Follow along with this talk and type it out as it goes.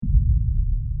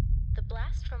The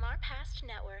Blast from Our Past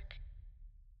Network.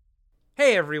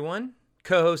 Hey everyone,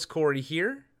 co-host Corey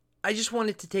here. I just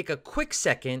wanted to take a quick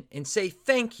second and say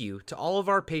thank you to all of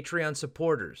our Patreon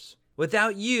supporters.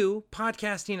 Without you,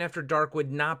 Podcasting After Dark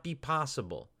would not be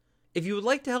possible. If you would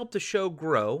like to help the show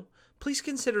grow, please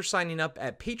consider signing up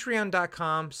at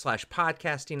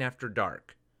patreon.com/podcastingafterdark.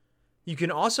 You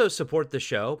can also support the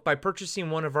show by purchasing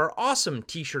one of our awesome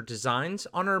t-shirt designs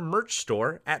on our merch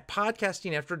store at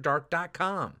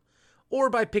podcastingafterdark.com, or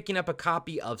by picking up a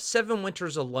copy of 7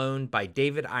 Winters Alone by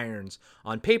David Irons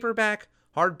on paperback,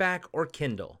 hardback, or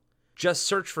Kindle. Just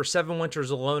search for 7 Winters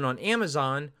Alone on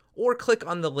Amazon or click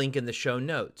on the link in the show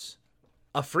notes.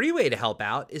 A free way to help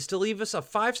out is to leave us a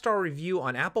 5-star review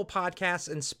on Apple Podcasts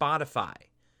and Spotify.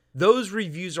 Those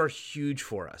reviews are huge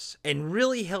for us and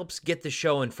really helps get the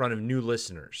show in front of new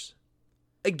listeners.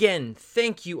 Again,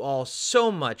 thank you all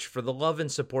so much for the love and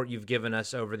support you've given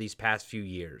us over these past few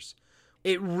years.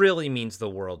 It really means the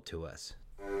world to us.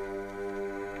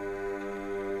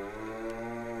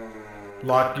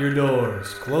 Lock your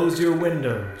doors, close your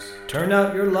windows, turn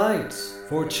out your lights,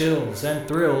 for chills and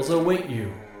thrills await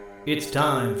you. It's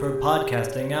time for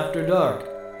Podcasting After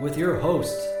Dark with your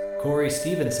hosts, Corey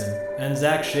Stevenson and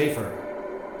Zach Schaefer.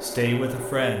 Stay with a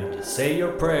friend, say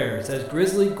your prayers as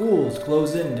grisly ghouls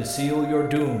close in to seal your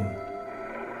doom.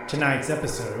 Tonight's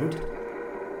episode,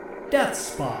 Death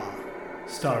Spa,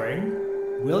 starring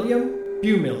William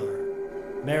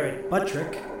Bumiller, Merritt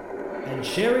Buttrick, and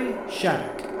Sherry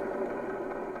Shattuck.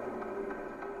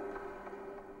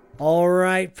 All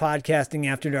right, Podcasting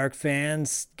After Dark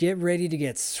fans, get ready to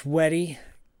get sweaty,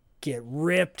 get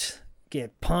ripped,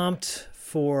 get pumped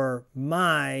for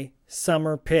my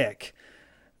summer pick.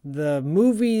 The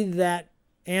movie that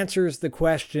answers the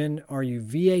question, are you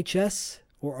VHS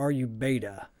or are you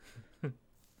beta?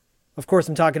 Of course,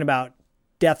 I'm talking about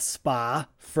Death Spa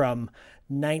from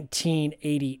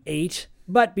 1988.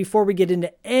 But before we get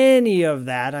into any of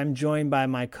that, I'm joined by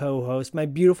my co-host, my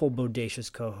beautiful,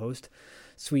 bodacious co-host,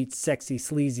 Sweet, Sexy,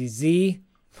 Sleazy Z.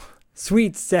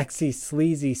 Sweet, Sexy,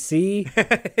 Sleazy C.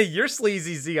 You're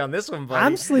Sleazy Z on this one, buddy.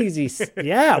 I'm Sleazy.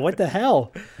 Yeah, what the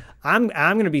hell? I'm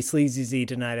going to be Sleazy Z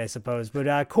tonight, I suppose.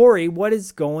 But Corey, what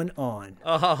is going on?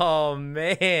 Oh,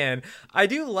 man. I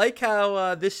do like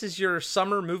how this is your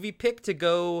summer movie pick to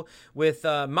go with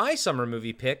my summer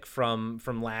movie pick from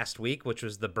last week, which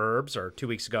was The Burbs, or 2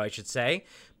 weeks ago, I should say.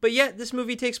 But yet, this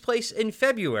movie takes place in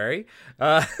February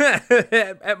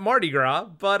at Mardi Gras.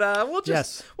 But we'll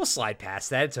slide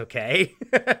past that. It's okay.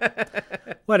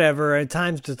 Whatever.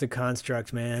 Time's just a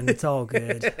construct, man. It's all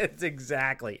good. It's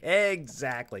exactly.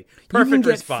 Perfect you can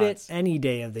get response. Fit any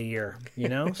day of the year, you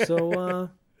know. So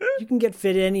you can get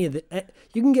fit any day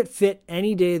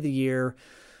of the year,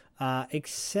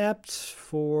 except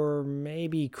for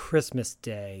maybe Christmas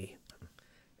Day.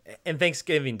 And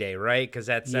Thanksgiving Day, right? Because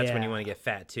that's when you want to get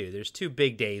fat too. There's 2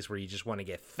 big days where you just want to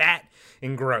get fat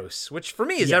and gross, which for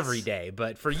me is every day,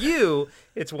 but for you,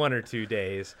 it's 1 or 2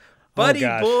 days. Buddy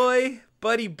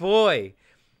boy,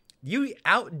 you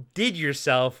outdid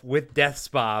yourself with Death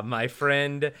Spa, my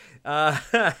friend.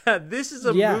 This is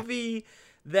a movie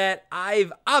that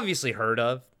I've obviously heard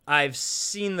of. I've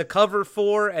seen the cover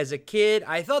for as a kid.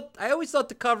 I always thought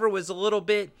the cover was a little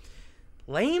bit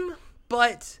lame.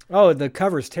 But the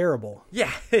cover's terrible.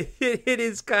 Yeah, it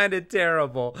is kind of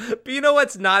terrible. But you know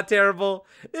what's not terrible?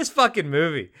 This fucking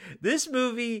movie. This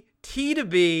movie, T to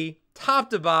B, top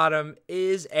to bottom,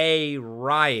 is a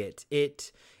riot.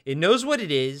 It knows what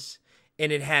it is,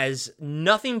 and it has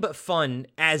nothing but fun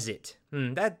as it.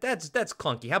 That's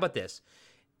clunky. How about this?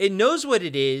 It knows what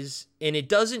it is, and it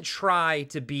doesn't try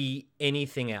to be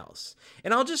anything else.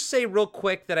 And I'll just say real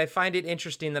quick that I find it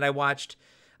interesting that I watched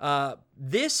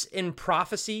this in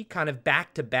Prophecy kind of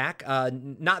back to back,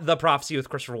 not The Prophecy with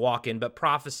Christopher Walken, but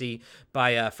Prophecy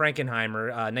by Frankenheimer,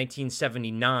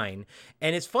 1979.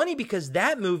 And it's funny because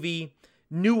that movie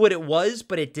knew what it was,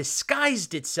 but it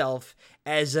disguised itself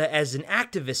as an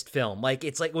activist film.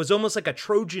 It was almost like a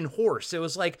Trojan horse. It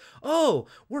was like, oh,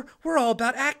 we're all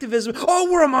about activism.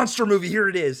 Oh, we're a monster movie. Here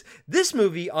it is. This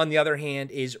movie, on the other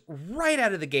hand, is right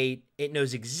out of the gate. It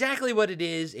knows exactly what it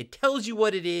is. It tells you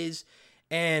what it is.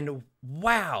 And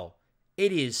wow,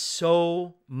 it is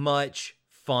so much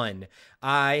fun.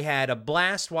 I had a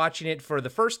blast watching it for the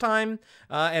first time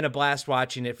and a blast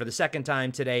watching it for the second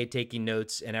time today, taking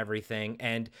notes and everything.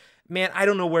 And man, I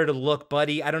don't know where to look,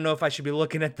 buddy. I don't know if I should be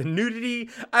looking at the nudity.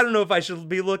 I don't know if I should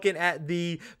be looking at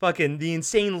the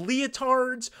insane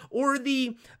leotards or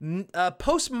the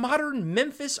postmodern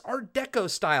Memphis Art Deco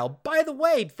style. By the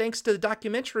way, thanks to the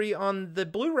documentary on the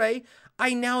Blu-ray,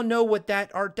 I now know what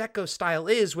that Art Deco style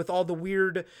is with all the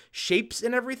weird shapes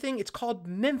and everything. It's called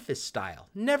Memphis style.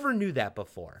 Never knew that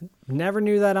before. Never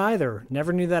knew that either.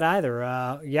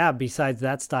 Yeah, besides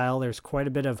that style, there's quite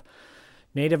a bit of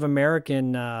Native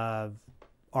American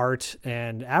art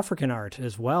and African art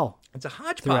as well. It's a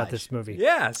hodgepodge. Throughout this movie.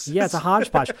 Yes. Yeah, it's a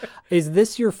hodgepodge. Is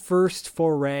this your first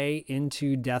foray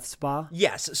into Death Spa?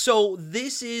 Yes. So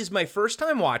this is my first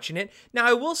time watching it. Now,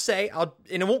 I will say, and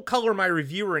it won't color my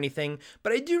review or anything,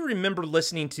 but I do remember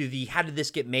listening to the How Did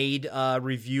This Get Made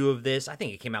review of this. I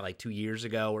think it came out like 2 years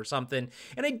ago or something.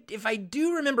 And if I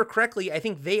do remember correctly, I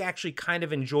think they actually kind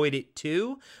of enjoyed it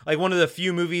too. Like one of the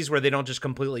few movies where they don't just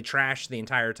completely trash the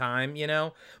entire time, you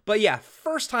know? But yeah,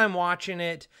 first time watching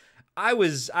it. I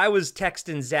was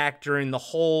texting Zach during the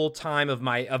whole time of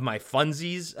my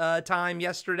funsies time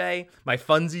yesterday, my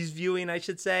funsies viewing, I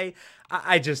should say.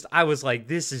 I was like,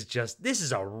 this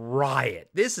is a riot.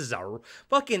 This is a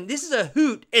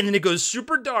hoot, and then it goes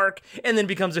super dark and then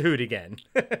becomes a hoot again.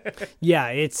 Yeah,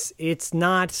 it's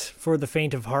not for the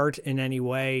faint of heart in any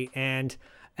way, and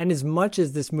as much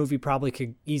as this movie probably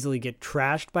could easily get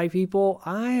trashed by people,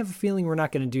 I have a feeling we're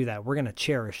not going to do that. We're going to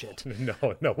cherish it. No,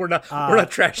 we're not. We're not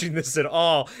trashing this at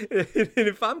all. And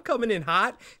if I'm coming in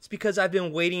hot, it's because I've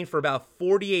been waiting for about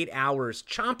 48 hours,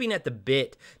 chomping at the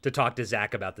bit to talk to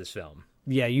Zach about this film.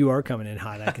 Yeah, you are coming in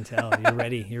hot. I can tell. You're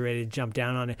ready. You're ready to jump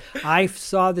down on it. I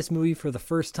saw this movie for the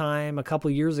first time a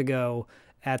couple years ago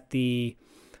at the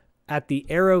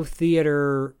Aero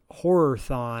Theater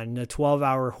Horror-thon, a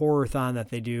 12-hour horror-thon that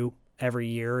they do every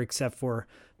year, except for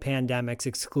pandemics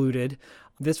excluded.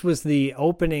 This was the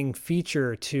opening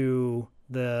feature to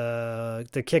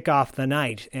the kick off the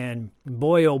night, and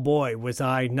boy, oh boy, was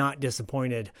I not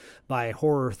disappointed by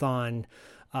Horror-thon,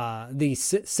 the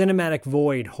Cinematic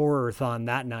Void Horror-thon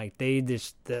that night.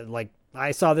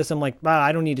 I saw this, I'm like,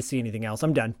 I don't need to see anything else.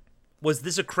 I'm done. Was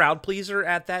this a crowd pleaser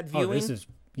at that viewing?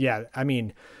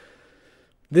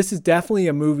 This is definitely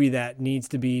a movie that needs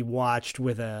to be watched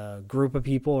with a group of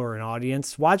people or an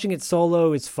audience. Watching it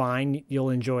solo is fine. You'll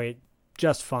enjoy it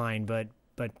just fine, but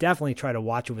definitely try to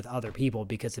watch it with other people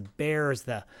because it bears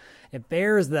the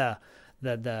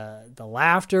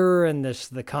laughter and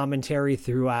the commentary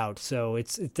throughout. So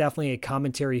it's definitely a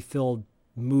commentary filled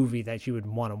movie that you would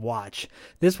want to watch.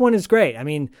 This one is great. I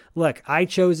mean, look, I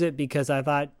chose it because I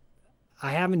thought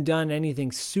I haven't done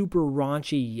anything super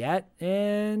raunchy yet,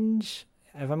 and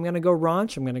if I'm going to go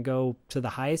raunch, I'm going to go to the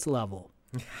highest level.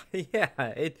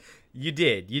 Yeah, you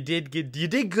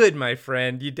did good, my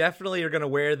friend. You definitely are going to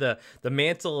wear the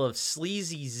mantle of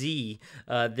Sleazy Z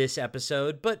this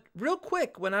episode. But real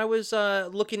quick, when I was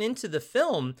looking into the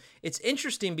film, it's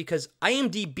interesting because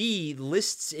IMDb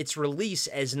lists its release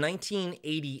as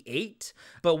 1988,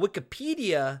 but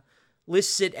Wikipedia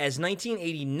lists it as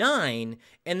 1989,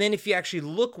 and then if you actually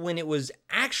look when it was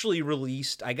actually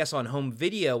released, I guess on home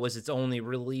video was its only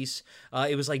release,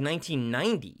 it was like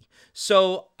 1990.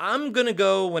 So I'm going to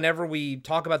go, whenever we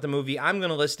talk about the movie, I'm going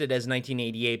to list it as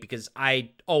 1988 because I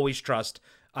always trust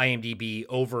IMDb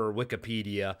over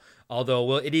Wikipedia,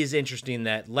 although it is interesting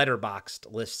that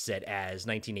Letterboxd lists it as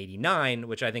 1989,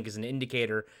 which I think is an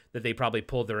indicator that they probably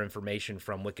pulled their information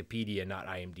from Wikipedia, not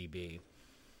IMDb.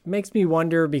 Makes me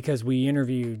wonder because we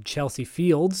interviewed Chelsea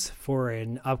Fields for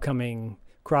an upcoming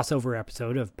crossover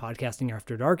episode of Podcasting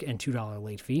After Dark and $2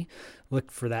 late fee.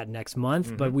 Look for that next month.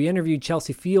 Mm-hmm. But we interviewed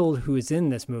Chelsea Field, who is in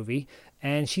this movie,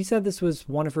 and she said this was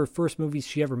one of her first movies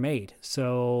she ever made.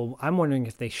 So I'm wondering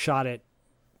if they shot it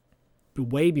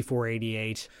way before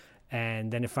 88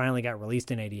 and then it finally got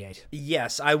released in 88.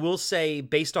 Yes, I will say,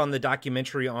 based on the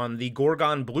documentary on the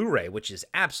Gorgon Blu-ray, which is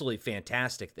absolutely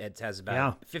fantastic. It has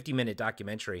about a 50-minute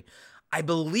documentary. I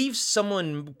believe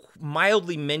someone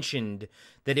mildly mentioned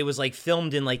that it was like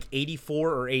filmed in like 84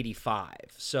 or 85.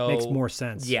 So makes more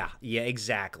sense. Yeah,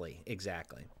 exactly.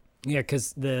 Yeah,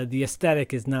 because the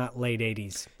aesthetic is not late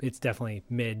 80s. It's definitely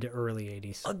mid to early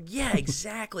 80s. Yeah,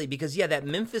 exactly. Because, that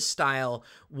Memphis style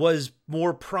was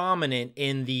more prominent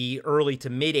in the early to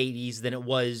mid 80s than it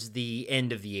was the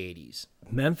end of the 80s.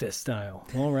 Memphis style.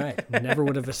 All right. Never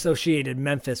would have associated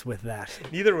Memphis with that.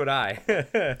 Neither would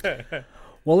I.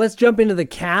 Well, let's jump into the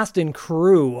cast and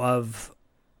crew of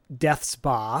Death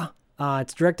Spa.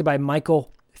 It's directed by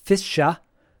Michael Fischia,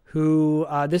 who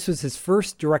this was his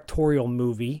first directorial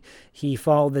movie. He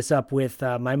followed this up with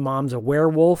My Mom's a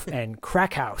Werewolf and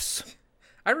Crack House.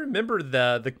 I remember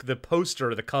the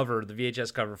poster, the cover, the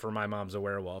VHS cover for My Mom's a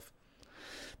Werewolf.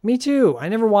 Me too. I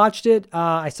never watched it.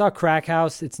 I saw Crack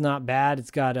House. It's not bad.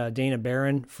 It's got Dana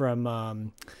Barron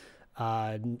from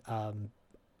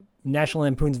National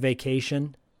Lampoon's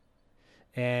Vacation,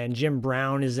 and Jim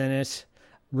Brown is in it.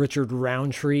 Richard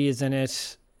Roundtree is in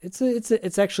it.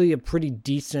 It's actually a pretty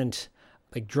decent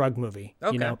like drug movie.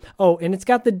 Okay. You know. Oh, and it's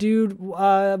got the dude,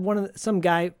 one of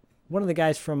the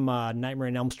guys from Nightmare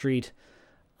on Elm Street.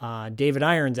 David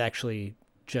Irons actually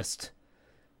just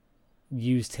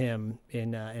used him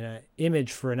in an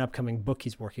image for an upcoming book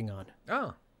he's working on.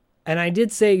 Oh. And I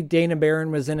did say Dana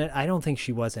Barron was in it. I don't think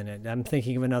she was in it. I'm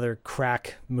thinking of another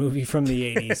crack movie from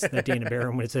the 80s that Dana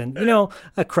Barron was in. You know,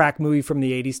 a crack movie from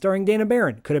the 80s starring Dana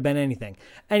Barron. Could have been anything.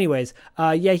 Anyways,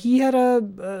 yeah, he had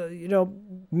a,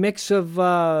 mix of,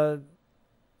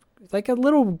 like a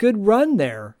little good run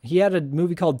there. He had a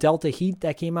movie called Delta Heat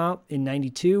that came out in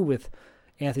 92 with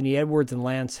Anthony Edwards and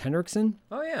Lance Henriksen.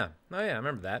 Oh, yeah. I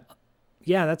remember that.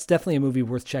 Yeah, that's definitely a movie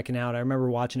worth checking out. I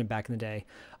remember watching it back in the day.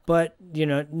 But,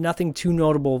 nothing too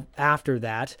notable after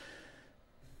that.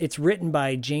 It's written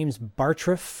by James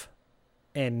Bartriff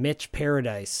and Mitch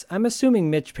Paradise. I'm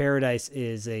assuming Mitch Paradise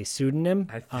is a pseudonym.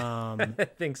 I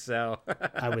think so.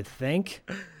 I would think.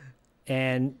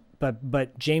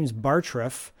 But James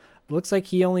Bartriff looks like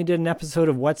he only did an episode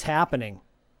of What's Happening.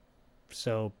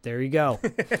 So there you go.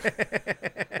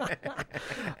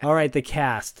 All right, the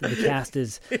cast. The cast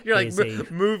is You're like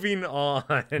moving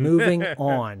on. Moving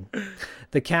on.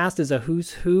 The cast is a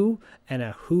who's who and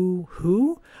a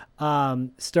who.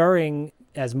 Starring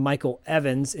as Michael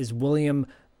Evans is William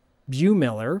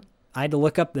Buemiller. I had to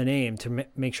look up the name to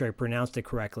make sure I pronounced it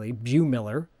correctly.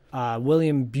 Buemiller.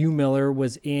 William Buemiller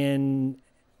was in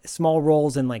small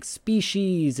roles in like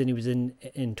Species, and he was in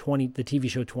the TV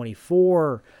show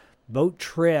 24. Boat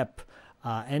Trip,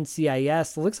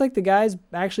 NCIS. It looks like the guy's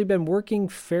actually been working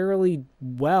fairly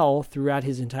well throughout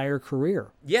his entire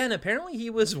career. Yeah, and apparently he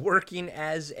was working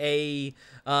as a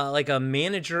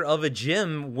manager of a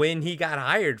gym when he got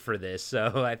hired for this.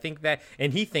 So I think that,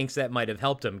 and he thinks that might have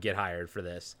helped him get hired for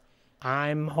this.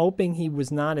 I'm hoping he was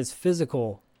not as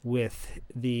physical with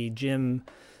the gym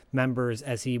members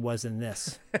as he was in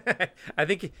this. I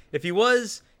think if he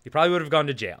was, he probably would have gone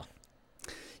to jail.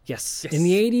 Yes. In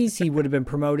the 80s, he would have been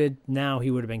promoted. Now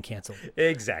he would have been canceled.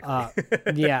 Exactly.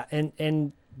 Yeah,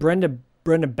 and Brenda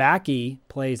Backey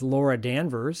plays Laura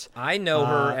Danvers. I know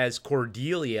her as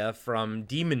Cordelia from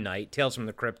Demon Knight. Tales from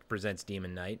the Crypt presents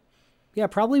Demon Knight. Yeah,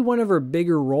 probably one of her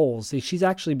bigger roles. She's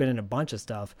actually been in a bunch of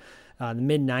stuff. The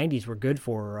mid-'90s were good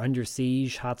for her. Under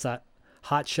Siege,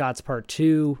 Hot Shots Part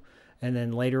 2, and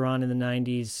then later on in the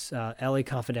 90s, LA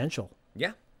Confidential.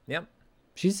 Yeah, yep.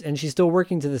 She's still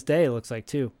working to this day, it looks like,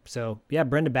 too. So, yeah,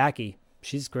 Brenda Backey.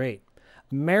 She's great.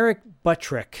 Merrick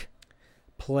Buttrick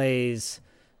plays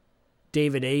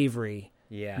David Avery.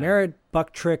 Yeah. Merrick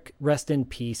Buttrick, rest in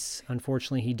peace.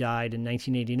 Unfortunately, he died in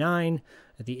 1989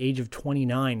 at the age of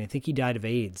 29. I think he died of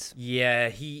AIDS. Yeah,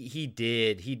 he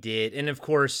did. And, of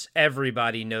course,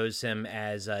 everybody knows him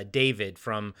as David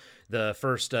from the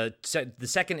first, the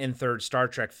second and third Star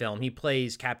Trek film. He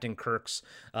plays Captain Kirk's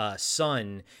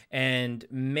son. And,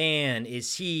 man,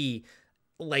 is he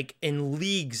like in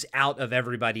leagues out of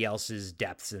everybody else's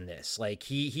depths in this. Like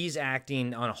he's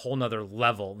acting on a whole nother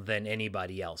level than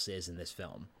anybody else is in this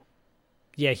film.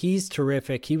 Yeah, he's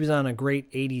terrific. He was on a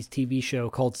great 80s TV show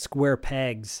called Square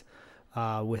Pegs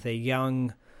with a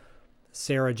young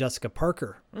Sarah Jessica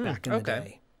Parker back in the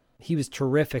day. He was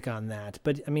terrific on that.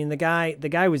 But I mean, the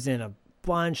guy was in a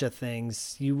bunch of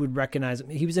things. You would recognize him.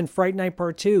 He was in Fright Night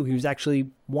Part 2. He was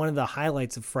actually one of the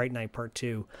highlights of Fright Night Part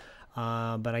 2.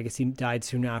 But I guess he died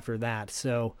soon after that.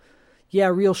 So, yeah,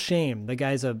 real shame. The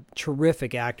guy's a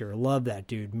terrific actor. Love that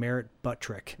dude, Merrick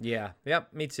Buttrick. Yeah,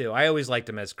 yep, me too. I always liked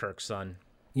him as Kirk's son.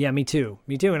 Yeah, me too.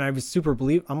 And I was super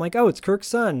I'm like, oh, it's Kirk's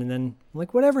son. And then I'm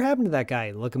like, whatever happened to that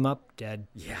guy? Look him up, dead.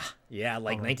 Yeah,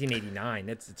 like 1989.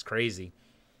 It's crazy.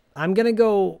 I'm going to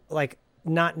go, like,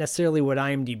 not necessarily what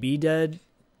IMDb did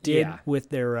with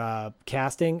their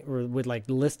casting or with like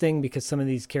listing, because some of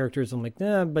these characters I'm like,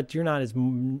 nah, but you're not as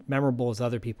memorable as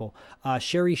other people.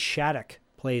 Sherry Shattuck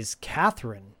plays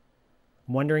Catherine.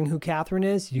 Wondering who Catherine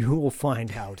is? You will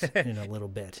find out in a little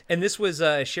bit. And this was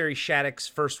Sherry Shattuck's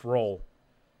first role.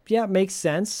 Yeah, it makes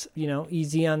sense. You know,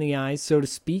 easy on the eyes, so to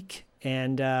speak.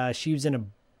 And she was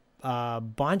in a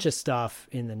bunch of stuff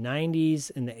in the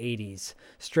 90s and the 80s.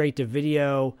 Straight to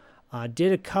video.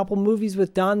 Did a couple movies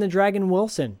with Don the Dragon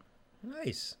Wilson.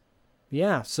 Nice.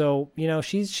 Yeah, so, you know,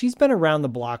 she's been around the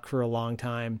block for a long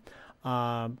time.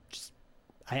 I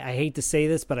hate to say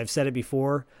this, but I've said it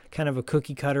before. Kind of a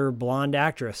cookie-cutter blonde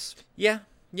actress. Yeah,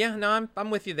 no, I'm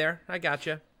with you there. I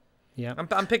gotcha. Yeah.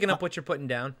 I'm picking up what you're putting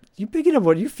down. You picking up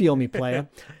what you feel me, playa.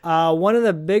 One of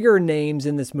the bigger names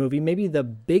in this movie, maybe the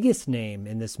biggest name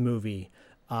in this movie,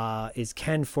 is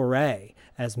Ken Foree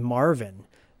as Marvin.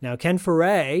 Now, Ken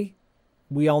Foree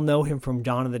we all know him from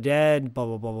Dawn of the Dead, blah,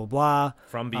 blah, blah, blah, blah.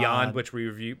 From Beyond, which we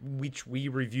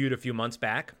reviewed a few months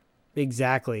back.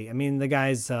 Exactly. I mean, the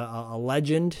guy's a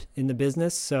legend in the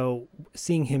business. So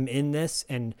seeing him in this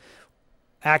and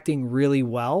acting really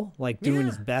well, like doing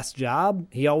his best job,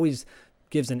 he always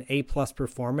gives an A+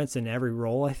 performance in every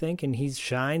role, I think, and he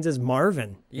shines as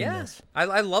Marvin. Yes,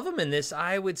 I love him in this.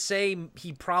 I would say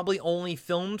he probably only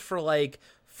filmed for like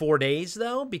 4 days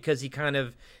though, because he kind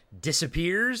of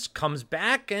disappears, comes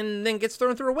back, and then gets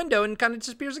thrown through a window and kind of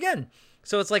disappears again.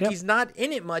 So it's like he's not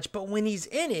in it much, but when he's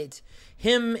in it,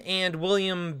 him and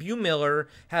William Buemiller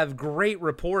have great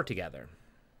rapport together.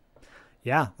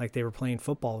 Yeah, like they were playing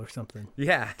football or something.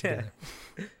 Yeah.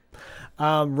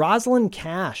 Rosalind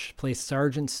Cash plays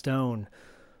Sergeant Stone.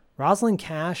 Rosalind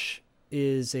Cash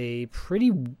is a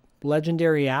pretty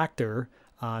legendary actor.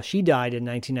 She died in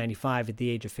 1995 at the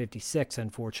age of 56,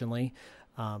 unfortunately.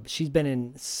 She's been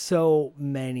in so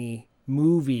many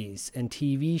movies and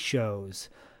TV shows.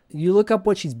 You look up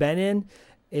what she's been in,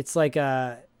 it's like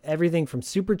everything from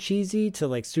super cheesy to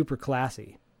like super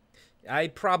classy. I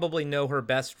probably know her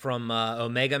best from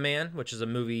Omega Man, which is a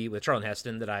movie with Charlton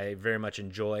Heston that I very much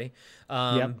enjoy.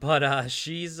 But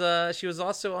she was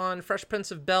also on Fresh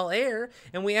Prince of Bel-Air,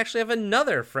 and we actually have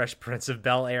another Fresh Prince of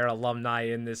Bel-Air alumni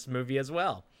in this movie as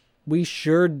well. We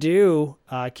sure do.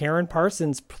 Karen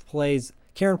Parsons plays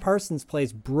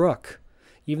Brooke,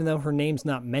 even though her name's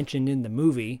not mentioned in the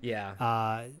movie.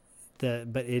 Yeah.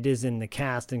 But it is in the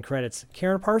cast and credits.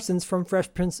 Karen Parsons from Fresh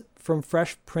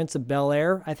Prince of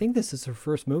Bel-Air. I think this is her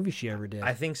first movie she ever did.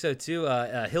 I think so too.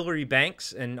 Hilary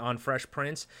Banks and on Fresh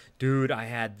Prince. Dude, I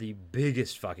had the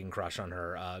biggest fucking crush on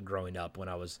her growing up when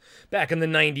I was back in the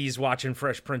 90s watching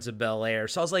Fresh Prince of Bel-Air.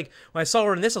 So I was like, when I saw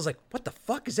her in this, I was like, what the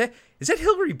fuck is that? Is that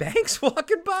Hilary Banks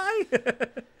walking by?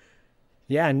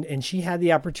 Yeah, and she had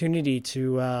the opportunity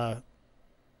to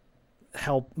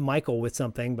help Michael with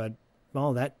something, but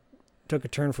that took a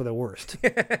turn for the worst.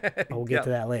 We'll get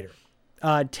to that later.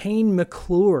 Tane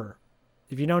McClure.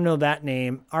 If you don't know that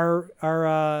name, our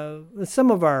some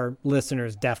of our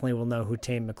listeners definitely will know who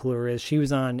Tane McClure is. She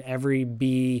was on every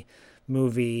B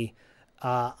movie,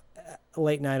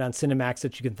 late night on Cinemax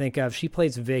that you can think of. She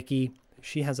plays Vicky.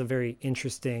 She has a very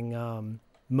interesting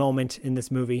moment in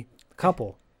this movie.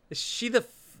 Couple. Is she the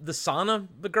sauna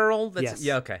girl? Yes.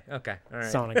 Yeah. Okay. All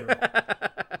right. Sauna girl.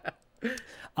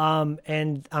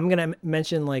 And I'm gonna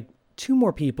mention like two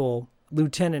more people.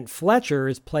 Lieutenant Fletcher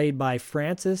is played by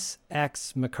Francis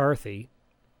X. McCarthy.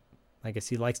 I guess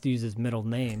he likes to use his middle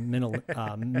name,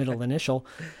 middle initial.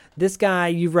 This guy,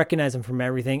 you recognize him from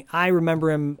everything. I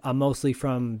remember him mostly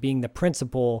from being a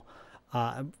principal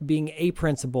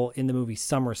in the movie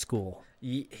Summer School.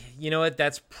 You know what?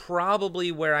 That's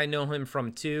probably where I know him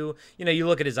from too. You know, you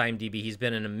look at his IMDb, he's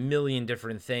been in a million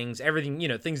different things, everything,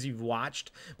 things you've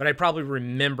watched, but I probably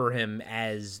remember him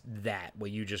as that,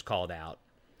 what you just called out.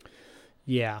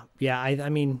 Yeah. I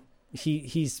mean,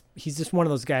 he's just one of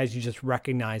those guys you just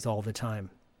recognize all the time.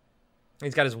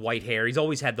 He's got his white hair. He's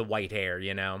always had the white hair,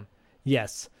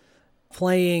 Yes.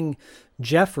 Playing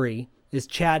Jeffrey is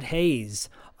Chad Hayes.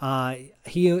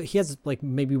 He has like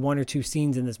maybe one or two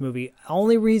scenes in this movie.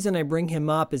 Only reason I bring him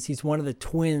up is he's one of the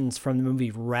twins from the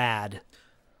movie Rad.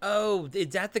 Oh, is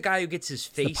that the guy who gets his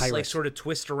face like sort of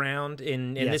twist around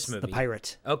in this movie? The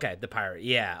pirate. Okay, the pirate.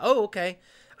 Yeah. Oh, okay.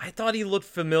 I thought he looked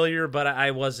familiar, but I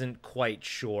wasn't quite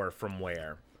sure from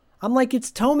where. I'm like,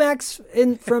 it's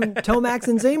Tomax from Tomax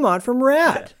and Zaymot from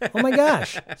Rad. Oh my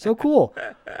gosh, so cool!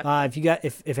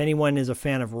 If anyone is a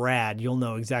fan of Rad, you'll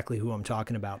know exactly who I'm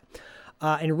talking about.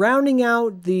 And rounding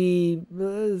out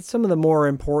some of the more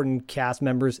important cast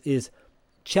members is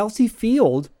Chelsea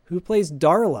Field, who plays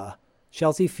Darla.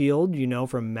 Chelsea Field,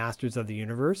 from Masters of the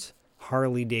Universe,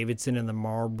 Harley Davidson and the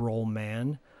Marlboro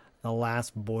Man, The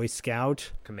Last Boy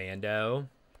Scout, Commando.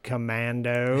 You're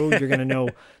going to know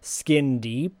Skin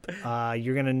Deep.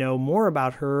 You're going to know more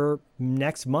about her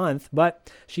next month,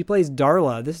 but she plays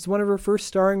Darla. This is one of her first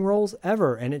starring roles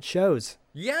ever, and it shows.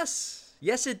 Yes,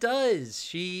 it does.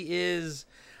 She is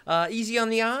easy on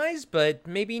the eyes, but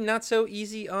maybe not so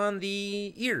easy on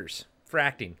the ears for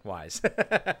acting wise.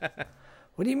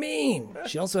 What do you mean?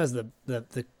 She also has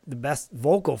the best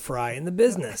vocal fry in the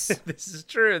business. This is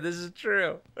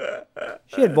true.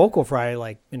 She had vocal fry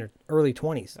like in her early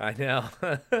 20s. I know.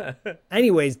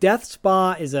 Anyways, Death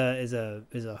Spa is a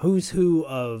who's who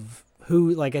of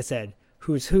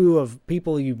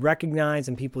people you recognize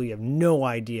and people you have no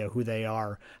idea who they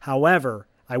are. However,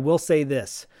 I will say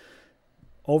this.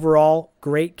 Overall,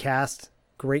 great cast,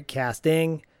 great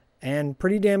casting, and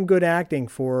pretty damn good acting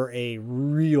for a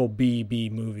real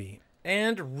BB movie.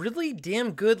 And really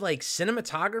damn good like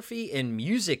cinematography and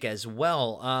music as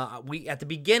well. We at the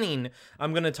beginning,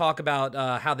 I'm going to talk about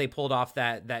how they pulled off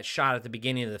that shot at the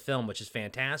beginning of the film, which is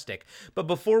fantastic. But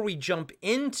before we jump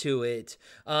into it,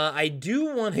 I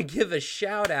do want to give a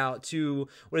shout out to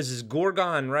what is this,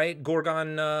 Gorgon, right?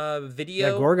 Gorgon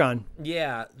Video. Yeah, Gorgon.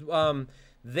 Yeah,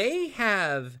 they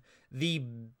have the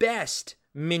best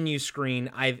menu screen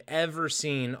I've ever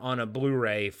seen on a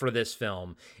Blu-ray for this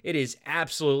film. It is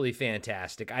absolutely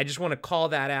fantastic. I just want to call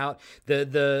that out.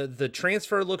 The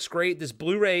transfer looks great. This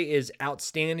Blu-ray is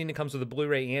outstanding. It comes with a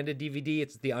Blu-ray and a DVD.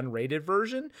 It's the unrated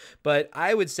version, but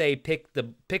I would say pick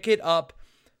it up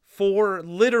for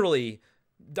literally,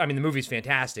 I mean, the movie's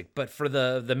fantastic, but for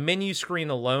the menu screen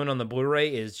alone on the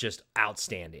Blu-ray is just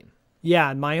outstanding.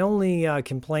 Yeah, my only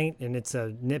complaint, and it's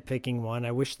a nitpicking one,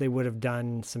 I wish they would have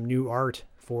done some new art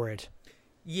for it.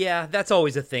 Yeah, that's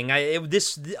always a thing.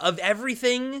 Of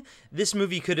everything, this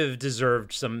movie could have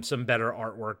deserved some better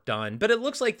artwork done. But it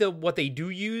looks like what they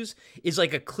do use is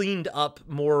like a cleaned up,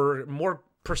 more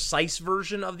precise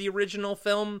version of the original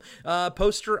film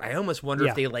poster. I almost wonder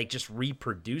if they like just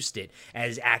reproduced it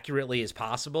as accurately as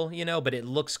possible, but it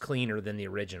looks cleaner than the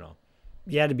original.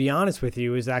 Yeah, to be honest with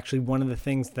you, is actually one of the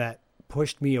things that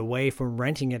pushed me away from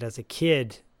renting it as a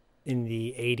kid in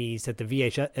the 80s at the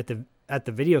VHS at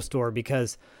the video store,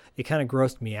 because it kind of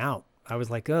grossed me out. I was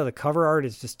like, oh, the cover art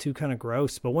is just too kind of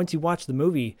gross. But once you watch the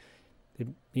movie, it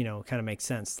kind of makes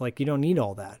sense. Like, you don't need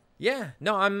all that. Yeah,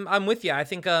 no, I'm with you. I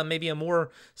think maybe a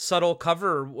more subtle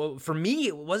cover. For me,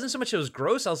 it wasn't so much it was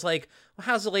gross. I was like, well,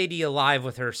 how's the lady alive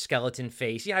with her skeleton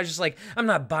face? Yeah, I was just like, I'm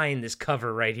not buying this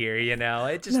cover right here, I'm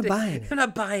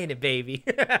not buying it, baby.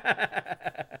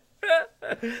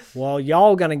 Well,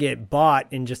 y'all gonna get bought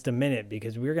in just a minute,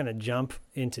 because we're gonna jump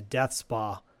into Death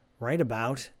Spa right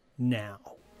about now.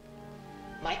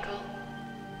 Michael?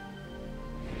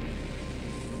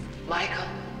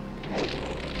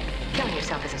 Killing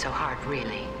yourself isn't so hard,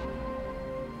 really.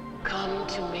 Come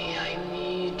to me, I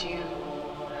need you.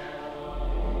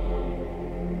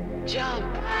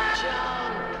 Jump,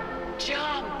 jump,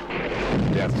 jump!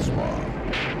 Death Spa.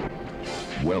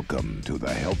 Welcome to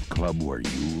the health club where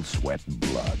you'll sweat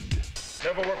blood.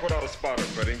 Never work without a spotter,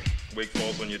 Freddie. Weight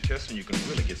falls on your chest and you can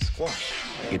really get squashed.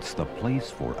 It's the place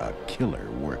for a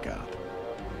killer workout.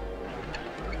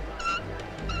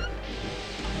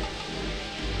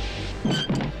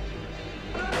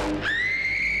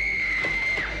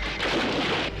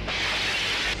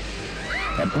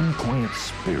 An unquiet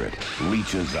spirit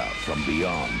reaches out from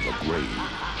beyond the grave.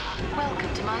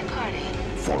 Welcome to my party.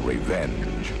 For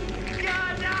revenge.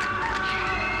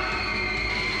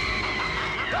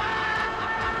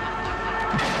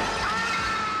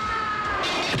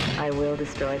 I will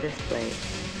destroy this place.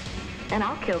 And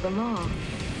I'll kill them all.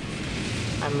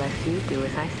 Unless you do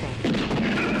as I say.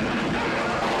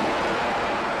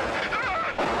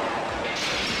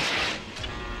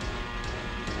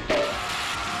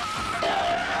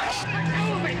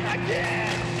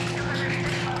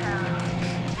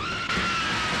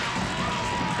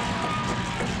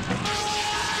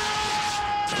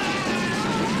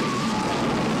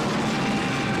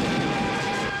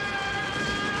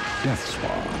 Death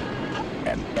Spa,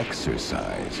 an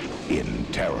exercise in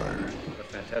terror. A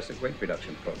fantastic weight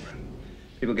reduction program.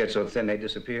 People get so thin they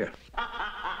disappear.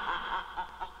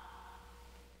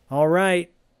 All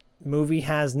right. Movie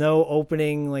has no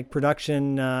opening, like,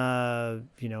 production,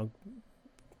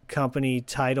 company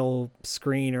title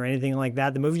screen or anything like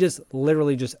that. The movie just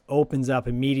literally just opens up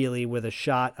immediately with a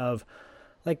shot of,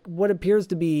 like, what appears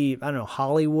to be, I don't know,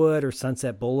 Hollywood or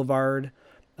Sunset Boulevard.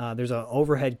 There's an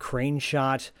overhead crane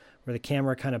shot where the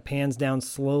camera kind of pans down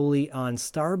slowly on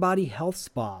Starbody Health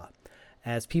Spa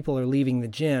as people are leaving the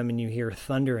gym, and you hear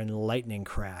thunder and lightning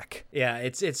crack. Yeah,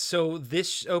 it's so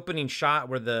this opening shot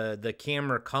where the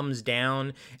camera comes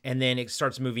down and then it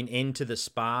starts moving into the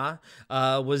spa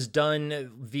was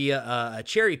done via a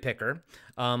cherry picker,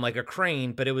 like a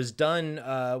crane, but it was done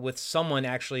with someone,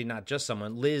 actually not just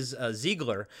someone, Liz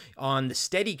Ziegler on the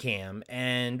Steadicam,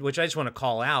 and which I just want to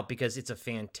call out because it's a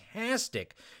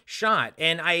fantastic shot.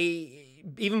 And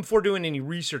even before doing any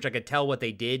research, I could tell what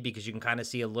they did because you can kind of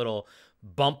see a little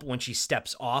bump when she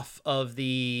steps off of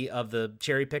the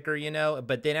cherry picker,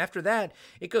 but then after that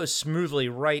it goes smoothly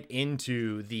right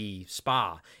into the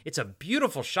spa. It's a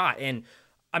beautiful shot, and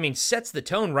I mean, sets the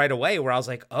tone right away where I was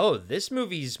like, oh, this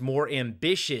movie's more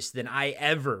ambitious than I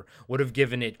ever would have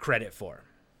given it credit for.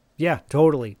 Yeah,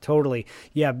 totally.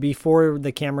 Yeah, before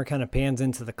the camera kind of pans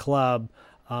into the club,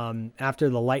 after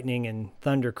the lightning and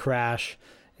thunder crash,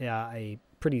 a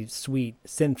pretty sweet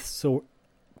synth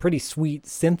pretty sweet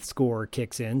synth score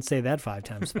kicks in. Say that 5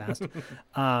 times fast.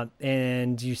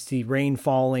 And you see rain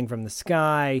falling from the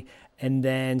sky. And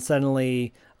then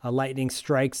suddenly lightning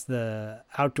strikes the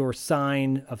outdoor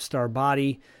sign of Star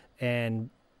Body and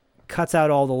cuts out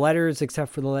all the letters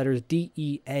except for the letters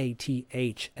DEATHSPA,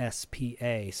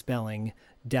 spelling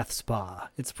Death Spa.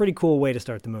 It's a pretty cool way to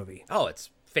start the movie. Oh, it's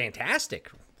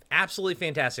fantastic. Absolutely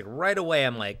fantastic. Right away,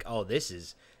 I'm like, oh, this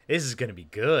is going to be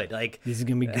good. Like, this is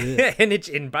going to be good.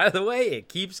 and by the way, it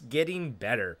keeps getting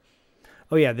better.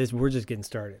 Oh, yeah, we're just getting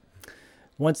started.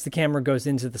 Once the camera goes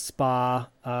into the spa,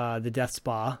 the Death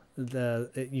Spa,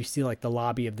 you see like the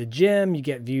lobby of the gym. You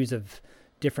get views of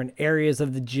different areas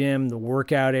of the gym, the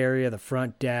workout area, the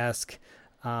front desk.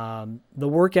 The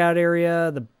workout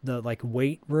area, the like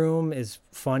weight room is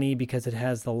funny because it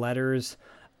has the letters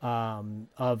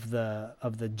of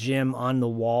the gym on the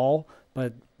wall,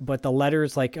 but the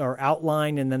letters like are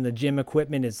outlined, and then the gym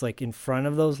equipment is like in front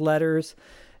of those letters.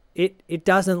 It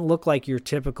doesn't look like your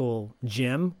typical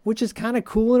gym, which is kind of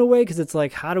cool in a way because it's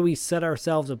like, how do we set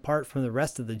ourselves apart from the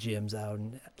rest of the gyms out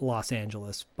in Los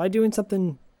Angeles? By doing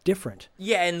something different.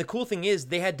 Yeah, and the cool thing is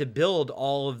they had to build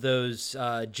all of those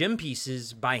gym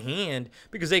pieces by hand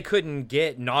because they couldn't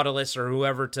get Nautilus or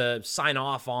whoever to sign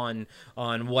off on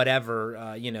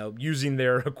whatever, using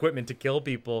their equipment to kill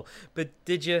people. But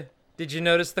did you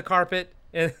notice the carpet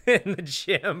in the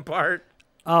gym part?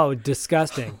 Oh,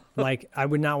 disgusting. Like, I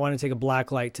would not want to take a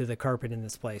black light to the carpet in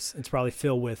this place. It's probably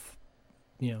filled with,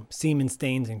 semen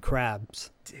stains and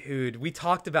crabs. Dude, we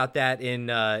talked about that in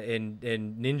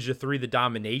Ninja 3 The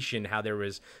Domination, how there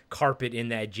was carpet in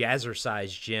that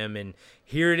jazzercise gym, and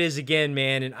here it is again,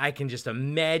 man, and I can just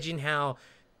imagine how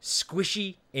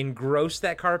squishy and gross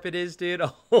that carpet is, dude.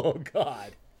 Oh,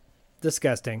 God.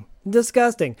 Disgusting.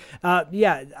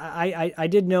 Yeah, I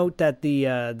did note that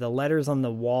the letters on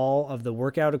the wall of the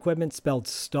workout equipment spelled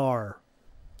star.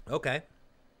 Okay.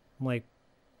 I'm like,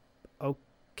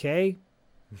 okay.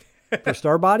 For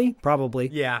Star Body? Probably.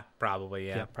 Yeah, probably,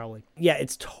 yeah. Yeah, probably. Yeah,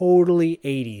 it's totally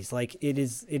 80s. Like, it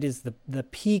is the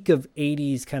peak of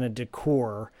 80s kind of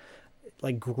decor,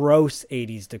 like gross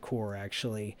 80s decor,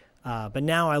 actually. But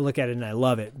now I look at it and I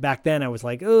love it. Back then I was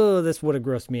like, oh, this would have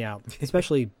grossed me out,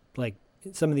 especially like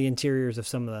some of the interiors of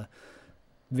some of the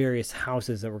various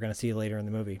houses that we're going to see later in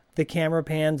the movie. The camera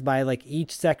pans by like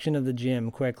each section of the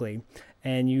gym quickly,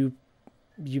 and you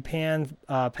pan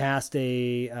past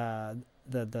the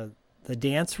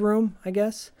dance room, I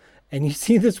guess, and you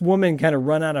see this woman kind of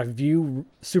run out of view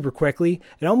super quickly.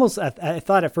 And almost, I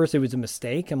thought at first it was a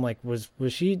mistake. I'm like,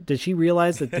 did she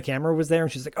realize that the camera was there?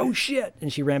 And she's like, oh shit.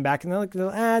 And she ran back, and they're like,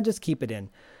 just keep it in.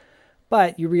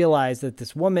 But you realize that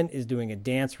this woman is doing a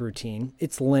dance routine.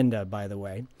 It's Linda, by the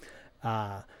way.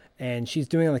 And she's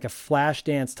doing like a flash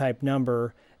dance type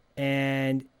number.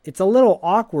 And it's a little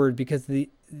awkward because the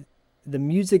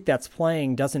music that's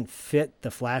playing doesn't fit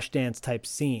the flash dance type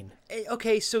scene.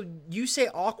 Okay, so you say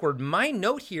awkward. My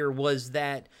note here was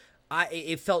that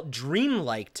it felt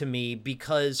dreamlike to me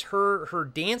because her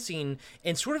dancing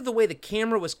and sort of the way the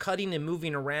camera was cutting and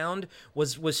moving around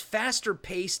was faster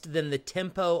paced than the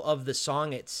tempo of the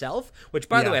song itself, which,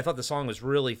 by the way, I thought the song was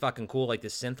really fucking cool, like the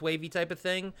synth-wavy type of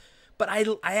thing. But I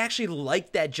actually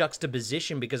liked that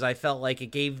juxtaposition because I felt like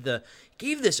it gave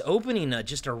this opening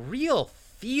just a real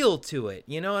feel to it.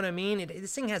 You know what I mean?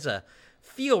 This thing has a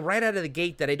feel right out of the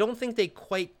gate that I don't think they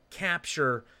quite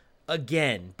capture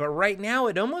again. But right now,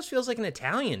 it almost feels like an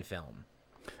Italian film.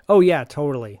 Oh, yeah,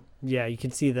 totally. Yeah, you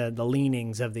can see the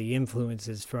leanings of the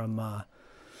influences from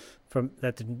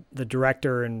that the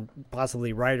director and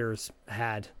possibly writers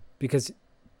had, because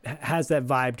it has that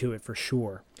vibe to it for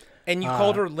sure. And you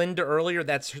called her Linda earlier.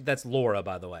 That's Laura,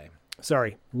 by the way.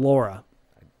 Sorry, Laura.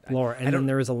 And then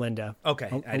there is a Linda. Okay,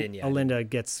 I didn't yet. A Linda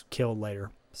gets killed later.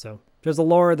 So there's a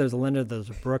Laura, there's a Linda, there's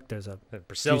a Brooke, there's a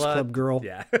Priscilla, Juice Club girl,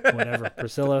 yeah, whatever.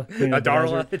 Priscilla,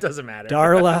 Darla. It doesn't matter.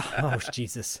 Darla. Oh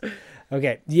Jesus.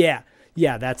 Okay, yeah.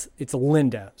 It's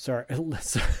Linda. Sorry,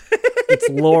 it's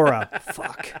Laura.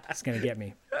 Fuck, it's gonna get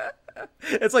me.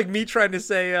 It's like me trying to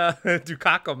say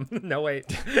Dukakam. No, wait.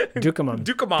 Dukamon.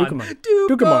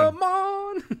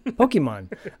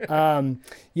 Pokemon.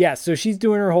 Yeah, so she's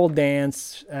doing her whole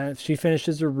dance. She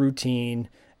finishes her routine,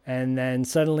 and then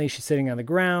suddenly she's sitting on the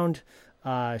ground.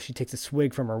 She takes a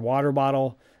swig from her water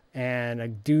bottle, and a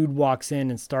dude walks in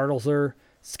and startles her,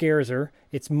 scares her.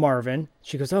 It's Marvin.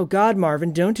 She goes, "Oh, God,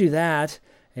 Marvin, don't do that."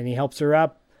 And he helps her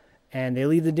up, and they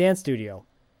leave the dance studio.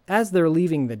 As they're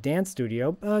leaving the dance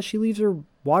studio, she leaves her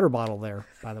water bottle there,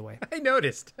 by the way. I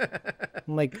noticed.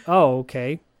 I'm like, oh,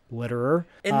 okay. litterer.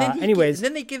 And then anyways,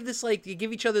 then they give this they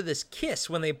give each other this kiss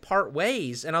when they part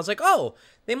ways, and I was like, oh,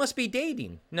 they must be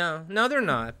dating. No, they're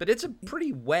not. But it's a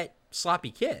pretty wet,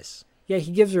 sloppy kiss. Yeah,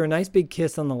 he gives her a nice big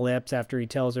kiss on the lips after he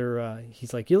tells her,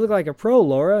 he's like, you look like a pro,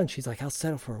 Laura. And she's like, I'll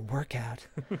settle for a workout.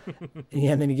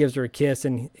 And then he gives her a kiss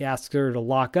and he asks her to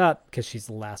lock up because she's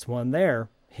the last one there.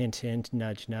 Hint, hint,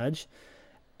 nudge, nudge.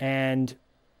 And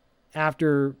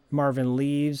after Marvin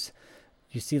leaves,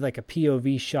 you see like a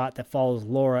POV shot that follows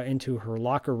Laura into her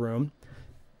locker room.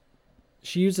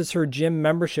 She uses her gym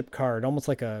membership card, almost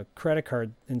like a credit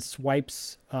card, and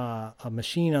swipes a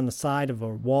machine on the side of a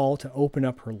wall to open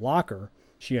up her locker.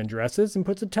 She undresses and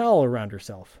puts a towel around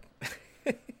herself.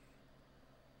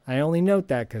 I only note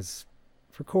that because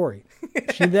for Corey.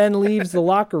 She then leaves the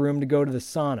locker room to go to the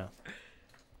sauna.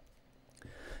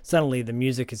 Suddenly, the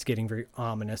music is getting very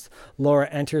ominous. Laura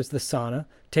enters the sauna,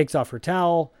 takes off her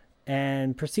towel,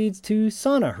 and proceeds to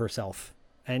sauna herself.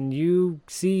 And you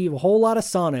see a whole lot of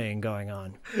saunaing going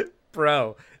on.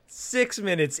 Bro, 6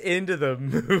 minutes into the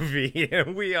movie,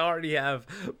 and we already have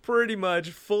pretty much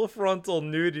full frontal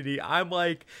nudity. I'm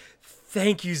like,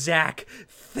 thank you, Zach.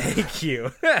 Thank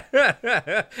you.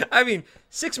 I mean,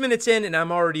 6 minutes in, and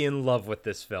I'm already in love with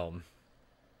this film.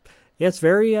 Yeah, it's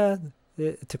very,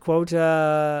 to quote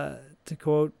the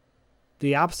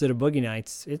opposite of Boogie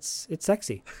Nights, it's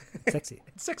sexy. It's sexy.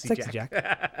 It's sexy, Jack.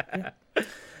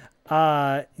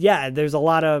 Yeah, there's a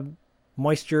lot of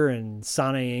moisture and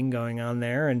saunaing going on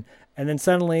there. And then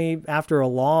suddenly, after a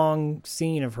long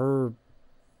scene of her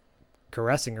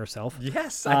caressing herself.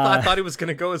 Yes, I thought it was going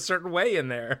to go a certain way in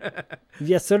there.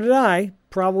 Yes, so did I.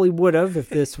 Probably would have if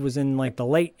this was in like the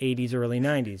late 80s, early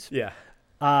 90s. Yeah.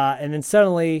 And then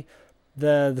suddenly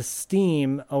the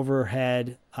steam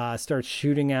overhead starts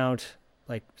shooting out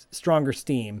like stronger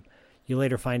steam. You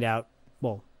later find out,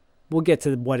 well, we'll get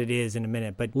to what it is in a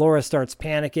minute, but Laura starts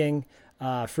panicking,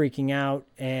 freaking out,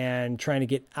 and trying to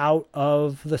get out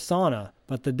of the sauna.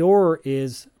 But the door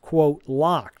is, quote,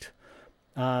 locked.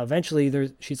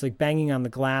 Eventually, she's like banging on the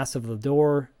glass of the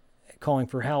door, calling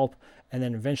for help, and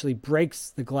then eventually breaks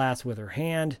the glass with her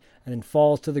hand and then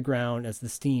falls to the ground as the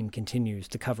steam continues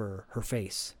to cover her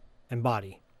face and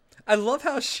body. I love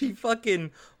how she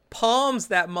fucking palms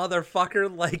that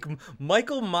motherfucker like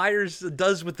Michael Myers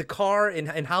does with the car in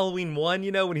Halloween 1,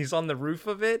 you know, when he's on the roof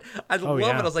of it. I love it.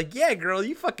 I was like, yeah, girl,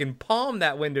 you fucking palm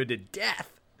that window to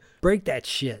death. Break that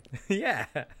shit. Yeah.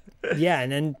 Yeah,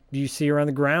 and then you see her on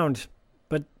the ground,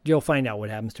 but you'll find out what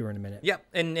happens to her in a minute. Yep,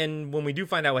 and when we do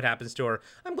find out what happens to her,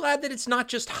 I'm glad that it's not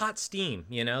just hot steam,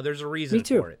 you know? There's a reason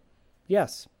for it.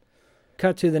 Yes.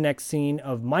 Cut to the next scene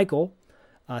of Michael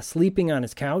sleeping on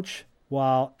his couch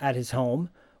while at his home,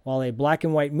 while a black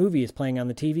and white movie is playing on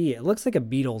the TV. It looks like a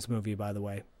Beatles movie, by the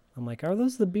way. I'm like, are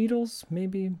those the Beatles?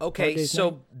 Maybe. Okay,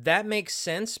 so that makes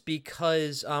sense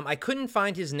because I couldn't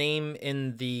find his name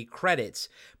in the credits,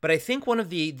 but I think one of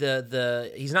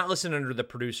the he's not listed under the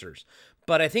producers,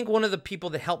 but I think one of the people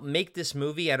that helped make this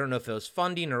movie, I don't know if it was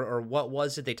funding or what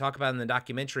was it they talk about in the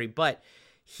documentary, but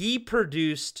he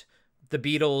produced the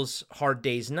Beatles' Hard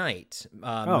Day's Night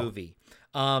movie.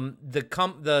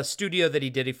 The studio that he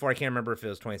did it for, I can't remember if it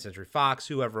was 20th Century Fox,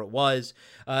 whoever it was,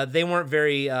 they weren't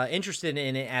very interested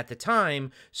in it at the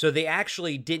time, so they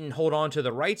actually didn't hold on to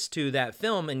the rights to that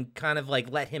film and kind of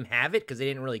like let him have it because they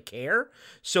didn't really care.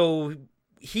 So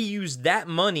he used that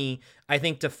money, I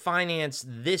think, to finance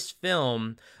this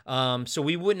film, so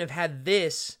we wouldn't have had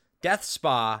this Death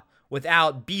Spa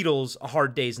without Beatles' A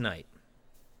Hard Day's Night.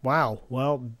 Wow.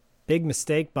 Well, big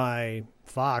mistake by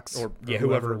Fox. Or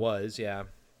whoever it was, yeah.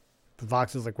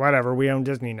 Fox is like, whatever, we own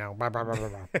Disney now. Blah, blah, blah, blah,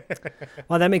 blah.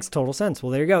 Well, that makes total sense.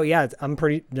 Well, there you go. Yeah,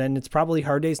 then it's probably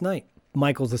Hard Day's Night.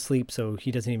 Michael's asleep, so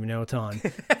he doesn't even know it's on.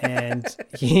 And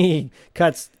it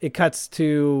cuts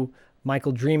to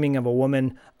Michael dreaming of a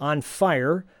woman on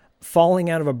fire, falling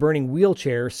out of a burning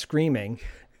wheelchair, screaming.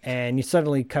 And you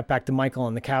suddenly cut back to Michael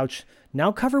on the couch,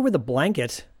 now covered with a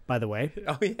blanket, by the way.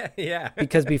 Oh, yeah.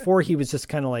 Because before he was just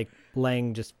kind of like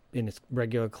laying just in his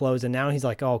regular clothes, and now he's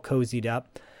like all cozied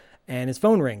up, and his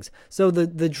phone rings. So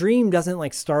the dream doesn't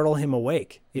like startle him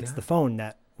awake. It's the phone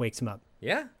that wakes him up.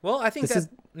 Yeah. Well, I think that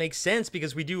makes sense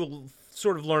because we do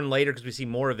sort of learn later because we see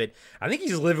more of it. I think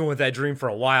he's living with that dream for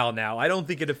a while now. I don't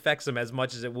think it affects him as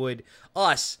much as it would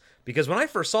us. Because when I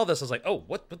first saw this, I was like, oh,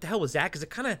 what the hell was that? Because it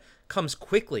kind of comes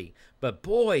quickly. But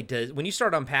boy, when you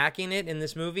start unpacking it in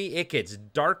this movie, it gets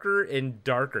darker and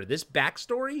darker. This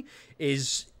backstory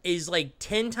is like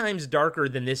 10 times darker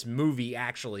than this movie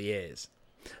actually is.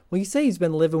 Well, you say he's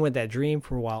been living with that dream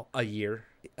for a while. A year.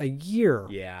 A year?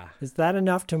 Yeah. Is that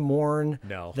enough to mourn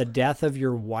the death of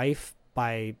your wife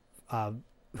by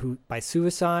who by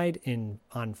suicide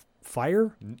on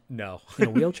fire No. in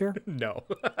a wheelchair? No.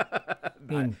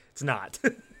 mean- It's not.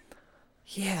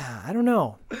 Yeah, I don't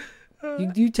know.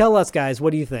 You tell us, guys,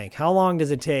 what do you think? How long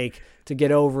does it take to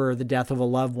get over the death of a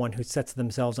loved one who sets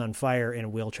themselves on fire in a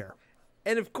wheelchair?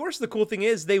 And of course, the cool thing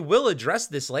is they will address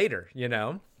this later, you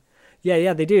know?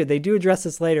 Yeah, they do. They do address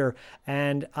this later.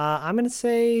 And I'm going to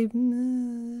say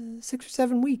 6 or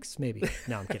 7 weeks, maybe.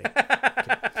 No, I'm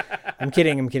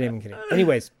kidding. I'm kidding.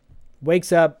 Anyways,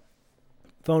 wakes up,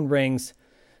 phone rings,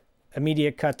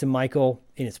 immediate cut to Michael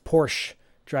in his Porsche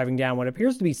driving down what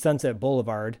appears to be Sunset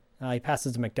Boulevard. He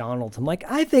passes a McDonald's. I'm like,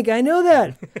 I think I know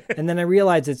that. And then I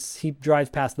realize he drives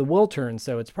past the Wiltern,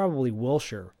 so it's probably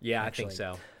Wilshire. Yeah, actually. I think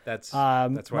so. That's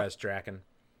why I was tracking.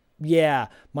 Yeah,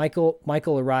 Michael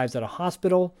arrives at a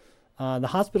hospital. The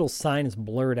hospital sign is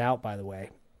blurred out, by the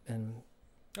way, and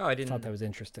I thought that was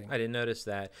interesting. I didn't notice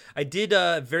that. I did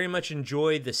very much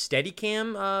enjoy the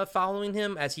Steadicam following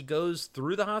him as he goes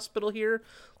through the hospital here,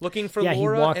 looking for Laura.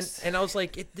 He walks... and I was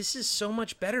like, this is so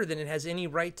much better than it has any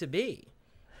right to be.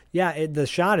 Yeah, the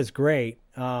shot is great.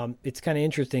 It's kind of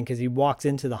interesting because he walks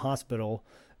into the hospital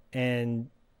and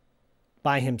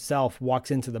by himself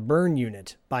walks into the burn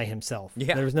unit by himself.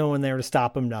 Yeah. There's no one there to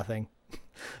stop him, nothing.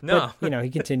 No. But, he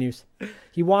continues.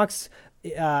 He walks,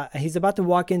 he's about to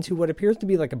walk into what appears to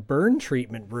be like a burn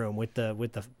treatment room with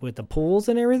the pools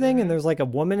and everything. And there's like a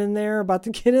woman in there about to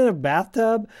get in a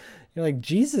bathtub. You're like,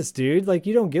 Jesus, dude, like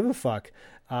you don't give a fuck.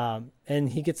 And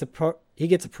he gets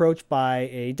approached by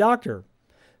a doctor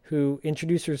who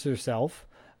introduces herself.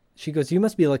 She goes, "You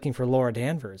must be looking for Laura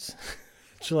Danvers."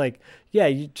 She's like,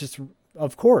 "Yeah,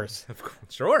 of course."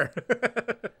 Sure.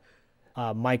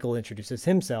 Michael introduces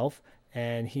himself,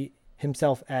 and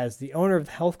himself as the owner of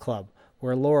the health club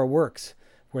where Laura works,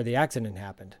 where the accident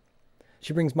happened.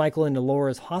 She brings Michael into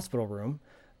Laura's hospital room,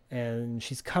 and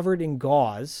she's covered in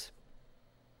gauze.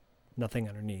 Nothing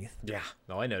underneath. Yeah,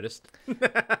 no, I noticed.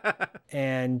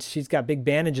 And she's got big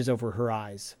bandages over her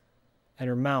eyes and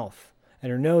her mouth,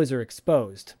 and her nose are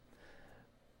exposed.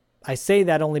 I say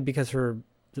that only because her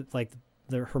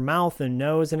mouth and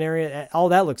nose and area, all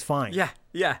that looks fine.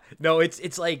 Yeah. No,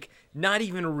 it's like not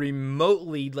even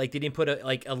remotely like they didn't put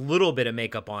a little bit of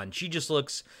makeup on. She just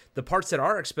looks, the parts that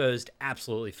are exposed,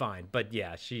 absolutely fine. But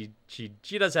yeah, she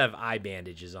does have eye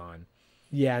bandages on.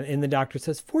 Yeah, and the doctor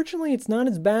says, fortunately, it's not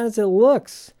as bad as it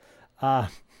looks.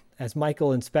 As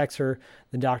Michael inspects her,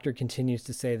 the doctor continues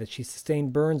to say that she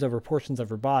sustained burns over portions of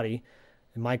her body.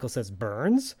 And Michael says,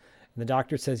 burns? And the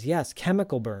doctor says, yes,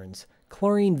 chemical burns.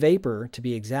 Chlorine vapor, to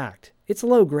be exact. It's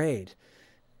low grade.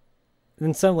 And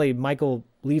then suddenly, Michael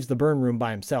leaves the burn room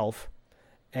by himself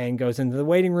and goes into the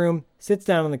waiting room, sits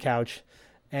down on the couch.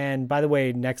 And by the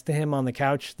way, next to him on the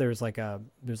couch, there's like a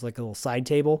little side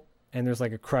table, and there's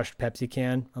like a crushed Pepsi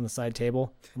can on the side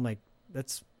table. I'm like,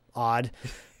 that's odd,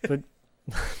 but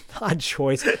odd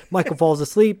choice. Michael falls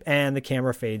asleep, and the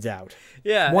camera fades out.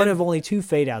 Yeah. One of only 2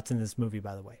 fade outs in this movie,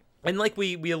 by the way. And like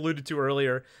we alluded to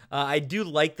earlier, I do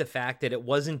like the fact that it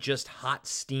wasn't just hot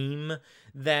steam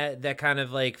that kind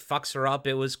of like fucks her up.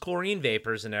 It was chlorine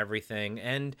vapors and everything.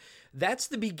 And that's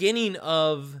the beginning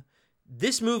of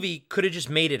this movie. Could have just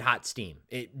made it hot steam.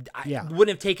 Wouldn't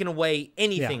have taken away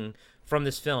anything from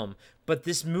this film. But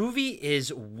this movie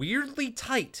is weirdly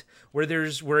tight where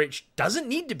it doesn't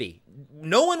need to be.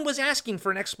 No one was asking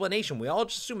for an explanation. We all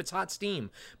just assume it's hot steam.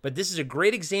 But this is a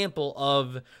great example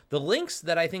of the lengths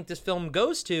that I think this film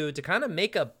goes to kind of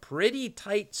make a pretty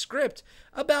tight script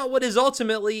about what is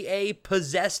ultimately a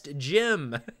possessed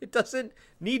gym. It doesn't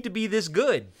need to be this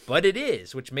good, but it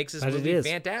is, which makes this movie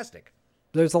fantastic.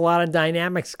 There's a lot of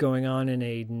dynamics going on in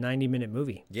a 90-minute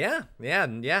movie. Yeah.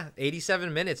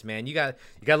 87 minutes, man. You got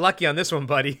lucky on this one,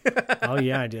 buddy. Oh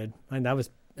yeah, I did. And that was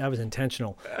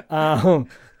intentional.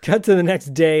 Cut to the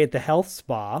next day at the health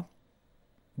spa,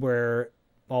 where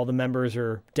all the members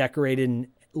are decorated in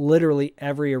literally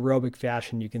every aerobic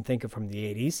fashion you can think of from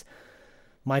the 80s.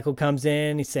 Michael comes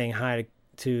in. He's saying hi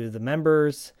to the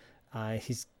members.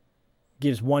 He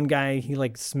gives one guy. He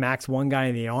like smacks one guy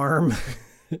in the arm.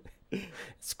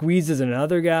 Squeezes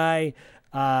another guy.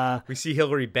 We see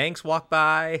Hillary Banks walk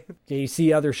by. You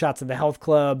see other shots of the health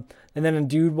club, and then a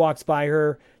dude walks by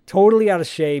her, totally out of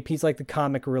shape. He's like the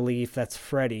comic relief. That's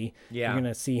Freddy. Yeah. You're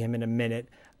gonna see him in a minute.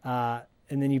 And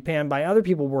then you pan by other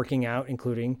people working out,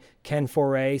 including Ken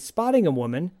Foree spotting a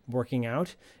woman working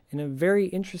out in a very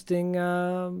interesting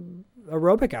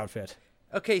aerobic outfit.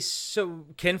 Okay, so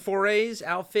Ken Foree's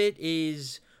outfit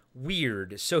is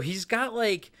weird. So he's got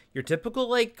like your typical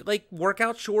like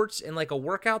workout shorts and like a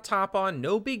workout top on,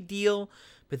 no big deal.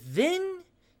 But then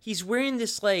he's wearing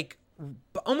this like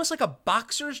almost like a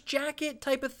boxer's jacket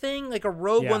type of thing, like a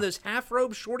robe, one of those half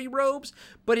robes, shorty robes,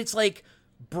 but it's like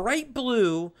bright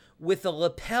blue with a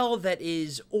lapel that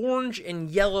is orange and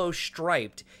yellow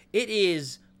striped. It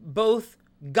is both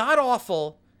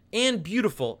god-awful and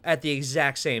beautiful at the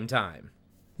exact same time.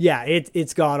 Yeah,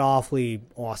 it's god-awfully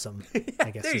awesome,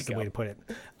 I guess is the way to put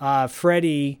it.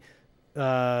 Freddy,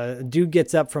 dude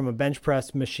gets up from a bench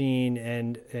press machine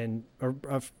and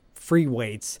free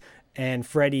weights, and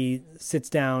Freddy sits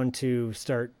down to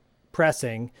start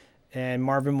pressing, and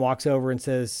Marvin walks over and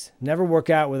says, "Never work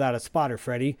out without a spotter,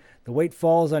 Freddy. The weight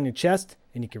falls on your chest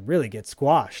and you can really get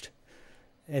squashed."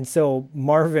 And so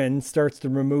Marvin starts to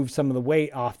remove some of the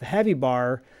weight off the heavy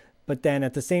bar, but then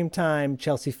at the same time,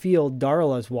 Chelsea Field,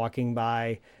 Darla's walking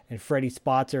by, and Freddy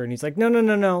spots her, and he's like, no,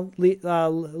 leave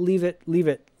it.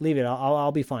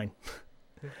 I'll be fine.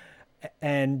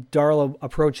 And Darla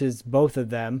approaches both of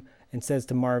them and says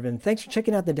to Marvin, "Thanks for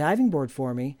checking out the diving board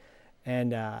for me."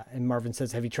 And Marvin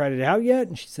says, "Have you tried it out yet?"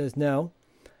 And she says, "No."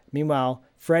 Meanwhile,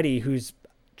 Freddy, who's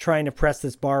trying to press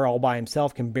this bar all by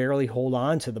himself, can barely hold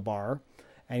on to the bar.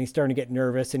 And he's starting to get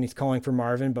nervous, and he's calling for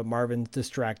Marvin, but Marvin's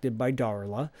distracted by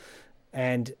Darla.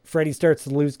 And Freddy starts to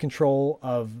lose control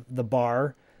of the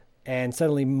bar, and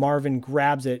suddenly Marvin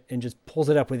grabs it and just pulls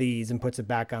it up with ease and puts it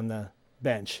back on the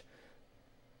bench.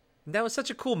 That was such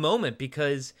a cool moment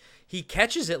because he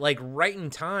catches it like right in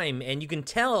time, and you can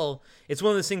tell it's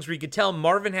one of those things where you could tell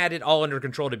Marvin had it all under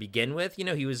control to begin with. You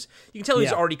know, you can tell he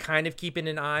was already kind of keeping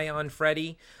an eye on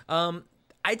Freddy.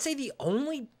 I'd say the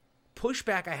only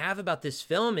pushback I have about this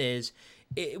film is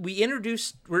we're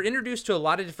introduced to a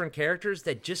lot of different characters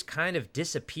that just kind of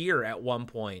disappear at one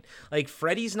point. Like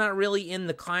Freddy's not really in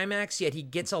the climax, yet he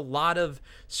gets a lot of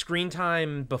screen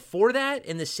time before that,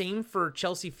 and the same for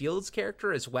Chelsea Field's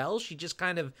character as well. She just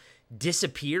kind of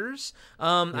disappears.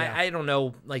 I don't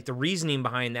know like the reasoning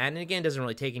behind that, and again, it doesn't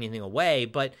really take anything away,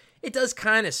 but it does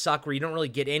kind of suck where you don't really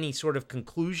get any sort of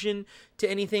conclusion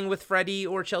to anything with Freddy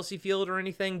or Chelsea Field or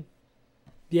anything.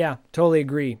 Yeah, totally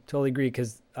agree.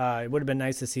 Because it would have been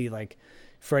nice to see like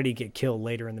Freddy get killed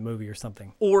later in the movie or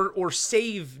something, or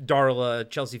save Darla,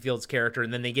 Chelsea Field's character,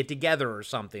 and then they get together or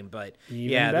something. But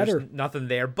even better. There's nothing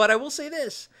there. But I will say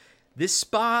this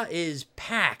spa is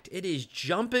packed. It is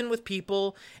jumping with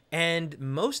people, and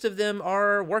most of them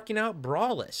are working out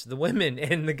braless. The women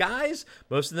and the guys,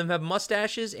 most of them have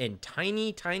mustaches and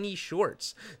tiny, tiny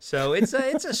shorts. So it's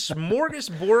a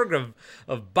smorgasbord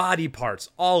of body parts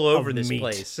all over this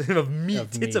place. Of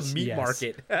meat. It's a meat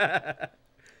market.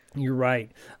 You're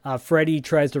right. Freddy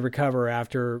tries to recover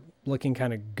after looking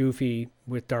kind of goofy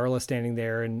with Darla standing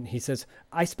there, and he says,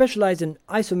 "I specialize in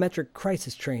isometric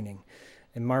crisis training."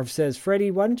 And Marv says, "Freddy,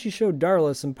 why don't you show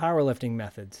Darla some powerlifting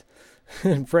methods?"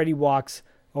 And Freddy walks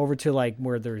over to like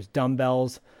where there's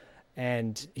dumbbells,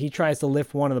 and he tries to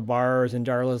lift one of the bars, and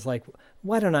Darla's like,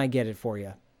 "Why don't I get it for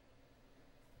you?"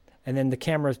 And then the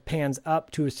camera pans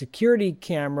up to a security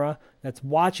camera that's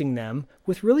watching them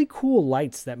with really cool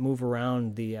lights that move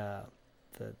around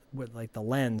with like the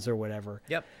lens or whatever.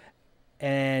 Yep.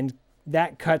 And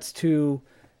that cuts to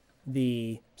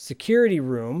the security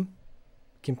room,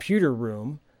 computer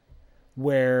room,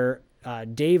 where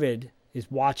David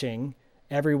is watching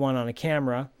everyone on a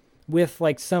camera with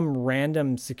like some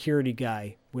random security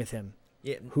guy with him.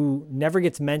 Yeah. Who never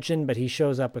gets mentioned, but he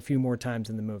shows up a few more times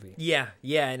in the movie. Yeah,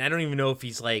 and I don't even know if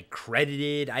he's like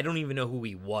credited. I don't even know who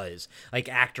he was, like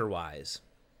actor-wise.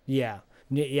 Yeah,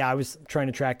 I was trying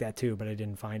to track that too, but I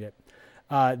didn't find it.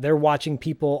 They're watching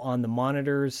people on the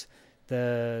monitors.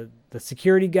 The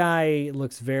security guy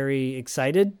looks very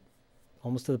excited,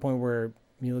 almost to the point where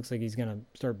he looks like he's gonna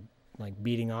start like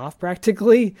beating off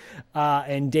practically.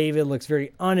 And David looks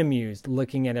very unamused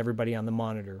looking at everybody on the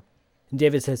monitor. And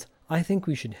David says, "I think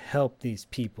we should help these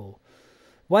people.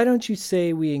 Why don't you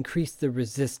say we increase the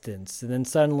resistance?" And then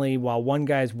suddenly, while one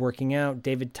guy's working out,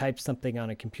 David types something on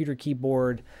a computer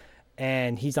keyboard,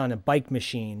 and he's on a bike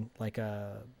machine, like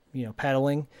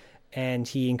pedaling, and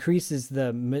he increases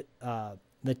the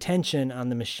tension on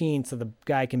the machine so the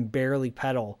guy can barely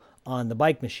pedal on the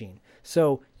bike machine.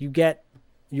 So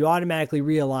you automatically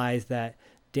realize that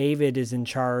David is in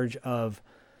charge of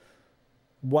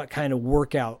what kind of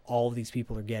workout all of these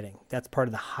people are getting. That's part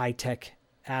of the high-tech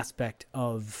aspect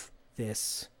of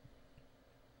this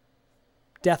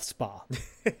death spa,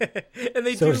 and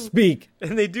they so to speak.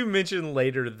 And they do mention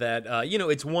later that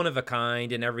it's one of a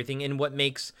kind and everything, and what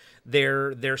makes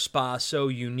their spa so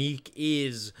unique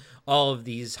is all of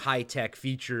these high-tech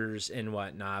features and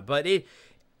whatnot. But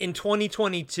in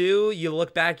 2022, you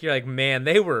look back, you're like, man,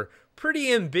 they were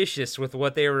pretty ambitious with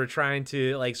what they were trying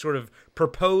to like sort of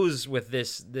propose with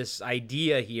this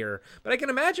idea here. But I can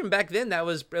imagine back then it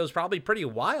was probably pretty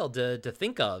wild to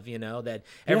think of, that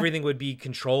everything would be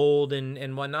controlled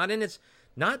and whatnot. And it's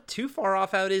not too far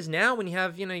off how it is now when you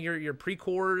have, your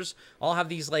Precors all have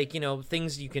these like,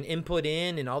 things you can input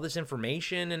in and all this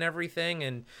information and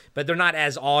everything. But they're not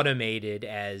as automated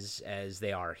as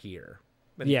they are here.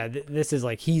 But, this is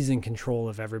like he's in control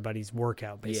of everybody's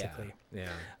workout, basically. Yeah.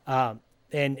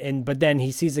 But then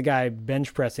he sees a guy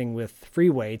bench pressing with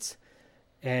free weights,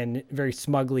 and very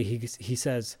smugly he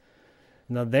says,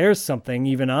 "Now there's something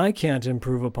even I can't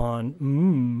improve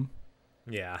upon."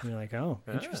 Yeah. And you're like, oh,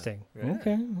 interesting. Yeah.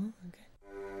 Okay.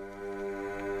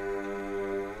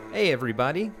 Hey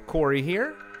everybody, Corey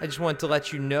here. I just wanted to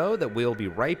let you know that we'll be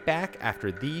right back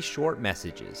after these short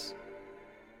messages.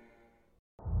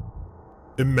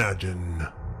 Imagine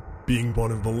being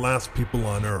one of the last people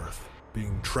on Earth,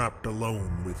 being trapped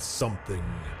alone with something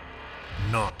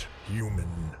not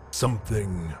human,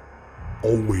 something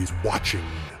always watching,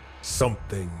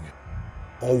 something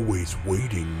always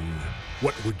waiting.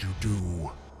 What would you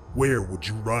do? Where would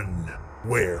you run?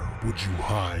 Where would you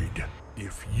hide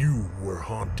if you were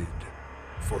haunted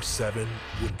for 7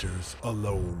 winters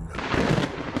alone?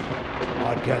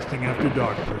 Podcasting After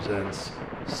Dark presents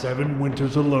 7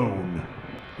 Winters Alone,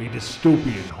 a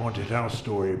dystopian haunted house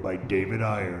story by David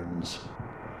Irons.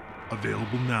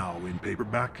 Available now in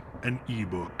paperback and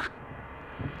ebook.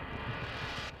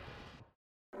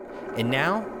 And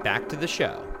now, back to the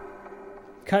show.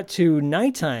 Cut to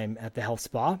nighttime at the health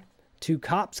spa. 2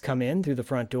 cops come in through the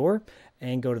front door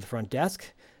and go to the front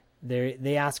desk.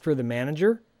 They ask for the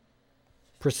manager,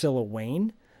 Priscilla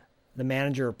Wayne. The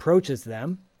manager approaches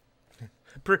them.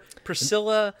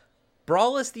 Priscilla,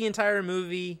 brawless the entire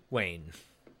movie, Wayne.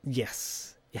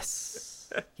 Yes.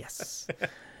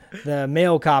 The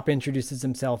male cop introduces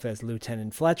himself as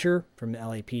Lieutenant Fletcher from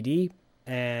LAPD,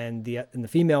 and the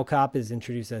female cop is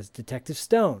introduced as Detective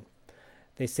Stone.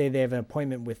 They say they have an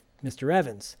appointment with Mr.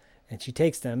 Evans, and she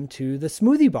takes them to the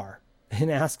smoothie bar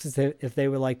and asks if they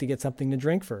would like to get something to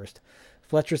drink first.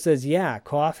 Fletcher says, yeah,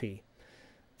 coffee.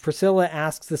 Priscilla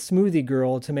asks the smoothie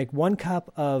girl to make 1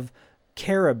 cup of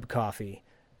carob coffee.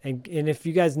 And if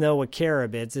you guys know what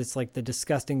carob is, it's like the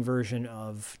disgusting version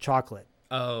of chocolate.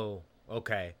 Oh,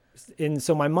 okay. And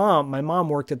so my mom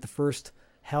worked at the first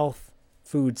health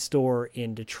food store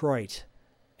in Detroit,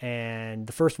 and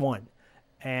the first one.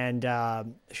 And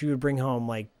she would bring home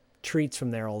like treats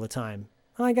from there all the time.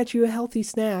 Oh, I got you a healthy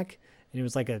snack. And it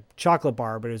was like a chocolate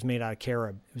bar, but it was made out of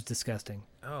carob. It was disgusting.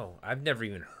 Oh, I've never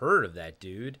even heard of that,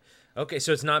 dude. Okay,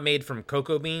 so it's not made from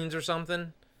cocoa beans or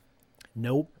something?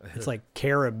 Nope. It's like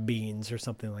carob beans or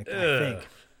something like that,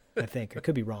 I think. I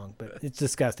could be wrong, but it's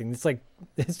disgusting.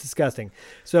 It's disgusting.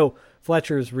 So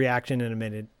Fletcher's reaction in a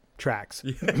minute tracks.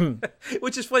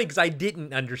 Which is funny because I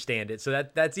didn't understand it, so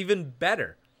that's even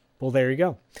better. Well, there you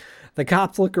go. The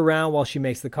cops look around while she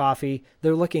makes the coffee.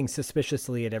 They're looking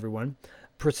suspiciously at everyone.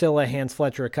 Priscilla hands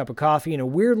Fletcher a cup of coffee in a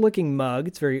weird-looking mug.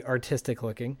 It's very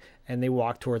artistic-looking, and they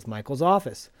walk towards Michael's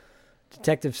office.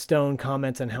 Detective Stone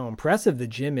comments on how impressive the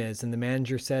gym is, and the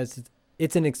manager says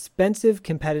it's an expensive,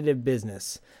 competitive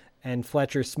business. And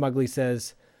Fletcher smugly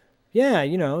says, yeah,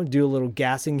 do a little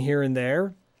gassing here and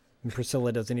there. And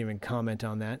Priscilla doesn't even comment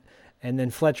on that. And then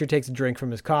Fletcher takes a drink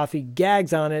from his coffee,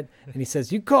 gags on it, and he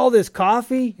says, you call this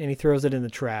coffee? And he throws it in the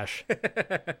trash.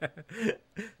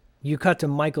 You cut to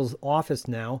Michael's office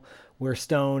now, where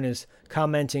Stone is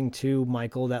commenting to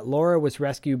Michael that Laura was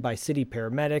rescued by city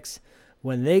paramedics.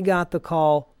 When they got the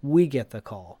call, we get the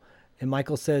call. And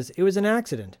Michael says, it was an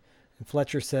accident. And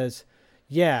Fletcher says,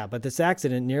 yeah, but this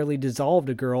accident nearly dissolved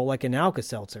a girl like an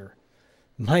Alka-Seltzer.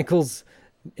 Michael's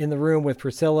in the room with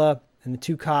Priscilla and the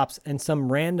 2 cops and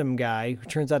some random guy who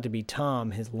turns out to be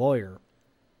Tom, his lawyer.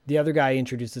 The other guy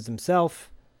introduces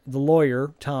himself. The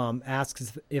lawyer, Tom,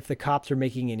 asks if the cops are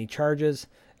making any charges,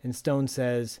 and Stone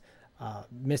says,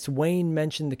 Miss Wayne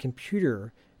mentioned the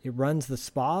computer. It runs the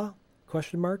spa? ?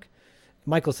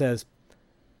 Michael says,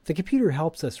 the computer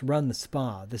helps us run the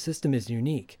spa. The system is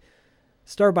unique.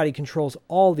 Starbody controls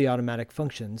all the automatic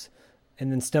functions.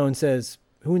 And then Stone says,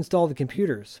 who installed the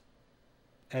computers?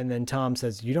 And then Tom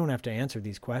says, you don't have to answer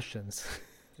these questions.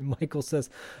 And Michael says,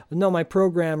 no, my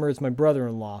programmer is my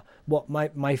brother-in-law. Well,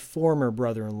 my former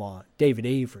brother-in-law, David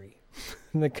Avery.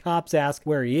 And the cops ask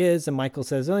where he is, and Michael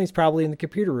says, oh, he's probably in the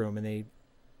computer room. And they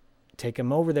take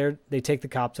him over there. They take the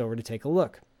cops over to take a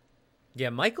look. Yeah,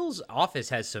 Michael's office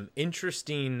has some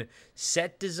interesting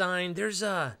set design. There's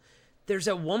at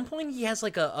one point he has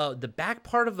like the back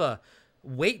part of a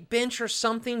weight bench or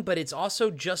something, but it's also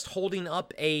just holding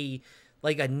up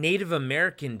like a Native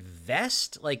American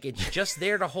vest. Like it's just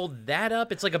there to hold that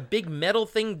up. It's like a big metal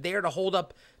thing there to hold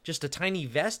up just a tiny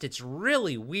vest. It's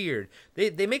really weird.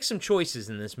 They make some choices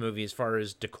in this movie as far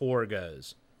as decor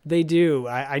goes. They do.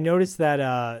 I noticed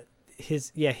that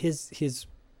his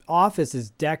office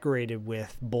is decorated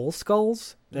with bull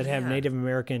skulls that have Native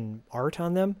American art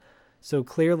on them. So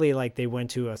clearly, like, they went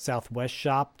to a Southwest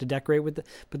shop to decorate with it,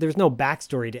 but there's no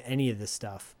backstory to any of this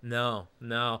stuff. No.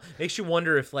 Makes you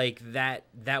wonder if, like, that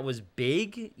was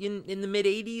big in the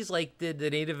mid-'80s, like the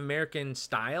Native American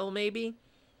style, maybe?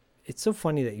 It's so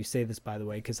funny that you say this, by the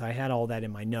way, because I had all that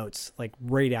in my notes, like,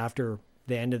 right after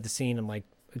the end of the scene. I'm like,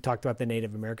 we talked about the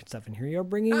Native American stuff, and here you are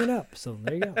bringing it up. So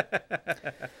there you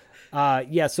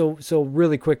go. So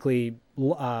really quickly,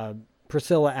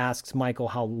 Priscilla asks Michael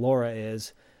how Laura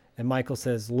is, and Michael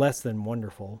says, less than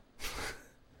wonderful.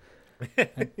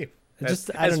 I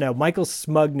don't know. Michael's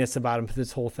smugness about him for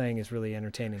this whole thing is really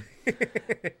entertaining.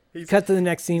 Cut to the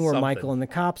next scene where Michael and the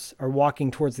cops are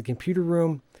walking towards the computer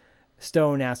room.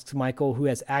 Stone asks Michael who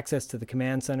has access to the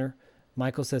command center.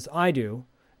 Michael says, I do,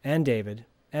 and David,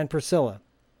 and Priscilla.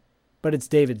 But it's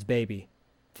David's baby.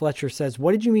 Fletcher says,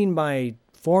 what did you mean by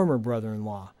former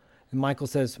brother-in-law? And Michael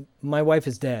says, my wife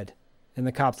is dead. And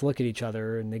the cops look at each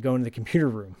other and they go into the computer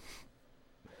room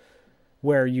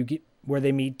where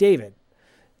they meet David.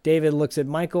 David looks at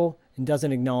Michael and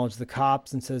doesn't acknowledge the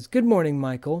cops and says, good morning,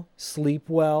 Michael. Sleep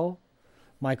well?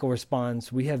 Michael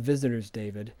responds, we have visitors,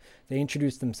 David. They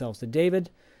introduce themselves to David.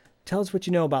 Tell us what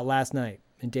you know about last night.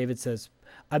 And David says,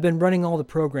 I've been running all the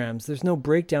programs. There's no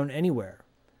breakdown anywhere.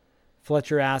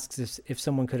 Fletcher asks if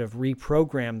someone could have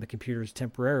reprogrammed the computers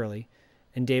temporarily.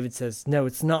 And David says, no,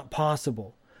 it's not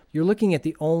possible. You're looking at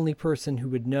the only person who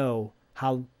would know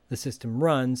how the system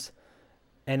runs,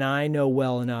 and I know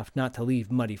well enough not to leave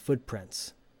muddy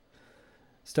footprints.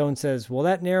 Stone says, well,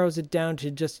 that narrows it down to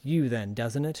just you then,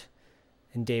 doesn't it?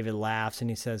 And David laughs and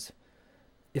he says,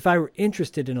 if I were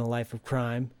interested in a life of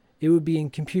crime, it would be in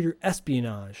computer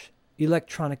espionage,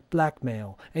 electronic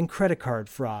blackmail, and credit card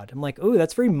fraud. I'm like, oh,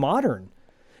 that's very modern.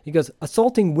 He goes,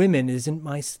 assaulting women isn't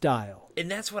my style. And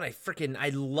that's what I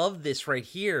love this right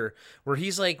here, where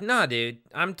he's like, nah, dude,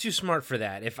 I'm too smart for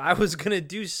that. If I was going to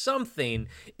do something,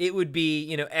 it would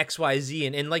be, X, Y, Z.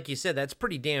 And like you said, that's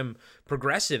pretty damn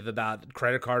progressive about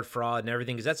credit card fraud and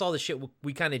everything, because that's all the shit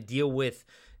we kind of deal with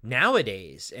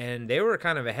nowadays. And they were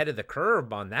kind of ahead of the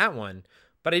curve on that one.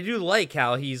 But I do like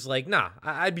how he's like, nah,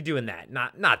 I'd be doing that.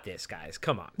 Not this, guys.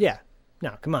 Come on. Yeah.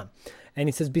 No, come on. And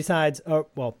he says, besides,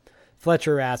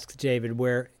 Fletcher asks David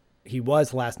where he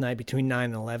was last night between 9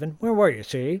 and 11. Where were you,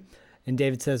 see? And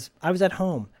David says, I was at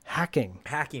home, hacking.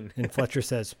 And Fletcher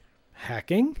says,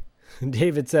 hacking? And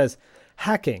David says,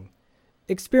 hacking.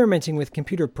 Experimenting with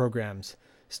computer programs.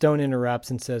 Stone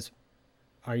interrupts and says,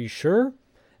 are you sure?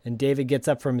 And David gets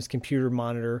up from his computer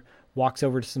monitor, walks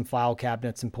over to some file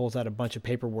cabinets and pulls out a bunch of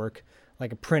paperwork,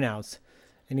 like a printouts.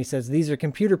 And he says, these are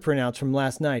computer printouts from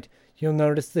last night. You'll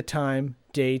notice the time,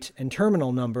 date, and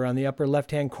terminal number on the upper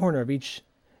left-hand corner of each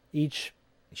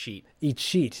sheet. Each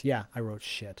sheet. Yeah, I wrote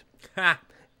shit.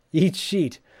 Each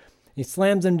sheet. He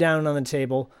slams them down on the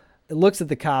table, looks at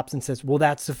the cops and says, will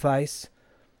that suffice?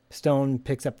 Stone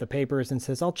picks up the papers and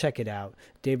says, I'll check it out.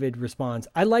 David responds,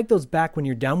 I like those back when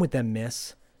you're done with them,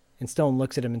 miss. And Stone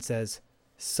looks at him and says,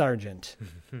 Sergeant.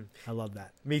 I love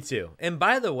that. Me too. And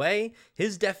by the way,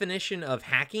 his definition of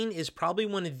hacking is probably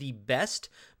one of the best,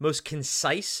 most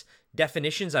concise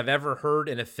definitions I've ever heard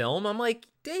in a film. I'm like,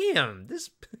 damn,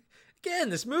 this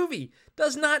movie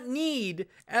does not need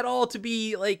at all to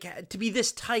be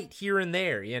this tight here and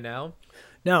there,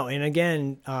 No, and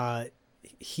again,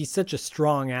 he's such a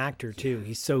strong actor too.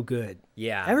 He's so good.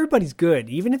 Yeah. Everybody's good.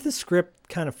 Even if the script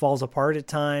kind of falls apart at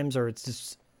times or it's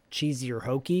just cheesy or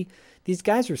hokey, these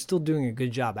guys are still doing a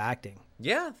good job acting.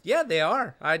 Yeah, they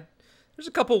are. There's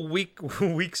a couple weak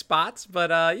spots, but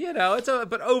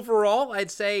but overall,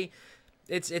 I'd say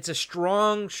it's a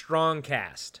strong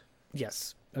cast.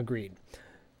 Yes, agreed.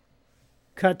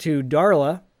 Cut to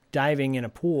Darla diving in a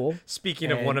pool.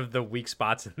 Speaking of one of the weak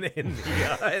spots in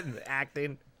the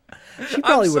acting. She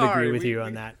probably would agree with you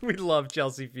on that. We love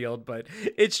Chelsea Field, but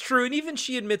it's true. And even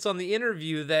she admits on the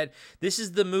interview that this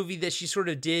is the movie that she sort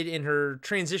of did in her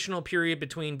transitional period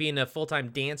between being a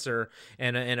full-time dancer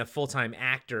and a full-time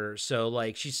actor. So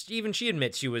like she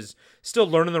admits she was still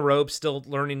learning the ropes, still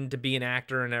learning to be an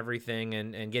actor and everything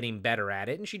and getting better at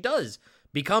it. And she does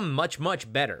become much,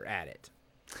 much better at it.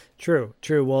 True.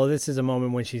 Well, this is a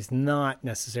moment when she's not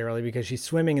necessarily, because she's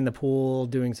swimming in the pool,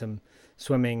 doing some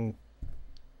swimming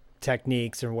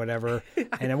techniques or whatever,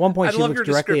 and at one point she looks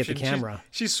directly at the camera.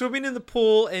 She's swimming in the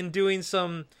pool and doing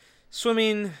some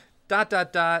swimming ...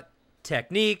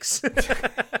 techniques.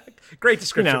 Great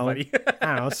description, buddy. I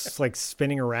don't know, it's like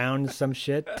spinning around some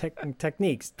shit.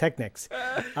 Techniques.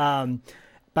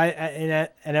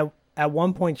 At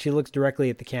one point, she looks directly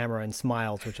at the camera and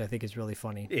smiles, which I think is really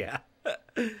funny. Yeah.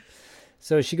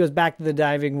 So she goes back to the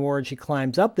diving board. She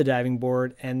climbs up the diving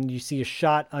board, and you see a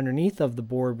shot underneath of the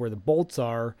board where the bolts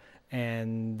are,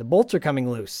 and the bolts are coming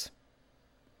loose.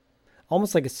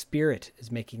 Almost like a spirit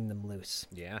is making them loose.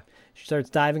 Yeah. She starts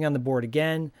diving on the board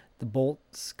again. The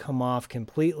bolts come off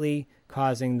completely,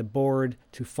 causing the board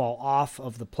to fall off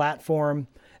of the platform,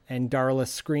 and Darla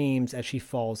screams as she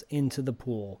falls into the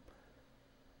pool.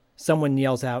 Someone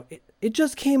yells out, "It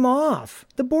just came off!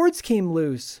 The boards came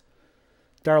loose!"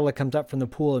 Darla comes up from the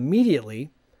pool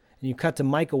immediately, and you cut to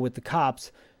Michael with the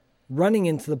cops running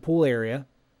into the pool area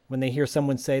when they hear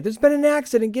someone say, "There's been an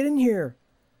accident, get in here."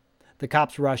 The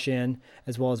cops rush in,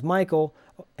 as well as Michael,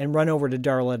 and run over to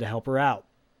Darla to help her out.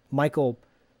 Michael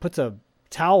puts a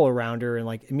towel around her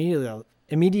and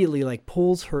immediately like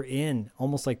pulls her in,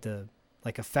 almost like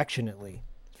affectionately.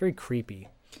 It's very creepy.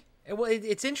 Well,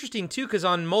 it's interesting too, because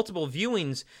on multiple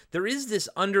viewings, there is this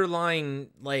underlying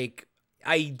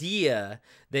idea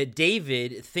that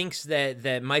David thinks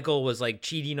that Michael was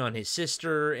cheating on his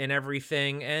sister and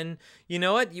everything. And you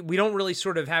know what? We don't really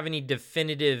sort of have any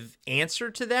definitive answer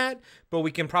to that, but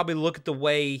we can probably look at the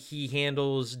way he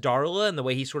handles Darla and the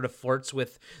way he sort of flirts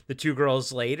with the two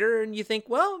girls later. And you think,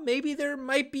 well, maybe there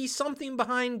might be something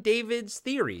behind David's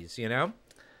theories, you know?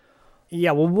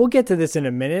 Yeah, well, we'll get to this in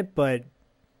a minute, but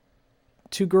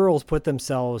two girls put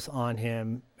themselves on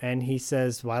him, and he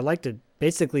says, well, I like to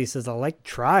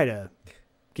try to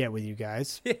get with you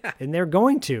guys. Yeah. And they're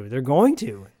going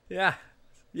to. Yeah.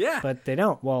 Yeah. But they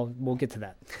don't. Well, we'll get to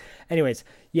that. Anyways,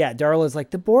 yeah, Darla's like,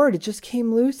 the board, it just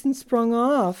came loose and sprung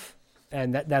off.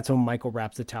 And that's when Michael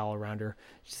wraps the towel around her.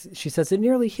 She says, it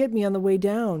nearly hit me on the way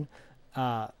down.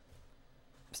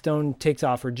 Stone takes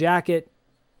off her jacket,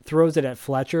 throws it at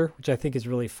Fletcher, which I think is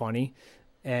really funny.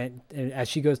 And as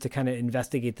she goes to kind of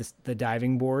investigate the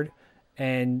diving board,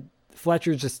 and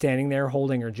Fletcher's just standing there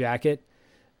holding her jacket,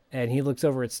 and he looks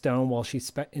over at Stone while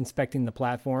she's inspecting the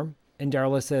platform. And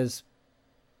Darla says,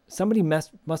 somebody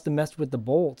must have messed with the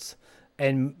bolts.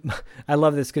 And I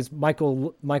love this because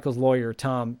Michael's lawyer,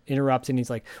 Tom, interrupts, and he's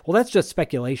like, well, that's just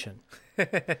speculation.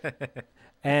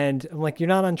 And I'm like, you're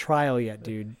not on trial yet,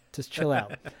 dude. Just chill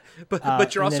out.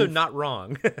 But you're also not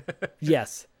wrong.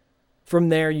 Yes. From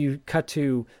there, you cut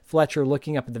to Fletcher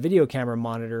looking up at the video camera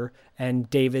monitor, and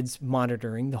David's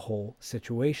monitoring the whole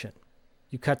situation.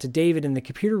 You cut to David in the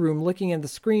computer room looking at the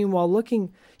screen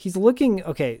he's looking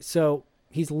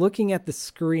at the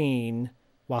screen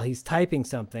while he's typing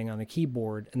something on a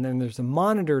keyboard, and then there's a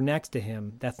monitor next to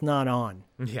him that's not on.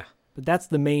 Yeah. But that's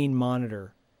the main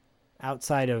monitor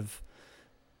outside of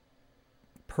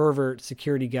pervert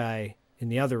security guy in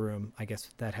the other room, I guess,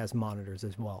 that has monitors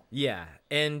as well. Yeah,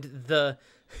 and the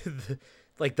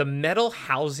metal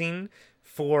housing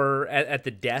at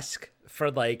the desk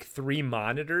for 3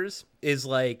 monitors is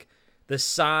the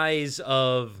size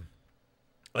of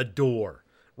a door,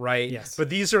 right? Yes. But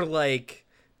these are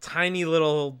tiny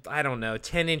little, I don't know,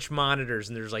 10-inch monitors,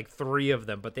 and there's 3 of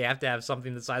them, but they have to have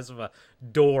something the size of a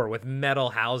door with metal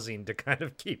housing to kind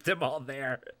of keep them all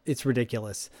there. It's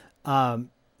ridiculous.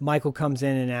 Michael comes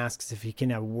in and asks if he can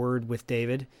have a word with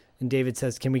David. And David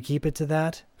says, can we keep it to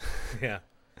that? Yeah.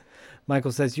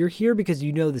 Michael says, you're here because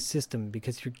you know the system,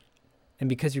 because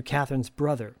you're Catherine's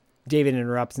brother. David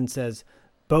interrupts and says,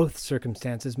 both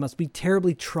circumstances must be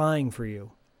terribly trying for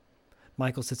you.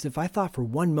 Michael says, if I thought for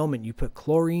one moment you put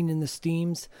chlorine in the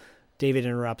steams. David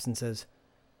interrupts and says,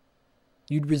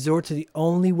 you'd resort to the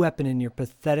only weapon in your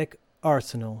pathetic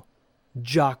arsenal,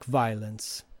 jock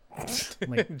violence.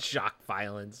 Jock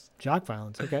violence.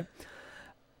 Okay.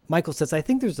 Michael says, I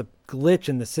think there's a glitch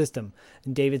in the system.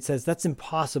 And David says, that's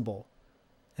impossible.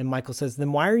 And Michael says,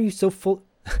 then why are you so full?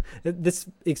 This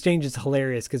exchange is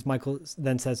hilarious because Michael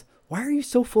then says, why are you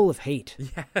so full of hate?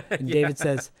 Yeah, and David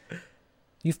says,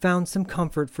 you found some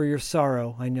comfort for your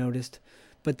sorrow, I noticed.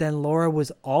 But then Laura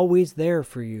was always there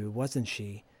for you, wasn't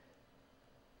she?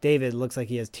 David looks like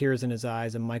he has tears in his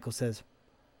eyes, and Michael says,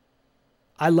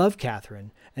 I love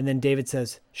Catherine. And then David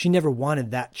says, she never wanted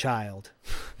that child.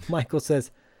 Michael says,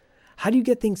 how do you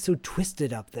get things so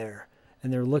twisted up there?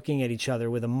 And they're looking at each other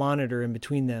with a monitor in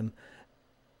between them,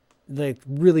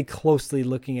 really closely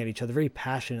looking at each other, very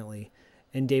passionately.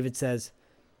 And David says,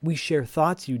 we share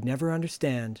thoughts you'd never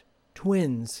understand.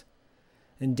 Twins.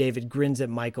 And David grins at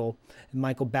Michael, and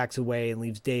Michael backs away and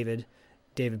leaves David.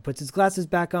 David puts his glasses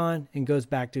back on and goes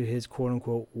back to his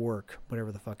quote-unquote work,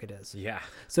 whatever the fuck it is. Yeah.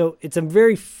 So it's a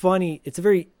very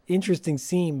interesting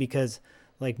scene because,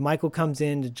 Like Michael comes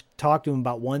in to talk to him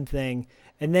about one thing,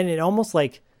 and then it almost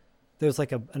like there's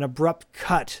like an abrupt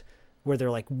cut where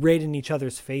they're like right in each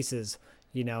other's faces,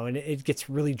 you know, and it gets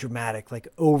really dramatic, like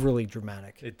overly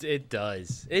dramatic. It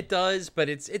does, but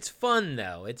it's fun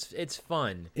though. It's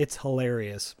fun. It's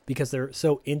hilarious because they're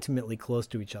so intimately close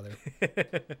to each other.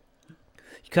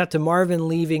 You cut to Marvin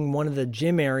leaving one of the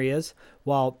gym areas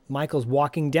while Michael's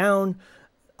walking down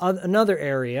another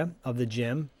area of the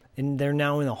gym, and they're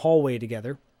now in a hallway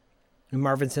together. And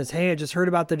Marvin says, "Hey, I just heard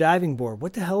about the diving board.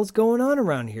 What the hell's going on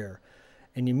around here?"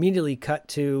 And you immediately cut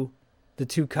to the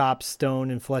two cops, Stone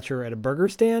and Fletcher, at a burger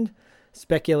stand,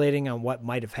 speculating on what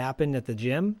might have happened at the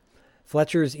gym.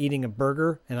 Fletcher is eating a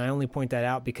burger, and I only point that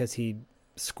out because he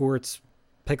squirts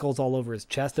pickles all over his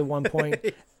chest at one point.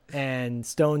 And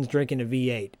Stone's drinking a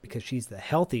V8 because she's the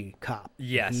healthy cop.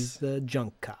 Yes. He's the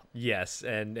junk cop. Yes,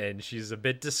 and she's a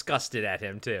bit disgusted at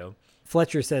him, too.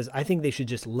 Fletcher says, "I think they should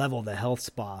just level the health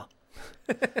spa."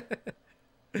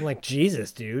 I'm like,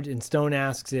 Jesus, dude. And Stone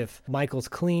asks if Michael's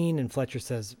clean, and Fletcher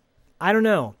says, "I don't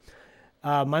know.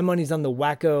 My money's on the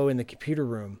wacko in the computer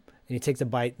room." And he takes a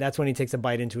bite. That's when he takes a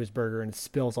bite into his burger and it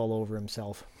spills all over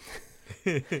himself.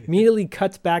 Immediately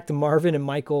cuts back to Marvin and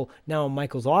Michael, now in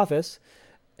Michael's office.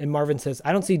 And Marvin says,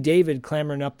 "I don't see David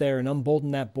clambering up there and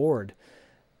unbolting that board."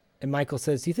 And Michael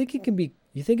says, you think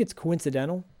it's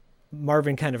coincidental?"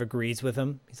 Marvin kind of agrees with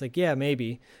him. He's like, "Yeah,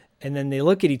 maybe." And then they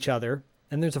look at each other,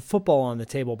 and there's a football on the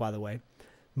table, by the way.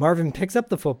 Marvin picks up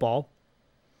the football,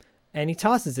 and he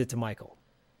tosses it to Michael.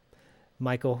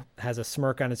 Michael has a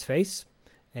smirk on his face,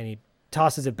 and he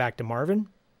tosses it back to Marvin.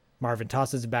 Marvin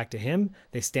tosses it back to him.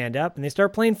 They stand up, and they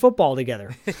start playing football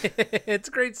together. It's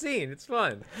a great scene. It's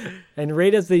fun. And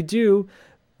right as they do,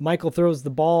 Michael throws the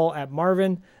ball at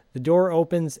Marvin. The door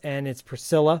opens, and it's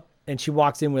Priscilla, and she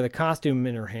walks in with a costume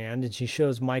in her hand, and she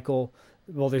shows Michael,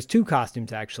 well, there's two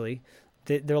costumes, actually.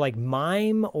 They're like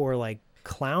mime or like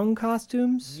clown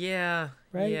costumes. Yeah.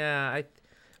 Right? Yeah.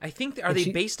 I think, are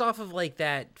they based off of like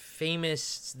that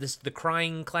famous, the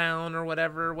crying clown or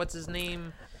whatever? What's his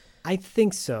name? I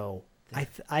think so.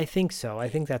 I think so. I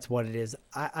think that's what it is.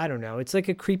 I don't know. It's like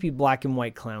a creepy black and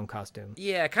white clown costume.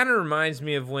 Yeah, it kind of reminds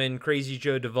me of when Crazy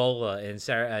Joe Davola and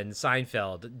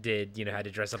Seinfeld did, had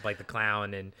to dress up like the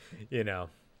clown and,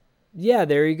 Yeah,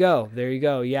 there you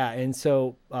go. Yeah, and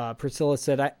so Priscilla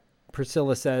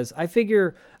says, "I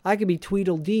figure I could be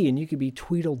Tweedledee and you could be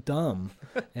Tweedledum."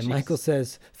 And Michael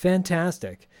says,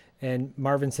 "Fantastic." And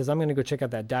Marvin says, "I'm going to go check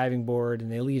out that diving board,"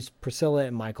 and they leave Priscilla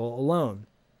and Michael alone.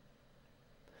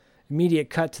 Immediate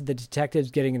cut to the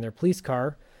detectives getting in their police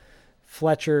car.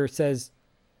 Fletcher says,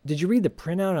 "Did you read the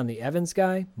printout on the Evans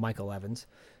guy," Michael Evans,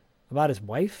 "about his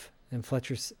wife?" And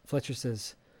Fletcher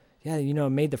says, "Yeah, it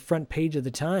made the front page of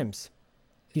the Times."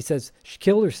 He says, "She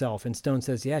killed herself." And Stone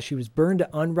says, "Yeah, she was burned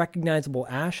to unrecognizable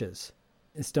ashes."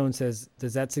 And Stone says,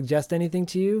 "Does that suggest anything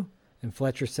to you?" And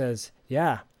Fletcher says,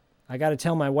 "Yeah, I got to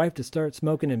tell my wife to start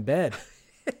smoking in bed."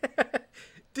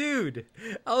 Dude,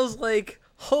 I was like,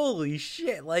 holy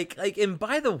shit. Like, and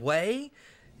by the way,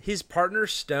 his partner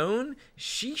Stone,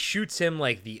 she shoots him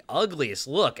like the ugliest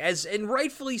look, and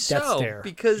rightfully so,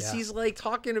 because he's like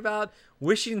talking about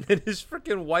wishing that his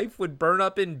freaking wife would burn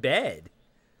up in bed.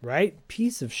 Right?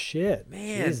 Piece of shit.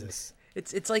 Man, Jesus.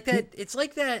 It's like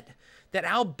that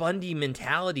Al Bundy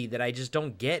mentality that I just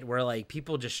don't get, where like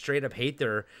people just straight up hate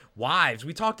their wives.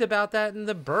 We talked about that in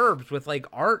The Burbs with like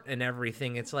art and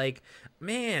everything. It's like,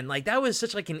 man, like that was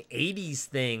such like an 80s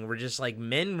thing where just like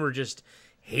men were just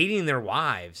hating their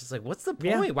wives. It's like, what's the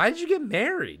point? Yeah. Why did you get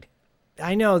married?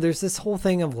 I know there's this whole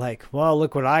thing of like, well,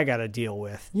 look what I got to deal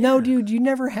with. Yeah. No, dude, you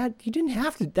didn't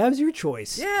have to. That was your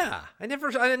choice. Yeah. I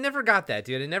never got that,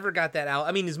 dude. I never got that out.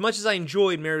 I mean, as much as I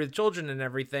enjoyed Married with Children and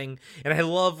everything, and I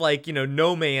love like,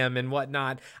 No Ma'am and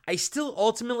whatnot, I still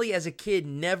ultimately as a kid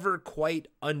never quite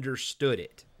understood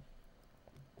it.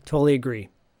 Totally agree.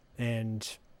 And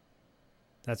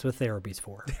that's what therapy's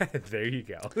for. There you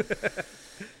go.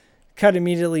 Cut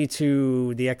immediately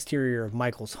to the exterior of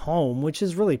Michael's home, which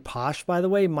is really posh, by the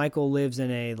way. Michael lives in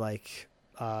a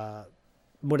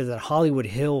Hollywood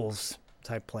Hills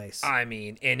type place. I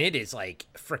mean, and it is like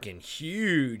freaking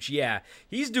huge. Yeah,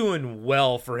 he's doing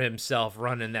well for himself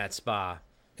running that spa.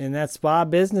 In that spa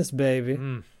business, baby.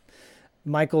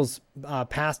 Michael's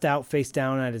passed out face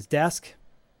down at his desk.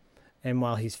 And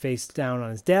while he's face down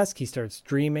on his desk, he starts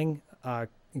dreaming.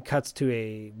 Cuts to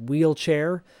a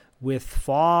wheelchair with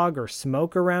fog or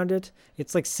smoke around it.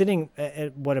 It's like sitting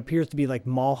at what appears to be like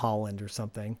Mulholland or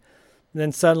something. And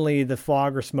then suddenly the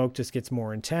fog or smoke just gets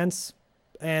more intense,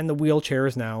 and the wheelchair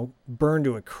is now burned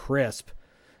to a crisp,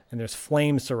 and there's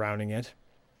flames surrounding it.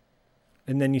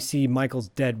 And then you see Michael's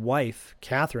dead wife,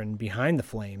 Catherine, behind the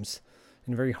flames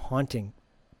in a very haunting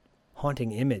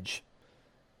image.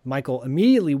 Michael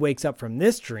immediately wakes up from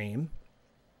this dream,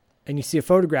 and you see a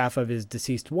photograph of his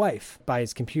deceased wife by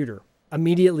his computer.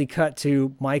 Immediately cut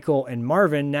to Michael and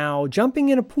Marvin now jumping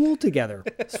in a pool together,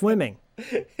 swimming.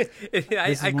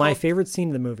 This is my favorite scene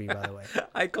of the movie, by the way.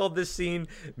 I called this scene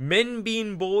Men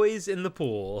Being Boys in the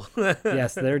Pool.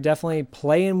 Yes, they're definitely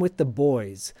playing with the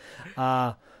boys.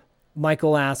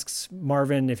 Michael asks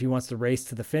Marvin if he wants to race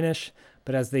to the finish,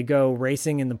 but as they go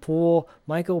racing in the pool,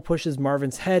 Michael pushes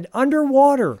Marvin's head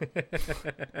underwater.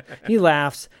 He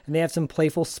laughs, and they have some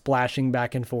playful splashing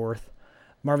back and forth.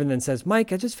 Marvin then says,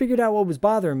 "Mike, I just figured out what was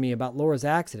bothering me about Laura's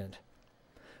accident.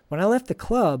 When I left the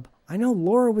club, I know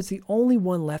Laura was the only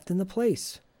one left in the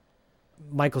place."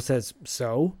 Michael says,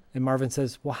 "So?" And Marvin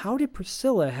says, "Well, how did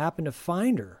Priscilla happen to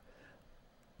find her?"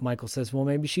 Michael says, "Well,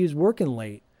 maybe she was working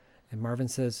late." And Marvin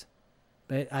says,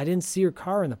 "But I didn't see her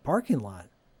car in the parking lot."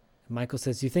 And Michael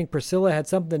says, "You think Priscilla had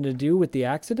something to do with the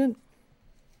accident?"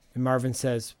 And Marvin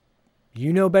says,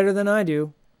 "You know better than I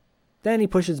do." Then he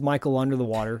pushes Michael under the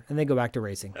water, and they go back to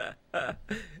racing.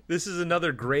 This is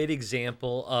another great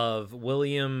example of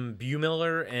William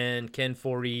Buemiller and Ken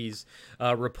Foree's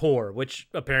rapport, which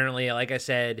apparently, like I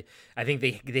said, I think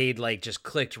they'd like just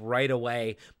clicked right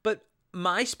away. But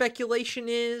my speculation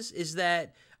is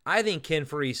that I think Ken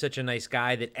Foree is such a nice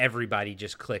guy that everybody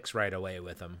just clicks right away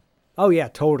with him. Oh yeah,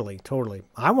 totally.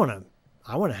 I want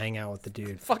to hang out with the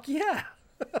dude. Fuck yeah,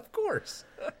 of course.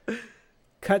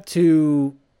 Cut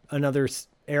to another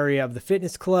area of the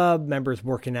fitness club, members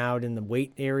working out in the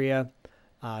weight area.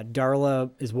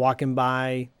 Darla is walking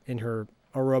by in her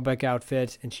aerobic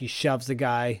outfit, and she shoves the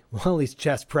guy while he's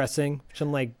chest pressing. Which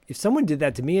I'm like, if someone did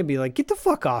that to me, I'd be like, get the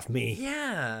fuck off me.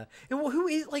 Yeah. And who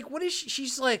is, like, what is she?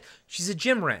 She's like, she's a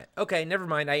gym rat. Okay, never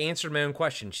mind. I answered my own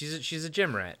question. She's a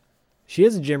gym rat. She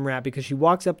is a gym rat because she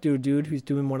walks up to a dude who's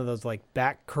doing one of those like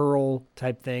back curl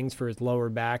type things for his lower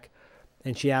back,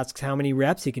 and she asks how many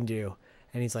reps he can do.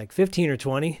 And he's like, 15 or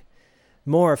 20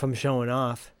 more if I'm showing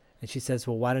off. And she says,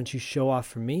 "Well, why don't you show off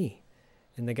for me?"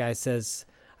 And the guy says,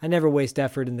 "I never waste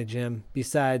effort in the gym.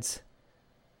 Besides,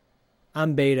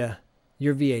 I'm Beta.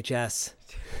 You're VHS."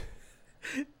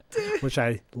 Which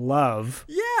I love.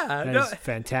 Yeah. That is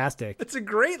fantastic. It's a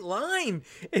great line.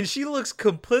 And she looks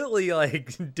completely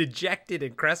like dejected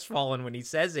and crestfallen when he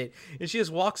says it. And she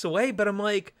just walks away. But I'm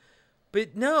like,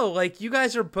 but no, like, you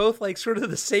guys are both, like, sort of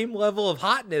the same level of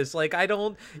hotness. Like, I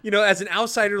don't, as an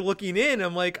outsider looking in,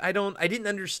 I'm like, I didn't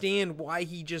understand why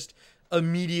he just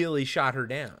immediately shot her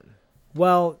down.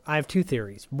 Well, I have two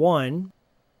theories. One,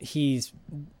 he's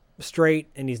straight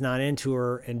and he's not into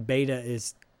her, and Beta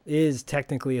is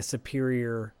technically a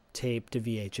superior tape to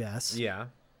VHS. Yeah.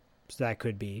 So that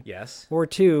could be. Yes. Or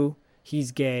two,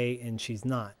 he's gay and she's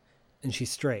not, and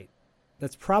she's straight.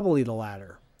 That's probably the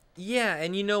latter. Yeah,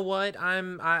 and you know what? I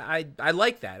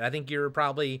like that. I think you're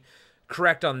probably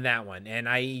correct on that one, and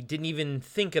I didn't even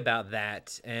think about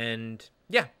that. And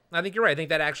yeah, I think you're right. I think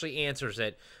that actually answers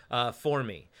it for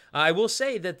me. I will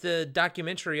say that the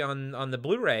documentary on the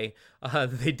Blu-ray,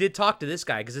 they did talk to this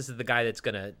guy, because this is the guy that's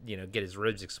gonna get his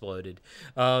ribs exploded,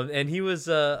 and he was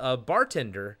a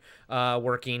bartender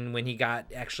working when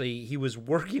he was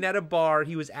working at a bar.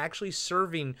 He was actually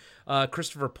serving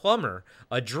Christopher Plummer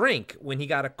a drink when he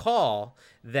got a call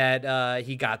that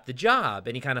he got the job,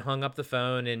 and he kind of hung up the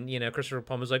phone, and Christopher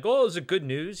Plummer was like, "Oh, is it good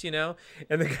news?" And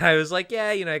the guy was like, "Yeah,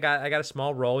 I got a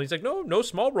small role." And he's like, "No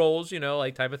small roles,"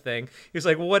 like type of thing. He was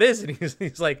like, "Well, what is it?"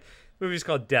 He's like, the movie's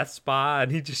called Death Spa,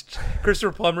 and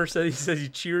Christopher Plummer says he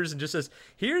cheers and just says,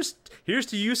 here's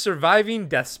to you surviving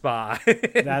Death Spa.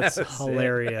 That's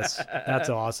hilarious. That's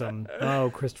awesome.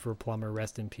 Oh, Christopher Plummer,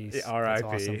 rest in peace. R.I.P.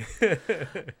 Awesome.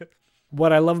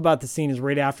 What I love about the scene is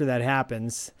right after that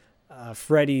happens,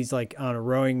 Freddy's like on a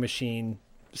rowing machine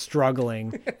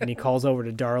struggling, and he calls over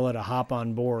to Darla to hop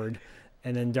on board,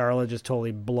 and then Darla just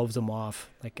totally blows him off.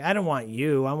 Like, "I don't want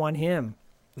you, I want him."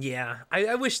 Yeah,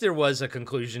 I wish there was a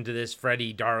conclusion to this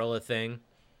Freddy Darla thing.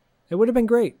 It would have been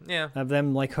great. Yeah, of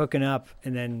them like hooking up,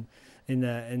 and then in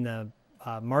the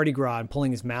Mardi Gras and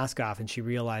pulling his mask off, and she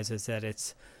realizes that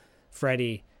it's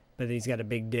Freddy, but he's got a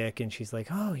big dick, and she's like,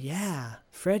 "Oh yeah,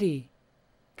 Freddy,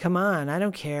 come on, I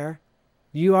don't care.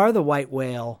 You are the white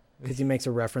whale." Because he makes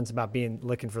a reference about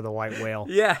looking for the white whale.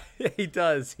 Yeah, he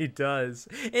does. And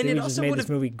it also made this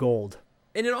movie gold.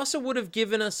 And it also would have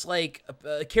given us like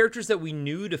characters that we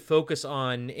knew to focus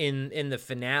on in the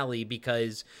finale,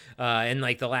 because in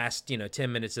like the last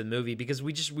 10 minutes of the movie, because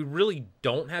we really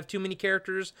don't have too many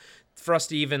characters for us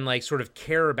to even like sort of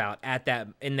care about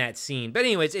in that scene. But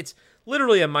anyways, it's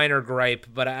literally a minor gripe,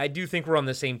 but I do think we're on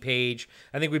the same page.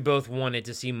 I think we both wanted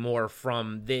to see more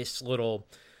from this little,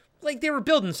 like they were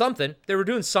building something. They were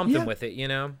doing something with it, you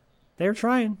know? They're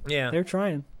trying. Yeah. They're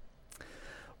trying.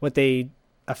 What they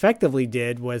effectively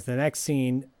did was the next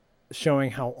scene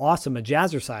showing how awesome a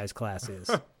jazzercise class is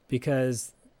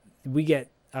because we get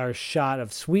our shot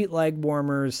of sweet leg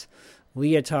warmers,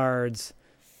 leotards,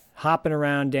 hopping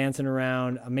around, dancing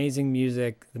around, amazing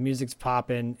music. The music's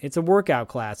popping. It's a workout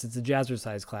class. It's a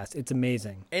jazzercise class. It's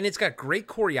amazing. And it's got great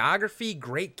choreography,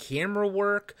 great camera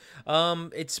work.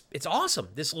 It's awesome.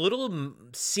 This little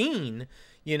scene,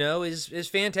 you know, is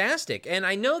fantastic. And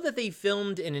I know that they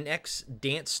filmed in an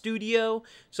ex-dance studio,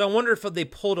 so I wonder if they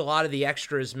pulled a lot of the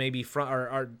extras maybe from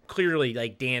are clearly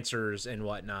like dancers and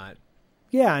whatnot.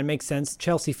 Yeah, it makes sense.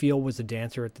 Chelsea Field was a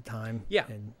dancer at the time. Yeah.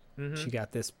 And she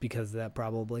got this because of that,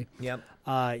 probably. Yep.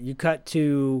 You cut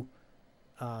to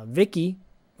Vicky,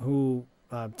 who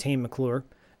Tane McClure,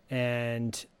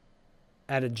 and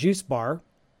at a juice bar,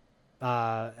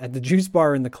 at the juice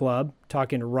bar in the club,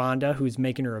 talking to Rhonda, who's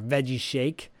making her a veggie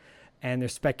shake, and they're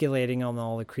speculating on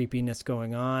all the creepiness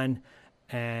going on,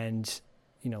 and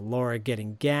you know Laura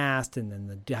getting gassed, and then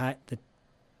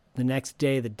the next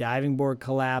day the diving board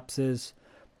collapses.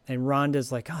 And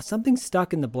Rhonda's like, oh, something's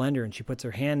stuck in the blender. And she puts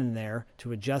her hand in there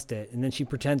to adjust it. And then she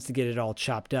pretends to get it all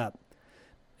chopped up.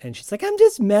 And she's like, I'm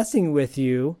just messing with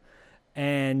you.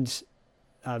 And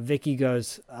Vicky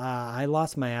goes, I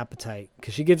lost my appetite.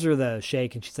 Because she gives her the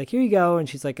shake. And she's like, here you go. And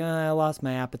she's like, I lost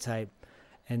my appetite.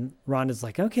 And Rhonda's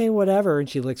like, okay, whatever. And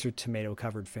she licks her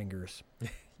tomato-covered fingers.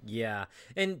 Yeah.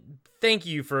 And thank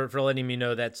you for letting me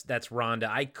know that's Rhonda.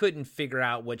 I couldn't figure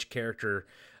out which character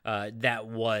that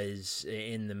was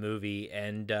in the movie.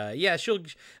 And yeah, she'll,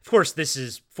 of course, this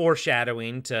is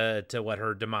foreshadowing to what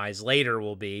her demise later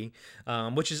will be,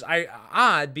 which is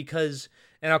odd because,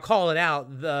 and I'll call it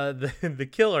out, the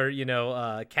killer, you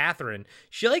know, Catherine,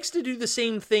 she likes to do the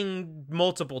same thing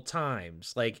multiple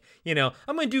times. Like, you know,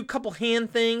 I'm going to do a couple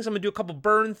hand things, I'm going to do a couple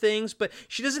burn things, but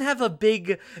she doesn't have a big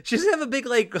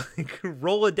like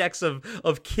Rolodex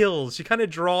of kills. She kind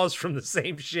of draws from the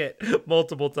same shit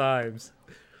multiple times.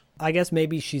 I guess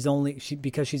maybe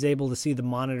because she's able to see the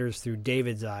monitors through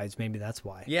David's eyes. Maybe that's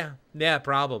why. Yeah,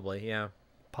 probably. Yeah,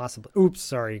 possibly. Oops,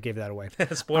 sorry, gave that away.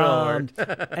 Spoiler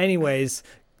alert. Anyways,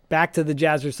 back to the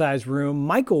jazzercise room.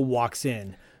 Michael walks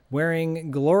in wearing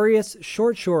glorious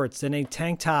short shorts and a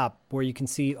tank top where you can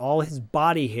see all his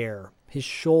body hair, his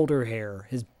shoulder hair,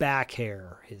 his back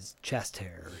hair, his chest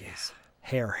hair, his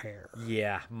hair.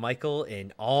 Yeah, Michael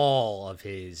in all of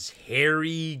his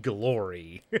hairy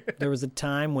glory. There was a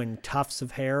time when tufts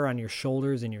of hair on your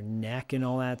shoulders and your neck and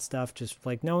all that stuff, just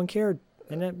like no one cared.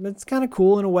 And it's kind of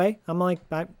cool in a way. I'm like,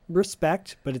 I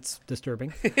respect, but it's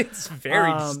disturbing. It's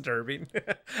very disturbing.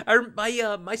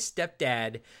 My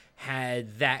stepdad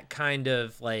had that kind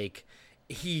of like,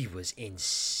 he was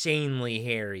insanely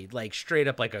hairy, like straight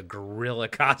up like a gorilla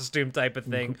costume type of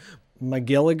thing.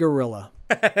 Magilla Gorilla.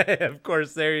 Of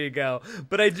course, there you go.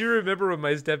 But I do remember when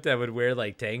my stepdad would wear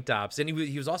like tank tops, and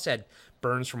he was also had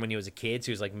burns from when he was a kid, so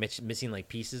he was like missing like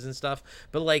pieces and stuff.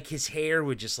 But like his hair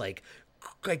would just like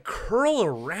curl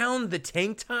around the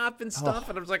tank top and stuff,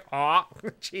 and I was like, oh,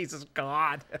 Jesus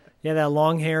God. Yeah, that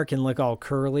long hair can look all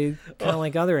curly, kind of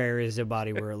like other areas of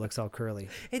body where it looks all curly.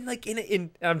 And like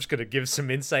I'm just gonna give some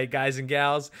insight, guys and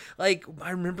gals. Like I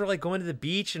remember like going to the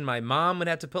beach, and my mom would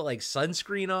have to put like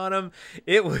sunscreen on him.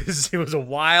 It was a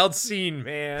wild scene,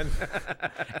 man.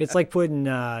 It's like putting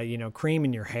cream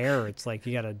in your hair. It's like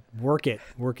you gotta work it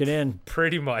in.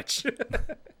 Pretty much.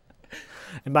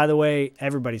 And by the way,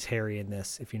 everybody's hairy in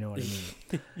this, if you know what I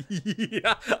mean.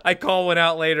 Yeah, I call one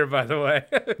out later, by the way.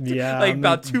 Yeah. Like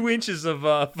about 2 inches of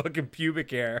fucking pubic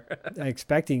hair. I'm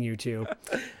expecting you to.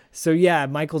 So yeah,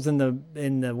 Michael's in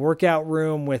the workout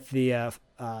room with the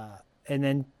and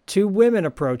then two women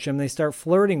approach him. They start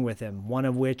flirting with him, one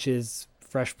of which is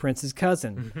Fresh Prince's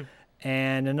cousin,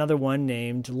 and another one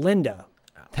named Linda.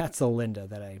 That's the Linda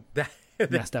that I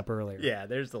messed up earlier. Yeah,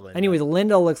 there's the Linda. Anyway,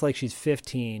 Linda looks like she's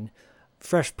 15.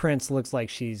 Fresh Prince looks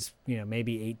like she's,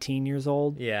 maybe 18 years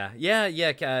old. Yeah.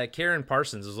 Karen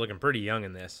Parsons is looking pretty young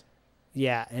in this.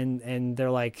 Yeah, and they're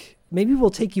like, maybe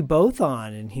we'll take you both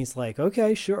on. And he's like,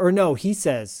 okay, sure. Or no, he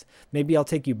says, maybe I'll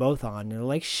take you both on. And they're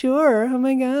like, sure. Oh,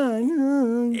 my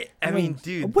God. I mean,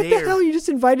 dude. What the hell? You just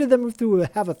invited them to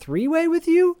have a three-way with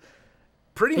you?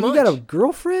 Pretty and much. you got a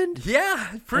girlfriend?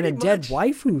 Yeah, pretty and a much. dead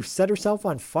wife who set herself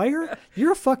on fire?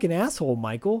 You're a fucking asshole,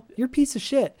 Michael. You're a piece of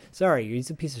shit. Sorry, he's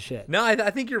a piece of shit. No, I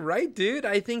think you're right, dude.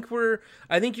 I think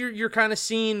you're kind of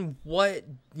seeing what,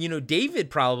 David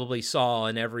probably saw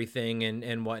and everything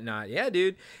and whatnot. Yeah,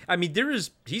 dude. I mean,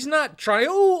 he's not trying,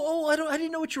 I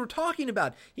didn't know what you were talking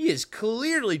about. He is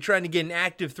clearly trying to get an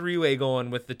active three-way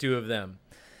going with the two of them.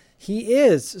 He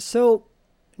is. So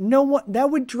no one, that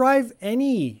would drive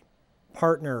any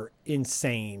partner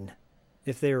insane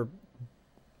if their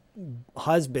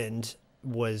husband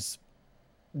was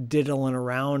diddling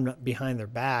around behind their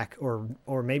back or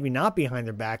maybe not behind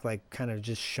their back, like kind of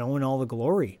just showing all the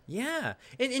glory. Yeah.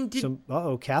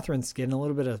 Catherine's getting a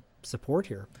little bit of support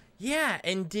here. Yeah.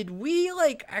 And did we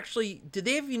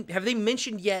have they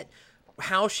mentioned yet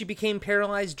how she became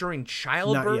paralyzed during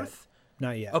childbirth?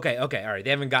 Not yet. Okay. All right. They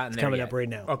haven't gotten there coming yet. Up right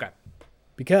now. Okay.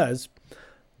 Because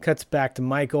cuts back to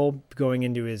Michael going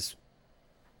into his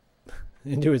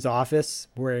office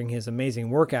wearing his amazing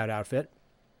workout outfit.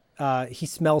 He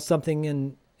smells something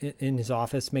in his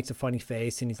office, makes a funny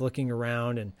face, and he's looking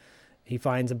around and he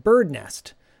finds a bird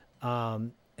nest.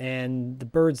 And the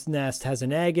bird's nest has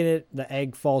an egg in it. The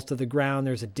egg falls to the ground.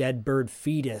 There's a dead bird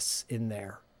fetus in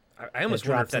there. I almost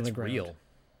wonder if that's real.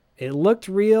 It looked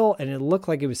real, and it looked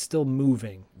like it was still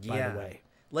moving, by the way.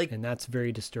 And that's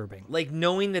very disturbing. Like,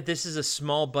 knowing that this is a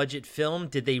small budget film,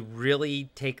 did they really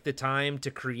take the time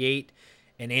to create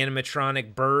an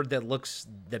animatronic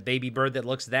baby bird that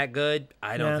looks that good?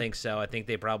 I don't think so. I think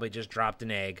they probably just dropped an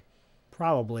egg.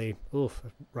 Probably. Oof,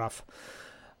 rough.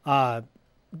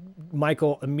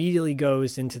 Michael immediately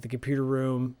goes into the computer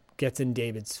room, gets in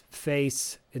David's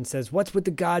face, and says, "What's with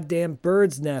the goddamn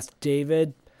bird's nest,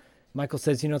 David?" Michael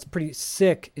says, it's pretty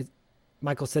sick.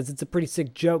 Michael says it's a pretty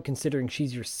sick joke considering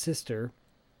she's your sister.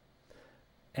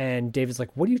 And David's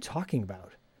like, "What are you talking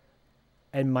about?"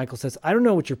 And Michael says, "I don't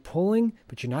know what you're pulling,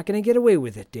 but you're not going to get away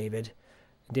with it, David."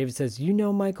 And David says,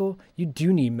 Michael, you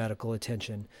do need medical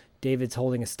attention." David's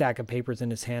holding a stack of papers in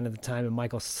his hand at the time, and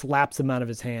Michael slaps them out of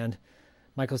his hand.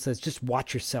 Michael says, "Just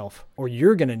watch yourself, or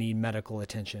you're going to need medical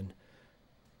attention."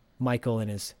 Michael and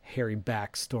his hairy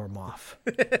back storm off.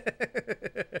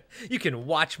 You can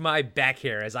watch my back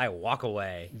hair as I walk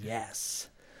away. Yes.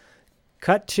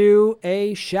 Cut to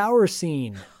a shower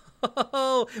scene.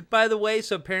 Oh, by the way,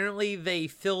 so apparently they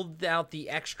filled out the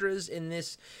extras in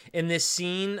this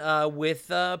scene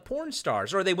with porn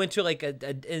stars, or they went to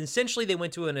essentially they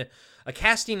went to a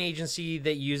casting agency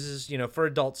that uses for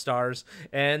adult stars,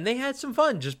 and they had some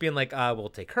fun just being like, we'll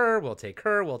take her,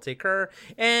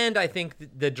 and I think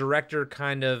the director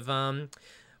kind of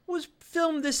was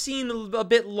filmed this scene a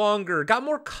bit longer, got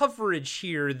more coverage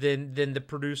here than the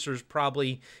producers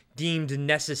probably deemed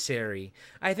necessary.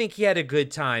 I think he had a good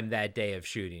time that day of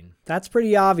shooting. That's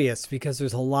pretty obvious because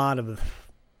there's a lot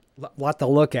to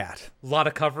look at. A lot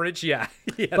of coverage, yeah.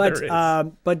 But there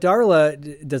is. But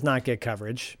Darla does not get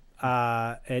coverage.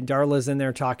 And Darla's in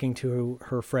there talking to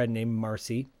her friend named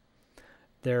Marcy.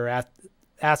 They're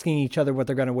asking each other what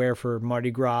they're going to wear for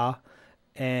Mardi Gras,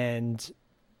 and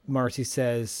Marcy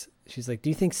says, she's like, "Do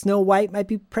you think Snow White might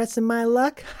be pressing my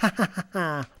luck?"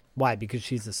 Why? Because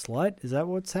she's a slut? Is that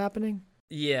what's happening?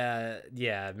 Yeah,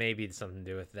 maybe it's something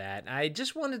to do with that. I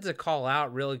just wanted to call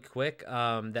out really quick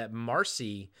that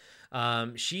Marcy,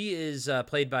 she is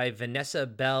played by Vanessa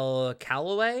Bell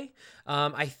Calloway.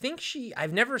 I think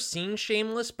I've never seen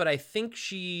Shameless, but I think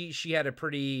she had a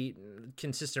pretty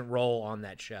consistent role on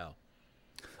that show.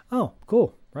 Oh,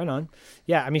 cool. Right on.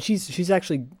 Yeah, I mean, she's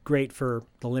actually great for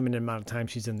the limited amount of time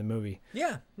she's in the movie.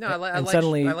 Yeah. No, I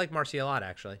like Marcy a lot,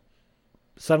 actually.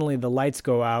 Suddenly the lights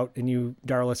go out and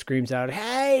Darla screams out,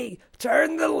 "Hey,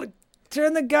 turn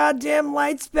the goddamn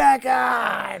lights back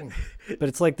on." But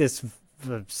it's like this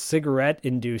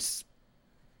cigarette-induced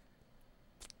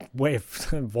way of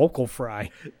vocal fry.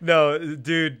 No,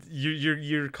 dude,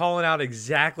 you're calling out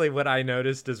exactly what I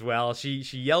noticed as well. She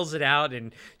yells it out,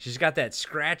 and she's got that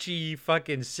scratchy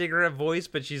fucking cigarette voice,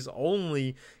 but she's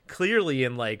only clearly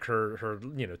in like her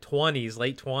 20s,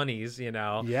 late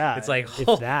 20s, Yeah, it's like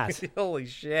holy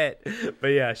shit. But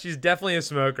yeah, she's definitely a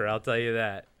smoker, I'll tell you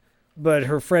that. But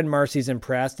her friend Marcy's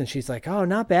impressed, and she's like, "Oh,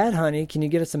 not bad, honey. Can you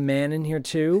get us a man in here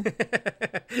too?"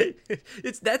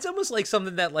 That's almost like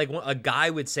something that like a guy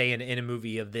would say in a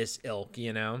movie of this ilk,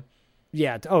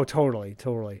 Yeah. Oh, totally.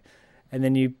 And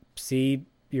then you see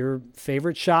your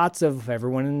favorite shots of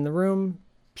everyone in the room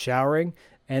showering,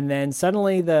 and then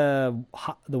suddenly the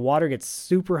water gets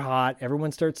super hot.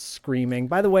 Everyone starts screaming.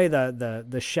 By the way,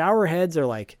 the shower heads are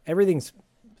like, everything's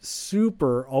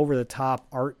super over the top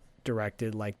art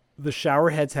directed. Like the shower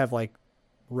heads have like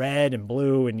red and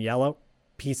blue and yellow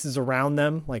pieces around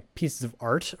them, like pieces of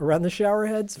art around the shower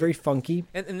heads. Very funky.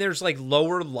 And there's like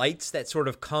lower lights that sort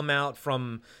of come out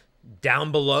from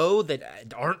down below that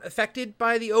aren't affected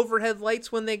by the overhead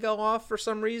lights when they go off for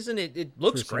some reason. It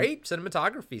looks great.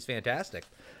 Cinematography is fantastic.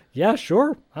 Yeah,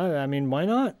 sure. I mean, why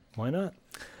not? Why not?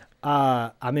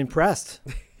 I'm impressed.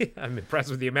 I'm impressed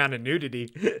with the amount of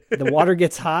nudity. The water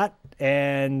gets hot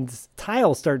and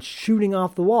tile starts shooting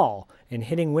off the wall and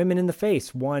hitting women in the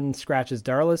face. One scratches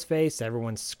Darla's face,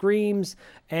 everyone screams,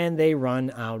 and they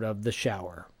run out of the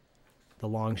shower. The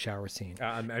long shower scene.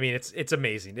 I mean, it's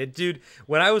amazing, dude.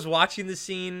 When I was watching the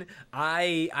scene,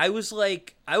 I was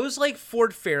like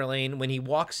Ford Fairlane when he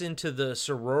walks into the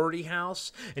sorority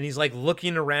house and he's like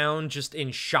looking around just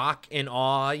in shock and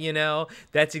awe. You know,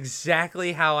 that's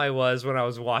exactly how I was when I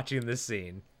was watching this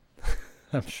scene.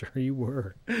 I'm sure you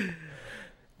were.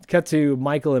 Cut to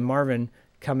Michael and Marvin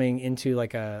coming into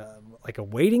like a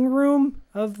waiting room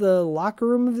of the locker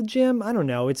room of the gym. I don't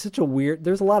know. It's such a weird,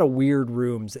 there's a lot of weird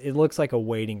rooms. It looks like a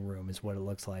waiting room is what it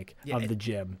looks like of the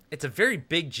gym. It's a very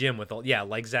big gym with,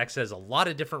 like Zach says, a lot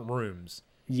of different rooms.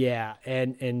 Yeah.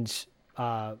 And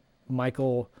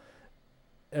Michael,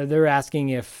 they're asking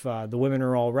if the women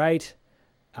are all right.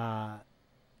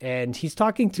 And he's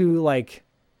talking to like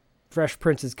Fresh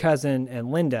Prince's cousin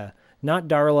and Linda, not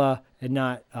Darla and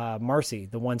not Marcy,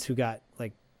 the ones who got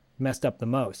like messed up the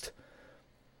most.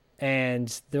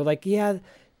 And they're like, yeah,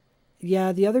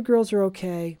 the other girls are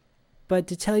okay. But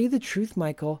to tell you the truth,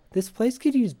 Michael, this place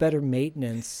could use better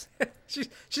maintenance.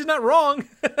 She's not wrong.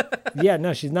 Yeah,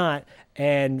 no, she's not.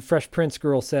 And Fresh Prince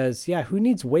girl says, yeah, who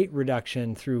needs weight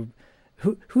reduction through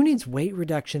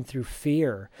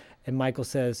fear? And Michael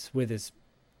says, with his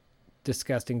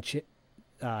disgusting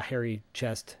hairy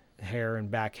chest hair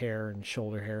and back hair and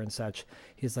shoulder hair and such,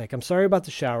 he's like, I'm sorry about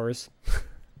the showers.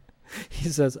 He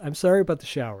says, I'm sorry about the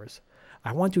showers.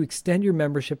 I want to extend your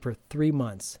membership for 3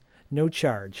 months. No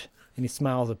charge. And he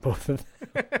smiles at both of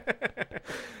them.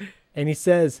 And he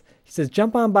says,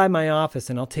 jump on by my office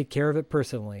and I'll take care of it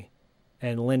personally.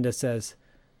 And Linda says,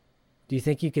 do you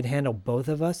think you could handle both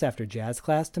of us after jazz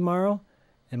class tomorrow?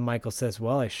 And Michael says,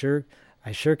 well, I sure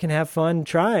can have fun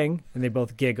trying. And they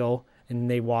both giggle and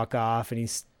they walk off and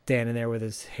he's standing there with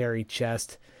his hairy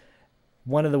chest.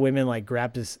 One of the women like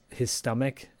grabbed his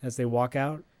stomach as they walk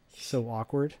out. So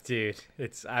awkward. Dude,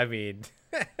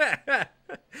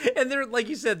 and they're, like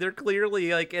you said, they're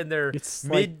clearly like in their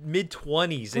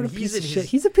mid-20s. And he's a piece of shit.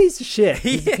 He's a piece of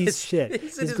shit.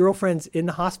 His girlfriend's in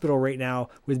the hospital right now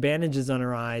with bandages on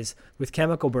her eyes with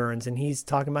chemical burns. And he's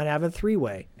talking about having a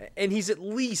 3-way. And he's at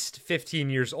least 15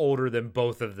 years older than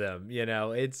both of them. You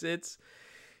know, it's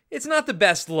not the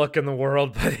best look in the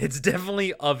world, but it's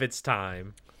definitely of its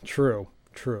time. True.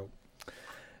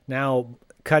 Now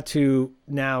cut to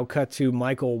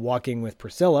Michael walking with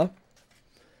Priscilla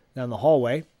down the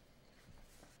hallway.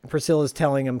 Priscilla's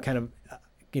telling him kind of,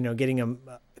 getting him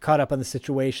caught up on the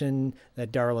situation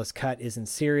that Darla's cut isn't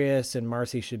serious and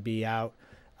Marcy should be out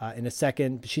in a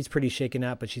second. She's pretty shaken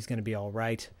up, but she's going to be all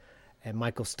right. And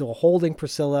Michael's still holding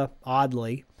Priscilla,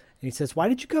 oddly. And he says, why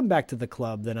did you come back to the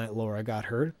club the night Laura got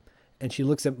hurt? And she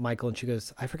looks at Michael and she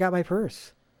goes, I forgot my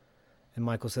purse. And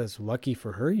Michael says, lucky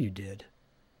for her you did.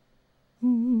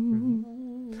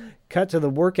 Cut to the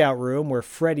workout room where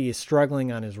Freddie is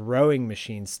struggling on his rowing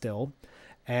machine still.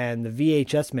 And the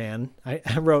VHS man, I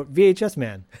wrote VHS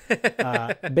man,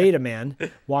 Beta man,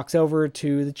 walks over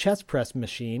to the chest press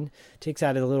machine, takes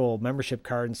out a little membership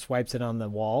card and swipes it on the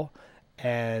wall.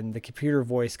 And the computer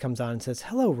voice comes on and says,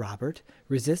 hello, Robert.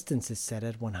 Resistance is set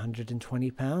at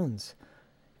 120 pounds.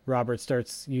 Robert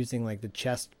starts using like the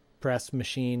chest press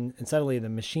machine, and suddenly the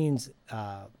machine's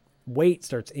weight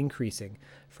starts increasing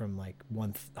from like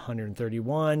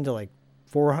 131 to like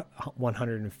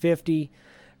 150.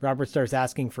 Robert starts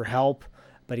asking for help,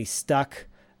 but he's stuck.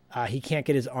 He can't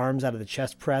get his arms out of the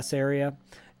chest press area,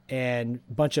 and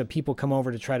a bunch of people come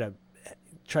over to try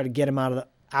to get him out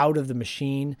of the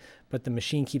machine, but the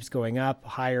machine keeps going up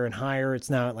higher and higher.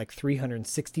 It's now at like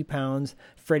 360 pounds.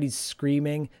 Freddie's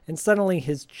screaming, and suddenly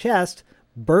his chest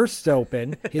bursts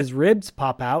open, his ribs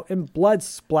pop out, and blood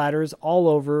splatters all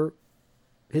over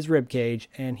his rib cage,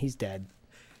 and he's dead.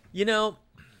 You know,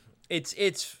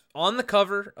 it's on the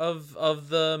cover of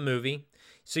the movie,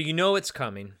 so you know it's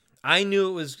coming. I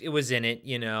knew it was in it.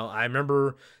 You know, I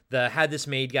remember the Had This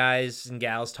Made guys and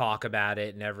gals talk about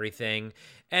it and everything,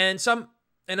 and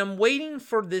I'm waiting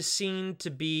for this scene to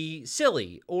be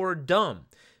silly or dumb.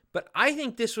 But I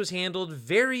think this was handled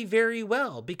very, very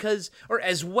well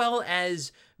as well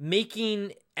as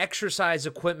making exercise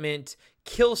equipment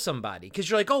kill somebody, because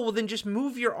you're like, oh, well, then just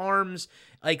move your arms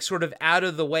like sort of out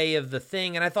of the way of the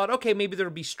thing. And I thought, okay, maybe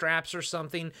there'll be straps or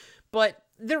something, but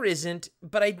there isn't.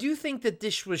 But I do think that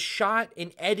this was shot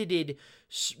and edited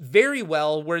very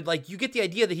well, where like you get the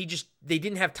idea that they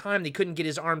didn't have time, they couldn't get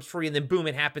his arms free, and then boom,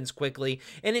 it happens quickly.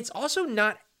 And it's also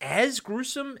not as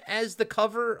gruesome as the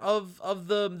cover of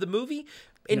the movie.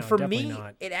 And for me,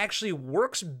 it actually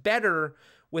works better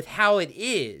with how it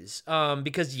is,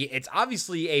 because it's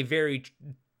obviously a very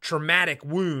traumatic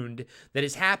wound that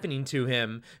is happening to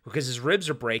him because his ribs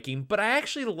are breaking. But I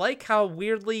actually like how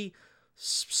weirdly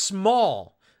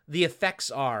small the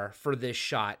effects are for this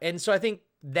shot. And so I think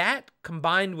that,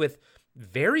 combined with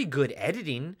very good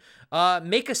editing,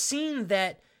 make a scene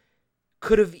that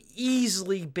could have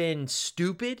easily been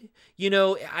stupid. You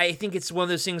know, I think it's one of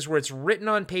those things where it's written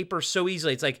on paper so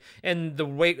easily. It's like, and the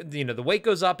weight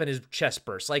goes up and his chest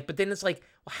bursts. Like, but then it's like,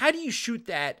 well, how do you shoot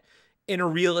that in a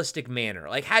realistic manner?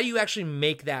 Like, how do you actually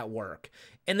make that work?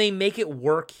 And they make it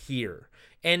work here.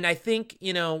 And I think,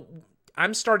 you know,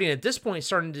 I'm starting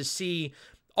to see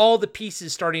all the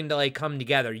pieces starting to like come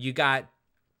together. You got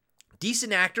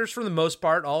decent actors for the most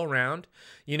part all around.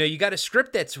 You know, you got a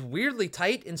script that's weirdly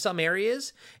tight in some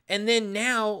areas. And then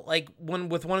now, like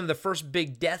with one of the first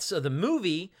big deaths of the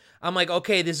movie, I'm like,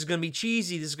 okay, this is going to be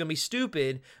cheesy. This is going to be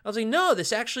stupid. I was like, no,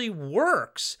 this actually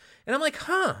works. And I'm like,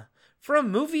 for a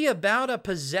movie about a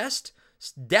possessed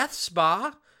death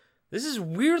spa, this is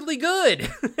weirdly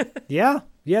good. Yeah,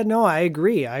 no, I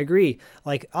agree.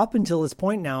 Like, up until this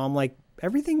point now, I'm like,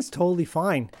 everything's totally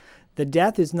fine. The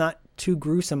death is not too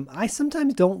gruesome. I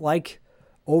sometimes don't like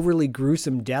overly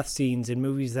gruesome death scenes in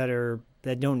movies that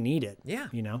don't need it. Yeah.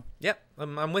 You know? Yep.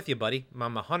 I'm with you, buddy.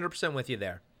 I'm 100% with you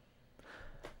there.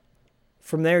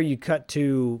 From there, you cut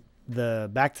to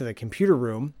back to the computer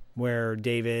room where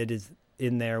David is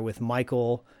in there with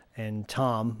Michael and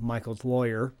Tom, Michael's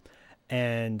lawyer.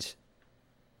 And,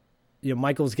 you know,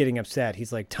 Michael's getting upset.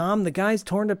 He's like, Tom, the guy's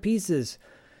torn to pieces.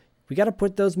 We got to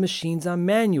put those machines on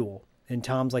manual. And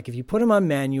Tom's like, if you put them on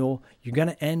manual, you're going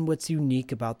to end what's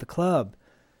unique about the club.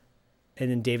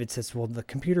 And then David says, well, the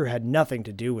computer had nothing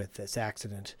to do with this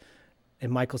accident.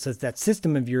 And Michael says, that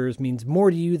system of yours means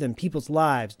more to you than people's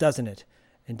lives, doesn't it?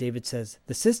 And David says,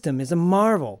 the system is a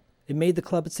marvel. It made the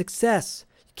club a success.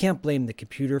 You can't blame the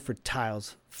computer for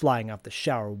tiles flying off the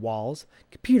shower walls.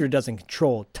 Computer doesn't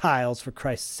control tiles, for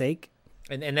Christ's sake.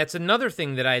 And that's another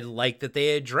thing that I like that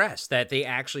they address, that they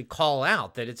actually call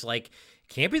out, that it's like,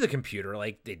 can't be the computer.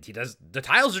 Like, the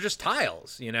tiles are just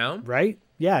tiles, you know? Right?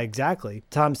 Yeah, exactly.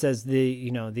 Tom says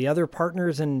the other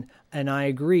partners and I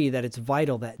agree that it's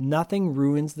vital that nothing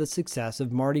ruins the success of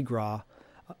the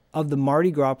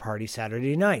Mardi Gras party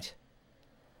Saturday night.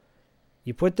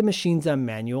 You put the machines on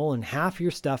manual and half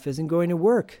your stuff isn't going to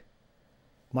work.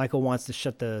 Michael wants to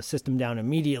shut the system down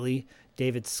immediately.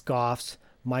 David scoffs.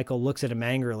 Michael looks at him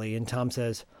angrily, and Tom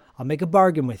says, I'll make a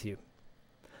bargain with you.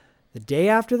 The day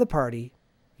after the party,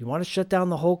 you want to shut down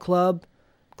the whole club,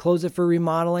 close it for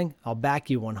remodeling, I'll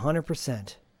back you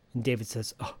 100%. And David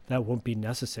says, oh, that won't be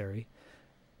necessary.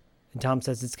 And Tom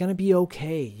says, it's going to be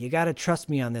okay. You got to trust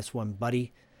me on this one,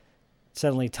 buddy.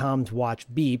 Suddenly, Tom's watch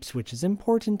beeps, which is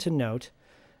important to note.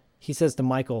 He says to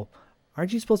Michael,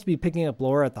 aren't you supposed to be picking up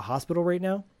Laura at the hospital right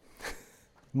now?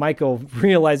 Michael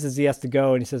realizes he has to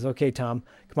go, and he says, okay, Tom,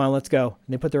 come on, let's go.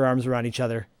 And they put their arms around each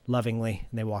other lovingly,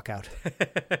 and they walk out.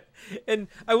 And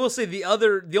I will say the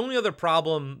only other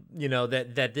problem, you know,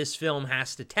 that this film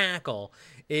has to tackle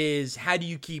is, how do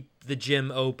you keep the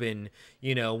gym open,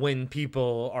 you know, when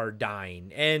people are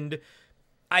dying? And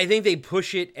I think they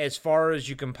push it as far as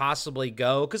you can possibly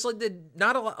go, because like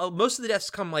most of the deaths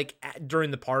come like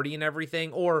during the party and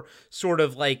everything, or sort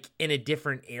of like in a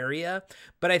different area.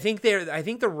 But I think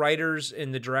the writers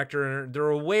and the director, they're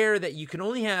aware that you can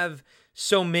only have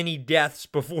so many deaths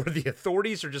before the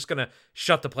authorities are just gonna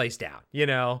shut the place down, you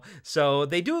know. So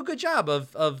they do a good job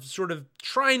of sort of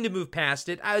trying to move past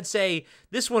it. I would say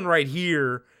this one right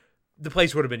here, the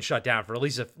place would have been shut down for at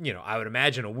least, I would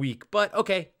imagine a week. But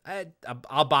okay,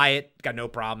 I'll buy it. Got no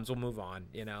problems. We'll move on,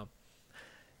 you know.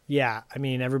 Yeah, I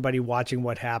mean, everybody watching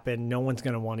what happened, no one's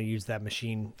going to want to use that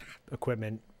machine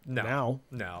equipment now.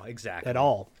 No, exactly. At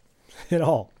all.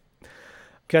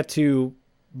 Cut to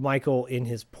Michael in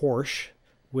his Porsche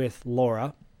with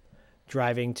Laura,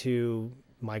 driving to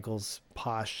Michael's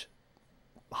posh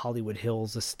Hollywood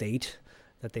Hills estate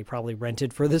that they probably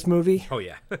rented for this movie. Oh,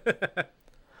 yeah.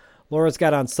 Laura's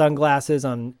got on sunglasses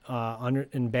and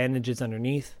bandages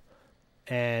underneath,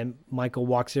 and Michael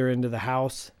walks her into the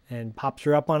house and pops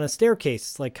her up on a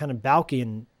staircase, like kind of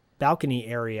balcony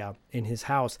area in his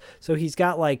house. So he's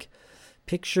got like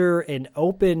picture an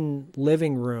open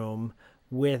living room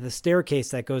with a staircase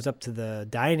that goes up to the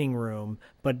dining room,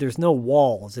 but there's no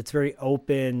walls. It's very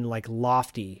open, like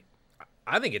lofty.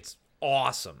 I think it's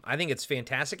awesome. I think it's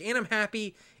fantastic, and I'm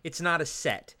happy it's not a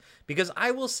set, because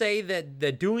I will say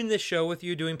that doing this show with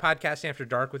you, doing Podcasting After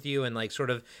Dark with you, and like sort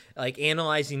of like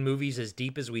analyzing movies as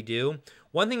deep as we do,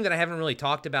 one thing that I haven't really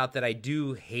talked about that I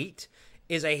do hate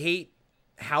is I hate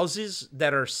houses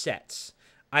that are sets.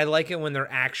 I like it when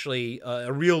they're actually a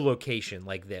real location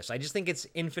like this. I just think it's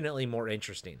infinitely more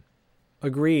interesting.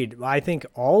 Agreed. I think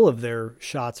all of their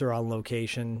shots are on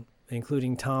location,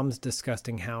 including Tom's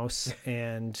disgusting house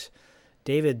and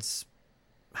David's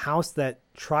house that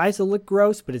tries to look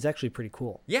gross, but it's actually pretty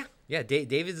cool. Yeah.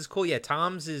 David's is cool. Yeah,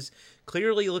 Tom's is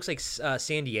clearly looks like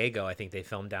San Diego. I think they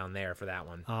filmed down there for that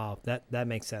one. Oh, that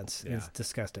makes sense. Yeah. It's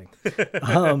disgusting.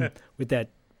 With that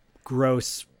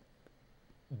gross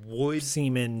wood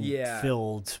semen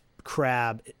filled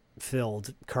crab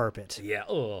filled carpet. Yeah.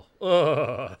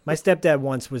 My stepdad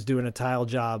once was doing a tile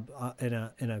job in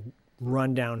a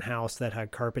rundown house that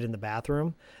had carpet in the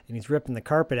bathroom, and he's ripping the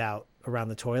carpet out around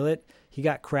the toilet. He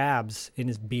got crabs in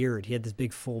his beard. He had this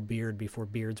big full beard before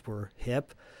beards were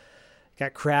hip.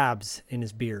 Got crabs in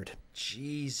his beard.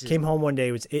 Jesus. Came home one day,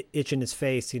 it was itching his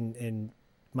face, and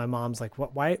my mom's like,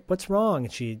 what's wrong?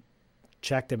 And she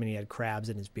checked him, and he had crabs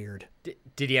in his beard.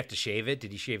 Did he have to shave it?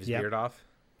 Did he shave his beard off?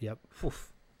 Yep.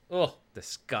 Oof. Oh,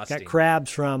 disgusting. Got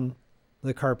crabs from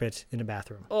the carpet in a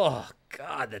bathroom. Oh,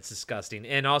 God, that's disgusting.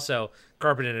 And also,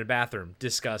 carpet in a bathroom,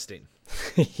 disgusting.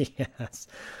 Yes.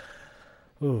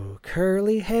 Ooh,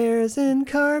 curly hairs and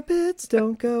carpets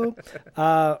don't go.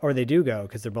 Or they do go,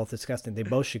 because they're both disgusting. They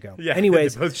both should go. Yeah,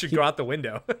 anyways, they both should go out the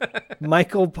window.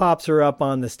 Michael pops her up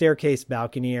on the staircase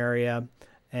balcony area,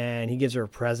 and he gives her a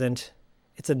present.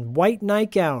 It's a white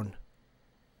nightgown.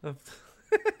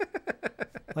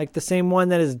 Like the same one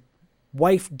that his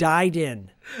wife died in.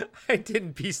 I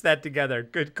didn't piece that together.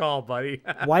 Good call, buddy.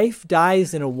 Wife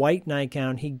dies in a white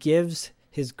nightgown. He gives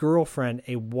his girlfriend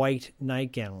a white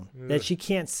nightgown that she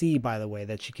can't see, by the way,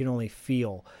 that she can only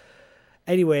feel.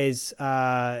 Anyways,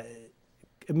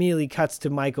 immediately cuts to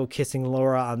Michael kissing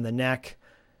Laura on the neck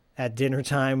at dinner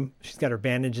time. She's got her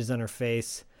bandages on her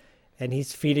face, and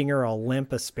he's feeding her a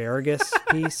limp asparagus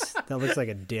piece that looks like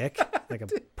a dick, like a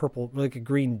purple, like a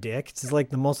green dick. It's just like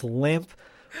the most limp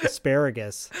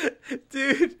asparagus.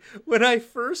 Dude, when I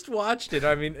first watched it,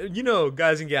 I mean, you know,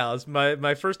 guys and gals,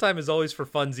 my first time is always for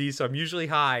funsies, so I'm usually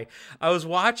high. I was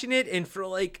watching it, and for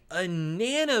like a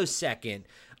nanosecond,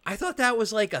 I thought that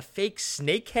was like a fake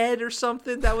snake head or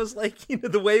something. That was like, you know,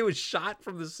 the way it was shot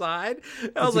from the side.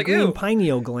 I was like, green ew.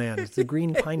 Pineal gland. It's a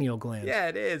green pineal gland. Yeah,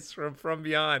 it is from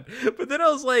beyond. But then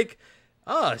I was like,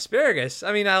 oh, asparagus.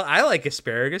 I mean, I like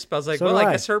asparagus, but I was like, So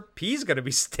I guess her pee's going to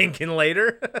be stinking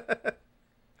later.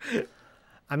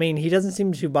 I mean, he doesn't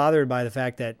seem too bothered by the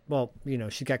fact that, well, you know,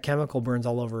 she's got chemical burns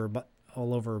all over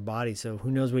her body. So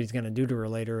who knows what he's going to do to her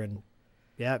later? And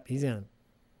yeah, he's going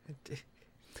to.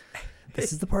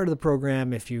 This is the part of the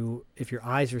program. If your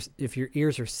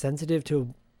ears are sensitive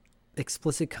to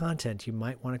explicit content, you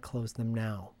might want to close them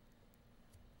now.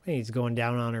 Hey, he's going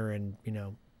down on her, and you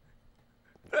know,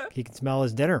 he can smell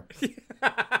his dinner.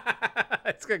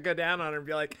 It's gonna go down on her and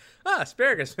be like,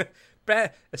 asparagus.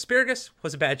 Asparagus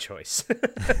was a bad choice.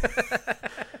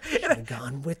 Should have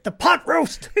gone with the pot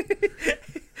roast.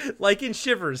 Like in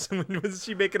Shivers. Was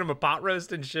she making him a pot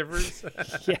roast in Shivers?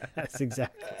 Yes,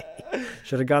 exactly.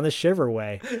 Should have gone the Shiver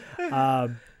way.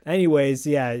 Anyways,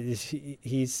 yeah,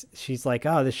 she's like,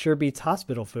 oh, this sure beats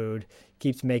hospital food.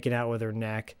 Keeps making out with her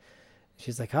neck.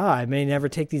 She's like, oh, I may never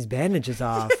take these bandages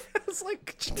off. It's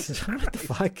like, what the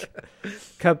fuck?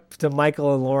 Cut to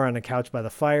Michael and Laura on a couch by the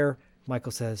fire.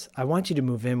 Michael says, I want you to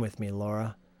move in with me,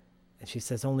 Laura. And she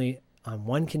says, only on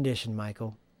one condition,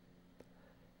 Michael.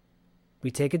 We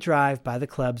take a drive by the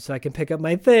club so I can pick up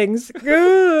my things.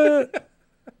 They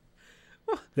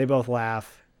both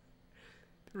laugh.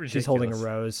 Ridiculous. She's holding a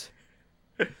rose.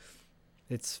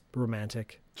 It's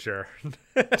romantic. Sure.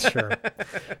 Sure.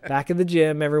 Back at the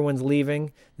gym, everyone's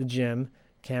leaving the gym.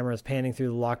 Camera's panning through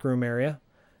the locker room area,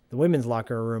 the women's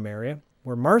locker room area,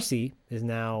 where Marcy is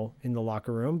now in the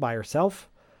locker room by herself.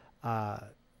 You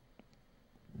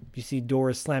see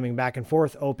doors slamming back and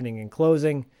forth, opening and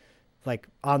closing, like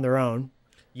on their own.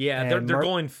 Yeah, they're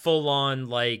going full on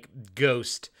like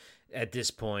Ghost at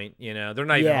this point. You know, they're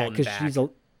not even holding back.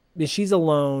 She's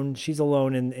alone. She's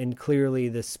alone, and clearly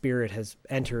the spirit has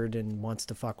entered and wants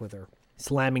to fuck with her.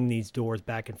 Slamming these doors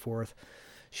back and forth.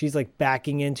 She's like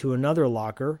backing into another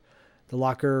locker. The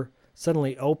locker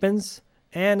suddenly opens,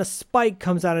 and a spike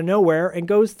comes out of nowhere and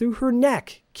goes through her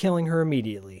neck, killing her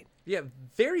immediately. Yeah,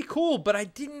 very cool, but I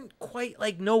didn't quite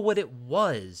like know what it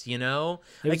was, you know?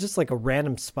 It was just like a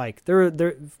random spike.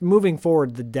 They're moving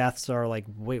forward, the deaths are like,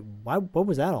 wait, what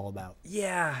was that all about?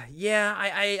 Yeah.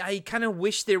 I kind of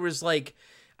wish there was like,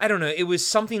 I don't know, it was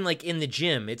something like in the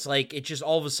gym. It's like it just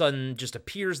all of a sudden just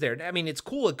appears there. I mean, it's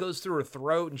cool. It goes through her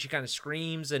throat and she kind of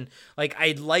screams, and like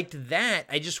I liked that.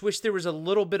 I just wish there was a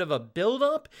little bit of a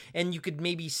build-up and you could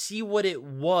maybe see what it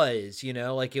was, you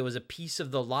know, like it was a piece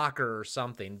of the locker or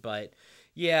something. But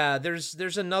yeah,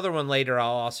 there's another one later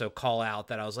I'll also call out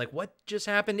that I was like, what just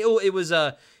happened? Oh, it was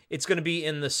it's going to be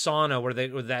in the sauna where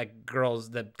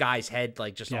the guy's head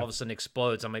like just all of a sudden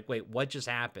explodes. I'm like, wait, what just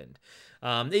happened?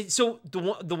 So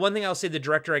the one thing I'll say the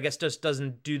director, I guess,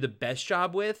 doesn't do the best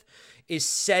job with is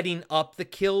setting up the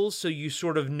kills so you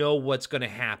sort of know what's going to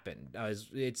happen.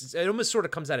 It almost sort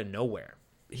of comes out of nowhere.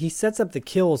 He sets up the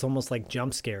kills almost like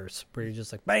jump scares, where you're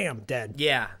just like, bam, dead.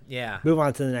 Yeah. Move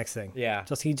on to the next thing. Yeah.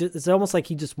 It's almost like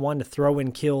he just wanted to throw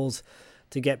in kills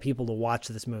to get people to watch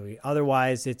this movie.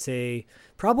 Otherwise, it's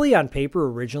probably on paper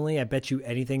originally, I bet you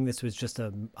anything this was just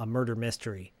a murder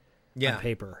mystery. On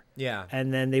paper. Yeah.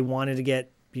 And then they wanted to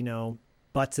get,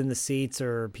 butts in the seats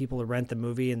or people to rent the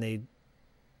movie, and they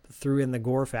threw in the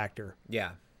gore factor.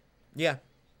 Yeah.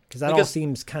 Because that all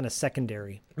seems kind of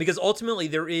secondary. Because ultimately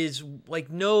there is like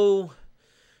no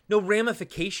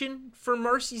ramification for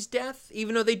Marcy's death,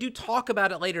 even though they do talk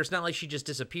about it later. It's not like she just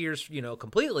disappears,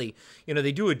 completely.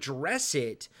 They do address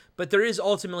it, but there is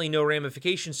ultimately no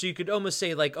ramification. So you could almost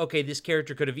say like, okay, this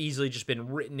character could have easily just been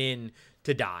written in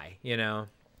to die,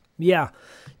 Yeah.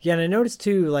 And I noticed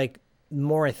too, like, the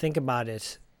more I think about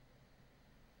it,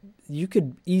 you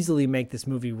could easily make this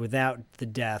movie without the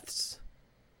deaths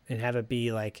and have it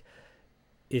be like,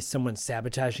 is someone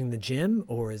sabotaging the gym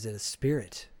or is it a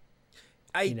spirit?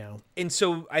 And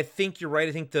so I think you're right.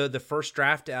 I think the first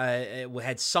draft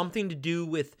had something to do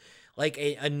with like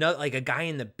a guy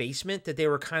in the basement that they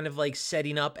were kind of like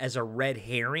setting up as a red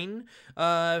herring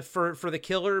for the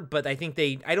killer. But I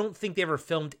don't think they ever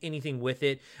filmed anything with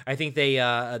it. I think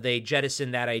they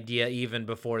jettisoned that idea even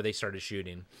before they started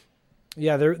shooting.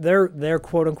 Yeah, their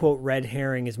quote unquote red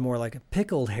herring is more like a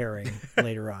pickled herring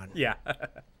later on. Yeah.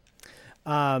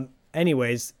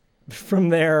 Anyways, from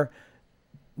there,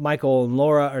 Michael and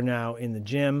Laura are now in the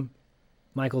gym.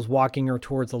 Michael's walking her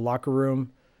towards the locker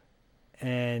room,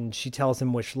 and she tells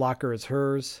him which locker is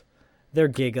hers. They're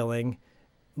giggling.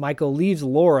 Michael leaves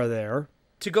Laura there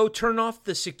to go turn off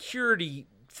the security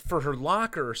for her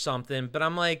locker or something. But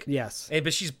I'm like, yes.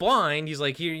 But she's blind. He's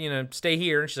like, here, stay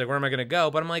here. And she's like, where am I going to go?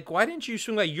 But I'm like, why didn't you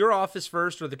swing by your office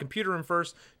first or the computer room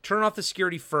first? Turn off the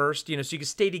security first, so you can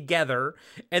stay together.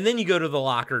 And then you go to the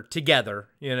locker together,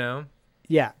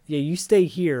 Yeah, you stay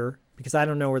here because I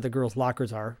don't know where the girls'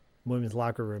 lockers are. Women's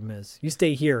locker room is. You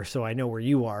stay here so I know where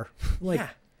you are.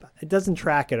 It doesn't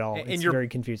track at all. It's very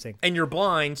confusing. And you're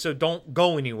blind, so don't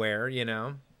go anywhere,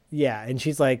 Yeah, and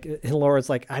she's like, and Laura's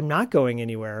like, I'm not going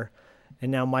anywhere.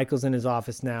 And now Michael's in his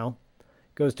office now,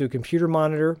 goes to a computer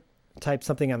monitor, types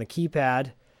something on the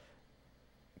keypad,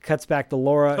 cuts back to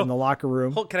Laura in the locker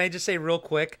room. Can I just say real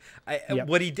quick?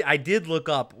 I did look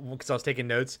up because I was taking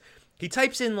notes. He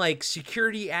types in like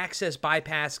security access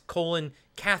bypass :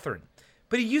 Catherine,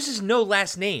 but he uses no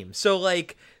last name. So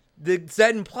like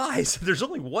that implies there's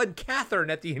only one Catherine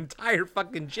at the entire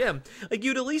fucking gym. Like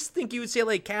you'd at least think you would say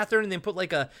like Catherine and then put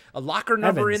like a locker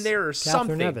number Evans. In there or Catherine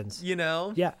something. Evans.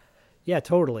 Yeah,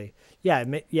 totally.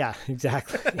 Yeah,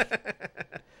 exactly.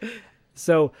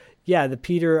 So yeah, the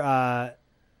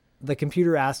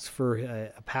computer asks for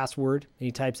a password, and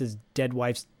he types his dead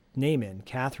wife's name in,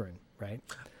 Catherine, right?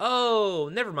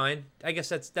 Oh, never mind. I guess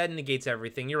that negates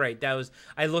everything. You're right.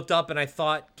 I looked up and I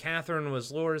thought Catherine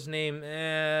was Laura's name.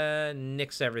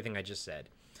 Nix everything I just said.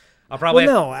 I'll probably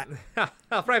have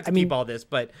to keep all this,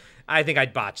 but I think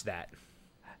I'd botch that.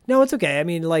 No, it's okay. I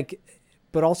mean, like,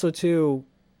 but also too,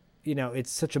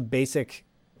 it's such a basic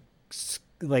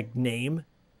like name.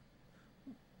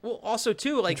 Well, also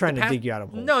too, like I'm trying to dig you out of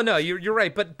a hole. No, you're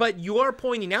right. But you are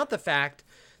pointing out the fact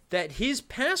that his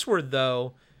password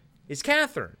though is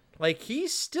Catherine. Like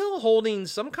he's still holding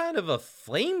some kind of a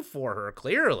flame for her,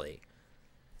 clearly.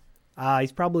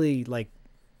 He's probably like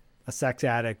a sex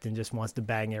addict and just wants to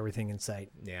bang everything in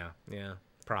sight. Yeah,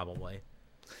 probably.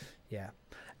 Yeah.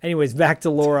 Anyways, back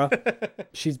to Laura.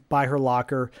 She's by her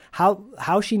locker.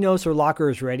 How she knows her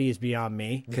locker is ready is beyond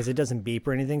me because it doesn't beep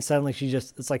or anything. Suddenly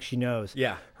it's like she knows.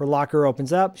 Yeah. Her locker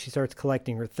opens up. She starts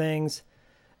collecting her things.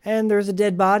 And there's a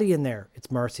dead body in there. It's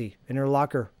Marcy in her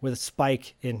locker with a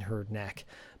spike in her neck.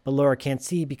 But Laura can't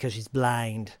see because she's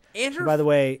blind. And by the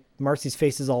way, Marcy's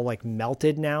face is all like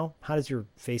melted now. How does your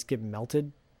face get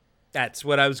melted? That's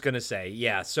what I was going to say.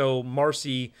 Yeah. So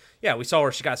Marcy, we saw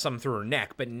her. She got something through her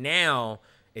neck, but now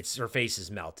her face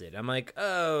is melted. I'm like,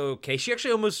 oh, okay. She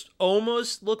actually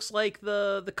almost looks like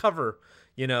the cover,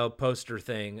 poster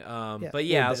thing. But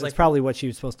yeah, I was like, probably what she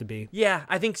was supposed to be. Yeah.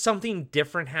 I think something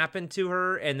different happened to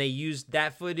her and they used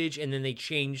that footage and then they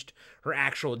changed her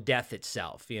actual death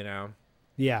itself,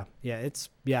 Yeah.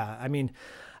 I mean,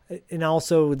 and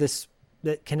also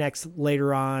that connects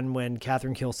later on when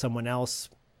Catherine kills someone else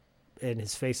and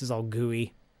his face is all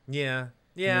gooey. Yeah.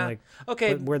 Yeah. Like,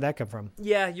 okay. Where'd that come from?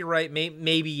 Yeah, you're right.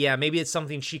 Maybe it's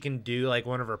something she can do, like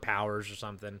one of her powers or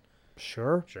something.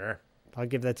 Sure. I'll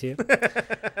give that to you.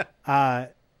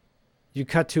 You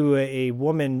cut to a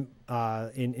woman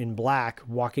in black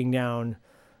walking down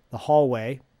the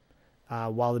hallway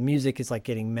while the music is like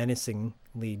getting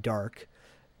menacingly dark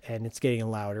and it's getting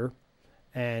louder.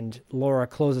 And Laura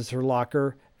closes her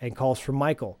locker and calls for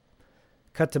Michael.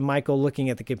 Cut to Michael looking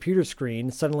at the computer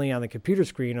screen. Suddenly on the computer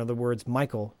screen are the words,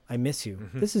 "Michael, I miss you."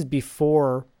 Mm-hmm. This is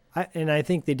before, and I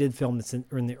think they did film this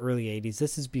in the early 80s.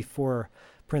 This is before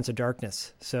Prince of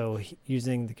Darkness. So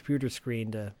using the computer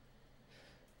screen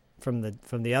from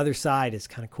the other side is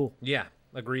kind of cool. Yeah,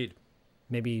 agreed.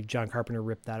 Maybe John Carpenter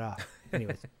ripped that off.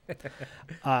 Anyways.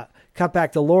 Cut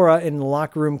back to Laura in the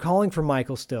locker room calling for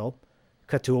Michael still.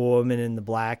 Cut to a woman in the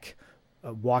black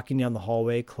walking down the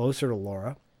hallway closer to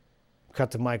Laura.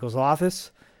 Cut to Michael's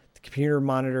office. The computer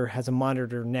monitor has a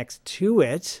monitor next to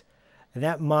it. And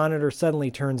that monitor suddenly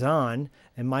turns on,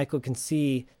 and Michael can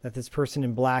see that this person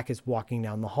in black is walking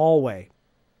down the hallway.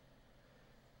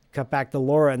 Cut back to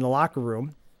Laura in the locker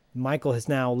room. Michael has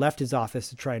now left his office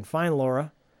to try and find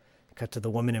Laura. Cut to the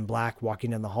woman in black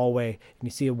walking down the hallway, and you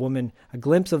see a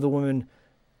glimpse of the woman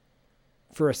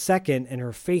for a second, and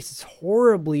her face is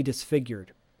horribly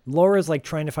disfigured. Laura's like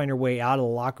trying to find her way out of the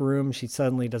locker room. She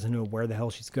suddenly doesn't know where the hell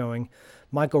she's going.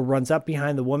 Michael runs up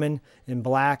behind the woman in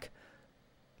black.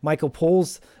 Michael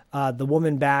pulls the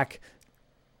woman back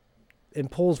and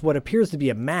pulls what appears to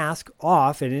be a mask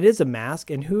off, and it is a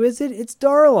mask. And who is it? It's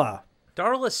Darla.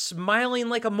 Darla's smiling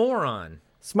like a moron.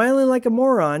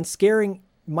 Scaring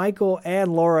Michael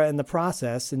and Laura in the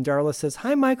process. And Darla says,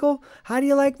 "Hi, Michael. How do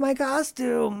you like my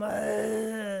costume?"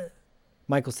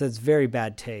 Michael says, "Very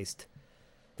bad taste."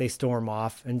 They storm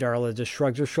off, and Darla just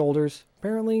shrugs her shoulders,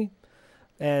 apparently.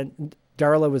 And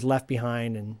Darla was left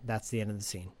behind, and that's the end of the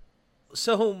scene.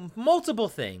 So, multiple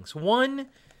things. One,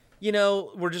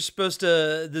 we're just supposed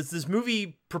to... This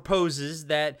movie proposes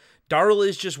that Darla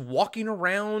is just walking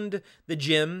around the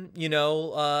gym,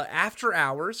 after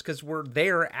hours, because we're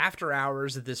there after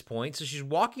hours at this point. So she's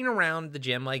walking around the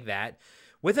gym like that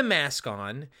with a mask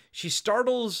on. She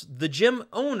startles the gym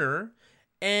owner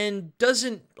and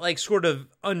doesn't sort of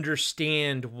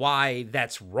understand why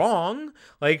that's wrong.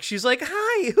 She's like,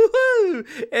 "Hi, hoo-hoo."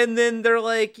 And then they're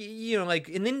like,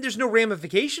 and then there's no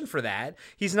ramification for that.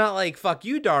 He's not like, "Fuck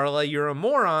you, Darla, you're a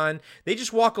moron." They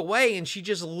just walk away, and she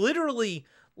just literally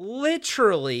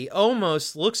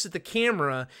almost looks at the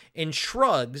camera and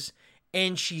shrugs,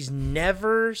 and she's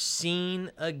never seen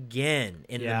again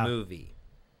in the movie.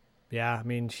 Yeah, I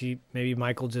mean, maybe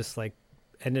Michael just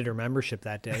ended her membership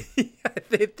that day.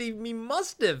 He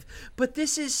must have. But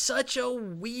this is such a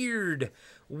weird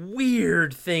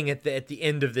thing at the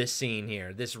end of this scene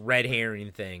here, this red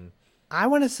herring thing. I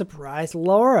want to surprise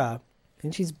Laura,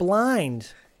 and she's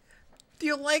blind. Do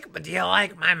you like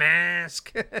my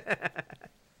mask?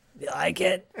 You like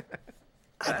it?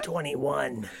 I'm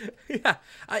 21. Yeah.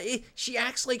 She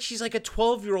acts like she's like a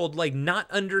 12-year-old, not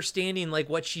understanding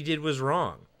what she did was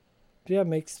wrong. Yeah,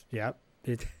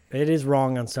 it is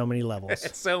wrong on so many levels.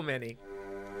 So many.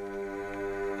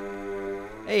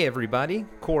 Hey everybody,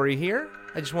 Corey here.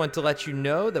 I just want to let you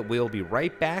know that we'll be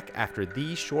right back after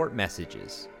these short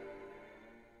messages.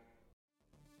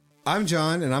 I'm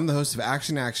John, and I'm the host of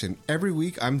Action Action. Every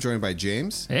week, I'm joined by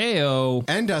James. Heyo.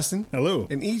 And Dustin. Hello.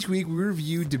 And each week, we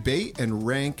review, debate, and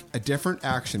rank a different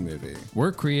action movie.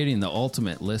 We're creating the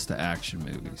ultimate list of action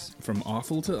movies. From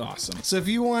awful to awesome. So if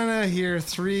you want to hear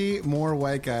 3 more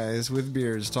white guys with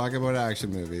beards talk about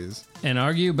action movies. And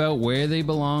argue about where they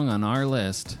belong on our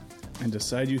list. And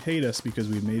decide you hate us because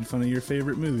we made fun of your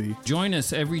favorite movie. Join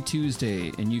us every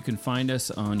Tuesday, and you can find us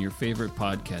on your favorite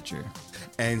podcatcher.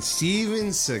 And Steven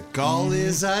Seagal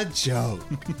is a joke.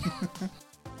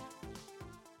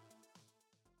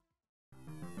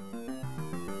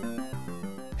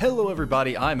 Hello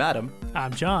everybody, I'm Adam.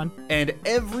 I'm John. And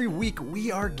every week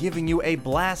we are giving you a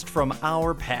blast from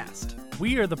our past.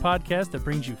 We are the podcast that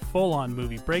brings you full-on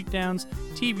movie breakdowns,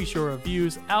 TV show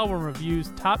reviews, album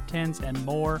reviews, top 10s, and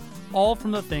more, all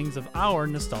from the things of our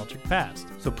nostalgic past.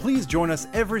 So please join us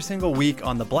every single week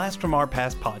on the Blast from Our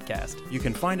Past podcast. You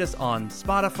can find us on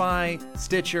Spotify,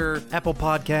 Stitcher, Apple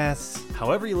Podcasts.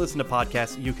 However you listen to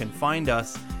podcasts, you can find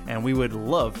us, and we would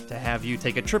love to have you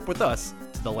take a trip with us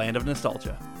to the land of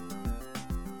nostalgia.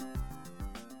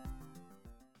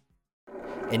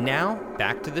 And now,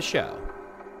 back to the show.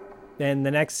 And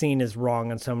the next scene is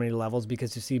wrong on so many levels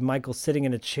because you see Michael sitting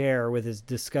in a chair with his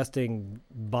disgusting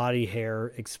body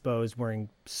hair exposed, wearing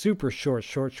super short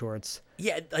shorts.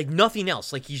 Yeah, like nothing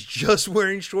else. Like he's just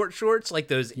wearing short shorts, like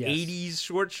those 80s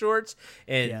short shorts.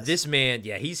 And this man,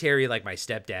 he's hairy like my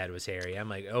stepdad was hairy. I'm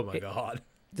like, oh my God.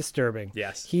 Disturbing.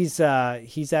 Yes. He's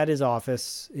at his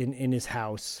office in his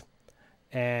house,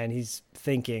 and he's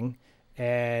thinking,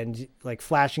 and like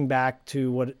flashing back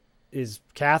to what is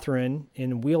Catherine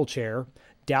in a wheelchair,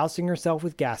 dousing herself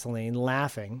with gasoline,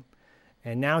 laughing,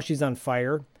 and now she's on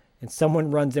fire, and someone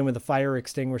runs in with a fire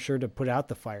extinguisher to put out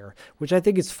the fire, which I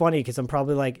think is funny because I'm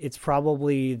probably like, it's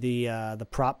probably the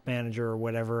prop manager or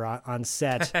whatever on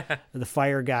set, the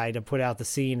fire guy to put out the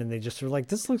scene, and they just are like,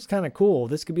 this looks kind of cool.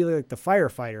 This could be like the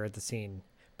firefighter at the scene,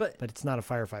 but it's not a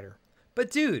firefighter. But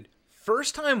dude,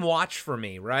 first time watch for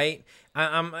me, right?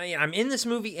 I'm in this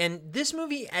movie, and this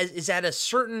movie is at a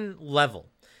certain level.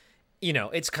 You know,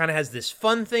 it's kind of has this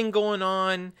fun thing going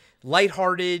on,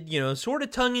 lighthearted, you know, sort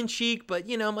of tongue-in-cheek, but,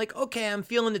 you know, I'm like, okay, I'm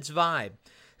feeling its vibe.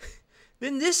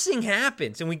 Then this thing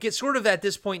happens, and we get sort of at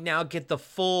this point now get the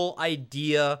full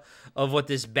idea of what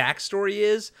this backstory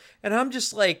is, and I'm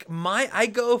just like, I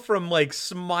go from like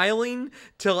smiling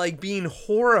to like being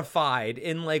horrified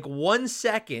in like 1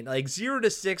 second, like 0 to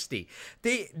 60.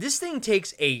 This thing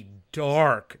takes a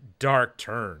dark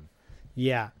turn.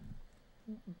 Yeah.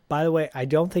 By the way, I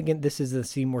don't think this is the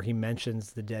scene where he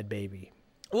mentions the dead baby.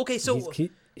 Okay, so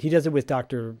he does it with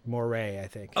Dr. Moray, I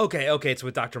think. Okay, it's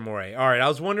with Dr. Moray. All right, I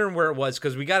was wondering where it was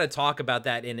because we got to talk about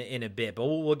that in a bit, but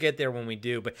we'll get there when we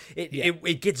do. But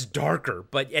it gets darker.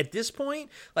 But at this point,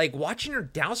 like watching her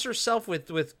douse herself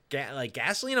with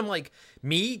gasoline, I'm like,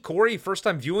 Corey, first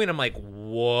time viewing, I'm like,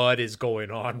 what is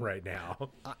going on right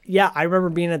now? Yeah, I remember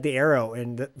being at the Arrow,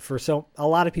 and a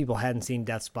lot of people hadn't seen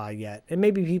Death Spa yet, and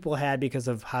maybe people had because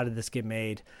of how did this get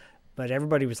made. But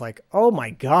everybody was like, oh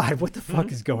my God, what the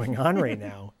fuck is going on right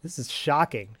now? This is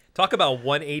shocking. Talk about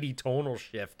 180 tonal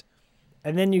shift.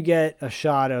 And then you get a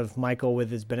shot of Michael with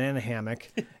his banana hammock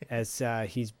as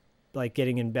he's like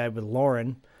getting in bed with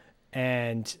Lauren.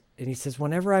 And he says,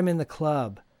 whenever I'm in the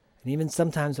club, and even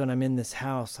sometimes when I'm in this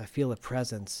house, I feel a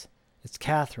presence. It's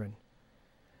Catherine.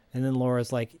 And then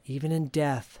Laura's like, even in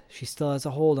death, she still has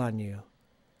a hold on you.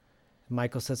 And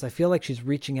Michael says, I feel like she's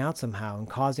reaching out somehow and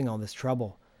causing all this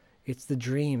trouble. It's the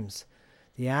dreams,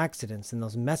 the accidents, and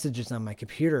those messages on my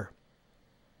computer.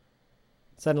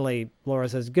 Suddenly, Laura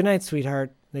says, good night,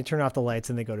 sweetheart. They turn off the lights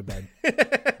and they go to bed.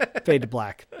 Fade to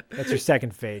black. That's your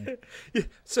second fade. Yeah,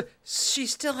 so she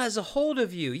still has a hold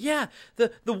of you. Yeah,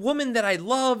 the woman that I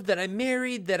loved, that I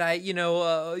married, that I,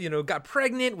 got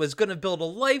pregnant, was going to build a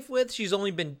life with. She's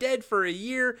only been dead for a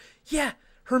year. Yeah,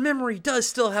 her memory does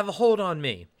still have a hold on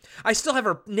me. I still have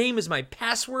her name as my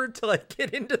password to like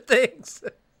get into things.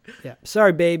 Yeah,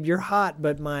 sorry, babe, you're hot,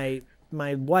 but my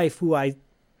wife, who I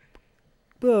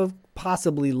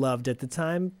possibly loved at the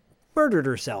time, murdered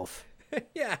herself.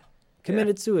 Yeah.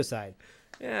 Committed suicide.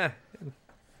 Yeah.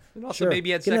 And also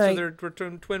maybe had sex with her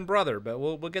twin brother, but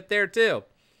we'll get there too.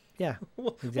 Yeah.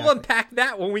 We'll unpack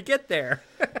that when we get there.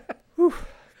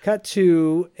 Cut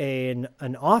to an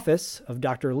office of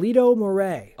Dr. Lito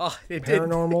Moray. Oh, it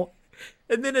paranormal.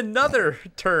 And then another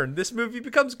turn. This movie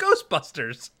becomes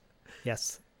Ghostbusters.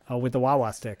 Yes. With the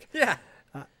Wawa stick. Yeah.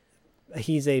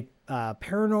 He's a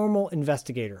paranormal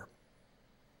investigator.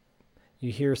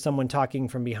 You hear someone talking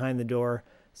from behind the door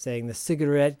saying the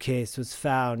cigarette case was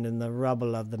found in the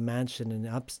rubble of the mansion in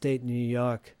upstate New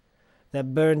York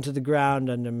that burned to the ground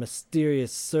under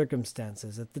mysterious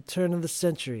circumstances at the turn of the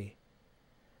century.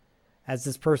 As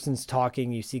this person's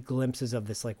talking, you see glimpses of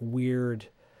this like weird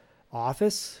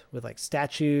office with like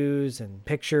statues and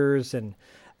pictures, and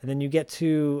then you get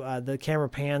to the camera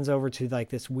pans over to like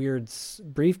this weird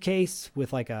briefcase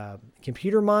with like a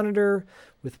computer monitor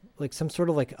with like some sort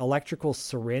of like electrical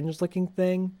syringe looking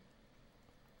thing.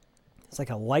 It's like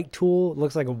a light tool. It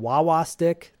looks like a Wawa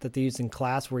stick that they use in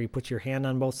class where you put your hand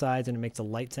on both sides and it makes a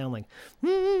light sound like,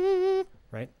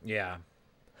 right? Yeah.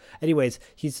 Anyways,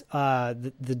 he's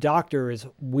the doctor is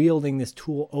wielding this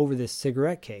tool over this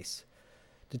cigarette case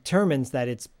determines that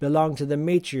it's belonged to the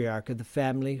matriarch of the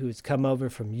family who's come over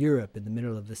from Europe in the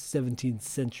middle of the 17th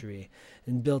century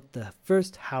and built the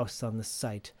first house on the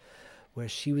site, where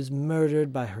she was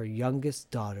murdered by her youngest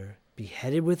daughter,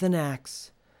 beheaded with an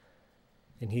axe.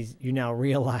 And you now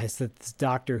realize that this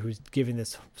doctor who's giving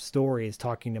this story is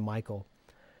talking to Michael.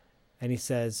 And he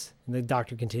says, and the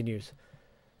doctor continues,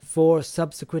 4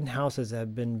 subsequent houses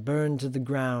have been burned to the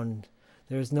ground.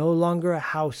 There is no longer a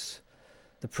house.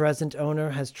 The present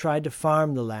owner has tried to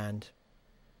farm the land,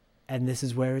 and this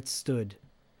is where it stood.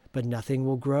 But nothing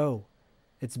will grow.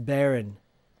 It's barren,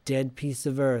 dead piece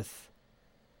of earth.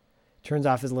 Turns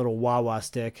off his little wah-wah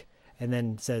stick and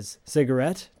then says,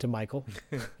 cigarette, to Michael.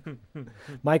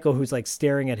 Michael, who's like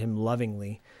staring at him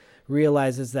lovingly,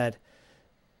 realizes that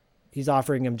he's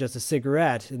offering him just a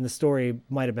cigarette, and the story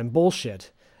might have been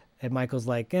bullshit. And Michael's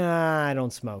like, I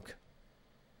don't smoke.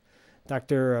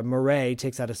 Dr. Murray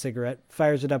takes out a cigarette,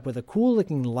 fires it up with a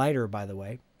cool-looking lighter, by the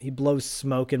way. He blows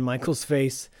smoke in Michael's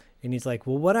face, and he's like,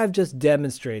 well, what I've just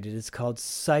demonstrated is called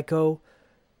psychometry.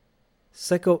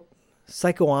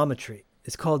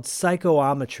 It's called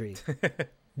psychometry.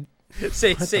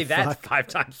 Say that 5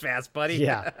 times fast, buddy.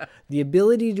 Yeah. The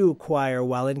ability to acquire,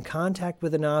 while in contact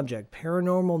with an object,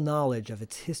 paranormal knowledge of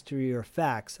its history or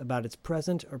facts about its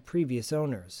present or previous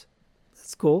owners.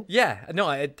 That's cool. Yeah, no,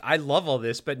 I love all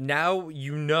this, but now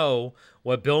you know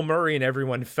what Bill Murray and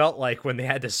everyone felt like when they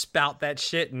had to spout that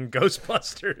shit in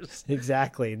Ghostbusters.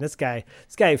 Exactly. And this guy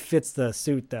fits the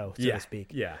suit, though, so to speak.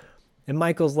 Yeah. And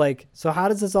Michael's like, so how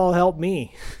does this all help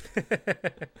me?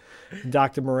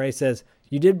 Dr. Murray says,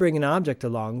 you did bring an object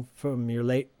along from your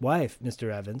late wife,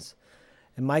 Mr. Evans.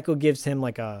 And Michael gives him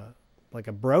like a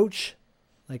brooch.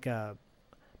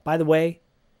 By the way,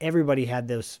 everybody had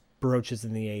those brooches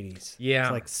in the 80s. Yeah.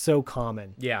 It's like so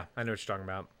common. Yeah, I know what you're talking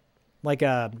about. Like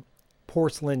a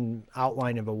porcelain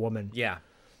outline of a woman. Yeah.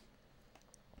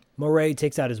 Murray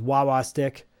takes out his wah-wah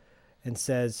stick and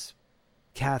says,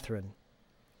 Catherine.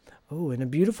 Oh, and a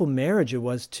beautiful marriage it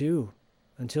was, too,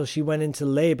 until she went into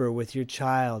labor with your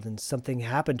child and something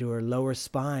happened to her lower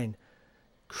spine.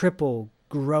 Cripple,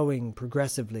 growing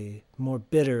progressively, more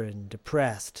bitter and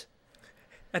depressed.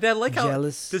 And I like how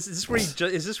jealous. Is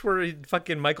this where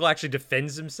fucking Michael actually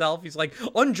defends himself? He's like,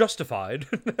 unjustified.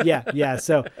 Yeah.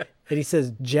 So, and he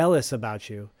says, jealous about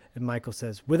you. And Michael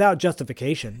says, without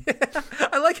justification.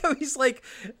 I like how he's like,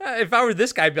 if I were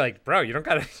this guy, I'd be like, bro, you don't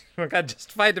gotta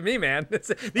justify it to me, man.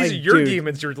 These are your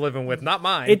demons you're living with, not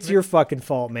mine. It's your fucking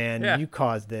fault, man. Yeah. You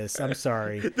caused this. I'm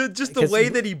sorry. The way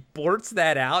that he blurts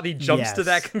that out, he jumps to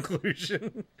that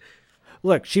conclusion.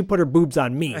 Look, she put her boobs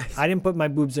on me. I didn't put my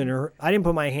boobs in her. I didn't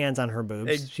put my hands on her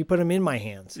boobs. She put them in my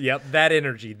hands. Yep, that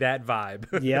energy, that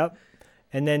vibe. Yep.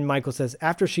 And then Michael says,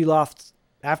 after she lost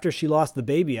the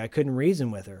baby, I couldn't reason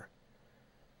with her.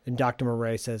 And Dr.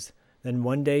 Murray says, then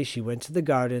one day she went to the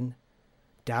garden,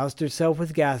 doused herself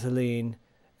with gasoline,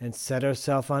 and set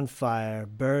herself on fire,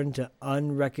 burned to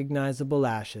unrecognizable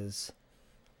ashes.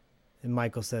 And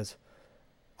Michael says,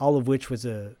 all of which was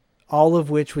in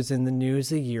the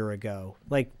news a year ago.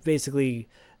 Like, basically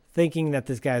thinking that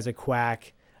this guy's a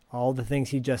quack. All the things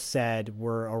he just said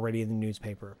were already in the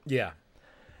newspaper. Yeah.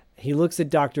 He looks at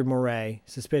Dr. Murray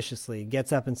suspiciously,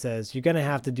 gets up and says, you're going to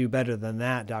have to do better than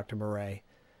that, Dr. Murray.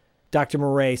 Dr.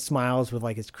 Murray smiles with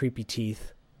like his creepy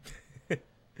teeth.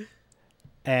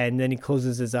 And then he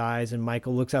closes his eyes and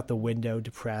Michael looks out the window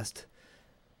depressed.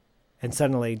 And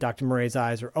suddenly Dr. Murray's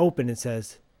eyes are open and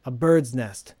says, a bird's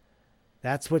nest.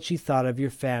 That's what she thought of your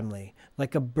family,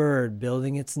 like a bird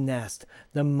building its nest,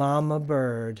 the mama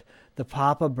bird, the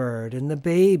papa bird, and the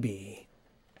baby.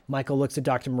 Michael looks at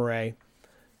Dr. Murray,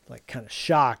 like kind of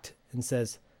shocked, and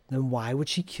says, then why would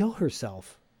she kill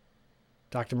herself?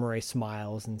 Dr. Murray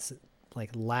smiles and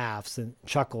like laughs and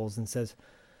chuckles and says,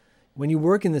 when you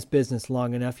work in this business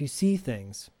long enough, you see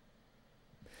things.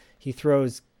 He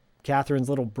throws Catherine's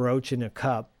little brooch in a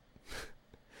cup.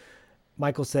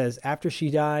 Michael says, after she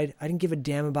died, I didn't give a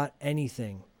damn about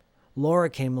anything. Laura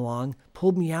came along,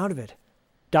 pulled me out of it.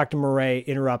 Dr. Murray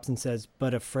interrupts and says,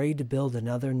 but afraid to build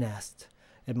another nest.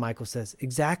 And Michael says,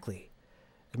 exactly.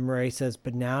 And Murray says,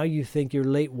 but now you think your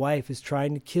late wife is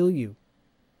trying to kill you.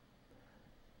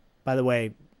 By the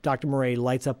way, Dr. Murray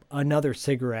lights up another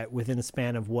cigarette within a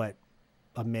span of what?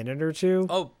 A minute or two?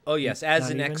 Oh yes. As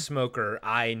an ex-smoker,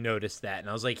 I noticed that. And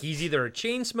I was like, he's either a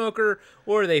chain smoker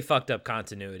or they fucked up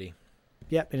continuity.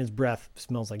 Yep, and his breath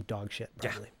smells like dog shit,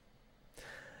 probably.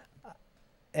 Yeah.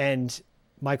 And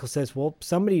Michael says, well,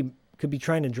 somebody could be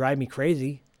trying to drive me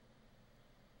crazy.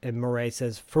 And Murray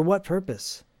says, for what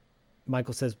purpose?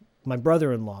 Michael says, my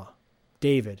brother-in-law,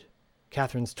 David,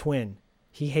 Catherine's twin,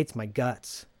 he hates my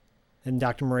guts. And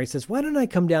Dr. Murray says, why don't I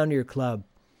come down to your club?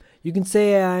 You can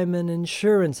say I'm an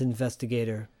insurance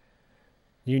investigator.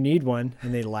 You need one.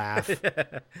 And they laugh.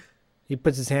 He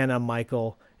puts his hand on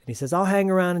Michael and he says, I'll hang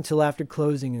around until after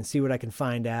closing and see what I can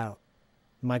find out.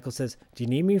 Michael says, do you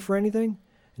need me for anything?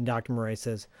 And Dr. Murray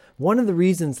says, one of the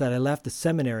reasons that I left the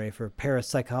seminary for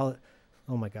parapsychology.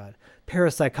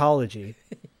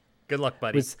 Good luck,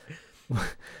 buddy. Is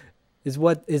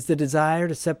the desire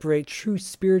to separate true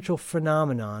spiritual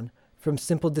phenomenon from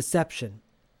simple deception.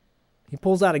 He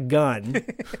pulls out a gun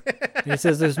and he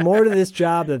says, there's more to this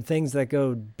job than things that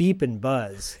go beep and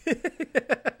buzz.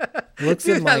 Looks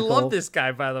at Michael. I love this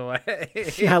guy, by the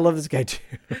way. Yeah, I love this guy too.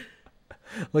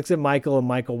 Looks at Michael and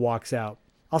Michael walks out.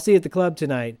 I'll see you at the club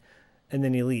tonight. And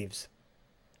then he leaves.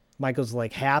 Michael's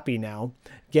like happy now.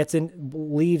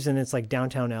 Leaves and it's like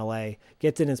downtown LA.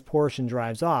 Gets in his Porsche and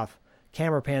drives off.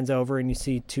 Camera pans over and you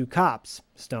see two cops,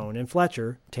 Stone and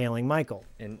Fletcher, tailing Michael.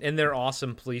 And their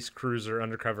awesome police cruiser,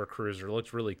 undercover cruiser,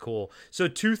 looks really cool. So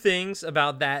two things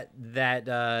about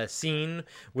that scene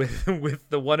with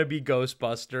the wannabe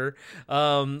Ghostbuster.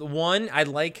 One, I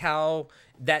like how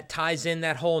that ties in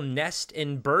that whole nest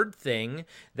and bird thing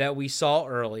that we saw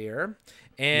earlier.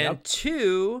 And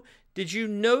two, did you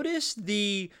notice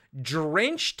the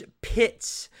drenched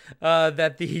pits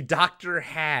that the doctor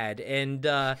had? And,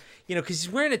 because he's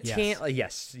wearing a tan...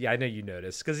 Yes. I know you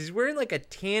noticed. Because he's wearing like a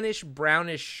tannish,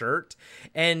 brownish shirt.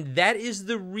 And that is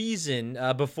the reason,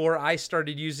 before I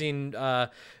started using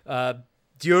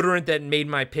deodorant that made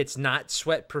my pits not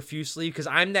sweat profusely, because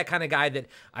I'm that kind of guy that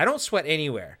I don't sweat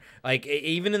anywhere, like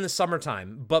even in the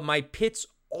summertime, but my pits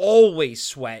always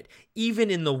sweat, even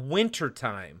in the winter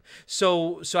time.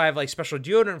 So I have like special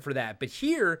deodorant for that. But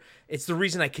here, it's the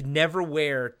reason I could never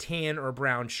wear tan or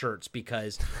brown shirts,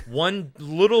 because one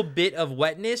little bit of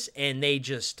wetness and they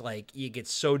just like, it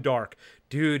gets so dark.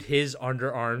 Dude, his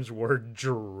underarms were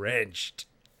drenched.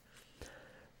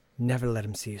 Never let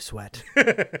him see you sweat.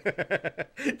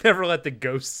 Never let the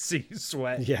ghost see you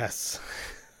sweat. Yes.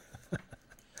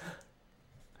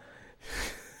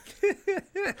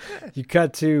 You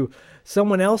cut to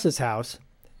someone else's house.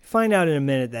 Find out in a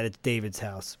minute that it's David's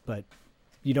house, but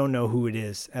you don't know who it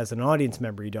is. As an audience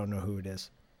member, you don't know who it is.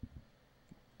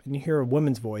 And you hear a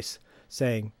woman's voice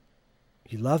saying,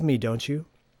 "You love me, don't you?"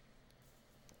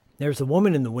 There's a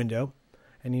woman in the window,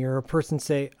 and you hear a person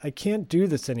say, "I can't do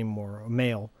this anymore," a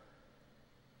male.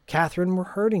 "Catherine, we're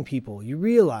hurting people. You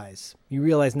realize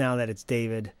now that it's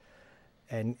David."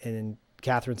 And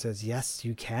Catherine says, "Yes,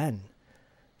 you can."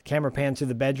 The camera pans to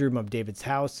the bedroom of David's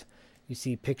house. You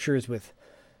see pictures with,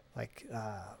 like,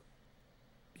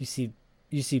 you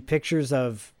see pictures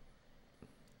of,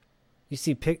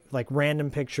 like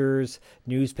random pictures,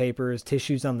 newspapers,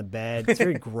 tissues on the bed. It's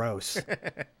very gross.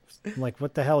 I'm like,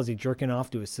 what the hell, is he jerking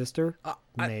off to his sister?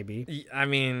 Maybe. I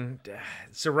mean,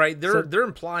 so right, they're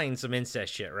implying some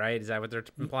incest shit, right? Is that what they're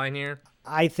implying here?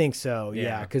 I think so.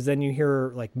 Yeah, because then you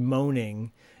hear like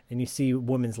moaning, and you see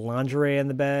women's lingerie on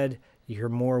the bed. You hear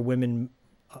more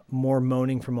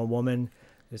moaning from a woman.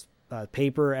 There's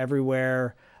paper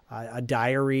everywhere. A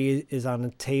diary is on a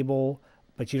table,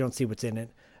 but you don't see what's in it.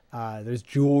 There's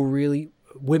jewelry,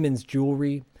 women's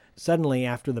jewelry. Suddenly,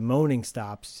 after the moaning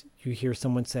stops, you hear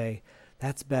someone say,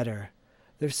 "That's better.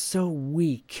 They're so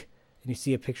weak." And you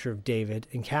see a picture of David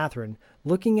and Catherine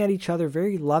looking at each other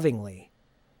very lovingly.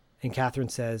 And Catherine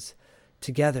says,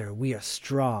 "Together we are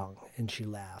strong." And she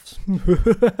laughs.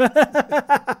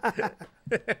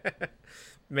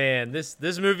 Man,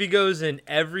 this movie goes in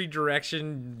every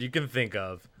direction you can think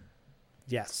of.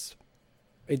 Yes,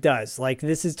 it does. Like,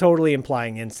 this is totally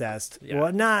implying incest. Yeah.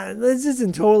 Well, this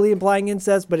isn't totally implying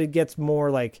incest, but it gets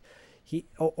more like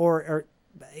or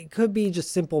it could be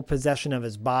just simple possession of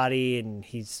his body, and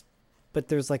but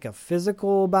there's like a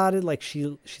physical about it. Like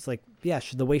she's like,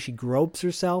 the way she gropes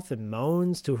herself and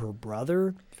moans to her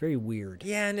brother. It's very weird.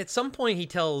 Yeah, and at some point he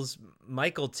tells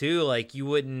Michael too, like, you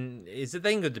wouldn't. It's the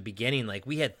thing at the beginning, like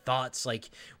we had thoughts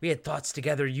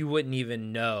together you wouldn't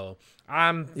even know.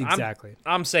 I'm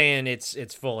saying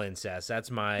it's full incest.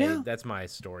 That's my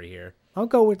story here. I'll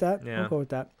go with that. Yeah. I'll go with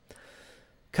that.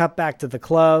 Cut back to the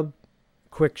club.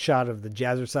 Quick shot of the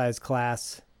jazzercise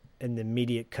class. And the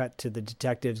immediate cut to the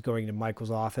detectives going to Michael's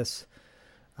office.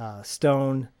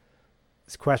 Stone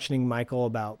is questioning Michael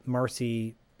about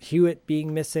Marcy Hewitt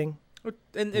being missing.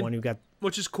 And the one who got,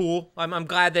 which is cool. I'm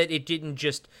glad that it didn't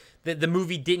just that the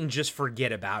movie didn't just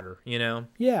forget about her. You know?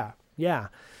 Yeah.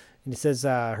 And it says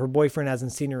her boyfriend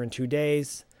hasn't seen her in 2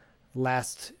 days.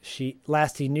 Last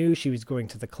he knew, she was going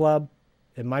to the club,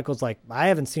 and Michael's like, "I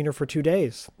haven't seen her for 2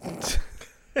 days."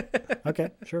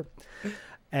 Okay, sure.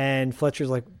 And Fletcher's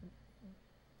like,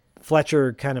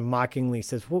 Fletcher kind of mockingly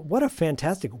says, what a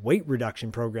fantastic weight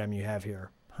reduction program you have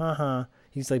here. Ha.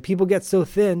 He's like, people get so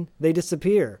thin, they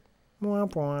disappear.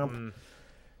 Womp womp.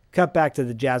 Cut back to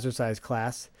the jazzercise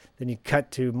class. Then you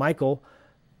cut to Michael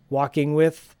walking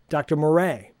with Dr.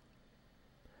 Murray.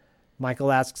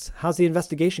 Michael asks, how's the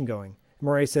investigation going?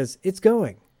 Murray says, it's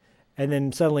going. And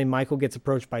then suddenly Michael gets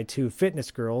approached by two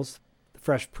fitness girls, the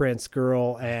Fresh Prince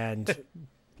girl and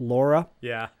Laura.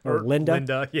 Yeah. Or Linda.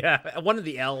 Linda, yeah. One of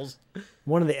the L's.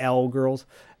 One of the L girls.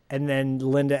 And then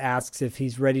Linda asks if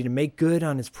he's ready to make good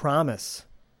on his promise.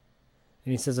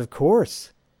 And he says, of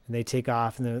course. And they take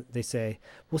off and they say,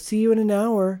 we'll see you in an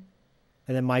hour.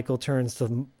 And then Michael turns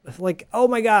to like, oh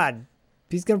my God,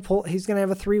 he's going to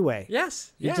have a three-way.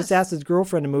 Yes. He just asked his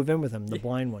girlfriend to move in with him, the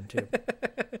blind one too.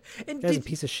 And That's a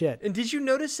piece of shit. And did you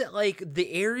notice that like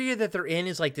the area that they're in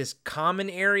is like this common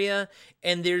area,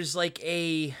 and there's like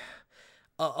a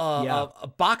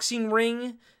boxing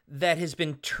ring that has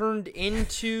been turned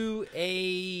into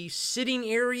a sitting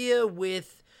area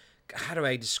with, how do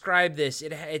I describe this?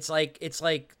 It's like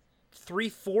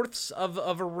 3/4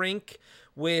 of a rink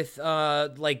with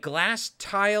like glass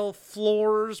tile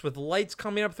floors with lights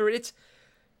coming up through it.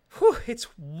 It's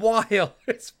wild.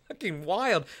 It's fucking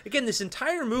wild. Again, this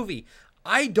entire movie,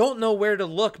 I don't know where to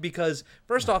look because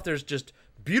first off, there's just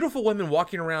beautiful women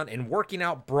walking around and working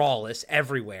out braless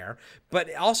everywhere.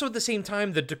 But also at the same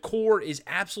time, the decor is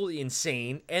absolutely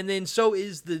insane. And then so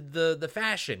is the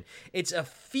fashion. It's a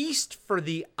feast for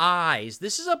the eyes.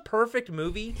 This is a perfect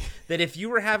movie that if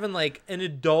you were having like an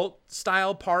adult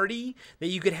style party that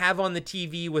you could have on the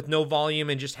TV with no volume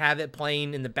and just have it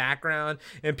playing in the background.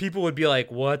 And people would be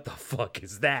like, what the fuck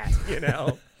is that? You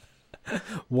know?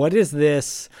 What is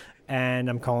this? And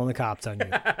I'm calling the cops on you.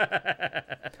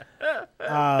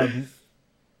 I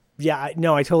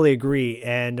totally agree.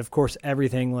 And of course,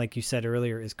 everything, like you said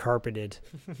earlier, is carpeted.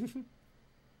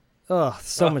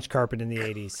 So much carpet in the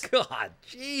 80s. God,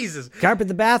 Jesus. Carpet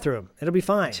the bathroom. It'll be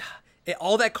fine.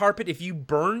 All that carpet, if you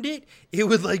burned it, it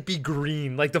would like be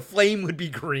green. Like the flame would be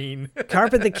green.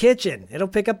 Carpet the kitchen. It'll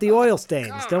pick up the oil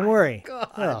stains. Don't worry.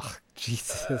 Oh,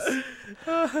 Jesus.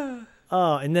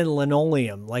 Oh, and then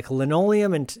linoleum, like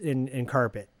linoleum and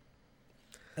carpet.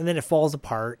 And then it falls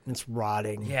apart and it's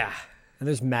rotting. Yeah. And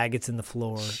there's maggots in the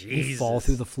floor. Jesus. You fall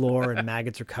through the floor and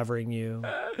maggots are covering you.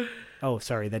 Oh,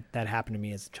 sorry. That happened to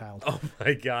me as a child. Oh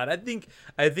my God. I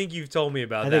think you've told me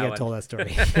about that. I think I've told that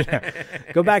story.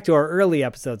 Go back to our early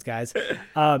episodes, guys.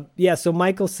 So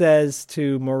Michael says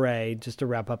to Murray, just to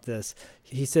wrap up this,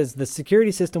 he says, the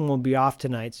security system will be off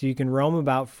tonight so you can roam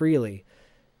about freely.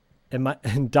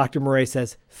 And Dr. Murray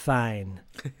says, fine.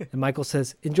 And Michael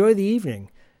says, enjoy the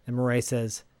evening. And Murray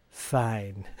says,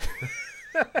 fine.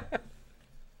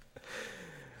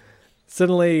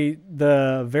 Suddenly,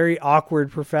 the very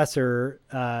awkward professor,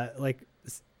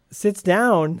 sits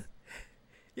down.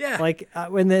 Yeah.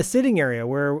 In the sitting area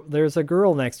where there's a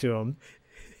girl next to him.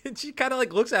 And she kind of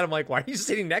like looks at him like, why are you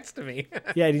sitting next to me?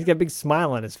 Yeah, and he's got a big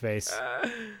smile on his face.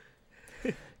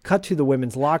 Cut to the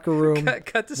women's locker room.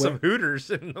 Cut to some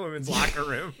Hooters in the women's locker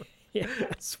room. Yeah,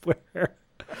 I swear.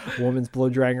 Woman's blow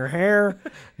drying her hair.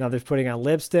 Another's putting on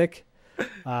lipstick.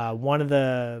 One of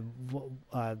the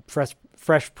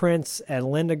Fresh Prince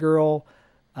and Linda girl.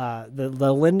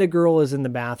 The Linda girl is in the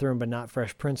bathroom, but not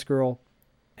Fresh Prince girl.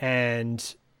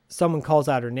 And someone calls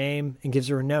out her name and gives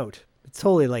her a note. It's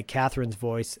totally like Catherine's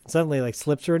voice. Suddenly, like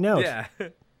slips her a note. Yeah.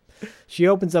 She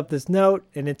opens up this note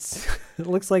and it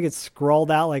looks like it's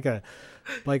scrawled out like a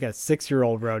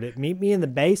 6-year-old wrote it. Meet me in the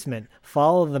basement.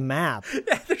 Follow the map.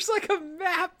 Yeah, there's like a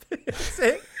map.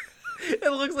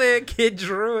 It looks like a kid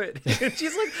drew it. And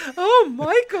she's like, oh,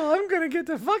 Michael, I'm going to get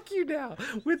to fuck you now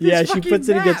with this fucking she puts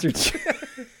map. It against her chest.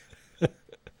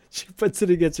 She puts it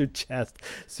against her chest,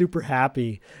 super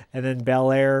happy. And then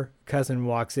Bel Air cousin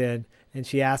walks in and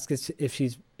she asks if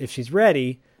she's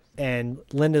ready. And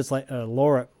Linda's like,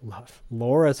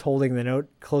 Laura's holding the note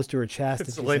close to her chest.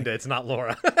 It's Linda. It's not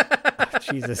Laura. Oh,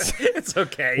 Jesus. It's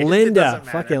okay. Linda.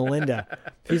 Fucking Linda.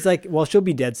 She's like, well, she'll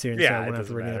be dead soon. Yeah, so I won't it have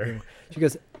to doesn't bring it up matter. anymore. She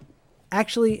goes,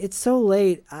 actually, it's so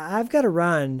late. I've got to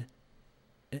run.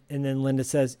 And then Linda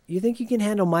says, you think you can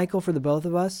handle Michael for the both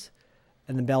of us?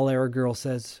 And the Bel Air girl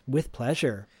says, with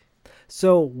pleasure.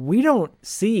 So we don't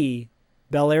see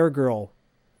Bel Air girl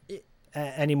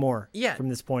anymore from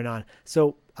this point on.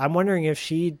 So I'm wondering if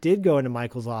she did go into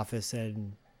Michael's office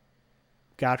and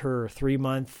got her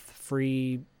 3-month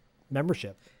free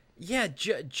membership. Yeah,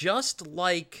 just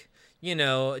like,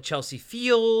 Chelsea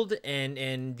Field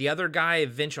and the other guy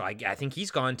eventually, I think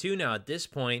he's gone too now at this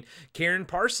point. Karen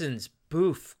Parsons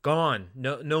boof, gone,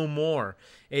 no more.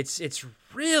 It's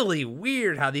really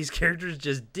weird how these characters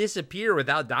just disappear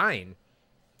without dying.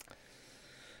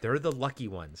 They're the lucky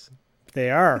ones. They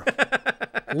are.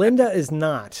 Linda is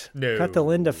not. No. Cut to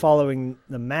Linda following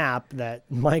the map that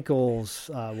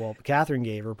Catherine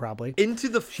gave her probably. Into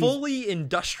the fully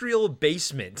industrial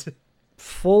basement.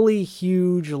 Fully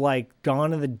huge, like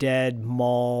Dawn of the Dead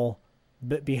mall,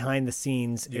 behind the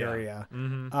scenes area.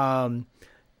 Mm-hmm.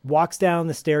 Walks down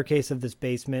the staircase of this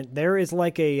basement. There is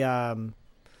like a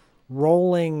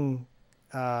rolling...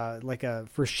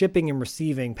 for shipping and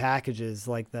receiving packages,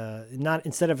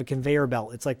 instead of a conveyor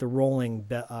belt, it's like the rolling,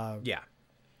 the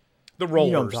rollers.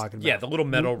 You know what I'm talking about. Yeah, the little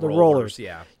metal the rollers.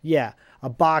 Yeah. Yeah. A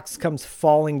box comes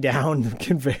falling down the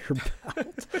conveyor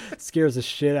belt, scares the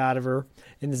shit out of her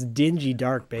in this dingy,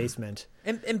 dark basement.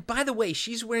 And by the way,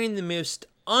 she's wearing the most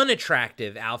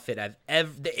unattractive outfit I've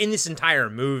ever in this entire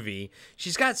movie.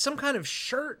 She's got some kind of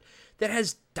shirt that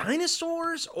has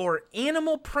dinosaurs or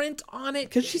animal print on it.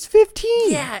 Because she's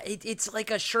 15. Yeah, it's like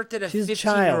a shirt that a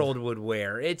 15-year-old would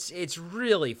wear. It's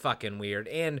really fucking weird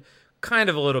and kind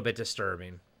of a little bit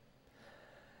disturbing.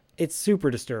 It's super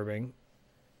disturbing.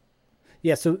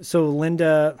 Yeah, so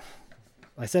Linda...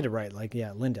 I said it right.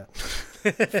 Linda.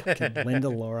 Linda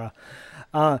Laura.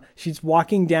 She's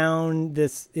walking down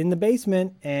in the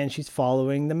basement, and she's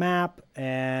following the map,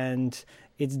 and...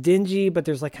 It's dingy, but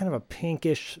there's like kind of a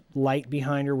pinkish light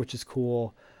behind her, which is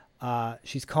cool.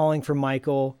 She's calling for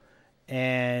Michael,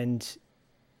 and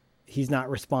he's not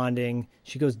responding.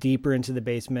 She goes deeper into the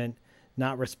basement,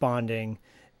 not responding.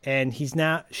 And she's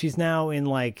now in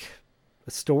like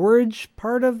a storage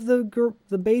part of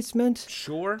the basement.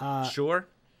 Sure.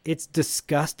 It's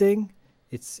disgusting.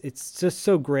 It's just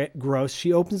so gross.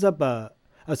 She opens up a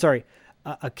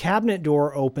cabinet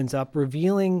door opens up,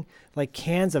 revealing like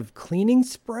cans of cleaning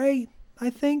spray, I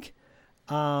think.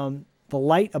 The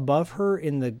light above her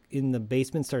in the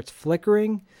basement starts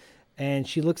flickering, and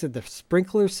she looks at the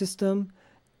sprinkler system,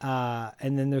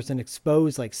 and then there's an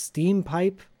exposed like steam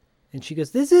pipe, and she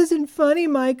goes, "This isn't funny,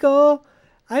 Michael.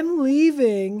 I'm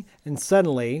leaving." And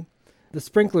suddenly the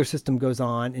sprinkler system goes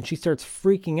on, and she starts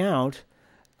freaking out.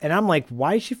 And I'm like,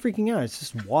 why is she freaking out? It's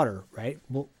just water, right?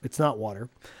 Well, it's not water.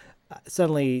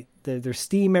 Suddenly, there's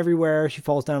steam everywhere. She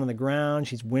falls down on the ground.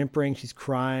 She's whimpering. She's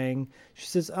crying. She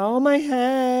says, "Oh, my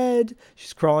head."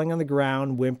 She's crawling on the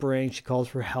ground, whimpering. She calls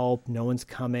for help. No one's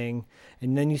coming.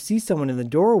 And then you see someone in the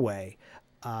doorway,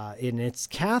 and it's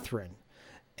Catherine.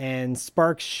 And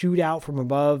sparks shoot out from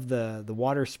above the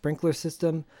water sprinkler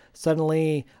system.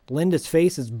 Suddenly, Linda's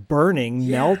face is burning,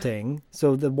 melting.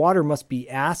 So the water must be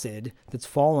acid that's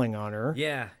falling on her.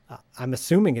 Yeah. I'm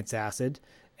assuming it's acid.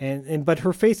 But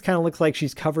her face kind of looks like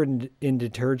she's covered in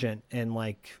detergent and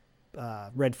like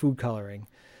red food coloring.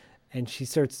 And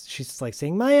she's like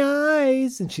saying, "My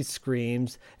eyes," and she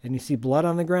screams, and you see blood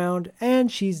on the ground,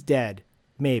 and she's dead.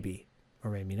 Maybe. Or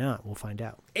maybe not. We'll find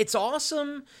out. It's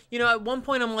awesome. At one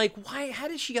point I'm like, how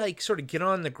did she like sort of get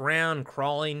on the ground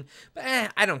crawling?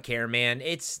 But I don't care, man.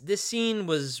 This scene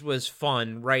was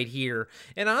fun right here.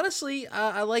 And honestly,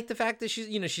 I like the fact that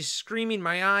she's screaming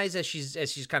 "my eyes" as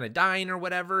she's kind of dying or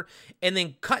whatever. And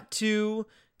then cut to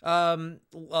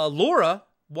Laura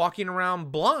walking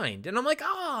around blind, and I'm like,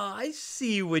 I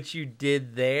see what you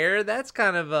did there. That's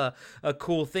kind of a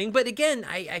cool thing. But again,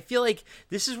 I feel like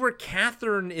this is where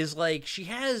Catherine is like, she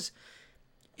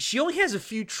only has a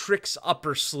few tricks up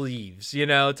her sleeves,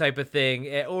 type of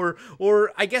thing,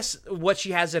 or I guess what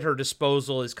she has at her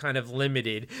disposal is kind of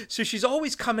limited. So she's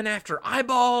always coming after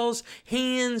eyeballs,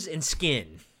 hands, and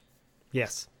skin.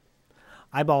 Yes,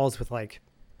 eyeballs with like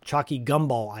chalky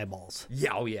gumball eyeballs.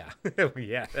 Yeah, oh yeah.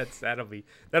 Yeah, that'll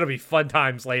be fun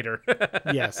times later.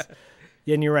 Yes.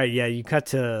 Yeah, and you're right. Yeah, you cut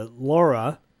to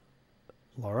Laura.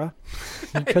 You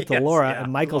cut to Laura at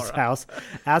Michael's house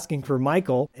asking for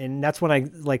Michael, and that's when I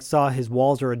like saw his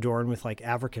walls are adorned with like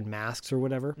African masks or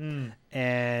whatever.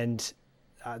 And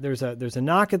there's a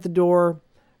knock at the door,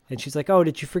 and she's like, "Oh,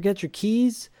 did you forget your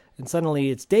keys?" And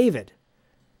suddenly it's David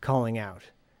calling out.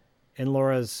 And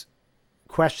Laura's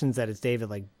questions that it's David,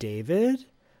 like, "David,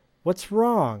 what's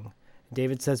wrong?"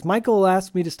 David says, "Michael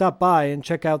asked me to stop by and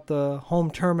check out the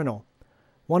home terminal.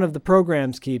 One of the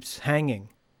programs keeps hanging."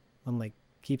 I'm like,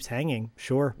 keeps hanging?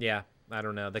 Sure. Yeah, I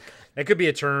don't know. That could be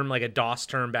a term, like a DOS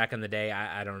term back in the day.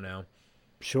 I don't know.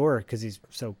 Sure, because he's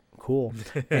so cool.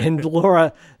 And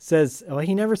Laura says, "Well,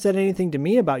 he never said anything to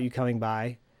me about you coming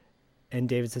by." And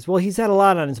David says, "Well, he's had a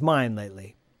lot on his mind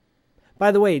lately."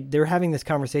 By the way, they're having this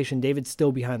conversation. David's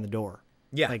still behind the door.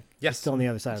 Yeah. He's still on the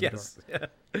other side of the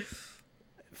door.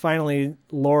 Finally,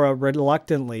 Laura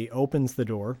reluctantly opens the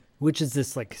door, which is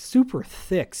this like super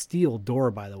thick steel door,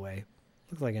 by the way.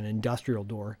 looks like an industrial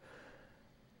door.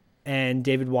 And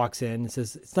David walks in and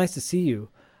says, "It's nice to see you.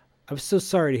 I was so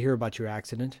sorry to hear about your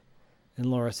accident." And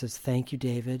Laura says, "Thank you,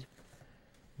 David."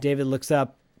 David looks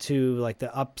up to like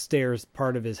the upstairs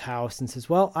part of his house and says,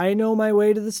 "Well, I know my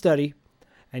way to the study."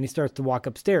 And he starts to walk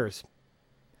upstairs.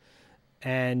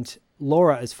 And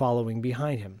Laura is following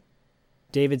behind him.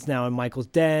 David's now in Michael's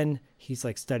den. He's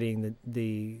like studying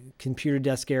the computer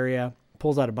desk area,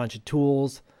 pulls out a bunch of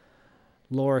tools.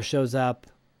 Laura shows up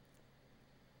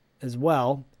as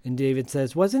well. And David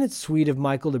says, "Wasn't it sweet of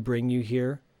Michael to bring you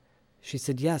here?" She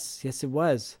said, yes, it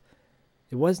was.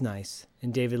 It was nice."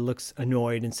 And David looks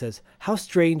annoyed and says, "How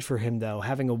strange for him, though,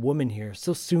 having a woman here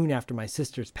so soon after my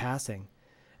sister's passing."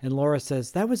 And Laura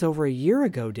says, "That was over a year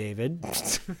ago, David."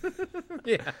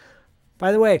 Yeah.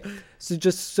 By the way, so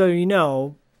just so you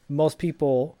know, most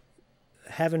people,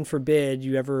 heaven forbid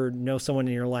you ever know someone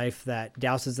in your life that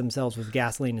douses themselves with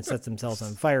gasoline and sets themselves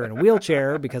on fire in a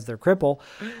wheelchair because they're crippled.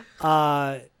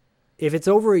 If it's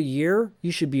over a year,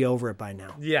 you should be over it by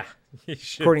now. Yeah, you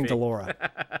should according be. to Laura.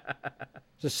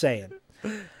 Just saying.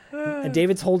 And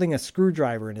David's holding a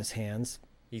screwdriver in his hands.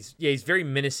 He's very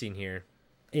menacing here.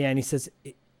 Yeah, and he says,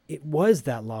 it was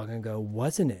that long ago,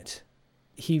 wasn't it?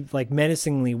 He like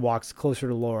menacingly walks closer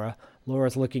to Laura.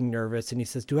 Laura's looking nervous, and he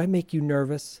says, "Do I make you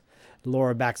nervous?"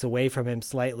 Laura backs away from him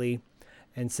slightly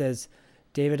and says,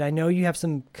 "David, I know you have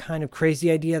some kind of crazy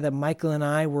idea that Michael and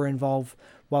I were involved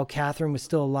while Catherine was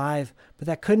still alive, but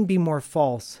that couldn't be more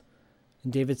false."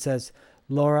 And David says,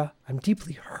 "Laura, I'm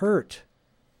deeply hurt."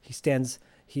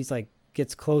 He's like,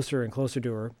 gets closer and closer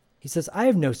to her. He says, "I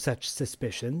have no such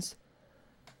suspicions."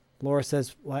 Laura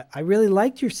says, "Well, I really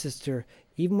liked your sister,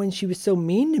 even when she was so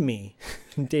mean to me."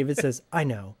 And David says, "I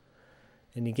know."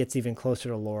 And he gets even closer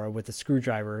to Laura with a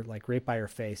screwdriver, like right by her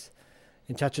face,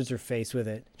 and touches her face with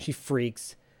it. She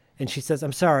freaks, and she says,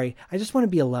 "I'm sorry, I just want to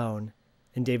be alone."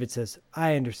 And David says,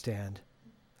 I understand,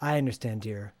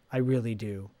 dear. I really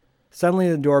do." Suddenly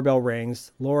the doorbell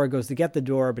rings. Laura goes to get the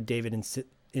door, but David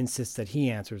insists that he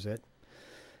answers it.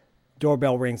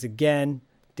 Doorbell rings again.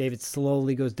 David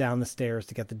slowly goes down the stairs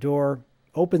to get the door,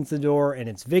 opens the door, and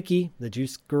it's Vicky, the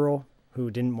juice girl, who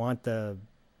didn't want the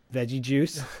veggie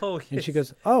juice. Oh, yes. And she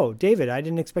goes, "Oh, David, I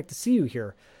didn't expect to see you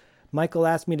here. Michael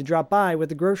asked me to drop by with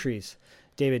the groceries."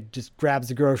 David just grabs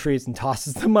the groceries and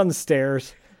tosses them on the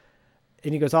stairs.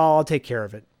 And he goes, "Oh, I'll take care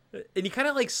of it." And he kind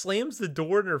of like slams the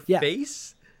door in her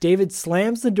face. David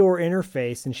slams the door in her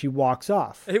face and she walks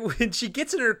off. And when she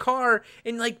gets in her car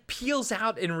and like peels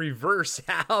out in reverse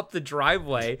up the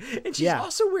driveway. And she's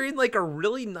also wearing like a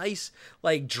really nice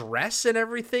like dress and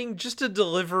everything just to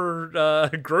deliver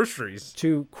groceries.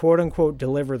 To quote unquote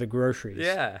deliver the groceries.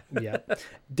 Yeah. Yeah.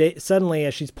 Suddenly,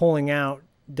 as she's pulling out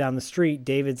down the street,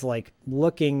 David's like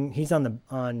looking, he's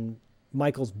on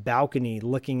Michael's balcony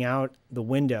looking out the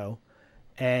window,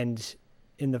 and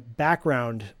in the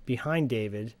background behind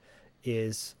David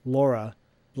is Laura.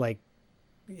 Like,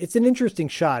 it's an interesting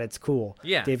shot. It's cool.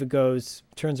 Yeah. David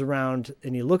turns around,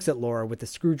 and he looks at Laura with the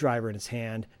screwdriver in his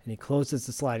hand, and he closes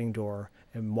the sliding door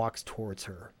and walks towards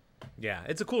her. Yeah,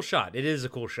 it's a cool shot. It is a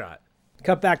cool shot.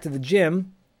 Cut back to the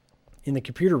gym in the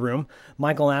computer room.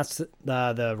 Michael asks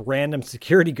the random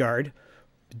security guard,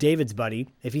 David's buddy,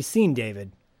 if he's seen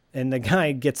David. And the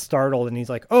guy gets startled, and he's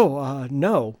like, "Oh,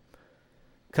 no."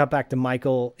 Cut back to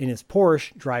Michael in his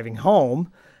Porsche driving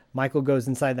home. Michael goes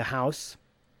inside the house,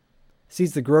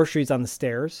 sees the groceries on the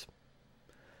stairs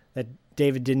that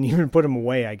David didn't even put them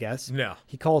away, I guess. No.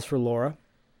 He calls for Laura.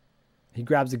 He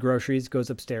grabs the groceries, goes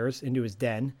upstairs into his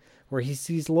den, where he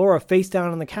sees Laura face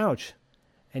down on the couch.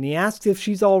 And he asks if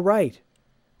she's all right.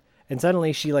 And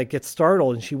suddenly she like gets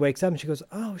startled and she wakes up and she goes,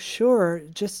 "Oh, sure,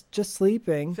 just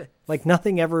sleeping." Like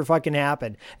nothing ever fucking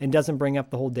happened, and doesn't bring up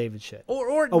the whole David shit.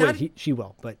 She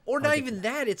will, but not even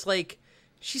that. It's like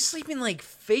she's sleeping like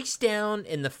face down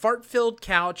in the fart-filled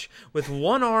couch with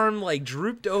one arm like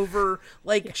drooped over,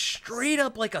 like straight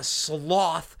up like a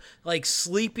sloth, like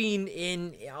sleeping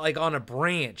in like on a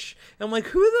branch. And I'm like,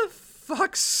 who the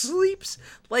fuck sleeps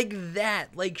like that,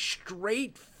 like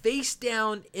straight face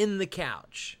down in the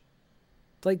couch?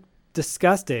 Like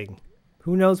disgusting.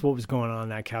 Who knows what was going on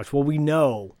that couch? Well, we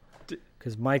know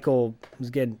because Michael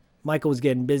was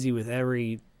getting busy with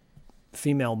every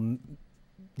female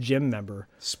gym member.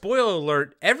 Spoiler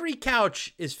alert: every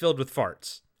couch is filled with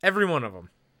farts. Every one of them.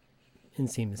 And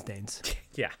semen stains.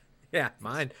 Yeah,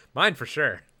 mine for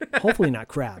sure. Hopefully not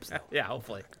crabs though. Yeah,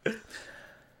 hopefully.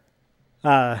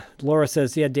 Laura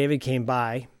says, "Yeah, David came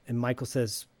by," and Michael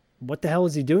says, "What the hell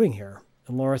is he doing here?"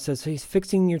 And Laura says, "He's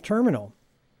fixing your terminal."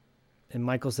 And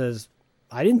Michael says,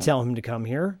 "I didn't tell him to come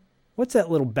here. What's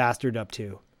that little bastard up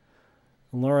to?"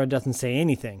 And Laura doesn't say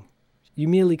anything. you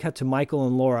immediately cut to Michael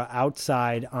and Laura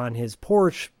outside on his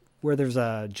porch where there's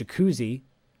a jacuzzi.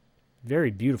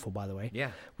 Very beautiful, by the way.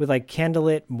 Yeah. With like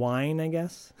candlelit wine, I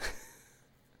guess.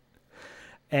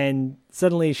 And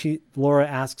suddenly Laura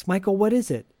asks, Michael, what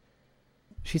is it?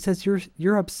 She says,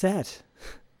 you're upset.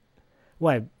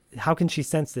 Why? How can she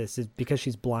sense this? Is it because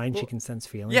she's blind? She can sense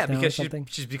feelings. Yeah, now because or something?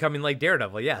 she's becoming like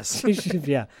Daredevil. Yes.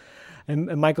 Yeah. And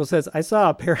Michael says, I saw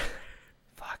a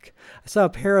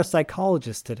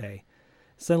parapsychologist today.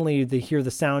 Suddenly they hear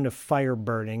the sound of fire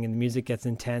burning and the music gets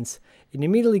intense. It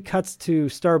immediately cuts to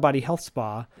Starbody Health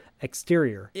Spa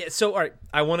exterior. Yeah. So, all right,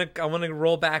 I want to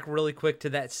roll back really quick to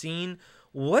that scene.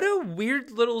 What a weird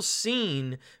little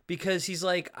scene, because he's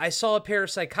like, I saw a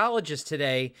parapsychologist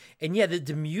today, and yeah,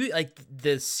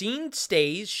 the scene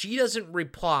stays. She doesn't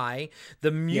reply.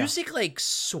 The music like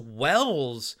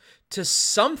swells to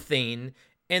something,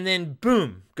 and then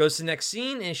boom, goes to the next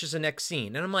scene, and it's just the next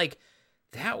scene. And I'm like,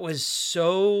 that was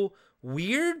so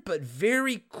weird, but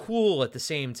very cool at the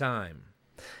same time.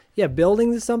 Yeah,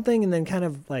 building to something, and then kind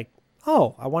of like,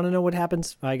 oh, I want to know what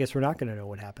happens. I guess we're not going to know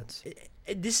what happens.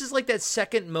 This is like that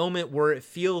second moment where it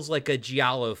feels like a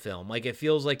giallo film. Like it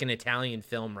feels like an Italian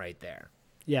film right there.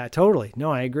 Yeah, totally.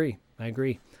 No, I agree.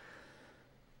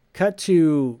 Cut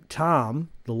to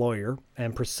Tom, the lawyer,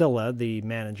 and Priscilla, the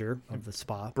manager of the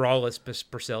spa. Brawless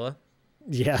Priscilla.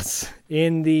 Yes.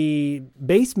 In the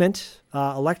basement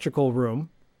electrical room,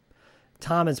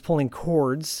 Tom is pulling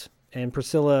cords, and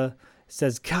Priscilla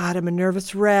says, God, I'm a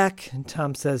nervous wreck. And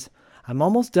Tom says, I'm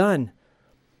almost done.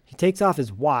 He takes off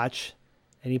his watch,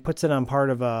 and he puts it on part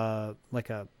of a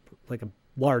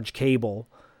large cable,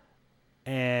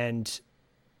 and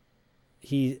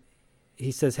he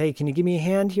says, hey, can you give me a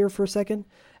hand here for a second?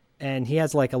 And he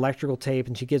has like electrical tape,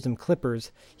 and she gives him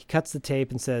clippers. He cuts the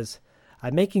tape and says,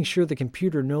 I'm making sure the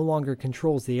computer no longer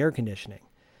controls the air conditioning.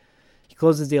 He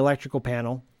closes the electrical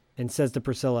panel and says to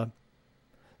Priscilla,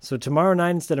 so tomorrow night,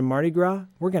 instead of Mardi Gras,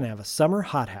 we're going to have a summer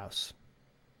hothouse.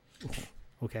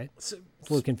 Okay. It's a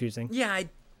little confusing. Yeah,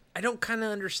 I don't kind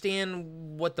of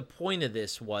understand what the point of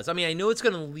this was. I mean, I know it's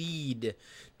going to lead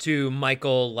to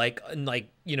Michael,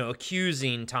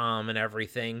 accusing Tom and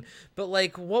everything. But,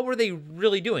 what were they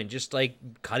really doing? Just,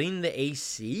 cutting the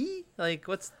AC?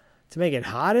 To make it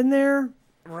hot in there?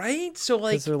 Right? So,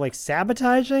 because they're,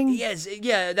 sabotaging? Yes.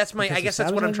 Yeah, I guess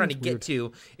that's what I'm trying to get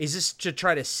to. Is this to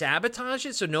try to sabotage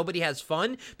it so nobody has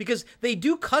fun? Because they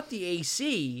do cut the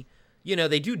AC.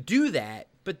 They do that.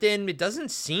 But then it doesn't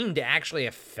seem to actually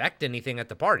affect anything at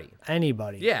the party.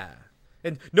 Anybody. Yeah.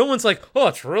 And no one's like, oh,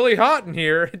 it's really hot in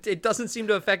here. It doesn't seem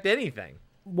to affect anything.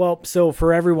 Well, so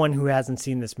for everyone who hasn't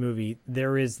seen this movie,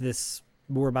 there is this,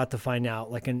 we're about to find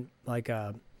out, like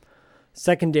a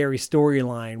secondary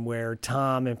storyline where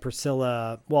Tom and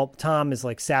Priscilla, Tom is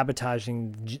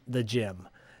sabotaging the gym.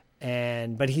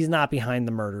 But he's not behind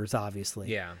the murders,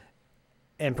 obviously. Yeah.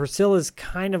 And Priscilla's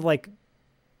kind of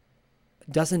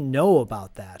doesn't know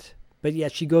about that, but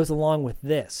yet she goes along with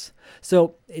this.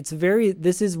 So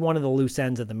this is one of the loose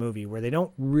ends of the movie where they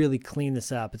don't really clean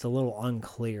this up. It's a little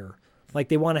unclear.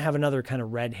 They want to have another kind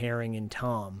of red herring in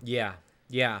Tom. Yeah.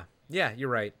 You're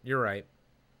right.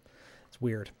 It's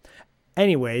weird.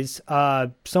 Anyways,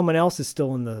 someone else is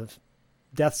still in the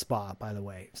death spa, by the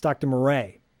way. It's Dr.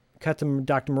 Murray. Cut to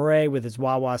Dr. Murray with his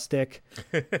wah-wah stick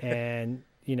and,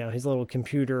 his little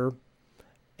computer,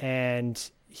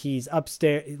 and he's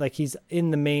upstairs, he's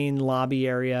in the main lobby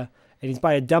area, and he's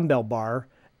by a dumbbell bar,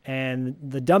 and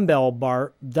the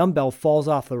dumbbell falls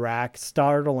off the rack,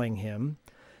 startling him.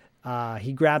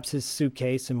 He grabs his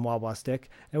suitcase and wah-wah stick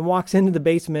and walks into the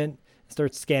basement and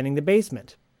starts scanning the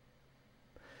basement.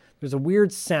 There's a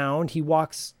weird sound.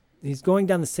 He's going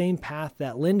down the same path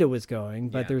that Linda was going,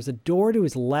 but there's a door to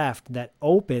his left that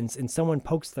opens, and someone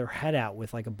pokes their head out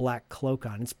with a black cloak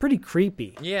on. It's pretty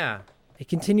creepy. Yeah. He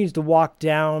continues to walk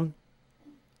down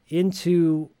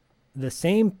into the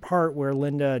same part where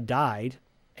Linda died,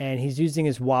 and he's using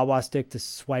his wah-wah stick to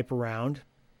swipe around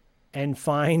and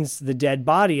finds the dead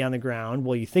body on the ground.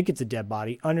 Well, you think it's a dead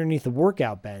body underneath the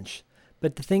workout bench.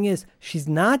 But the thing is, she's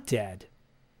not dead.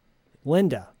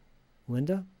 Linda?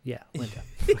 Yeah, Linda.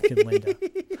 Fucking Linda.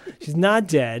 She's not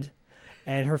dead,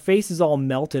 and her face is all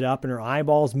melted up and her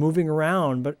eyeballs moving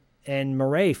around, and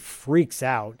Murray freaks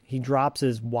out. He drops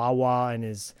his wah-wah and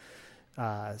his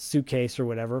suitcase or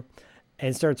whatever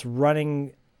and starts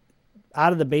running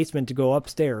out of the basement to go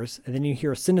upstairs. And then you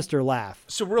hear a sinister laugh.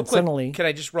 So real quick, can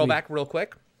I just roll back real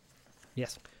quick?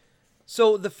 Yes.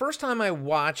 So the first time I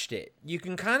watched it, you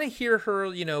can kind of hear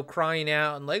her, crying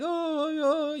out and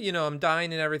I'm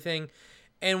dying and everything.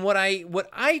 And what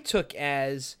I took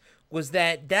as was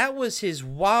that was his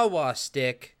wah-wah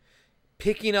stick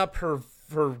picking up her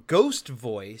ghost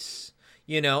voice,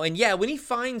 and yeah, when he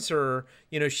finds her,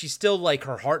 she's still like,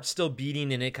 her heart's still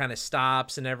beating and it kind of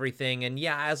stops and everything. And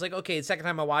yeah, I was like, okay, the second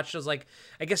time I watched it, I was like,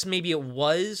 I guess maybe it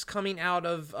was coming out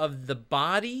of the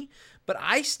body, but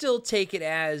I still take it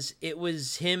as it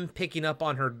was him picking up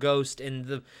on her ghost,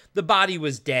 and the body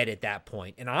was dead at that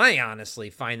point. And I honestly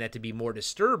find that to be more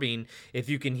disturbing if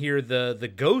you can hear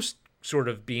the ghost sort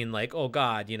of being like, oh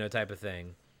God, type of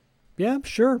thing. Yeah,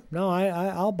 sure. No,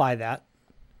 I'll buy that.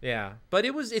 Yeah, but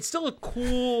it's still a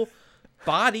cool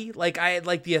body. Like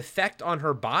the effect on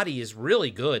her body is really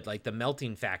good. Like the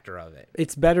melting factor of it.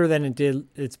 It's better than it did.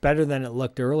 It's better than it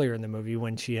looked earlier in the movie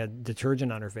when she had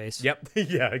detergent on her face. Yep.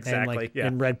 Yeah. Exactly.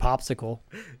 And red popsicle.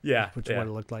 Yeah. Which is what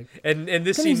it looked like. And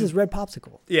this scene is red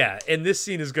popsicle. Yeah, and this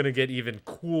scene is going to get even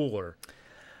cooler.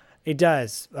 It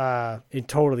does. It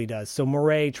totally does. So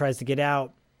Murray tries to get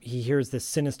out. He hears this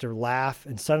sinister laugh,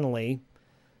 and suddenly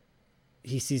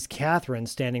he sees Catherine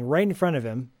standing right in front of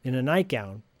him in a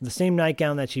nightgown, the same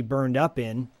nightgown that she burned up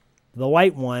in, the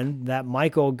white one that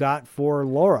Michael got for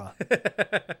Laura,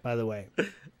 by the way.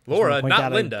 Laura,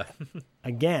 not Linda.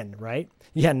 Again, right?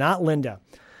 Yeah, not Linda.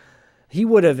 He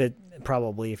would have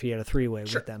probably, if he had a three-way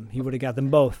with them, he would have got them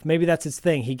both. Maybe that's his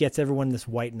thing. He gets everyone this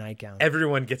white nightgown.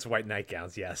 Everyone gets white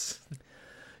nightgowns, yes.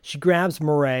 She grabs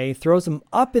Murray, throws him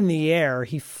up in the air.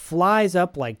 He flies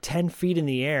up like 10 feet in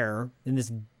the air in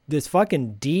this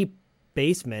fucking deep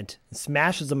basement and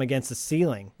smashes him against the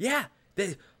ceiling. Yeah.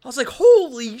 I was like,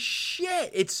 holy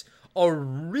shit. It's a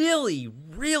really,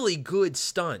 really good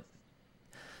stunt.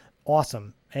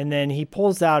 Awesome. And then he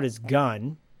pulls out his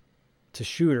gun to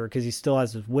shoot her because he still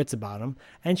has his wits about him.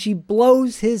 And she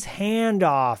blows his hand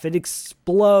off. It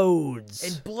explodes.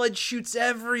 And blood shoots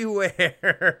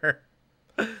everywhere.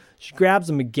 She grabs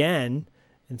him again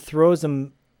and throws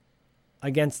him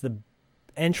against the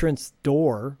entrance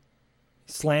door,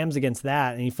 slams against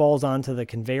that, and he falls onto the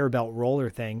conveyor belt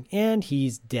roller thing, and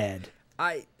he's dead.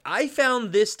 I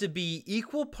found this to be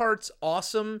equal parts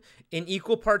awesome and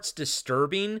equal parts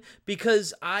disturbing,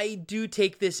 because I do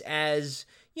take this as,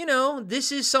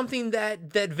 this is something that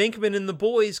Venkman and the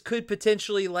boys could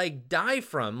potentially like die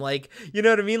from. Like, you know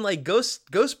what I mean? Like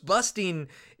ghost busting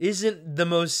isn't the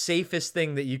most safest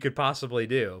thing that you could possibly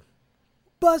do.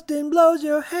 Busting blows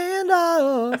your hand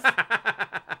off.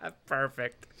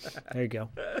 Perfect. There you go.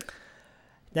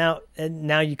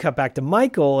 Now you cut back to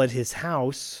Michael at his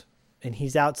house, and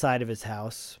he's outside of his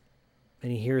house,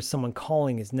 and he hears someone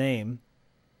calling his name.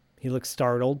 He looks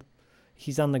startled.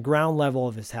 He's on the ground level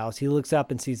of his house. He looks up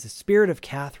and sees the spirit of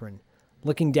Catherine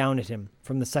looking down at him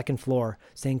from the second floor,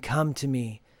 saying, "Come to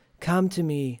me. Come to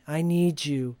me. I need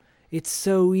you. It's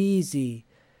so easy.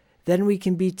 Then we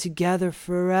can be together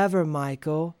forever,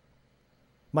 Michael."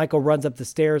 Michael runs up the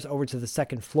stairs over to the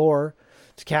second floor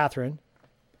to Catherine.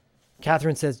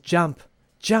 Catherine says, "Jump,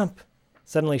 jump."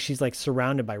 Suddenly she's like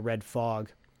surrounded by red fog.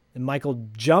 And Michael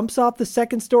jumps off the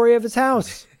second story of his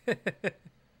house.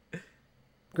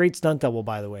 Great stunt double,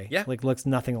 by the way. Yeah. Like, looks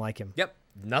nothing like him. Yep.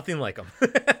 Nothing like him.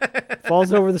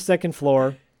 Falls over the second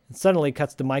floor and suddenly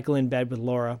cuts to Michael in bed with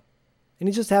Laura. And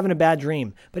he's just having a bad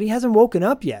dream. But he hasn't woken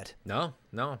up yet. No.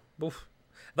 Oof.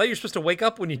 I thought you were supposed to wake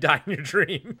up when you die in your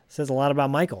dream. Says a lot about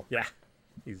Michael. Yeah.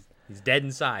 He's dead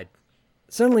inside.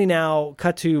 Suddenly now,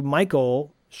 cut to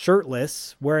Michael,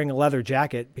 shirtless, wearing a leather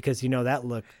jacket, because that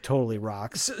look totally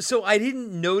rocks. So I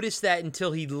didn't notice that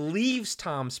until he leaves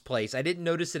Tom's place. I didn't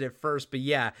notice it at first, but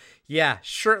yeah,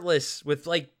 shirtless with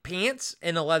like pants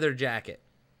and a leather jacket.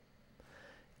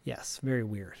 Yes, very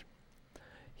weird.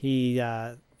 He's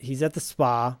at the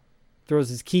spa, throws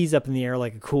his keys up in the air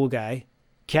like a cool guy,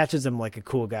 catches him like a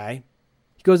cool guy.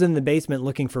 He goes in the basement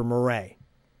looking for Murray.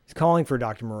 He's calling for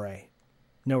Dr. Murray.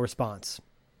 No response.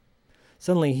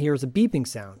 Suddenly he hears a beeping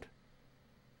sound.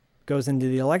 Goes into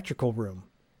the electrical room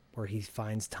where he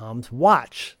finds Tom's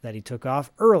watch that he took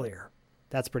off earlier.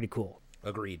 That's pretty cool.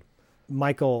 Agreed.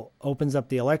 Michael opens up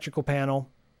the electrical panel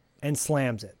and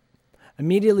slams it.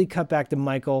 Immediately cut back to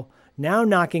Michael, now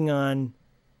knocking on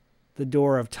the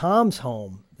door of Tom's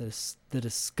home, the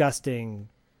disgusting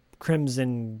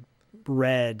crimson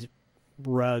red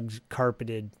rug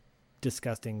carpeted,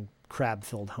 disgusting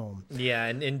crab-filled home. Yeah,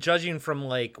 and judging from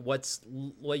like what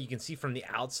you can see from the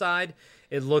outside,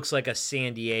 it looks like a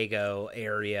San Diego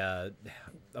area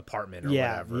apartment or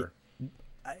whatever.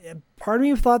 Part of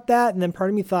me thought that, and then part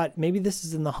of me thought maybe this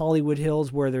is in the Hollywood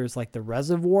Hills where there's like the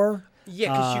reservoir.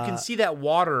 Yeah, because you can see that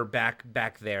water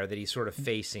back there that he's sort of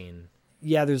facing.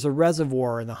 Yeah, there's a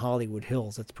reservoir in the Hollywood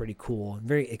Hills that's pretty cool and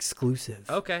very exclusive.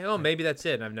 Okay, maybe that's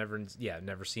it. I've never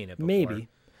seen it before. Maybe.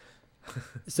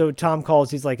 So Tom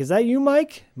calls. He's like, "Is that you,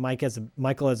 Mike?"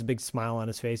 Michael has a big smile on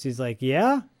his face. He's like,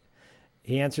 "Yeah."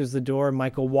 He answers the door.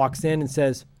 Michael walks in and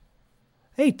says,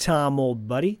 "Hey, Tom, old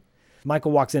buddy."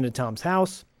 Michael walks into Tom's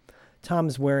house.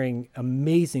 Tom's wearing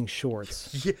amazing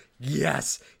shorts.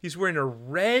 Yes, he's wearing a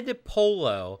red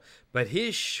polo, but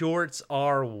his shorts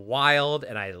are wild,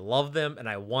 and I love them, and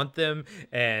I want them,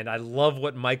 and I love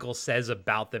what Michael says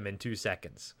about them in 2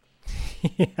 seconds.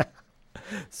 Yeah.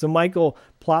 So Michael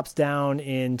plops down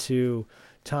into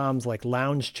Tom's like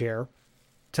lounge chair.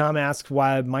 Tom asks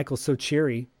why Michael's so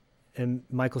cheery, and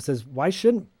Michael says, "Why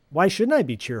shouldn't I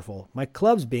be cheerful? My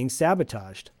club's being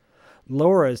sabotaged.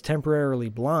 Laura is temporarily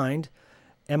blind,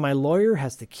 and my lawyer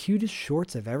has the cutest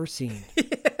shorts I've ever seen."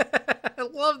 I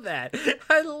love that.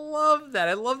 I love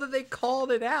that they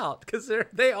called it out, because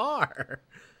they are.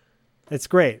 It's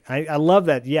great. I love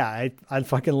that. Yeah, I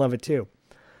fucking love it too.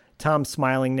 Tom's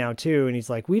smiling now too, and he's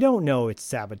like, "We don't know it's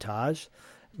sabotage."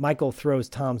 Michael throws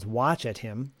Tom's watch at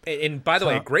him. And by the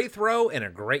way, a great throw and a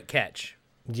great catch.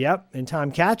 Yep, and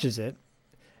Tom catches it,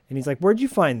 and he's like, "Where'd you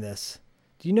find this?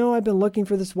 Do you know I've been looking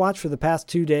for this watch for the past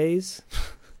 2 days?"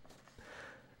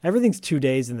 Everything's 2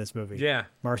 days in this movie. Yeah.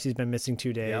 Marcy's been missing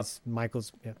 2 days.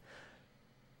 Yep.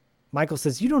 Michael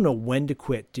says, "You don't know when to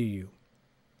quit, do you?"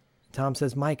 Tom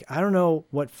says, "Mike, I don't know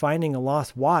what finding a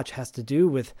lost watch has to do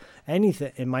with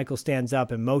anything." And Michael stands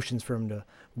up and motions for him to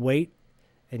wait.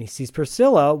 And he sees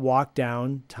Priscilla walk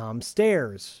down Tom's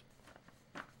stairs.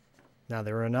 Now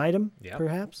they're an item,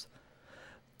 perhaps.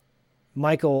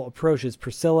 Michael approaches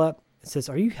Priscilla and says,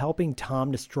 "Are you helping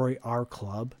Tom destroy our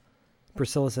club?"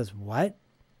 Priscilla says, "What?"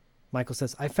 Michael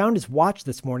says, "I found his watch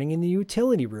this morning in the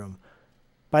utility room."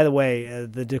 By the way,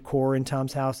 the decor in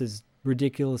Tom's house is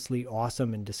ridiculously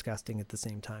awesome and disgusting at the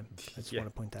same time. I just want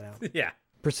to point that out. Yeah.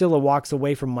 Priscilla walks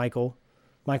away from Michael.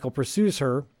 Michael pursues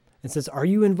her and says, "Are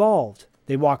you involved?"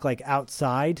 They walk like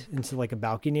outside into like a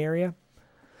balcony area,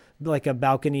 like a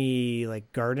balcony,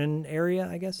 like garden area,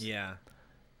 I guess. Yeah.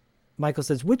 Michael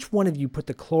says, "Which one of you put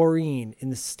the chlorine in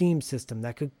the steam system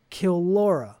that could kill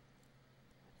Laura?"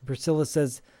 Priscilla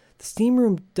says, "The steam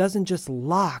room doesn't just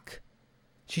lock.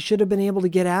 She should have been able to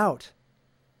get out."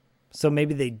 So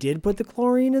maybe they did put the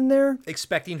chlorine in there?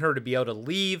 Expecting her to be able to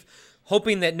leave,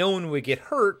 hoping that no one would get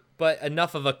hurt, but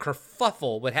enough of a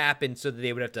kerfuffle would happen so that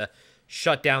they would have to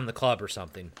shut down the club or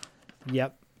something.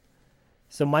 Yep.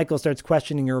 So Michael starts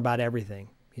questioning her about everything.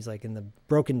 He's like, "In the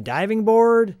broken diving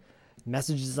board,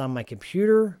 messages on my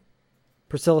computer."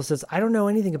 Priscilla says, "I don't know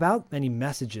anything about any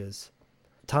messages."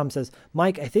 Tom says,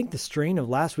 "Mike, I think the strain of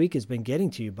last week has been getting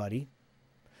to you, buddy."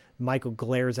 Michael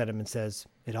glares at him and says,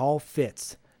 "It all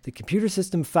fits. The computer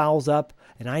system fouls up,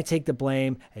 and I take the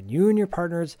blame, and you and your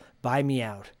partners buy me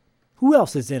out. Who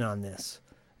else is in on this?"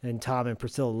 And Tom and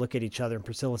Priscilla look at each other, and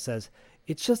Priscilla says,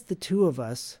 "It's just the two of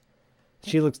us."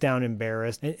 She looks down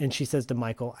embarrassed, and she says to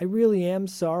Michael, "I really am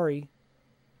sorry."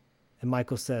 And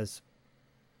Michael says,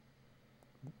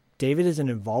 "David isn't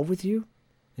involved with you?"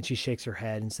 And she shakes her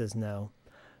head and says, "No."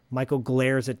 Michael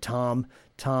glares at Tom.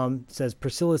 Tom says,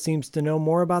 "Priscilla seems to know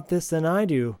more about this than I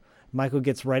do." Michael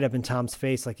gets right up in Tom's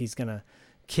face like he's going to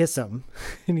kiss him.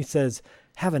 And he says,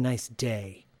 "Have a nice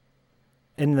day."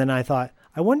 And then I thought,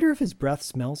 I wonder if his breath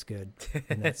smells good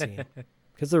in that scene.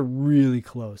 Because they're really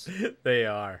close. They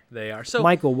are. So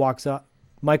Michael walks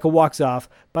off.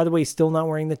 By the way, he's still not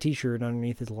wearing the t-shirt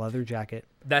underneath his leather jacket.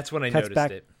 That's when I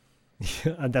noticed it.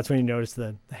 That's when you notice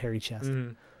the hairy chest.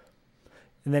 Mm-hmm.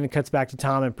 And then it cuts back to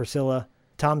Tom and Priscilla.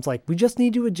 Tom's like, "We just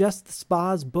need to adjust the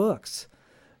spa's books."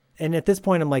 And at this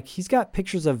point, I'm like, he's got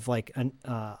pictures of like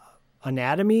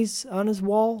anatomies on his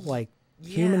wall, like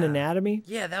human anatomy.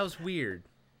 Yeah, that was weird.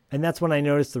 And that's when I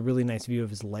noticed the really nice view of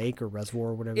his lake or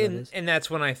reservoir or whatever it is. And that's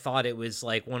when I thought it was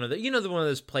like one of the, one of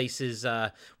those places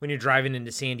when you're driving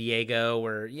into San Diego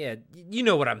where, you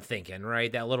know what I'm thinking,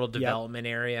 right? That little development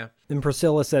area. And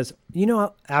Priscilla says,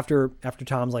 after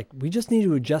Tom's like, "We just need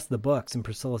to adjust the books." And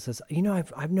Priscilla says,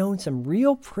 I've known some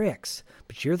real pricks,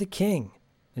 but you're the king.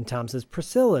 And Tom says,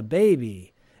 "Priscilla,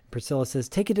 baby." And Priscilla says,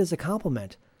 "Take it as a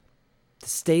compliment.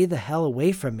 Stay the hell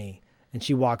away from me." And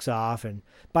she walks off. And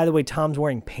by the way, Tom's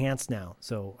wearing pants now.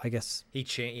 So I guess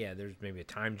there's maybe a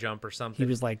time jump or something. He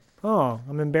was like, "Oh,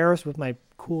 I'm embarrassed with my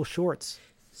cool shorts."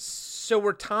 So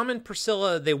were Tom and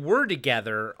Priscilla, they were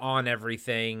together on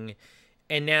everything.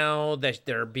 And now that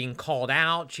they're being called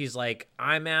out, she's like,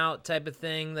 "I'm out," type of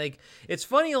thing. Like, it's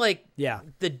funny, like,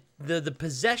 the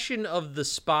possession of the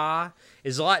spa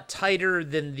is a lot tighter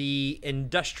than the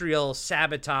industrial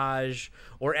sabotage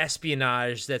or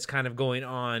espionage that's kind of going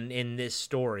on in this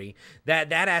story.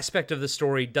 That aspect of the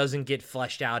story doesn't get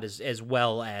fleshed out as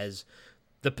well as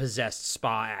the possessed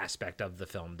spa aspect of the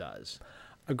film does.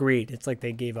 Agreed. It's like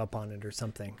they gave up on it or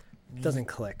something. It doesn't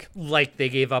click. Like they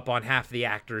gave up on half the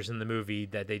actors in the movie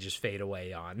that they just fade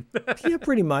away on. Yeah,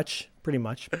 pretty much. Pretty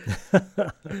much.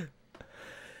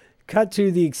 Cut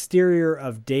to the exterior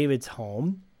of David's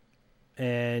home,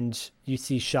 and you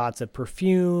see shots of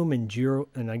perfume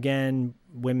and again,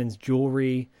 women's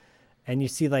jewelry, and you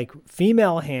see like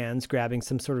female hands grabbing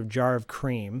some sort of jar of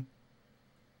cream.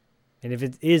 And if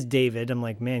it is David, I'm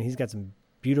like, man, he's got some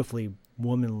beautifully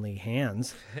womanly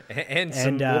hands. and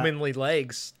some womanly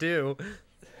legs, too.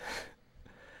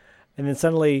 And then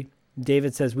suddenly,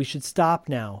 David says, we should stop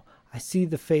now. I see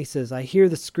the faces. I hear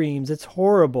the screams. It's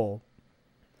horrible.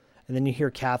 And then you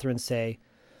hear Catherine say,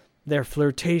 their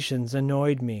flirtations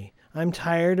annoyed me. I'm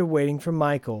tired of waiting for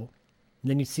Michael.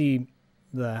 And then you see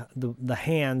the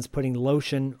hands putting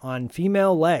lotion on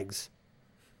female legs.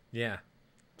 Yeah.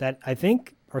 That I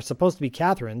think are supposed to be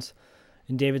Catherine's.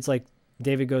 And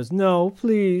David goes, no,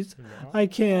 please. I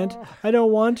can't. I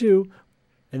don't want to.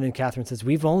 And then Catherine says,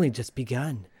 we've only just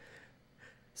begun.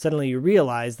 Suddenly you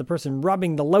realize the person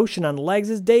rubbing the lotion on the legs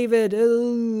is David.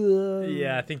 Ugh.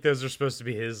 Yeah, I think those are supposed to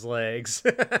be his legs.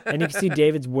 And you can see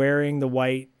David's wearing the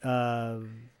white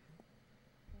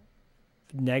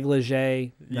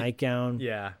negligee nightgown.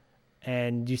 Yeah.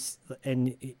 And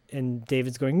and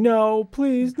David's going, no,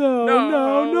 please,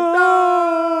 no.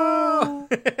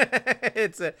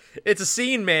 It's a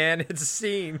scene, man. It's a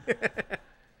scene.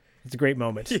 It's a great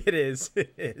moment. It is.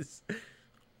 It is.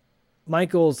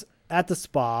 Michael's at the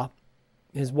spa.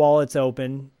 His wallet's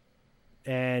open,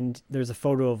 and there's a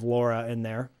photo of Laura in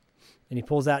there. And he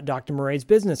pulls out Dr. Murray's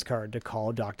business card to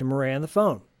call Dr. Murray on the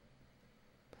phone.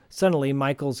 Suddenly,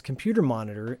 Michael's computer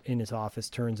monitor in his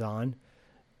office turns on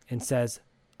and says,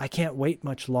 I can't wait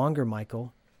much longer,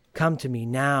 Michael. Come to me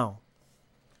now.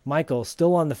 Michael,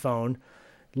 still on the phone,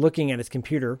 looking at his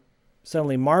computer.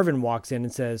 Suddenly, Marvin walks in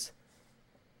and says,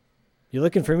 you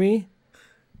looking for me?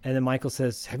 And then Michael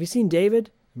says, have you seen David?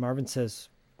 And Marvin says,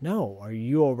 no. Are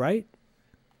you all right?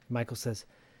 Michael says,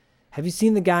 have you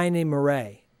seen the guy named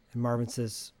Murray? And Marvin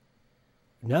says,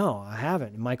 no, I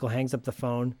haven't. And Michael hangs up the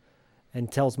phone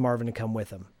and tells Marvin to come with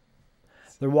him.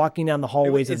 They're walking down the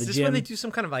hallways of the gym. Is this when they do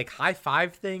some kind of like high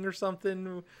five thing or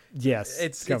something? Yes,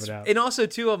 it's covered out. And also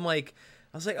too, I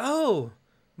was like, oh,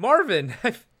 Marvin,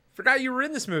 I forgot you were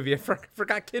in this movie. I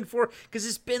forgot Ken Foree, because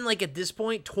it's been like at this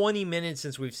point 20 minutes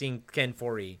since we've seen Ken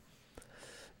Foree.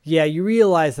 Yeah, you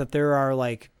realize that there are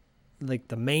like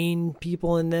the main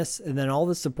people in this, and then all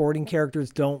the supporting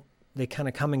characters they kind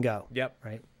of come and go. Yep.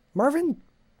 Right. Marvin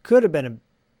could have been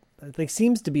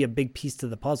seems to be a big piece to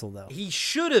the puzzle, though. He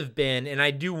should have been, and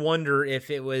I do wonder if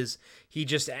it was he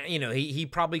just, he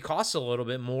probably costs a little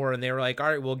bit more, and they were like, all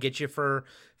right, we'll get you for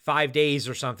 5 days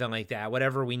or something like that,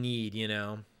 whatever we need,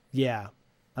 Yeah,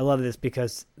 I love this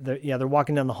because they're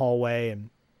walking down the hallway, and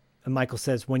Michael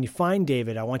says, when you find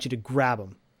David, I want you to grab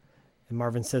him. And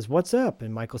Marvin says, what's up?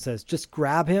 And Michael says, just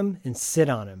grab him and sit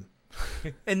on him.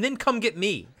 And then come get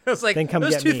me. I was like,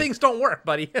 those two things don't work,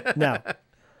 buddy. No.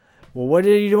 Well, what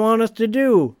do you want us to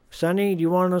do, Sonny? Do you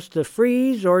want us to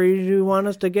freeze, or do you want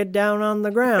us to get down on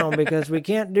the ground? Because we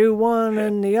can't do one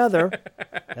and the other.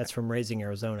 That's from Raising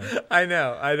Arizona. I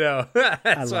know.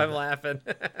 That's why I'm laughing.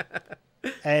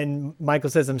 And Michael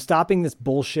says, I'm stopping this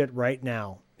bullshit right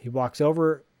now. He walks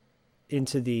over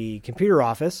into the computer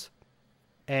office,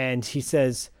 and he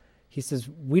says,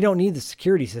 we don't need the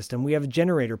security system. We have a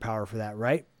generator power for that,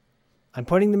 right? I'm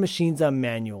putting the machines on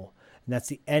manual, and that's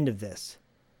the end of this.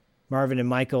 Marvin and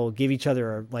Michael give each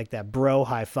other like that bro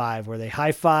high five, where they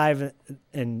high five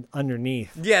and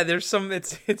underneath. Yeah, there's some.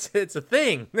 It's a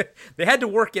thing. They had to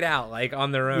work it out like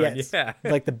on their own. Yes, yeah,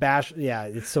 like the bash. Yeah,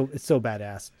 it's so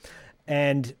badass.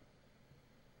 And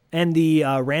the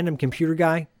random computer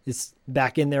guy is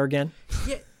back in there again.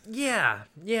 Yeah.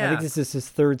 I think this is his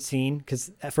third scene,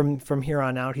 because from here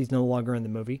on out, he's no longer in the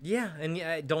movie. Yeah, and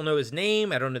I don't know his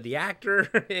name. I don't know the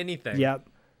actor. Anything. Yep.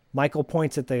 Michael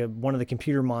points at one of the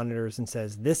computer monitors and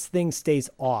says, this thing stays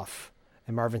off.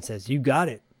 And Marvin says, you got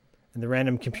it. And the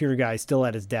random computer guy is still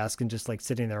at his desk and just like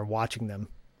sitting there watching them.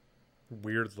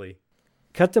 Weirdly.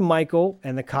 Cut to Michael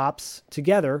and the cops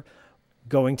together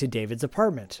going to David's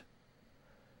apartment.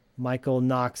 Michael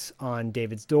knocks on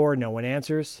David's door. No one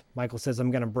answers. Michael says,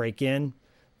 I'm going to break in.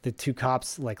 The two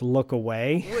cops look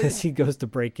away as he goes to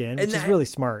break in, which is really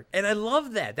smart. And I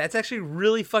love that. That's actually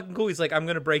really fucking cool. He's like, I'm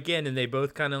going to break in. And they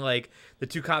both kind of the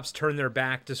two cops turn their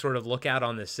back to sort of look out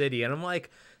on the city. And I'm like,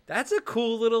 that's a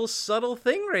cool little subtle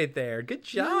thing right there. Good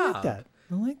job. I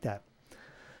like that.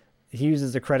 He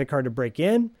uses a credit card to break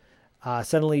in.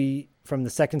 Suddenly, from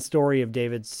the second story of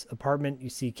David's apartment,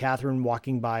 you see Catherine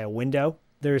walking by a window.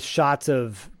 There's shots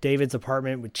of David's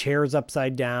apartment with chairs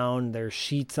upside down. There's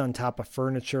sheets on top of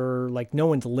furniture. Like no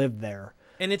one's lived there.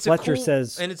 And it's Fletcher a cool,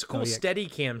 says, and it's a cool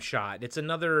Steadicam shot. It's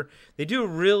another. They do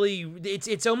really.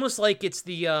 It's almost like it's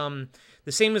the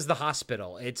same as the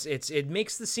hospital. It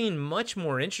makes the scene much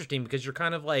more interesting because you're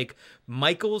kind of like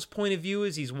Michael's point of view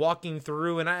as he's walking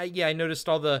through. And I noticed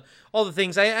all the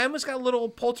things. I almost got little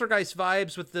Poltergeist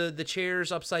vibes with the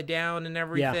chairs upside down and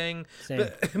everything. Yeah,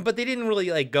 but they didn't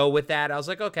really like go with that. I was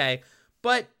like, okay.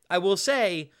 But I will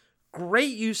say,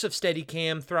 great use of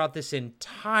Steadicam throughout this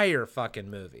entire fucking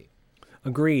movie.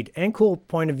 Agreed. And cool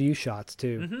point of view shots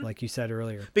too, like you said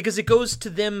earlier. Because it goes to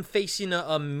them facing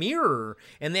a mirror,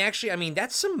 and they actually, I mean,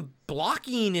 that's some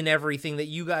blocking and everything that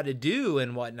you got to do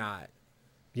and whatnot.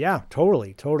 Yeah,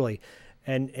 totally.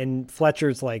 And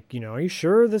Fletcher's like, are you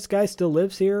sure this guy still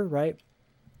lives here, right?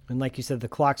 And like you said, the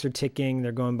clocks are ticking.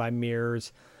 They're going by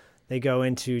mirrors. They go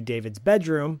into David's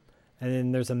bedroom, and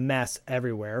then there's a mess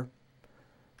everywhere.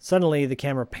 Suddenly, the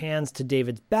camera pans to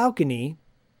David's balcony,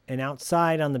 and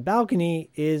outside on the balcony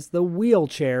is the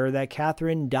wheelchair that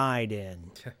Catherine died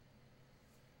in.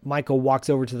 Michael walks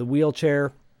over to the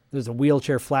wheelchair. There's a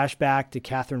wheelchair flashback to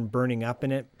Catherine burning up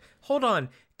in it. Hold on.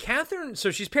 Catherine,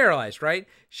 so she's paralyzed, right?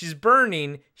 She's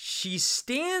burning. She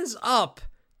stands up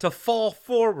to fall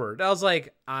forward. I was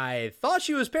like, I thought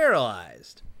she was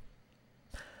paralyzed.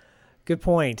 Good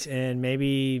point. And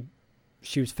maybe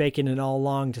she was faking it all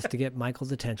along just to get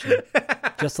Michael's attention.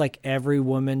 Just like every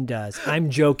woman does.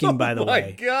 I'm joking, by the way. Oh,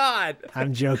 my God.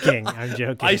 I'm joking.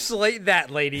 Isolate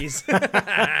that, ladies.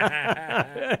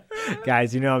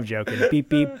 Guys, I'm joking. Beep,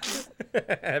 beep.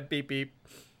 Beep, beep.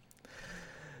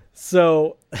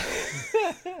 So,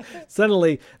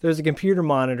 suddenly, there's a computer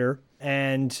monitor,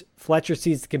 and Fletcher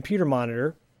sees the computer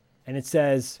monitor, and it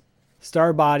says,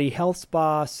 Starbody Health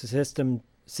Spa system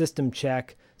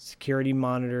check, security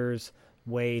monitors,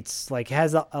 weights, like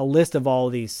has a list of all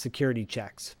of these security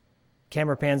checks.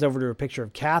 Camera pans over to a picture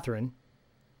of Catherine.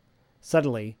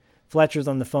 Suddenly, Fletcher's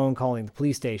on the phone calling the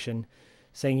police station,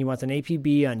 saying he wants an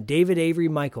APB on David Avery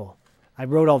Michael. I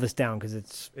wrote all this down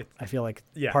because I feel like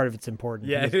part of it's important.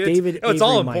 Yeah, it's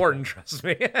all Michael. important. Trust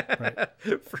me. Right.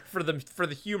 for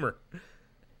the humor.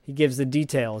 He gives the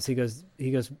details. He goes,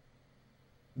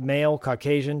 male,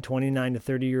 Caucasian, 29 to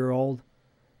 30 years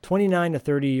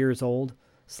old.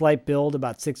 Slight build,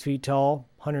 about 6 feet tall,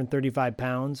 135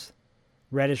 pounds,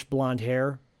 reddish blonde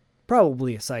hair,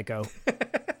 probably a psycho.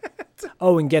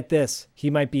 Oh, and get this, he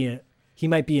might be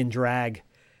in drag.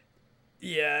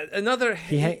 Yeah, another.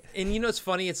 And it's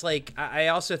funny. It's like I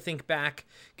also think back,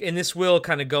 and this will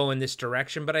kind of go in this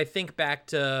direction, but I think back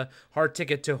to Hard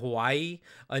Ticket to Hawaii,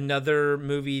 another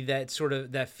movie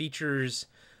that features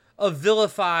a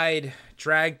vilified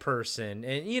drag person,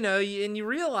 and you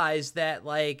realize that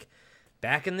like.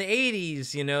 Back in the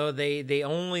 80s, they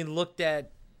only looked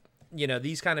at,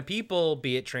 these kind of people,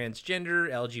 be it transgender,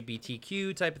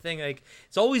 LGBTQ type of thing. Like,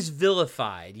 it's always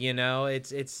vilified,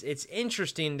 It's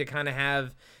interesting to kind of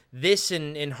have this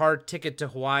in Hard Ticket to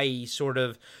Hawaii sort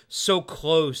of so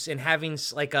close and having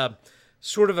like a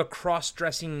sort of a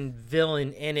cross-dressing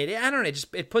villain in it. I don't know,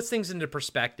 it puts things into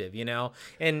perspective,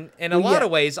 And in a lot of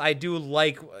ways, I do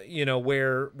like,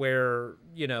 where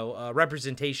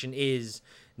representation is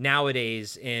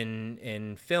nowadays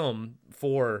in film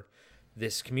for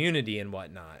this community and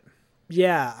whatnot.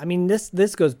 Yeah, I mean this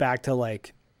goes back to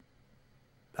like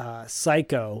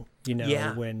Psycho,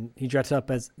 when he dressed up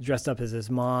as his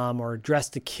mom, or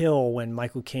Dressed to Kill when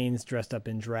Michael Caine's dressed up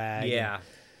in drag.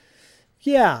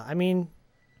 Yeah, I mean,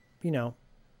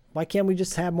 why can't we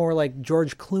just have more like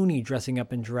George Clooney dressing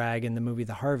up in drag in the movie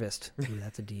The Harvest? Ooh,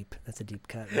 that's a deep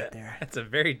cut right there. That's a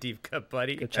very deep cut,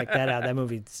 buddy. Go check that out. That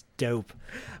movie's dope.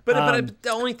 But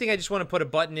the only thing I just want to put a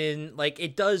button in, like,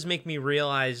 it does make me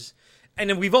realize,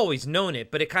 and we've always known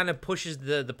it, but it kind of pushes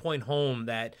the point home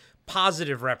that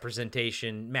positive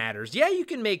representation matters. Yeah, you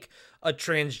can make a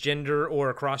transgender or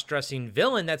a cross-dressing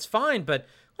villain, that's fine, but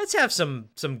let's have some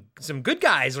good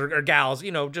guys or gals,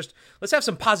 just let's have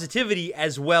some positivity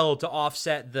as well to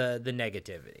offset the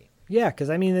negativity. Yeah, because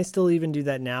I mean, they still even do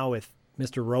that now with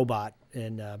Mr. Robot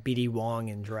and BD Wong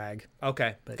in drag.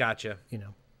 Okay, but, gotcha.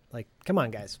 Like, come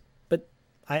on, guys. But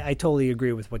I totally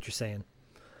agree with what you're saying.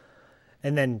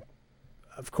 And then,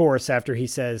 of course, after he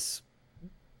says,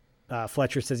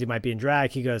 Fletcher says he might be in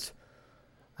drag, he goes,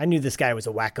 I knew this guy was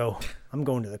a wacko. I'm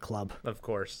going to the club. Of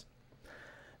course.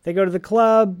 They go to the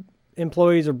club.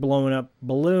 Employees are blowing up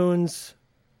balloons.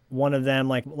 One of them,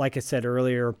 like I said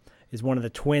earlier, is one of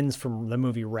the twins from the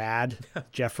movie Rad,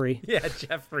 Jeffrey. Yeah,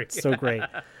 Jeffrey. So great.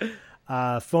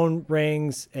 Phone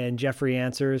rings, and Jeffrey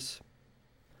answers.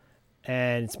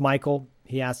 And it's Michael.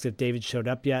 He asks if David showed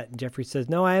up yet, and Jeffrey says,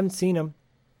 no, I haven't seen him.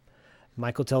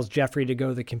 Michael tells Jeffrey to go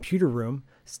to the computer room,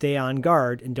 stay on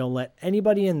guard, and don't let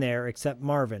anybody in there except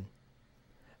Marvin.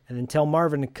 And then tell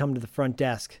Marvin to come to the front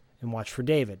desk and watch for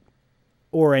David.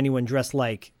 Or anyone dressed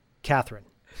like Catherine.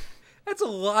 That's a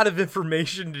lot of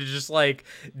information to just like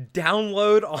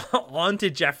download onto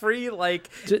Jeffrey. Like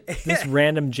this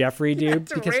random Jeffrey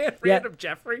dude. Random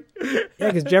Jeffrey.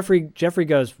 Yeah, because Jeffrey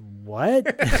goes, what?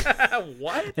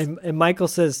 What? And Michael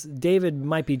says David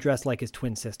might be dressed like his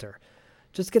twin sister.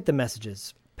 Just get the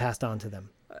messages passed on to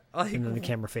them. And then the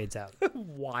camera fades out.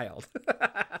 Wild.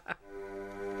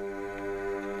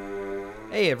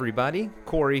 Hey everybody,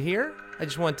 Corey here. I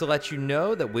just wanted to let you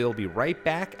know that we'll be right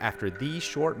back after these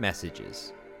short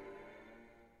messages.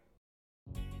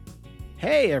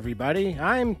 Hey everybody,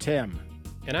 I'm Tim.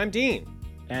 And I'm Dean.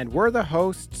 And we're the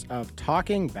hosts of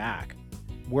Talking Back.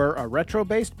 We're a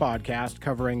retro-based podcast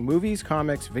covering movies,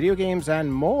 comics, video games,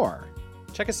 and more.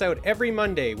 Check us out every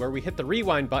Monday where we hit the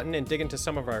rewind button and dig into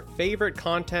some of our favorite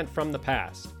content from the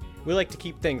past. We like to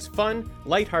keep things fun,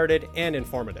 lighthearted, and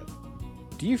informative.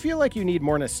 Do you feel like you need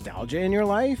more nostalgia in your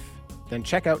life? Then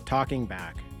check out Talking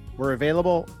Back. We're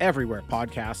available everywhere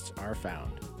podcasts are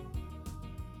found.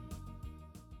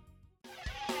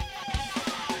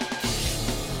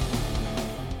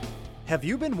 Have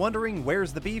you been wondering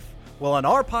where's the beef? Well, on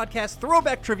our podcast,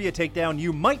 Throwback Trivia Takedown,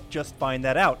 you might just find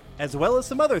that out, as well as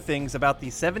some other things about the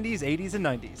 70s, 80s, and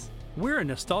 90s. We're a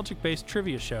nostalgic-based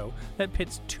trivia show that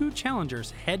pits two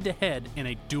challengers head-to-head in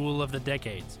a duel of the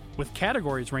decades, with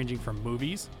categories ranging from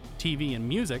movies, TV and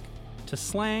music, to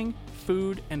slang,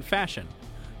 food, and fashion.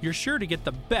 You're sure to get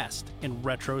the best in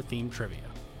retro-themed trivia.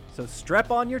 So strap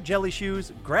on your jelly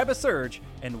shoes, grab a Surge,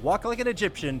 and walk like an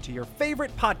Egyptian to your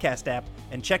favorite podcast app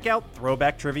and check out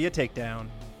Throwback Trivia Takedown.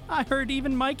 I heard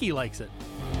even Mikey likes it.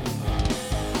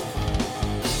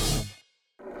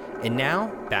 And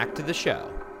now, back to the show.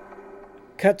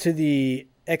 Cut to the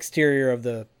exterior of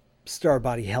the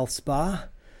Starbody Health Spa,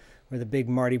 where the big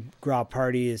Mardi Gras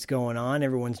party is going on.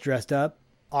 Everyone's dressed up.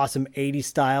 Awesome 80s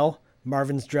style.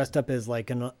 Marvin's dressed up as like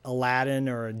an Aladdin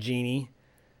or a genie.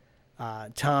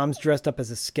 Tom's dressed up as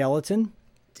a skeleton.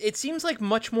 It seems like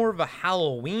much more of a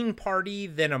Halloween party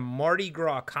than a Mardi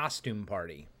Gras costume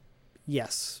party.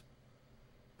 Yes.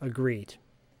 Agreed.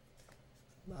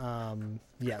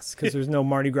 Yes, because there's no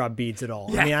Mardi Gras beads at all.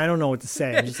 Yeah. I mean, I don't know what to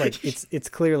say. I'm just like, it's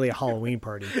clearly a Halloween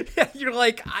party. Yeah, you're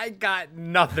like, I got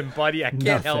nothing, buddy. I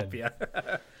can't help you.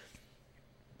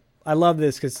 I love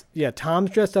this because, yeah,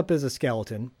 Tom's dressed up as a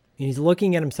skeleton. And he's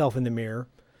looking at himself in the mirror.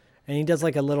 And he does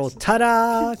like a little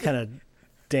ta-da kind of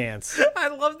dance. I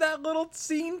love that little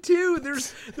scene, too.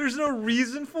 There's no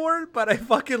reason for it, but I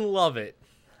fucking love it.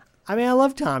 I mean, I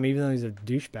love Tom, even though he's a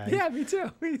douchebag. Yeah, me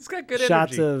too. He's got good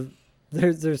shots energy. Of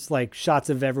there's like shots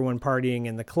of everyone partying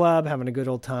in the club, having a good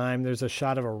old time. There's a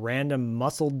shot of a random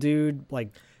muscled dude,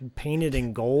 like painted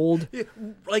in gold, yeah,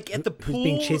 like at the pool, who's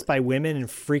being chased by women and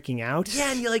freaking out.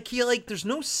 Yeah, and he there's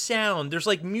no sound. There's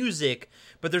like music,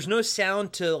 but there's no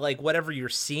sound to like whatever you're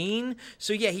seeing.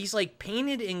 So yeah, he's like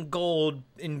painted in gold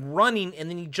and running, and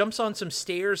then he jumps on some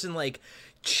stairs and like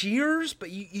cheers, but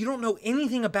you don't know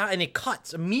anything about it, and it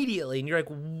cuts immediately, and you're like,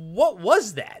 what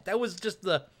was that? That was just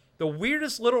the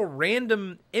weirdest little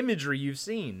random imagery you've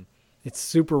seen. It's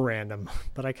super random,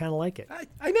 but I kind of like it.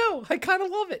 I know. I kind of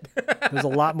love it. There's a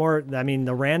lot more. I mean,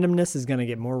 the randomness is going to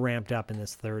get more ramped up in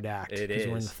this third act. It is. Because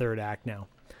we're in the third act now.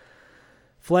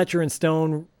 Fletcher and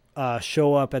Stone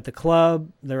show up at the club.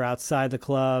 They're outside the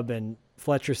club, and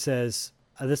Fletcher says,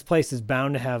 this place is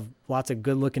bound to have lots of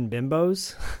good-looking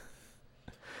bimbos.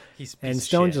 And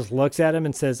Stone just looks at him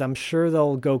and says, I'm sure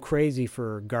they'll go crazy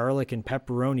for garlic and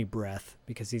pepperoni breath,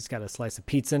 because he's got a slice of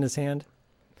pizza in his hand.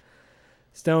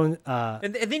 Stone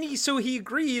and then he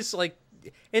agrees, like,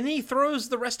 and then he throws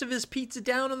the rest of his pizza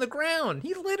down on the ground.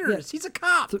 He litters. Yeah. He's a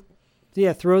cop.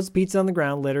 Throws pizza on the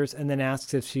ground, litters, and then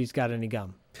asks if she's got any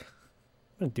gum.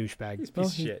 What a douchebag. He's a piece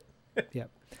of shit. Yep.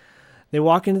 They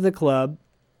walk into the club.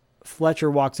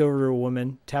 Fletcher walks over to a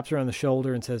woman, taps her on the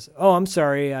shoulder, and says, "Oh, I'm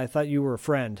sorry. I thought you were a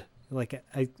friend." Like,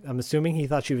 I'm assuming he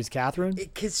thought she was Catherine?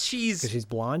 Because she's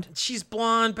blonde? She's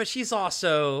blonde, but she's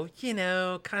also,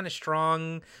 kind of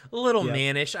strong, a little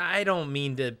mannish. I don't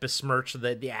mean to besmirch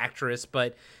the actress,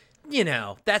 but,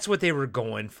 that's what they were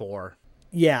going for.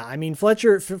 Yeah, I mean,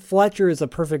 Fletcher is a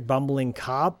perfect bumbling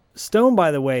cop. Stone,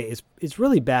 by the way, is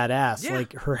really badass. Yeah.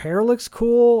 Like, her hair looks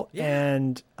cool,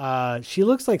 and she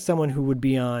looks like someone who would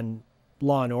be on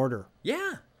Law and Order.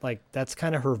 Yeah. Like, that's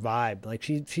kind of her vibe. Like,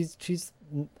 she's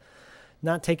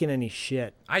not taking any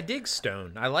shit. I dig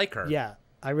Stone. I like her. Yeah,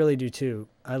 I really do too.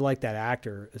 I like that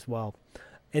actor as well.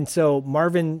 And so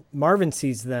Marvin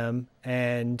sees them,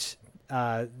 and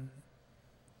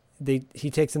he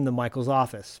takes him to Michael's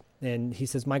office, and he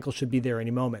says Michael should be there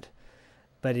any moment.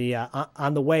 But he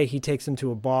on the way, he takes him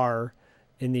to a bar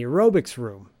in the aerobics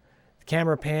room. The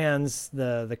camera pans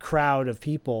the crowd of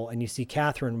people, and you see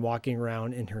Catherine walking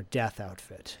around in her death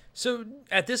outfit. So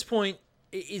at this point,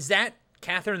 is that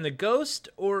Catherine the ghost,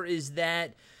 or is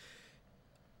that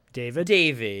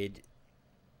David?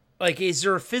 Like, is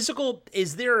there a physical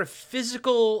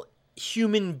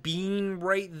human being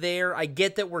right there? I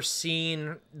get that we're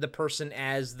seeing the person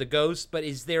as the ghost, but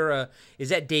is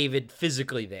that David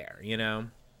physically there, you know?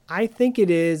 I think it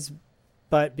is,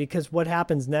 but because what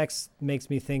happens next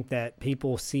makes me think that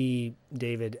people see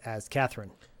David as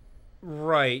Catherine.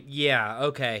 Right. Yeah.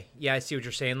 Okay. Yeah, I see what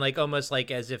you're saying. Like, almost like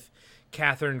as if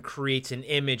Catherine creates an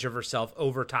image of herself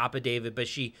over top of David, but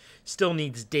she still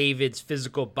needs David's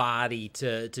physical body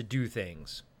to do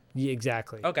things. Yeah,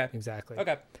 exactly. Okay. Exactly.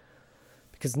 Okay.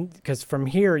 Because from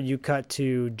here you cut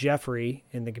to Jeffrey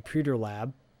in the computer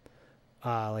lab,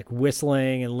 like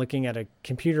whistling and looking at a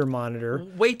computer monitor.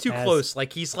 Way too close.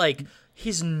 Like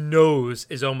his nose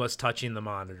is almost touching the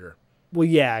monitor. Well,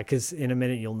 yeah, because in a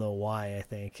minute you'll know why, I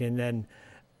think. And then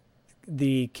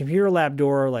the computer lab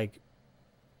door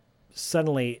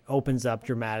suddenly opens up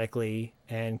dramatically,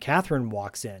 and Catherine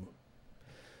walks in.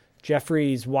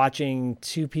 Jeffrey's watching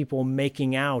two people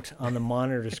making out on the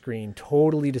monitor screen,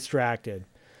 totally distracted.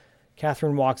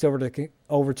 Catherine walks over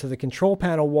to the control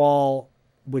panel wall,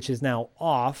 which is now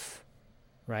off,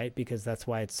 right? Because that's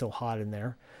why it's so hot in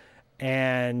there.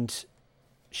 And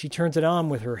she turns it on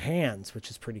with her hands, which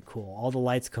is pretty cool. All the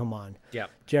lights come on. Yeah.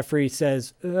 Jeffrey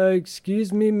says,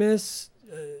 "Excuse me, miss.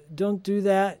 Don't do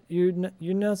that. You're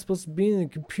not supposed to be in the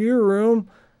computer room."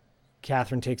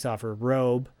 Catherine takes off her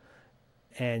robe,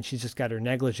 and she's just got her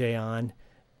negligee on.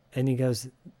 And he goes,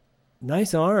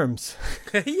 "Nice arms."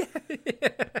 Yeah.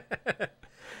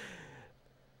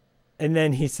 And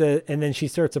then she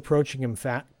starts approaching him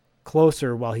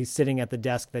closer while he's sitting at the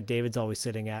desk that David's always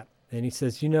sitting at. And he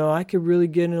says, "I could really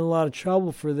get in a lot of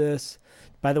trouble for this."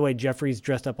 By the way, Jeffrey's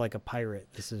dressed up like a pirate.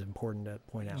 This is important to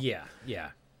point out. Yeah,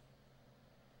 yeah.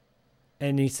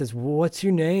 And he says, "Well, what's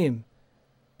your name?"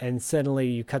 And suddenly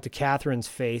you cut to Catherine's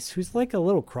face, who's like a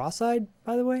little cross-eyed,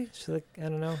 by the way. She's like, I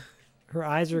don't know. Her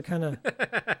eyes are kind of...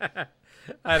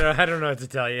 I don't know what to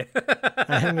tell you.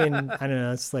 I mean, I don't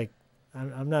know. It's like,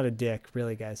 I'm not a dick,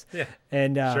 really, guys. Yeah,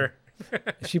 and sure.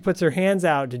 She puts her hands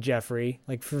out to Jeffrey,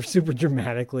 like for super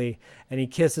dramatically, and he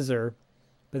kisses her.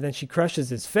 But then she crushes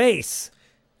his face,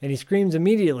 and he screams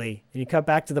immediately, and you cut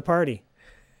back to the party.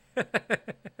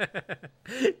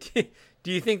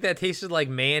 Do you think that tasted like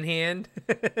man hand?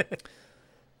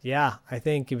 Yeah, I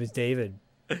think it was David.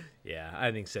 Yeah,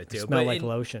 I think so too. It smelled like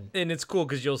lotion. And it's cool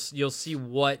because you'll see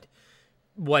what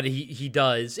he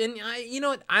does. And you know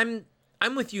what?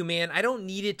 I'm with you, man. I don't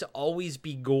need it to always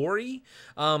be gory,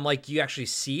 like you actually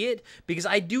see it, because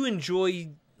I do enjoy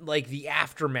like the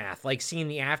aftermath, like seeing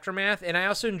the aftermath, and I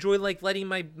also enjoy like letting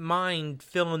my mind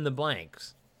fill in the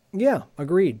blanks. Yeah,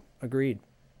 agreed.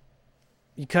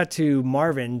 You cut to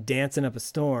Marvin dancing up a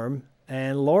storm,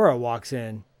 and Laura walks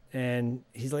in, and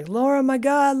he's like, "Laura, my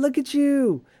God, look at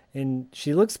you." And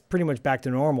she looks pretty much back to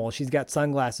normal. She's got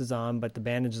sunglasses on, but the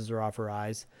bandages are off her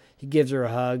eyes. He gives her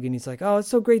a hug, and he's like, "Oh, it's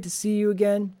so great to see you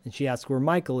again." And she asks where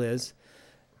Michael is.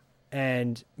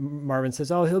 And Marvin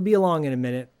says, "Oh, he'll be along in a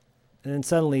minute." And then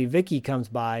suddenly Vicky comes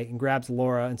by and grabs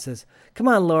Laura and says, "Come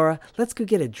on, Laura, let's go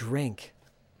get a drink."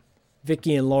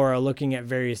 Vicky and Laura are looking at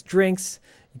various drinks.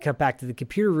 You cut back to the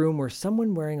computer room where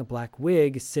someone wearing a black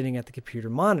wig is sitting at the computer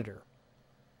monitor.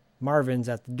 Marvin's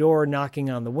at the door knocking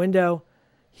on the window.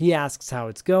 He asks how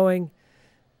it's going.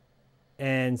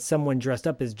 And someone dressed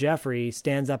up as Jeffrey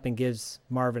stands up and gives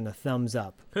Marvin a thumbs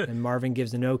up. And Marvin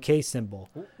gives an OK symbol.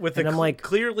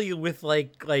 Clearly with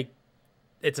like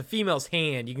it's a female's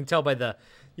hand. You can tell by the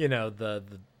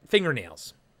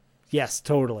fingernails. Yes,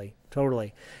 totally.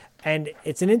 And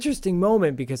it's an interesting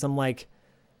moment because I'm like,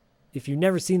 if you've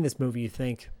never seen this movie, you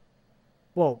think,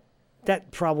 well, that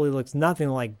probably looks nothing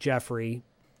like Jeffrey.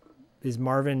 Is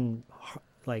Marvin,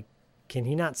 like, can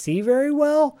he not see very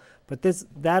well? But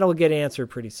that'll get answered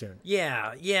pretty soon.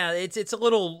 Yeah, it's a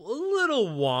little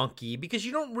wonky because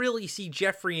you don't really see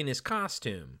Jeffrey in his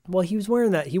costume. Well, he was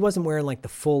wearing that. He wasn't wearing like the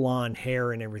full-on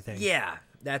hair and everything. Yeah,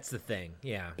 that's the thing.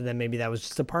 Yeah. But then maybe that was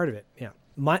just a part of it. Yeah.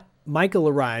 Michael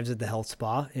arrives at the health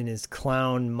spa in his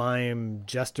clown, mime,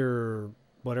 jester,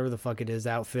 whatever the fuck it is,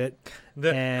 outfit.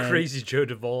 The crazy Joe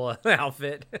Davola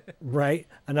outfit. Right.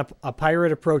 And a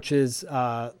pirate approaches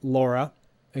Laura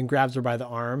and grabs her by the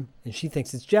arm, and she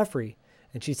thinks it's Jeffrey.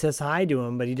 And she says hi to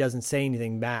him, but he doesn't say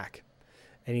anything back.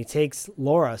 and he takes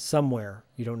Laura somewhere.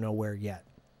 You don't know where yet.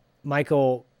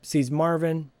 Michael sees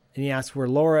Marvin, and he asks where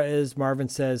Laura is. Marvin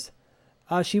says,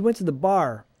 she went to the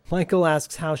bar. Michael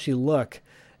asks how she look.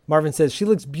 Marvin says, she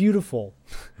looks beautiful.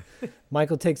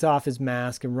 Michael takes off his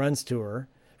mask and runs to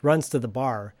the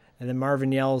bar. And then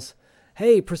Marvin yells,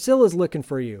 hey, Priscilla's looking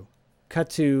for you. Cut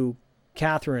to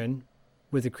Catherine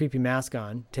with a creepy mask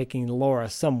on, taking Laura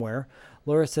somewhere.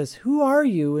 Laura says, who are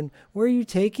you and where are you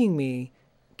taking me?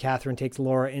 Catherine takes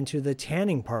Laura into the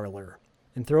tanning parlor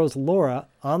and throws Laura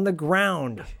on the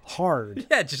ground hard.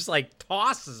 Yeah, just like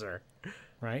tosses her.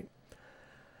 Right?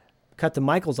 Cut to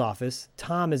Michael's office.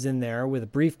 Tom is in there with a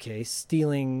briefcase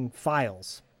stealing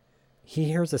files. He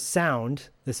hears a sound.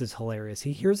 This is hilarious.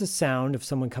 He hears a sound of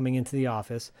someone coming into the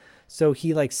office. So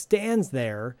he like stands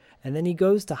there and then he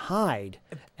goes to hide.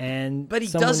 But he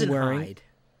doesn't hide.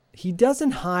 He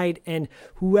doesn't hide. And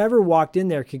whoever walked in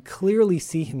there could clearly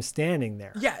see him standing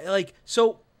there. Yeah. Like,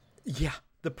 so yeah,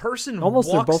 the person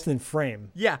they're both in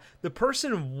frame. Yeah. The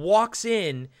person walks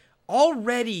in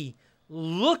already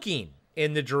looking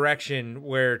in the direction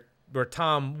where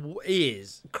Tom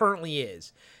currently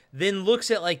is. Then looks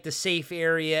at like the safe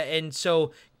area and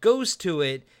so goes to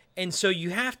it. And so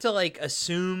you have to like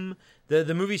assume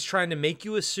the movie's trying to make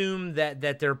you assume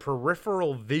that their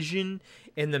peripheral vision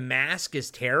in the mask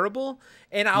is terrible.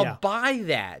 And I'll buy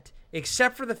that,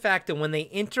 except for the fact that when they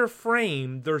enter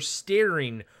frame, they're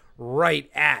staring right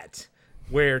at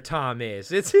where Tom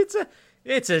is.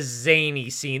 It's a zany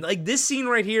scene. Like this scene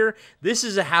right here, this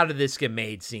is a how did this get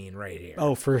made scene right here.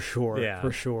 Oh, for sure. Yeah.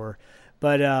 For sure.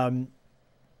 But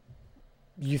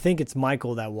you think it's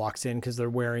Michael that walks in because they're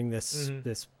wearing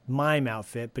this mime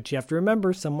outfit, but you have to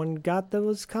remember someone got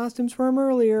those costumes for him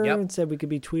earlier and said we could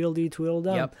be Tweedledee,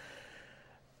 Tweedledum.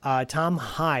 Tom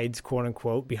hides, quote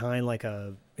unquote, behind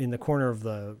in the corner of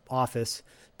the office,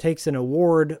 takes an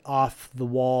award off the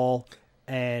wall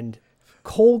and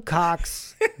cold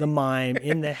cocks the mime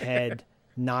in the head,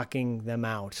 knocking them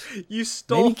out.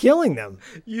 Maybe killing them.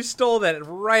 You stole that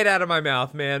right out of my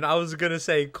mouth, man. I was gonna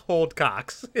say cold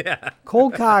cocks. Yeah.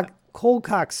 Cold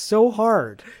cock so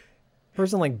hard.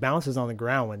 Person like bounces on the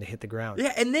ground when they hit the ground.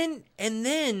 Yeah, and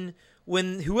then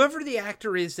when whoever the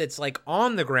actor is that's like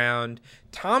on the ground,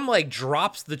 Tom like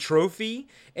drops the trophy,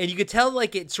 and you could tell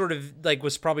like it sort of like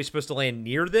was probably supposed to land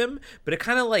near them, but it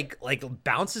kind of like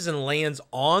bounces and lands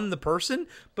on the person.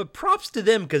 But props to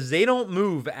them because they don't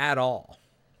move at all.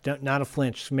 Not a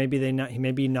flinch. Maybe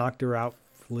he knocked her out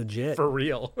legit. For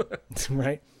real.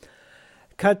 Right.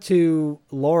 Cut to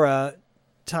Laura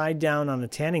tied down on a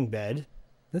tanning bed.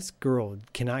 This girl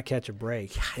cannot catch a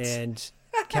break. And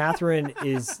Catherine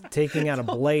is taking out a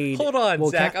blade. Hold on,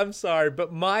 Zach. I'm sorry,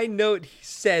 but my note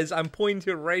says, I'm pointing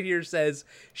to it right here, says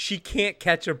she can't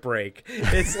catch a break.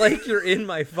 It's like you're in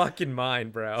my fucking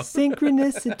mind, bro.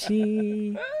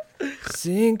 Synchronicity.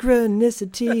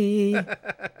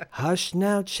 Hush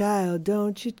now, child,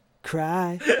 don't you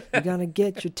cry. You're gonna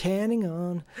get your tanning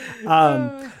on.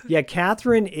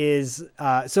 Catherine is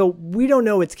so we don't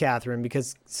know it's Catherine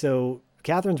because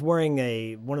Catherine's wearing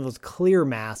one of those clear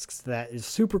masks that is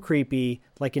super creepy,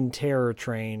 like in Terror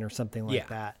Train or something like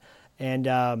that, and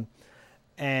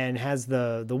has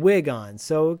the wig on.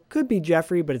 So it could be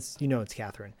Jeffrey, but it's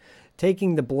Catherine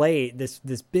taking the blade, this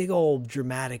big old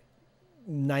dramatic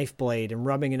knife blade, and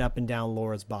rubbing it up and down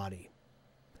Laura's body.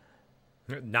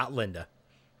 Not Linda.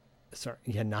 Sorry,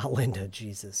 not Linda.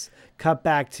 Jesus. Cut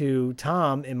back to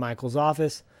Tom in Michael's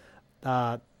office.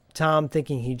 Tom,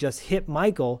 thinking he just hit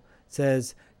Michael,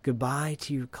 says, goodbye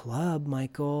to your club,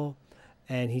 Michael.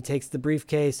 And he takes the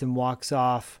briefcase and walks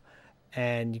off.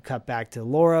 And you cut back to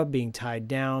Laura being tied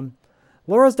down.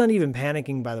 Laura's not even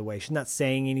panicking, by the way. She's not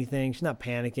saying anything. She's not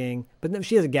panicking. But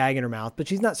she has a gag in her mouth. But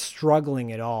she's not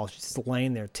struggling at all. She's just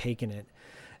laying there taking it.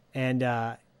 And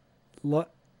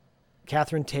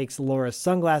Catherine takes Laura's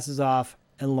sunglasses off.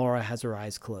 And Laura has her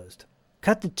eyes closed.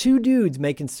 Cut to two dudes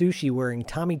making sushi wearing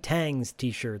Tommy Tang's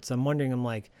t-shirts. I'm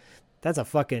wondering, that's a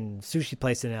fucking sushi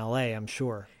place in LA, I'm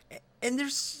sure. And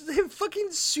there's a fucking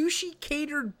sushi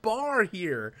catered bar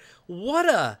here. What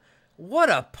a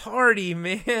party,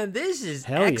 man. This is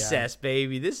excess,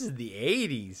 baby. This is the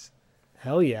 80s.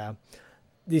 Hell yeah.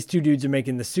 These two dudes are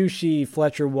making the sushi.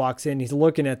 Fletcher walks in. He's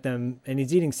looking at them, and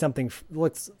he's eating something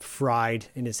looks fried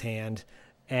in his hand.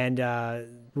 And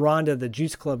Rhonda, the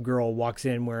Juice Club girl, walks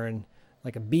in wearing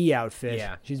like a bee outfit.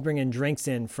 Yeah. She's bringing drinks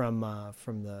in from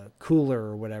the cooler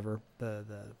or whatever,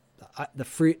 the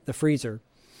freezer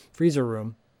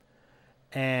room.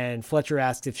 And Fletcher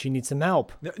asks if she needs some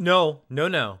help. No.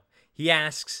 He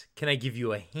asks, can I give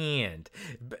you a hand?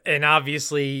 And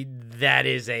obviously that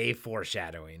is a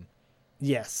foreshadowing.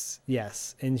 Yes.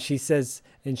 And she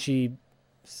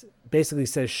basically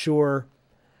says, sure.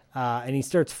 And he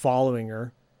starts following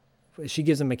her. She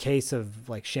gives him a case of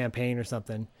like champagne or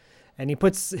something. And he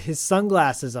puts his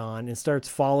sunglasses on and starts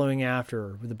following after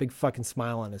her with a big fucking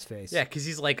smile on his face. Yeah, because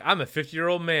he's like, I'm a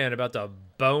 50-year-old man about to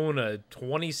bone a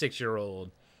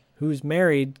 26-year-old. Who's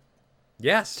married.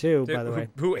 Yes. Too, by the way.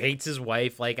 Who hates his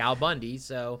wife like Al Bundy,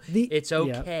 so it's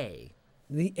okay.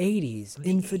 Yeah. The 80s.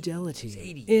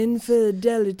 Infidelity.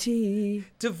 Infidelity.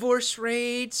 Divorce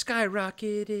rate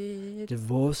skyrocketed.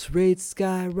 Divorce rate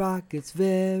skyrockets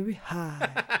very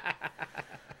high.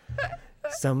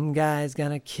 Some guy's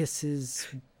gonna kiss his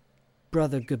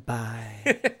brother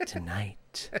goodbye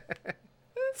tonight.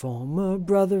 Former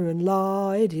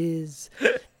brother-in-law it is.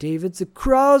 David's a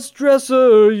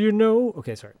cross-dresser, you know.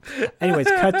 Okay, sorry. Anyways,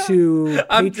 cut to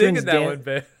I'm patrons. digging that one,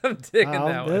 babe. I'm digging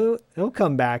that one. They'll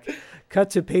come back. Cut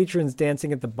to patrons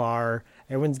dancing at the bar.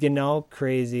 Everyone's getting all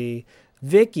crazy.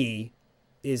 Vicky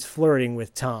is flirting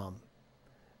with Tom.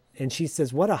 And she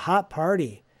says, what a hot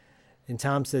party. And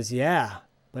Tom says, yeah,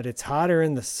 but it's hotter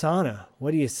in the sauna.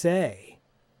 What do you say?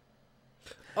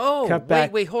 Oh,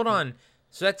 wait, hold on.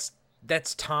 So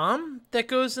that's Tom that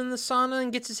goes in the sauna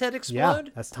and gets his head explode?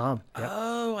 Yeah, that's Tom. Yep.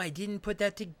 Oh, I didn't put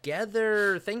that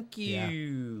together. Thank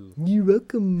you. Yeah. You're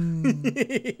welcome.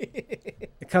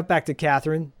 Cut back to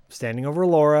Catherine standing over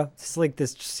Laura. It's like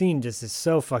this scene just is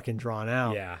so fucking drawn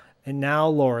out. Yeah. And now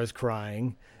Laura's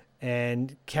crying,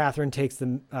 and Jeffrey takes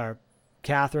the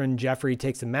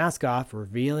mask off,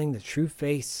 revealing the true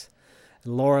face.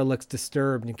 And Laura looks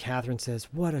disturbed, and Catherine says,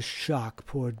 what a shock,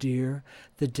 poor dear.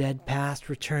 The dead past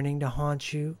returning to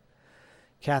haunt you.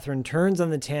 Catherine turns on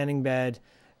the tanning bed,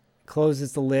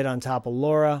 closes the lid on top of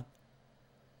Laura.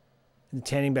 The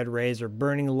tanning bed rays are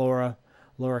burning Laura.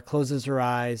 Laura closes her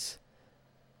eyes,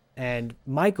 and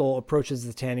Michael approaches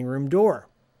the tanning room door.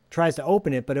 Tries to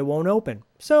open it, but it won't open.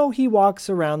 So he walks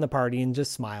around the party and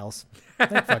just smiles.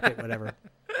 Like, fuck it, whatever.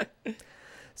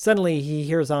 Suddenly, he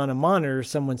hears on a monitor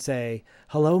someone say,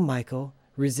 hello, Michael.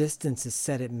 Resistance is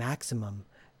set at maximum.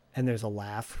 And there's a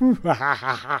laugh.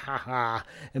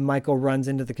 And Michael runs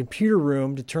into the computer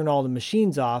room to turn all the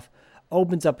machines off,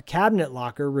 opens up a cabinet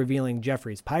locker, revealing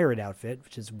Jeffrey's pirate outfit,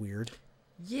 which is weird.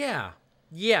 Yeah,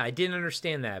 I didn't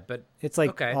understand that, but it's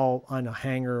like all on a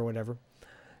hanger or whatever.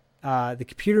 The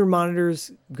computer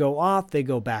monitors go off. They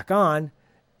go back on.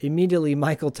 Immediately,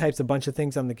 Michael types a bunch of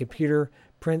things on the computer,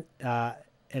 and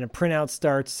a printout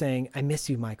starts saying, I miss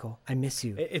you, Michael. I miss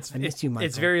you. I miss you, Michael.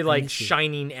 It's very like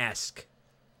Shining-esque.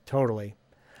 Totally.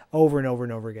 Over and over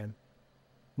and over again.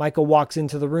 Michael walks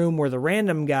into the room where the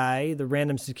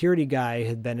random security guy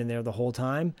had been in there the whole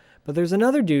time. But there's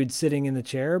another dude sitting in the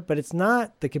chair, but it's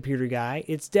not the computer guy.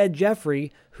 It's dead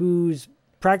Jeffrey, who's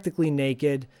practically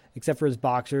naked, except for his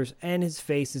boxers, and his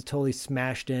face is totally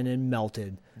smashed in and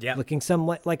melted. Yeah. Looking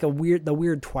somewhat like the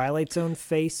weird Twilight Zone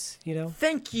face, you know?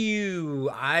 Thank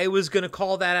you. I was going to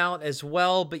call that out as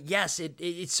well, but yes,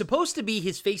 it's supposed to be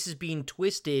his face is being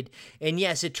twisted, and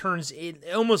yes, it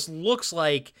almost looks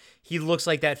like he looks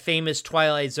like that famous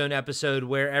Twilight Zone episode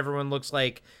where everyone looks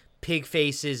like pig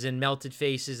faces and melted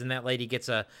faces, and that lady gets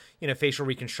a facial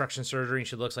reconstruction surgery, and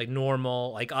she looks like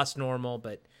normal, like us normal,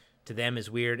 but to them is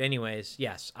weird. Anyways,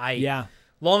 yes,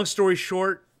 long story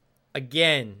short,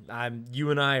 again,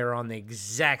 you and I are on the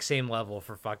exact same level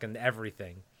for fucking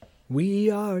everything.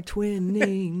 We are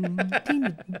twinning.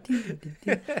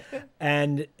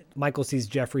 And Michael sees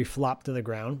Jeffrey flop to the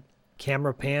ground.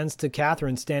 Camera pans to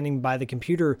Catherine standing by the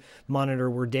computer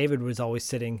monitor where David was always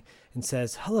sitting and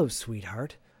says, hello,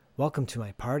 sweetheart. Welcome to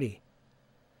my party.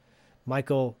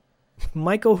 Michael,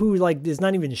 who is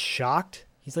not even shocked.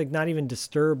 He's not even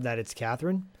disturbed that it's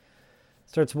Catherine.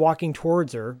 Starts walking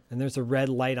towards her, and there's a red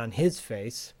light on his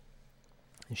face.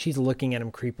 And she's looking at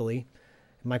him creepily.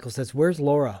 And Michael says, where's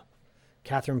Laura?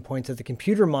 Catherine points at the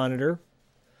computer monitor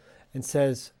and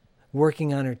says,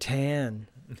 working on her tan.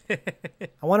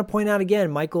 I want to point out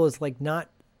again, Michael is not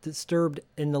disturbed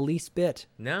in the least bit.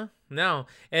 No.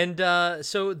 And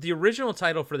so the original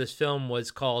title for this film was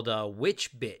called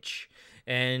Witch Bitch.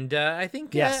 And I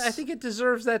think it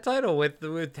deserves that title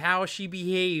with how she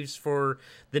behaves for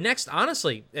the next.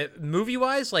 Honestly, movie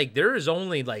wise, there is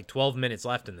only 12 minutes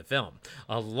left in the film.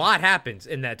 A lot happens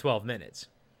in that 12 minutes.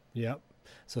 Yep.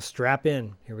 So strap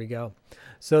in. Here we go.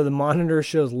 So the monitor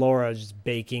shows Laura just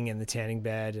baking in the tanning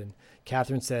bed, and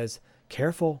Catherine says,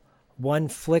 "Careful, one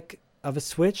flick of a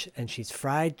switch and she's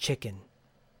fried chicken."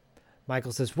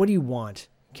 Michael says, "What do you want?"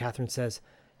 Catherine says,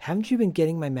 "Haven't you been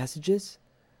getting my messages?"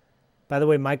 By the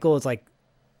way, Michael is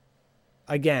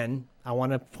again, I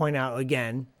want to point out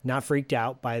again, not freaked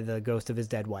out by the ghost of his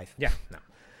dead wife. Yeah, no.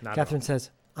 Not Catherine says,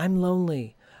 I'm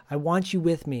lonely. I want you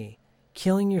with me.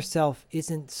 Killing yourself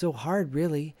isn't so hard,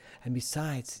 really. And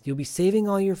besides, you'll be saving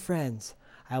all your friends.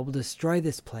 I will destroy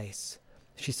this place.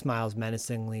 She smiles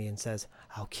menacingly and says,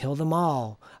 I'll kill them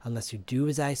all unless you do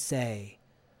as I say.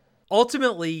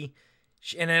 Ultimately,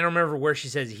 and I don't remember where she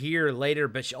says here later,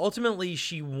 but ultimately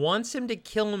she wants him to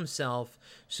kill himself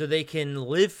so they can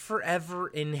live forever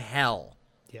in hell.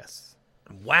 Yes.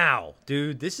 Wow,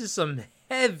 dude, this is some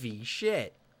heavy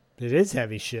shit. It is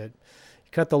heavy shit.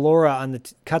 You cut the Laura on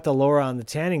the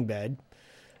tanning bed,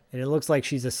 and it looks like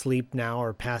she's asleep now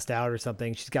or passed out or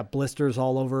something. She's got blisters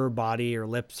all over her body. Her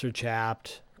lips are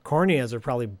chapped. Her corneas are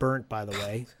probably burnt, by the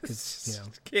way. 'Cause,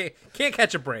 Can't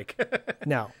catch a break.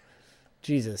 No.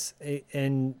 Jesus.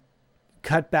 And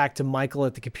cut back to Michael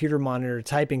at the computer monitor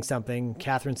typing something.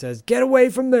 Catherine says, get away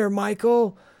from there,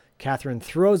 Michael. Catherine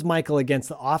throws Michael against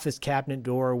the office cabinet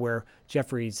door where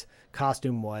Jeffrey's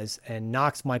costume was and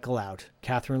knocks Michael out.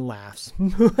 Catherine laughs.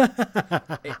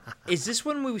 Is this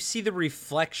when we see the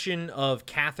reflection of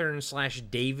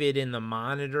Catherine/David in the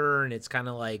monitor and it's kind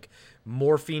of like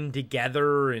morphing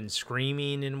together and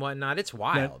screaming and whatnot? It's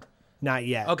wild. Not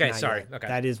yet. Okay, not sorry. Yet. Okay.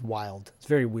 That is wild. It's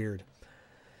very weird.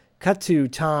 Cut to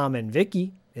Tom and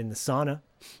Vicky in the sauna.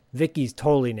 Vicky's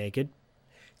totally naked.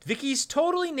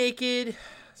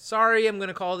 Sorry, I'm going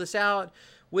to call this out.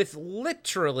 With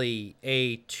literally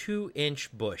a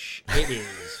 2-inch bush. It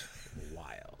is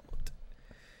wild.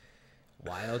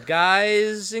 Wild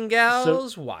guys and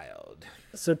gals, wild.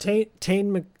 So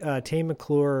Tane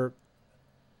McClure,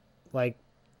 like,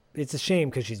 it's a shame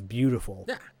because she's beautiful.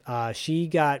 Yeah. She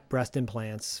got breast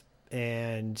implants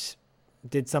and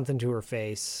did something to her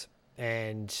face,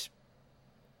 and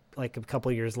like a couple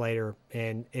of years later,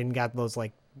 and got those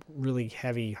like really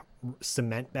heavy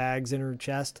cement bags in her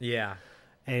chest. Yeah.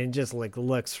 And it just like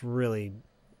looks really,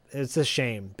 it's a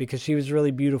shame because she was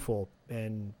really beautiful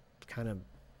and kind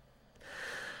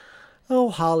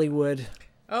of, Hollywood.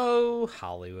 Oh,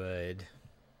 Hollywood.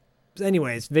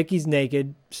 Anyways, Vicky's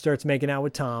naked, starts making out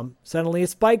with Tom. Suddenly a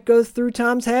spike goes through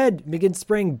Tom's head, begins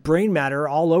spraying brain matter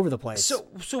all over the place. So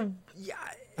yeah.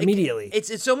 Immediately.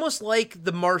 It's almost like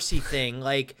the Marcy thing.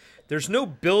 Like there's no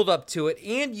build up to it,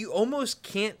 and you almost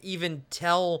can't even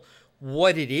tell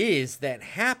what it is that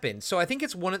happened. So I think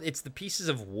it's it's the pieces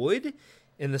of wood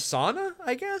in the sauna,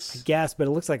 I guess. But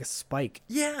it looks like a spike.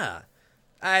 Yeah.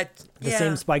 The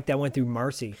same spike that went through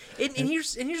Marcy. And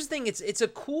here's the thing, it's a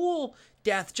cool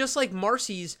death, just like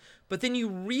Marcy's, but then you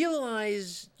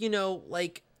realize,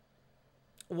 like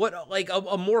what like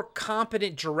a more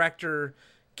competent director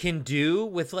can do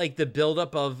with like the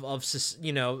buildup of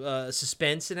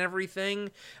suspense and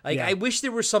everything. Like I wish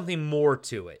there was something more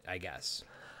to it, I guess.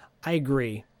 I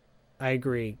agree.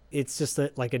 It's just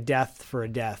like a death for a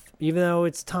death, even though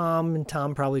it's Tom, and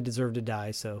Tom probably deserved to die.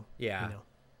 So yeah,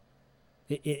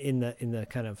 in the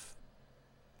kind of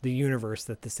the universe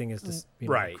that this thing is just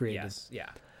right created. Yes,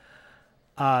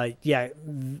 yeah.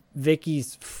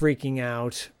 Vicky's freaking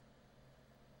out,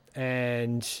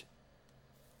 and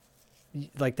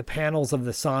like the panels of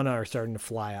the sauna are starting to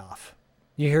fly off.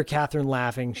 You hear Catherine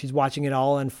laughing. She's watching it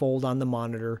all unfold on the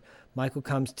monitor. Michael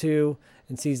comes to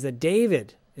and sees that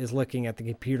David is looking at the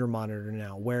computer monitor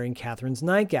now, wearing Catherine's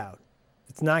nightgown.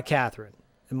 It's not Catherine.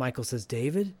 And Michael says,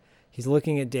 David? He's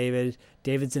looking at David.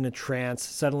 David's in a trance.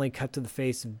 Suddenly cut to the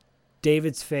face of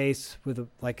David's face with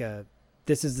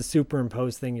this is the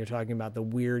superimposed thing you're talking about, the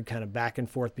weird kind of back and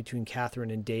forth between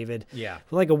Catherine and David. Yeah.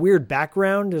 Like a weird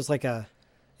background. There's like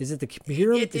is it the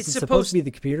computer? Is it supposed to be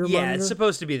the computer monitor? Yeah, it's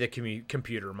supposed to be the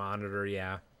computer monitor,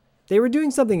 yeah. They were doing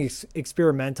something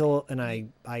experimental, and I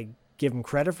give them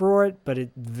credit for it, but it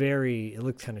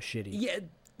looked kind of shitty. Yeah,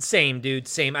 same, dude,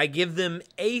 same. I give them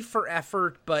A for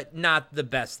effort, but not the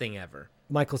best thing ever.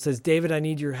 Michael says, David, I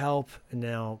need your help. And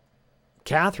now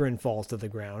Catherine falls to the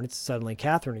ground. It's suddenly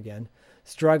Catherine again,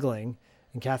 struggling.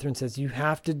 And Catherine says, you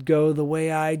have to go the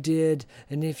way I did,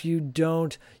 and if you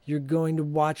don't, you're going to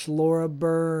watch Laura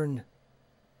burn.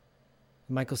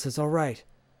 And Michael says, all right,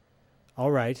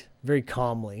 very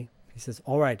calmly. He says,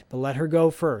 all right, but let her go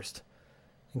first.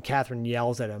 And Catherine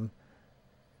yells at him.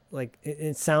 Like,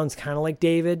 it sounds kind of like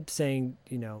David saying,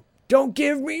 don't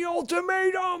give me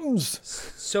ultimatums.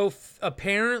 So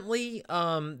apparently,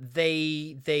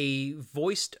 they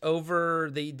voiced over.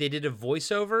 They did a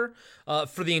voiceover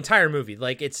for the entire movie.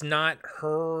 Like, it's not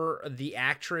her, the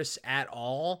actress, at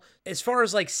all. As far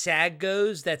as like SAG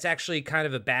goes, that's actually kind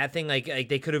of a bad thing. Like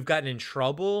they could have gotten in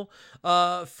trouble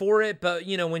for it. But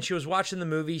when she was watching the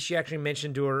movie, she actually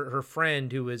mentioned to her friend,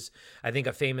 who was, I think,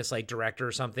 a famous like director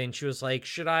or something. She was like,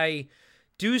 "Should I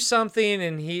do something,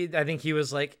 and I think he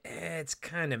was like, it's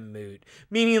kind of moot.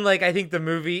 Meaning, like, I think the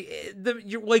movie,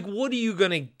 you're like, what are you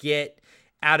gonna get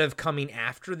out of coming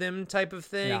after them type of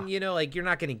thing? Yeah. You know, like, you're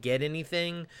not gonna get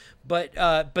anything. But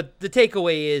the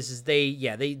takeaway is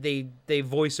they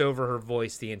voice over her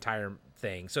voice the entire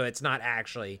thing, so it's not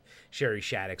actually Sherry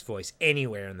Shattuck's voice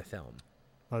anywhere in the film.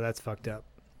 Oh, that's fucked up.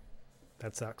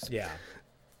 That sucks. Yeah.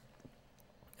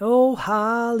 Oh,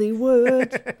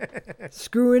 Hollywood,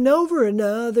 screwing over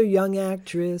another young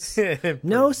actress.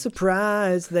 No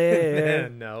surprise there.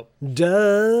 No.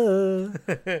 Duh.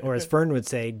 Or as Fern would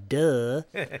say, duh.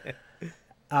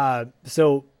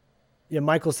 So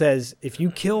Michael says, if you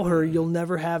kill her, you'll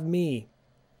never have me.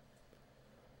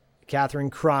 Catherine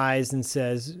cries and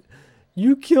says,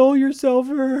 you kill yourself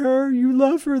for her? You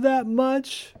love her that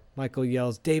much? Michael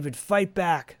yells, David, fight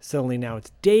back. Suddenly now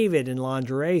it's David in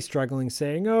lingerie struggling,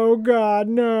 saying, oh God,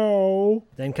 no.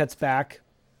 Then cuts back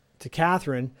to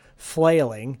Catherine,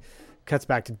 flailing. Cuts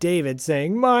back to David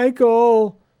saying,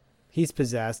 Michael. He's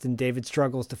possessed, and David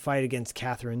struggles to fight against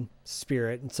Catherine's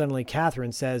spirit. And suddenly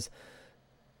Catherine says,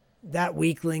 that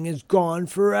weakling is gone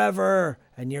forever,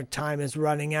 and your time is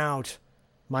running out.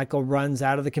 Michael runs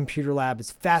out of the computer lab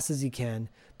as fast as he can,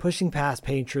 pushing past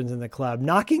patrons in the club,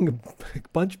 knocking a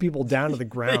bunch of people down to the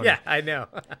ground. Yeah, I know.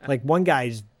 Like one guy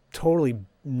just totally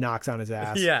knocks on his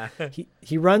ass. Yeah.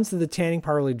 He runs to the tanning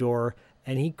parlor door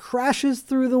and he crashes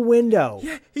through the window.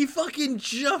 Yeah, he fucking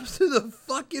jumps through the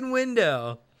fucking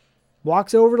window.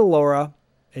 Walks over to Laura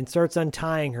and starts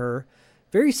untying her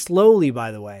very slowly,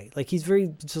 by the way. Like he's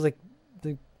very just like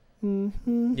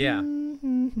yeah.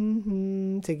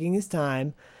 Taking his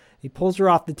time. He pulls her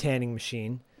off the tanning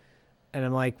machine. And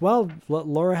I'm like, well,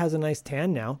 Laura has a nice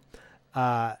tan now.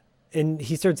 And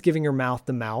he starts giving her mouth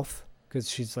to mouth because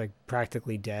she's like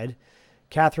practically dead.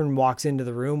 Catherine walks into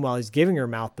the room while he's giving her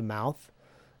mouth to mouth.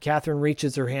 Catherine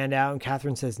reaches her hand out and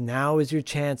Catherine says, now is your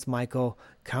chance, Michael.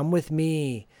 Come with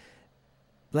me.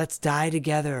 Let's die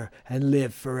together and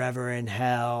live forever in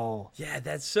hell. Yeah,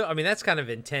 that's kind of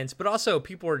intense, but also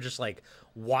people are just like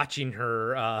watching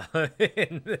her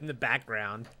in the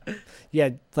background. Yeah,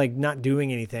 like not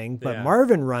doing anything, but Yeah.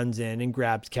 Marvin runs in and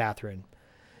grabs Catherine.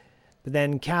 But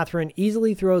then Catherine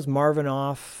easily throws Marvin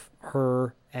off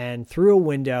her and through a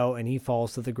window, and he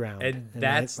falls to the ground. And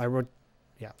that's I wrote,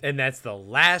 yeah. And that's the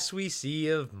last we see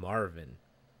of Marvin.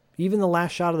 Even the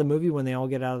last shot of the movie when they all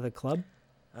get out of the club.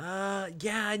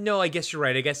 Yeah, no, I guess you're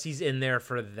right. I guess he's in there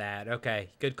for that. Okay,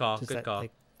 good call. Just Good that, call.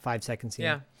 like 5 seconds in.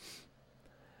 Yeah.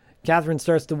 Catherine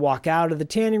starts to walk out of the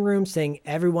tanning room saying,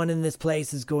 everyone in this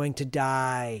place is going to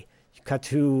die. You cut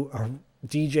to a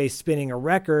DJ spinning a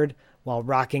record while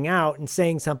rocking out and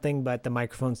saying something, but the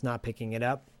microphone's not picking it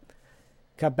up.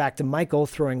 Cut back to Michael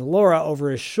throwing Laura over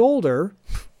his shoulder,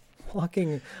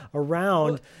 walking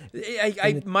around.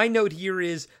 Well, my note here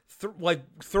is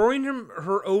throwing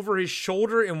her over his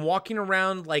shoulder and walking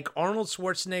around like Arnold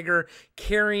Schwarzenegger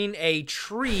carrying a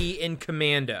tree in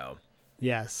Commando.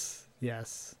 Yes.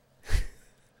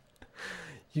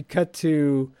 You cut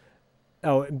to...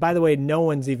 Oh, and by the way, no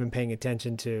one's even paying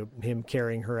attention to him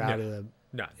carrying her out of the...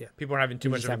 No, yeah. People are having too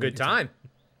much of a good time.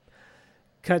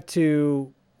 Cut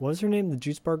to... What was her name? The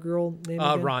juice bar girl name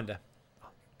again? Rhonda.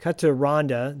 Cut to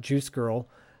Rhonda, juice girl,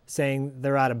 saying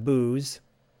they're out of booze.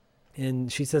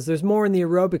 And she says, there's more in the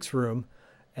aerobics room.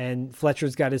 And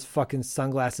Fletcher's got his fucking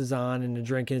sunglasses on and a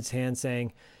drink in his hand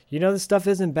saying, you know, this stuff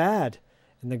isn't bad.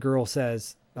 And the girl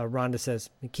says, Rhonda says,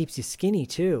 it keeps you skinny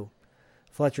too.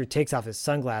 Fletcher takes off his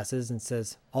sunglasses and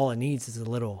says, all it needs is a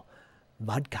little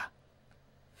vodka.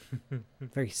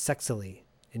 Very sexily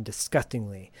and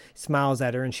disgustingly. He smiles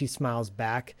at her and she smiles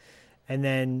back. And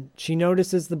then she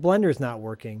notices the blender's not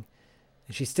working.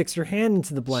 And she sticks her hand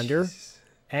into the blender. Jesus.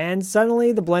 And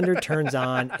suddenly the blender turns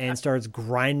on and starts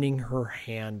grinding her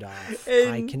hand off.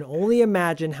 And I can only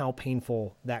imagine how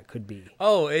painful that could be.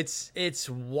 Oh, it's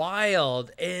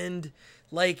wild. And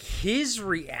like his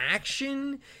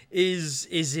reaction is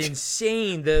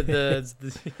insane.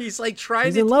 He's like trying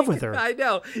he's to in love with her. I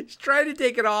know. He's trying to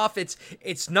take it off.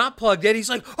 It's not plugged in. He's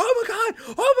like, oh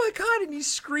my god, and he's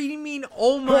screaming,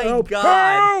 oh my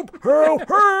god. Help.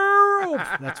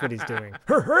 That's what he's doing.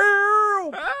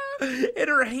 Help. And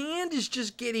her hand is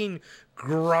just getting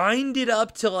grinded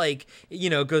up to like,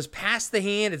 goes past the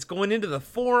hand. It's going into the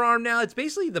forearm now. It's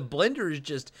basically the blender is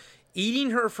just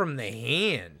eating her from the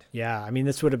hand. Yeah, I mean,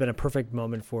 this would have been a perfect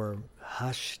moment for,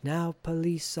 hush now,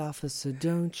 police officer,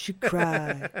 don't you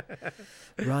cry.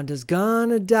 Rhonda's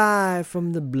gonna die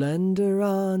from the blender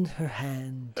on her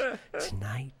hand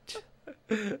tonight.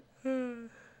 I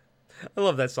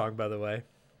love that song, by the way.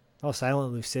 Oh,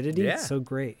 Silent Lucidity? Yeah. It's so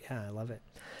great. Yeah, I love it.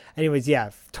 Anyways,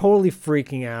 yeah, totally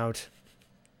freaking out.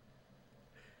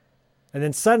 And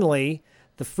then suddenly,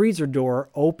 the freezer door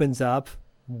opens up,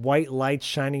 white lights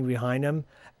shining behind him,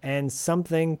 and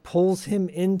something pulls him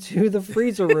into the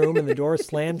freezer room, and the door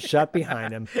slams shut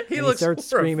behind him. He and looks he starts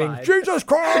horrified. screaming, Jesus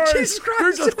Christ! Jesus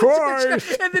Christ! Jesus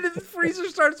Christ! And then the freezer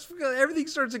everything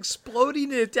starts exploding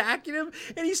and attacking him,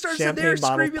 and he starts in there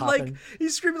Champagne bottle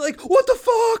screaming like, what the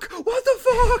fuck? What the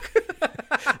fuck?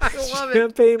 I love it.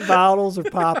 Champagne bottles are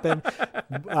popping.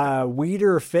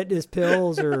 Weeder fitness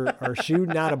pills are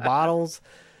shooting out of bottles.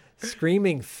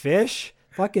 Screaming fish.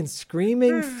 Fucking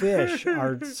screaming fish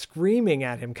are screaming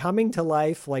at him, coming to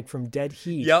life like from dead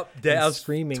heat. Yep,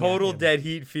 screaming. Total at him. dead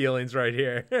heat feelings right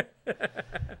here.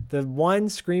 The one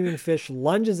screaming fish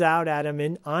lunges out at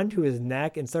him onto his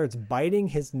neck and starts biting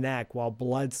his neck while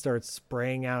blood starts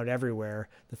spraying out everywhere.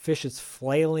 The fish is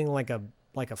flailing like a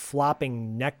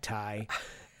flopping necktie,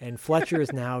 and Fletcher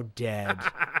is now dead.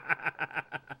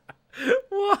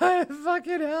 What?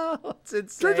 Fucking hell. It's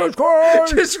insane. Jesus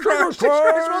Christ! Jesus Christ!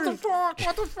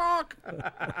 What the fuck?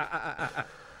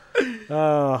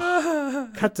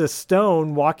 Cut to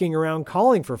Stone walking around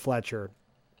calling for Fletcher.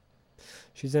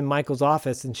 She's in Michael's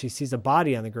office and she sees a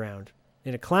body on the ground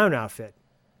in a clown outfit.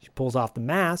 She pulls off the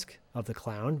mask of the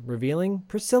clown, revealing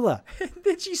Priscilla. And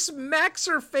then she smacks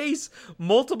her face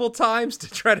multiple times to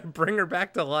try to bring her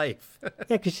back to life.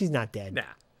 Yeah, because she's not dead. Nah.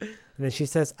 And then she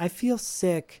says, I feel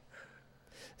sick.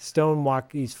 Stone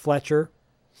walks Fletcher,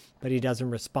 but he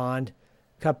doesn't respond.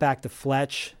 Cut back to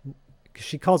Fletch, because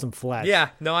she calls him Fletch. Yeah,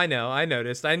 no, I know. I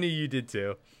noticed. I knew you did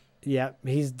too. Yeah,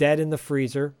 he's dead in the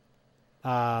freezer.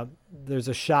 There's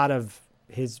a shot of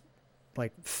his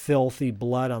like filthy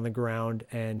blood on the ground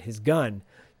and his gun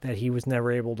that he was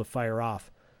never able to fire off.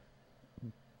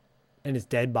 And his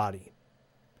dead body.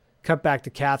 Cut back to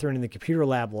Catherine in the computer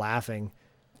lab laughing.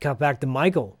 Cut back to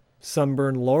Michael,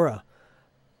 sunburned Laura.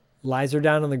 Lies her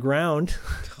down on the ground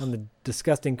on the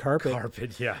disgusting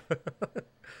carpet. Yeah.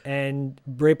 And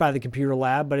right by the computer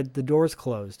lab, but the door's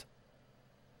closed.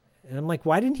 And I'm like,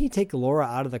 why didn't he take Laura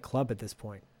out of the club at this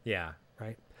point? Yeah.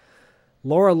 Right?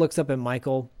 Laura looks up at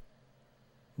Michael.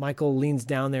 Michael leans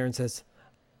down there and says,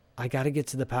 I got to get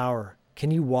to the power.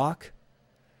 Can you walk?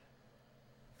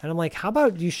 And I'm like, how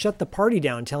about you shut the party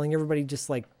down, telling everybody just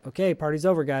like, okay, party's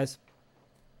over, guys.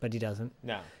 But he doesn't.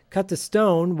 No. Cut to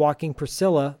Stone walking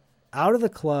Priscilla out of the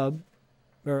club,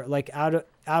 or like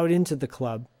out into the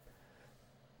club.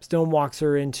 Stone walks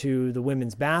her into the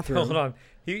women's bathroom. Hold on.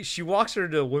 She walks her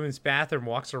to the women's bathroom,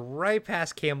 walks her right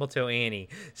past Camel Toe Annie,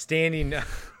 standing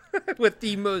with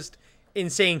the most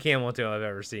insane camel toe I've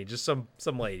ever seen. Just some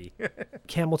lady.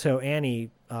 Camel Toe Annie,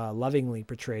 lovingly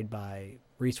portrayed by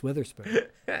Reese Witherspoon.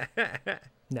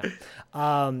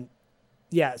 No.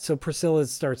 Yeah, so Priscilla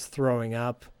starts throwing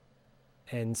up,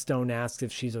 and Stone asks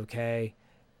if she's okay,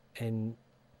 and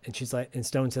she's like, and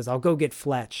Stone says, I'll go get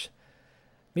Fletch.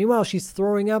 Meanwhile, she's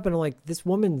throwing up, and I'm like, this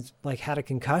woman's like had a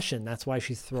concussion. That's why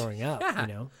she's throwing up, Yeah. you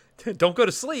know? Don't go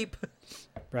to sleep.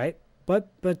 Right?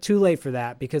 But too late for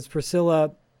that, because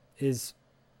Priscilla is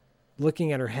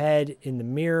looking at her head in the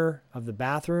mirror of the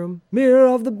bathroom. Mirror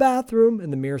of the bathroom.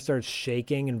 And the mirror starts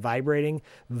shaking and vibrating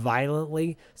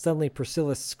violently. Suddenly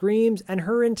Priscilla screams and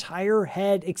her entire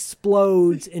head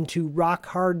explodes into rock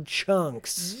hard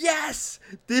chunks. Yes!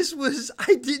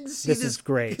 I didn't see this. This is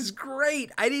great. It's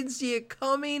great. I didn't see it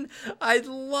coming. I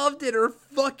loved it. Her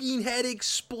fucking head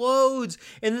explodes.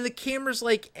 And then the camera's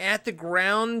like at the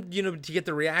ground, you know, to get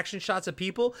the reaction shots of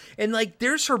people. And like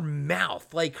there's her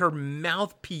mouth. Like her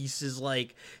mouthpiece is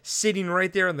like sitting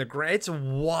right there on the ground. It's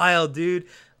wild, dude.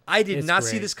 I did not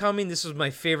see this coming. This was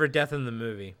my favorite death in the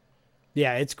movie.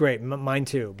 Yeah, it's great. Mine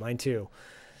too.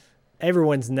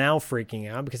 Everyone's now freaking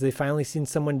out because they finally seen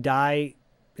someone die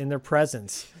in their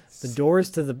presence. The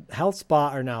doors to the health spa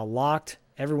are now locked.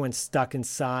 Everyone's stuck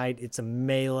inside. It's a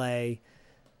melee.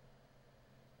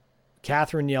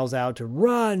 Catherine yells out to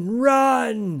run,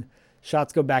 run.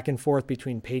 Shots go back and forth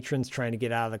between patrons trying to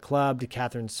get out of the club to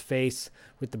Catherine's face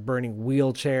with the burning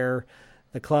wheelchair.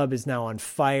 The club is now on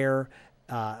fire.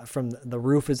 From the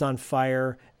roof is on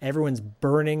fire. Everyone's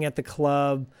burning at the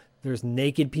club. There's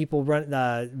naked people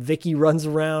run. Vicky runs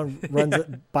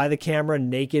by the camera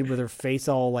naked with her face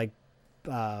all like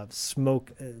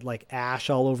smoke, like ash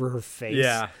all over her face.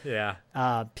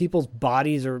 Yeah. People's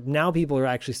bodies people are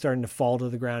actually starting to fall to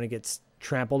the ground and get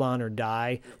trampled on or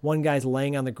die. One guy's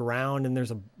laying on the ground and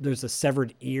there's a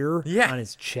severed ear on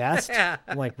his chest.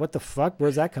 I'm like, what the fuck?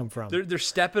 Where's that come from? They're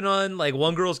stepping on, like,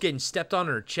 one girl's getting stepped on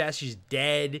her chest. She's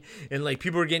dead. And, like,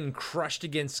 people are getting crushed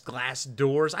against glass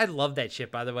doors. I love that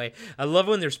shit, by the way. I love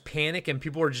when there's panic and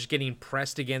people are just getting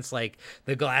pressed against, like,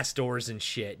 the glass doors and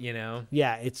shit, you know?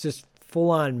 Yeah, it's just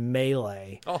full-on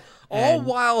melee. All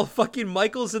while fucking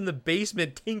Michael's in the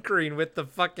basement tinkering with the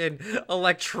fucking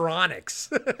electronics.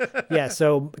 Yeah,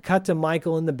 so cut to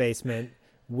Michael in the basement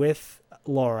with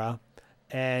Laura,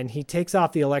 and he takes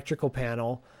off the electrical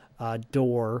panel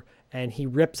door, and he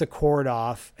rips a cord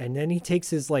off, and then he takes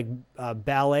his like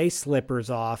ballet slippers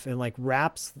off and like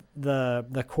wraps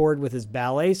the cord with his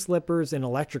ballet slippers and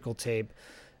electrical tape,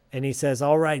 and he says,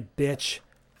 "All right, bitch,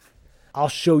 I'll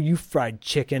show you fried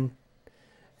chicken."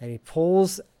 And he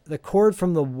pulls the cord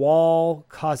from the wall,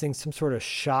 causing some sort of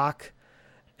shock.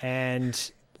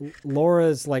 And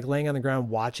Laura's like laying on the ground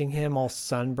watching him, all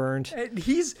sunburned. And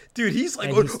he's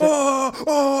like,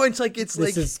 oh,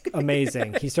 this is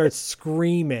amazing. He starts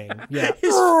screaming. Yeah.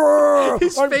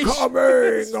 His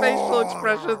facial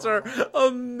expressions are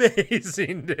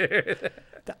amazing, dude.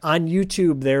 On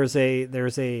YouTube, there's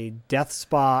a death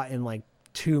spa in like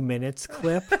 2 minutes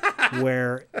clip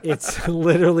where it's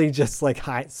literally just like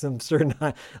some certain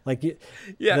like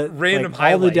random like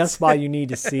highlights. All the death spa you need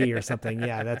to see or something.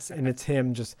 Yeah, and it's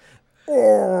him just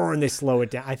and they slow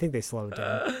it down. I think they slow it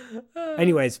down.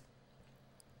 Anyways,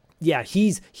 yeah,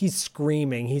 he's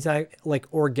screaming. He's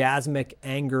like orgasmic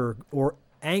anger or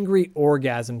angry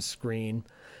orgasm scream,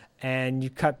 and you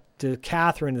cut to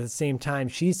Catherine at the same time.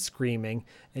 She's screaming,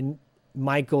 and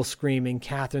Michael's screaming,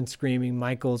 Catherine's screaming,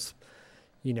 Michael's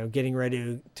getting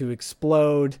ready to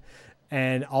explode,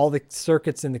 and all the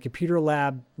circuits in the computer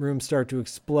lab room start to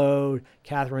explode.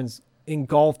 Catherine's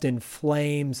engulfed in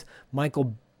flames.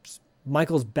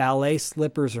 Michael's ballet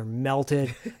slippers are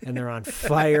melted and they're on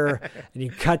fire. And you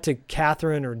cut to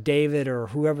Catherine or David or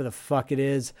whoever the fuck it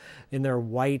is in their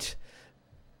white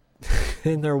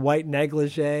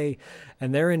negligee,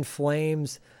 and they're in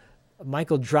flames.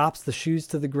 Michael drops the shoes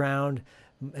to the ground,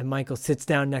 and Michael sits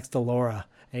down next to Laura.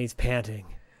 And he's panting.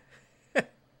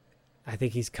 I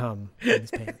think he's come in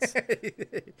his pants.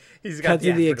 He's got Cut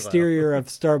to the exterior of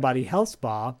Starbody Health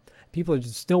Spa. People are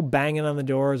just still banging on the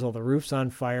doors while the roof's on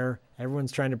fire.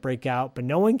 Everyone's trying to break out, but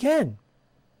no one can.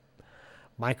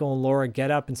 Michael and Laura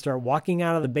get up and start walking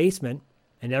out of the basement,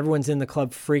 and everyone's in the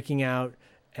club freaking out.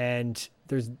 And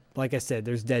there's, like I said,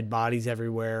 there's dead bodies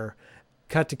everywhere.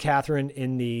 Cut to Catherine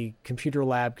in the computer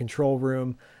lab control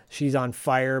room. She's on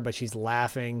fire, but she's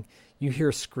laughing. You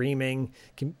hear screaming.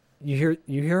 You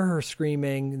hear her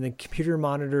screaming. The computer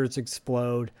monitors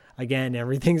explode. Again,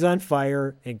 everything's on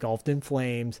fire, engulfed in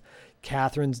flames.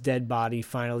 Catherine's dead body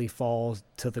finally falls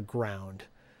to the ground.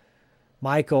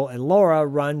 Michael and Laura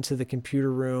run to the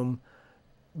computer room.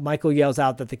 Michael yells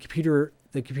out that the computer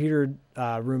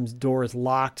room's door is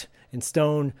locked, and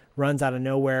Stone runs out of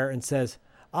nowhere and says,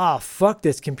 "Ah, fuck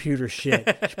this computer shit."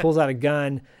 She pulls out a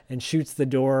gun and shoots the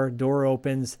door. Door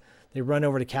opens. They run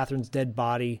over to Catherine's dead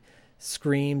body,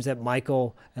 screams at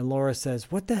Michael, and Laura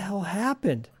says, "What the hell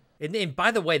happened?" And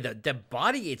by the way, the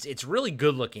body, it's really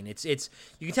good looking. It's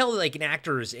you can tell like an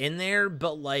actor is in there,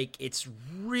 but like it's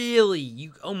really,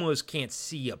 you almost can't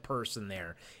see a person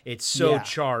there. It's so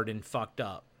charred and fucked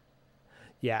up.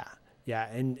 Yeah.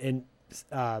 And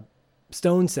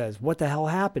Stone says, "What the hell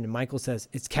happened?" And Michael says,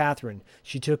 "It's Catherine.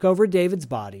 She took over David's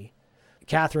body."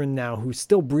 Catherine, now who's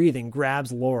still breathing,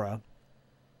 grabs Laura.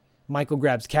 Michael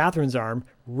grabs Catherine's arm,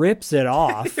 rips it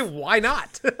off. Why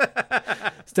not?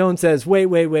 Stone says, wait.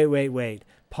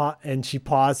 And she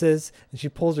pauses, and she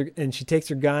pulls her, and she takes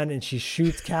her gun, and she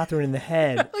shoots Catherine in the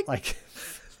head like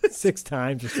 6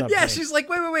 times or something. Yeah, she's like,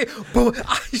 wait. Boom.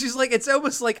 She's like, it's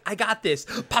almost like, I got this.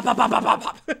 Pop, pop, pop, pop, pop,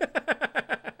 pop.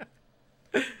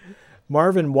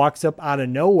 Marvin walks up out of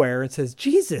nowhere and says,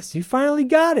 "Jesus, you finally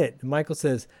got it." And Michael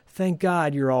says, "Thank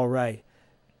God you're all right."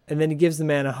 And then he gives the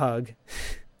man a hug.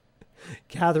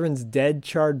 Catherine's dead,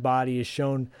 charred body is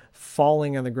shown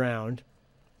falling on the ground.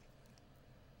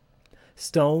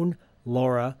 Stone,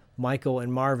 Laura, Michael,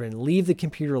 and Marvin leave the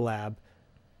computer lab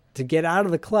to get out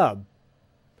of the club.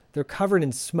 They're covered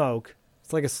in smoke.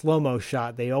 It's like a slow-mo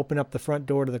shot. They open up the front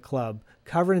door to the club,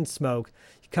 covered in smoke.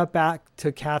 You cut back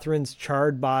to Catherine's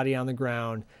charred body on the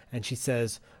ground, and she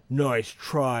says, "Nice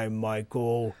try,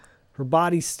 Michael." Her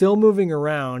body's still moving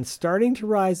around, starting to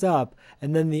rise up,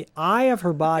 and then the eye of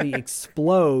her body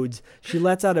explodes. She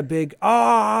lets out a big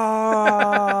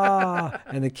 "ah!"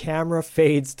 and the camera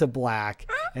fades to black,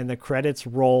 and the credits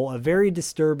roll. A very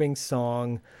disturbing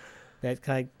song that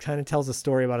kind of tells a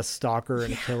story about a stalker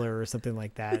and a killer or something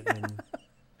like that. And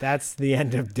That's the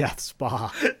end of Death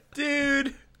Spa.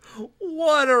 Dude,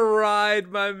 what a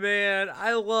ride, my man.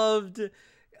 I loved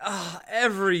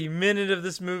every minute of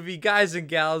this movie. Guys and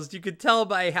gals, you could tell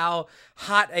by how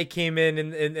hot I came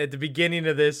in at the beginning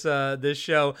of this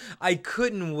show. I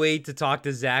couldn't wait to talk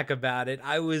to Zach about it.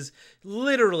 I was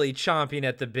literally chomping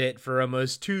at the bit for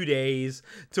almost 2 days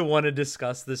to want to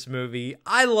discuss this movie.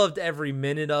 I loved every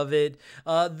minute of it.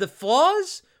 The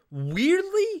flaws,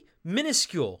 weirdly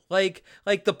minuscule. Like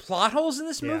the plot holes in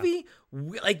this movie,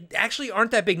 like actually aren't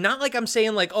that big. Not like I'm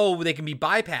saying like, oh, they can be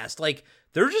bypassed. Like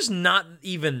they're just not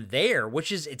even there,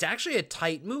 it's actually a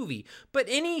tight movie. But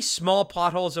any small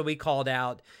plot holes that we called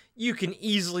out, you can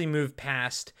easily move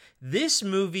past. This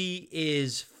movie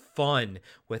is fun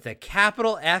with a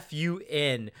capital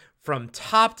F-U-N from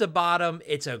top to bottom.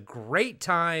 It's a great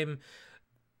time.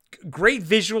 Great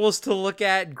visuals to look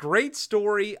at. Great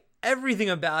story. Everything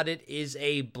about it is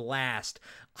a blast.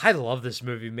 I love this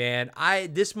movie, man.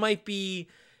 This might be,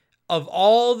 of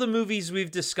all the movies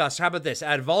we've discussed, how about this?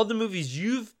 Out of all the movies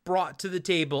you've brought to the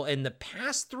table in the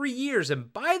past 3 years,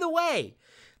 and by the way,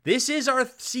 this is our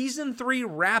season 3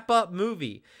 wrap-up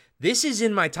movie. This is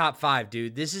in my top 5,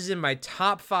 dude. This is in my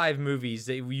top 5 movies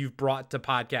that you've brought to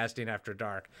Podcasting After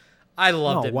Dark. I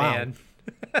loved it, wow. Man.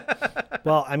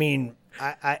 Well, I mean,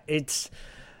 it's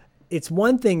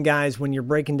one thing, guys, when you're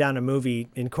breaking down a movie,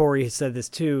 and Corey has said this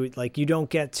too, like you don't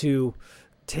get to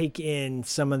take in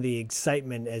some of the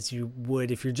excitement as you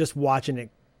would if you're just watching it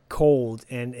cold.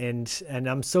 And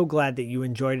I'm so glad that you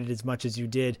enjoyed it as much as you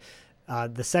did.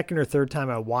 The second or third time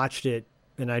I watched it,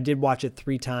 and I did watch it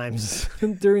 3 times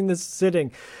during this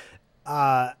sitting,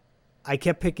 I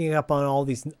kept picking up on all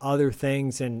these other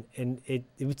things, and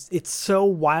it's so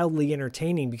wildly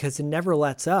entertaining because it never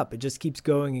lets up. It just keeps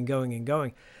going and going and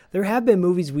going. There have been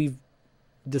movies we've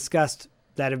discussed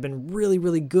that have been really,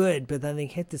 really good, but then they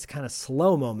hit this kind of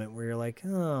slow moment where you're like,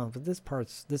 oh, but this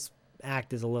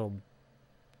act is a little,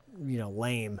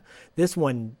 lame. This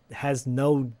one has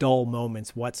no dull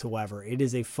moments whatsoever. It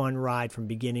is a fun ride from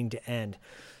beginning to end.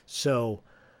 So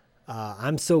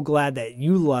I'm so glad that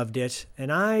you loved it,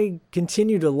 and I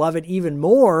continue to love it even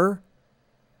more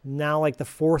now, like the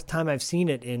 4th time I've seen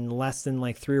it in less than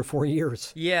like 3 or 4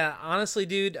 years. Yeah, honestly,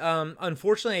 dude,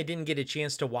 unfortunately I didn't get a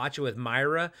chance to watch it with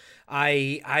Myra.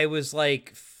 I was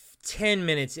like 10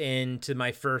 minutes into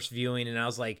my first viewing, and I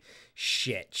was like,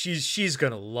 shit, she's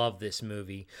gonna love this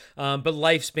movie. But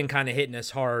life's been kind of hitting us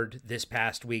hard this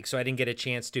past week, so I didn't get a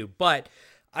chance to. But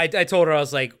I told her, I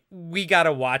was like, we got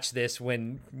to watch this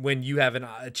when you have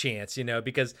a chance,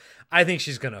 because I think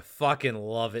she's going to fucking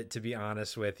love it, to be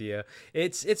honest with you.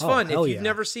 It's fun. If you've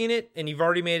never seen it and you've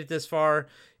already made it this far,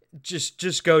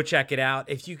 just go check it out.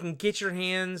 If you can get your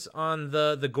hands on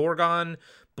the Gorgon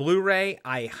Blu-ray,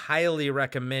 I highly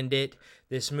recommend it.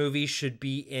 This movie should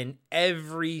be in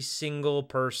every single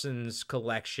person's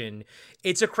collection.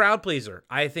 It's a crowd pleaser.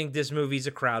 I think this movie's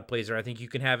a crowd pleaser. I think you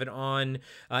can have it on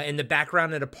in the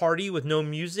background at a party with no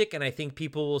music, and I think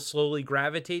people will slowly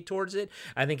gravitate towards it.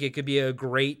 I think it could be a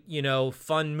great,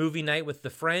 fun movie night with the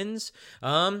friends.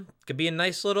 Could be a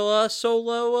nice little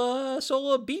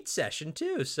solo beat session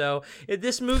too. So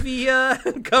this movie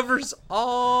covers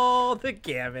all the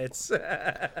gamuts.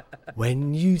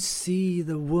 When you see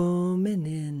the woman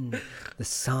in the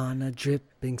sauna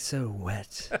dripping so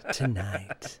wet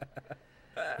tonight,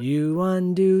 you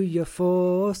undo your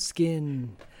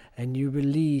foreskin and you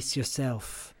release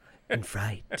yourself in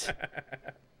fright.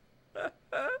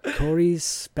 Corey's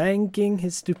spanking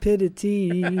his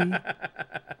stupidity.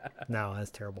 No, that's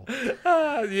terrible.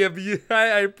 Yeah, but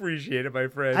I appreciate it, my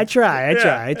friend. I try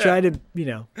to,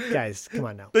 guys, come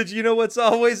on now. But you know what's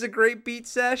always a great beat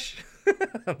sesh?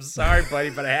 I'm sorry, buddy,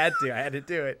 but I had to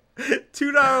do it.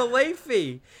 $2 late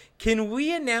fee. Can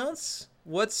we announce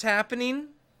what's happening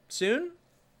soon?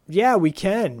 Yeah, we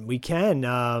can. We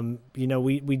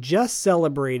just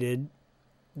celebrated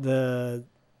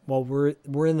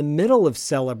we're in the middle of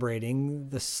celebrating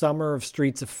the summer of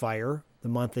Streets of Fire, the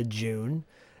month of June,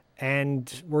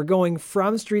 and we're going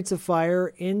from Streets of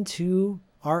Fire into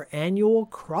our annual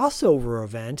crossover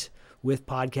event with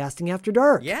Podcasting After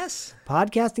Dark. Yes.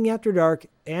 Podcasting After Dark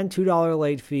and $2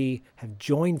 late fee have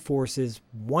joined forces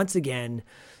once again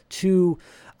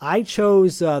I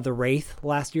chose the Wraith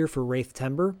last year for Wraith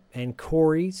Timber, and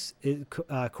Corey's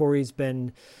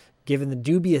been given the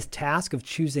dubious task of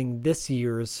choosing this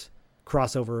year's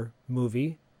crossover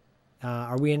movie.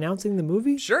 Are we announcing the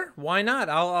movie? Sure, why not?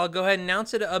 I'll go ahead and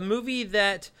announce it. A movie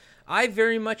that I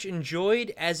very much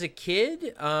enjoyed as a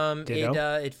kid.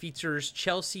 It features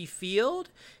Chelsea Field.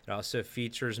 It also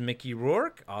features Mickey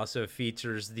Rourke. Also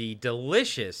features the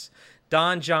delicious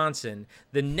Don Johnson.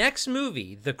 The next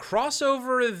movie, the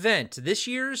crossover event, this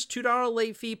year's $2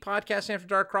 late fee podcast After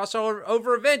Dark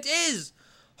crossover event is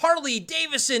Harley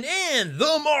Davidson and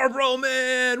the Marlboro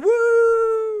Man.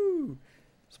 Woo!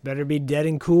 It's better be dead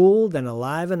and cool than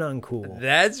alive and uncool.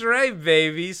 That's right,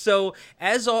 baby. So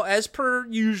as per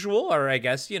usual, or I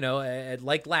guess,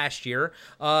 like last year,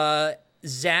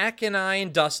 Zach and I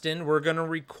and Dustin, we're going to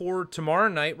record tomorrow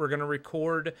night. We're going to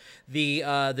record the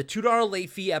 $2 late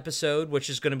fee episode, which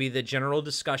is going to be the general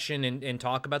discussion and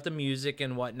talk about the music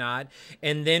and whatnot.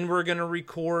 And then we're going to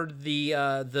record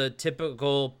the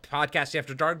typical podcast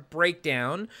After Dark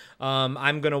breakdown.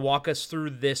 I'm going to walk us through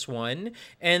this one.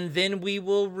 And then we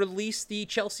will release the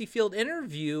Chelsea Field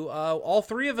interview. All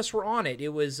three of us were on it. It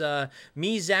was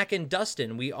me, Zach, and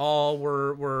Dustin. We all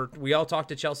we all talked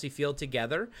to Chelsea Field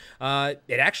together.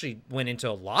 It actually went into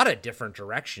a lot of different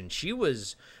directions. She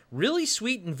was really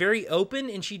sweet and very open,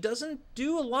 and she doesn't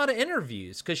do a lot of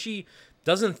interviews because she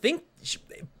doesn't think,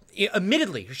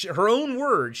 admittedly, her own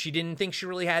words, she didn't think she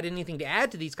really had anything to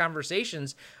add to these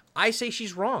conversations. I say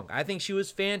she's wrong. I think she was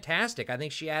fantastic. I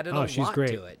think she added a lot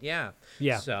to it. Yeah.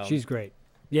 Yeah, so. She's great.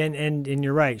 Yeah, and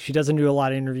you're right. She doesn't do a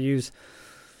lot of interviews.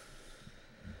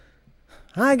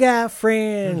 I got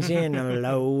friends in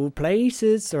low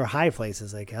places or high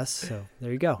places, I guess. So there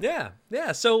you go. Yeah.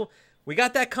 So we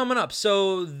got that coming up.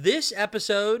 So this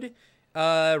episode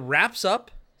wraps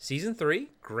up season 3.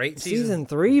 Great season. Season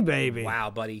 3, baby. Wow,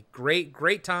 buddy. Great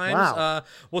times. Wow.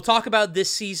 We'll talk about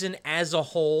this season as a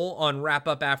whole on Wrap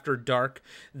Up After Dark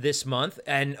this month.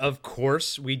 And, of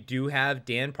course, we do have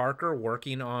Dan Parker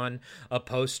working on a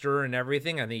poster and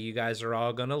everything. I think you guys are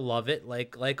all going to love it,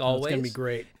 like always. It's going to be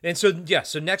great. And so,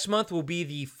 so next month will be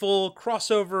the full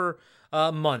crossover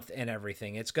month and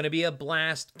everything. It's going to be a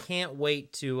blast. Can't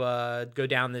wait to go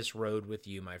down this road with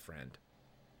you, my friend.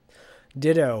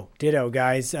 Ditto,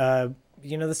 guys.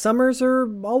 The summers are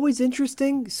always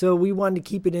interesting, so we wanted to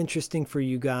keep it interesting for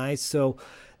you guys. So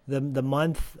the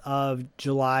month of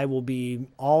July will be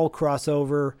all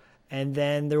crossover, and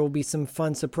then there will be some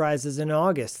fun surprises in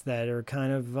August that are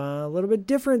kind of a little bit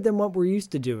different than what we're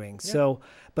used to doing. Yeah. So,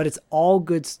 but it's all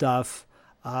good stuff.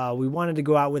 We wanted to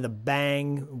go out with a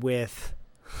bang with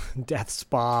Death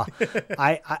Spa.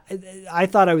 I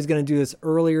thought I was going to do this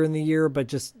earlier in the year, but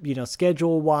just,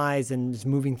 schedule wise and just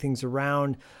moving things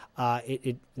around,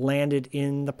 it landed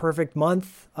in the perfect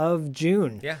month of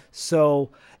June. Yeah. So,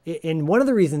 and one of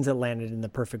the reasons it landed in the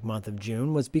perfect month of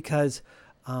June was because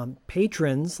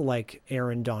patrons like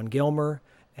Aaron Don Gilmer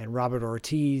and Robert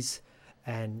Ortiz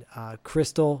and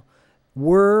Crystal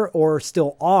were or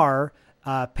still are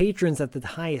patrons at the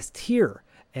highest tier.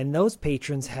 And those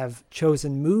patrons have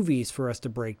chosen movies for us to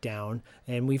break down,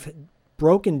 and we've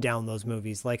broken down those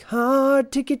movies like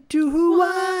Hard Ticket to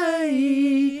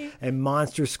Hawaii and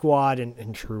Monster Squad and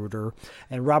Intruder.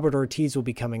 And Robert Ortiz will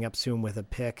be coming up soon with a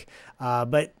pick.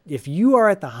 But if you are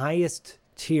at the highest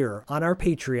tier on our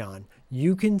Patreon,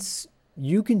 you can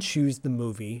choose the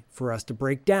movie for us to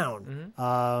break down.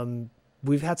 Mm-hmm.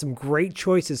 We've had some great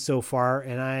choices so far,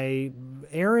 and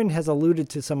Erin has alluded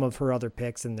to some of her other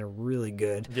picks, and they're really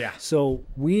good. Yeah. So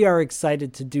we are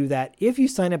excited to do that. If you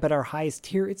sign up at our highest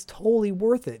tier, it's totally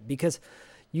worth it because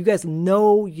you guys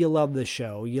know you love the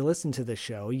show. You listen to the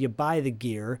show. You buy the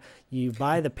gear. You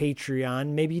buy the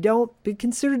Patreon. Maybe you don't, but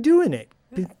consider doing it.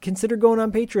 Consider going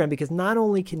on Patreon because not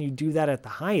only can you do that at the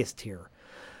highest tier,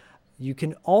 you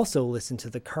can also listen to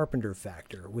the Carpenter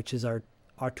Factor, which is our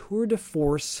tour de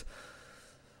force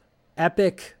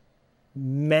epic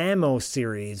Mammo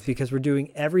series, because we're doing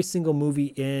every single movie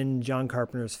in John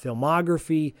Carpenter's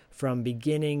filmography from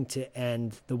beginning to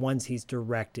end, the ones he's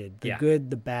directed, the good,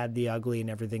 the bad, the ugly, and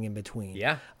everything in between.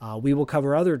 Yeah. We will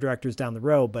cover other directors down the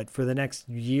road, but for the next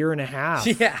year and a half,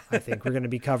 I think we're going to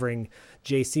be covering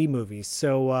JC movies.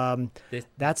 So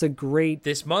that's a great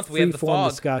this month we have the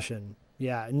Fog discussion.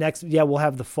 Yeah. We'll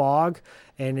have The Fog,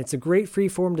 and it's a great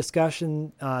freeform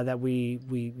discussion that we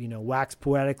wax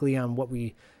poetically on what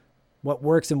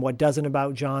works and what doesn't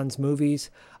about John's movies,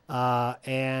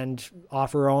 and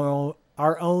offer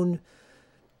our own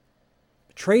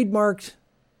trademarked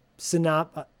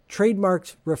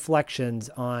reflections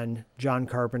on John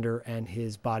Carpenter and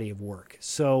his body of work.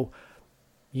 So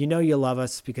You know you love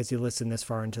us because you listen this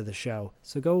far into the show.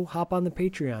 So go hop on the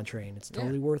Patreon train. It's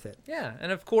totally worth it. Yeah, and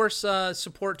of course,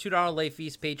 support $2 Late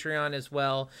Fees Patreon as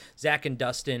well. Zach and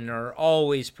Dustin are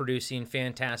always producing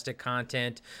fantastic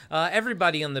content.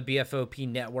 Everybody on the BFOP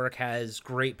network has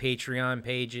great Patreon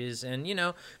pages, and,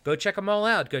 go check them all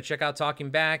out. Go check out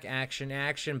Talking Back,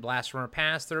 Action, Blast from Our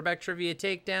Past, Throwback Trivia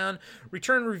Takedown,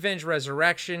 Return, Revenge,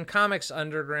 Resurrection, Comics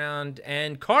Underground,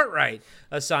 and Cartwright,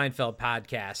 a Seinfeld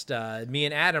podcast. Me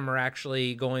and Adam are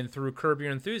actually going through Curb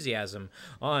Your Enthusiasm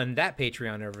on that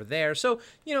Patreon over there. So,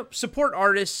 support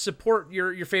artists, support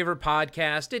your favorite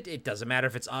podcast. It doesn't matter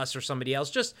if it's us or somebody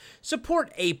else. Just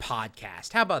support a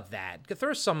podcast. How about that?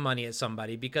 Throw some money at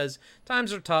somebody because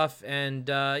times are tough and,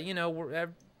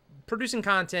 producing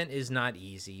content is not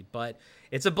easy, but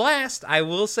it's a blast. I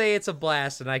will say it's a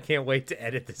blast, and I can't wait to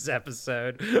edit this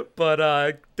episode.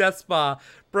 But Death Spa,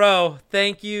 bro,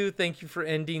 thank you. Thank you for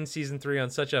ending season 3 on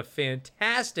such a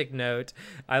fantastic note.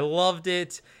 I loved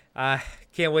it.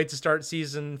 Can't wait to start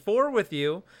season 4 with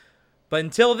you. But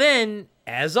until then,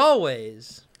 as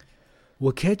always,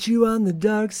 we'll catch you on the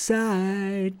dark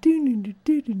side.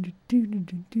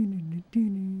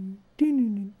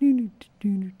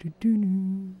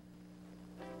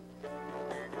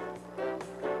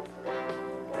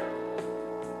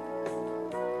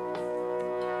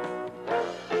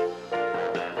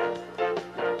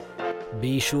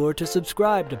 Be sure to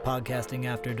subscribe to Podcasting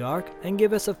After Dark and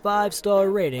give us a 5-star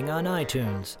rating on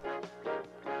iTunes.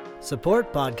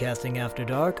 Support Podcasting After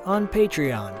Dark on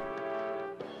Patreon.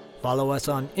 Follow us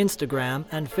on Instagram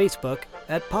and Facebook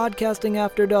at Podcasting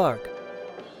After Dark.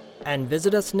 And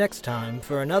visit us next time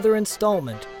for another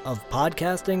installment of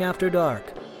Podcasting After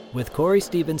Dark with Corey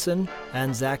Stevenson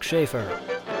and Zach Schaefer.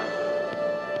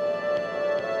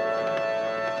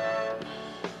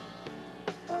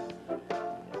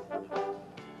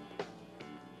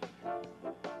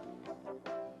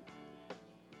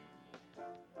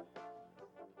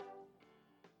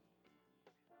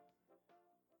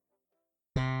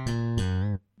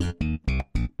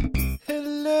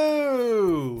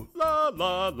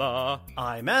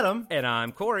 I'm Adam. And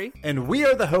I'm Corey. And we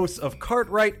are the hosts of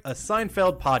Cartwright, a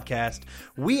Seinfeld podcast.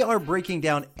 We are breaking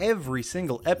down every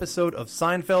single episode of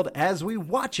Seinfeld as we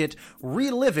watch it,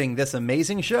 reliving this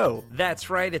amazing show.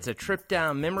 That's right. It's a trip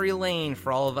down memory lane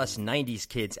for all of us 90s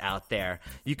kids out there.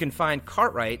 You can find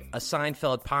Cartwright, a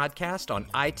Seinfeld podcast on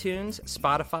iTunes,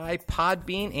 Spotify,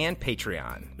 Podbean, and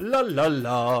Patreon. La la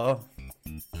la.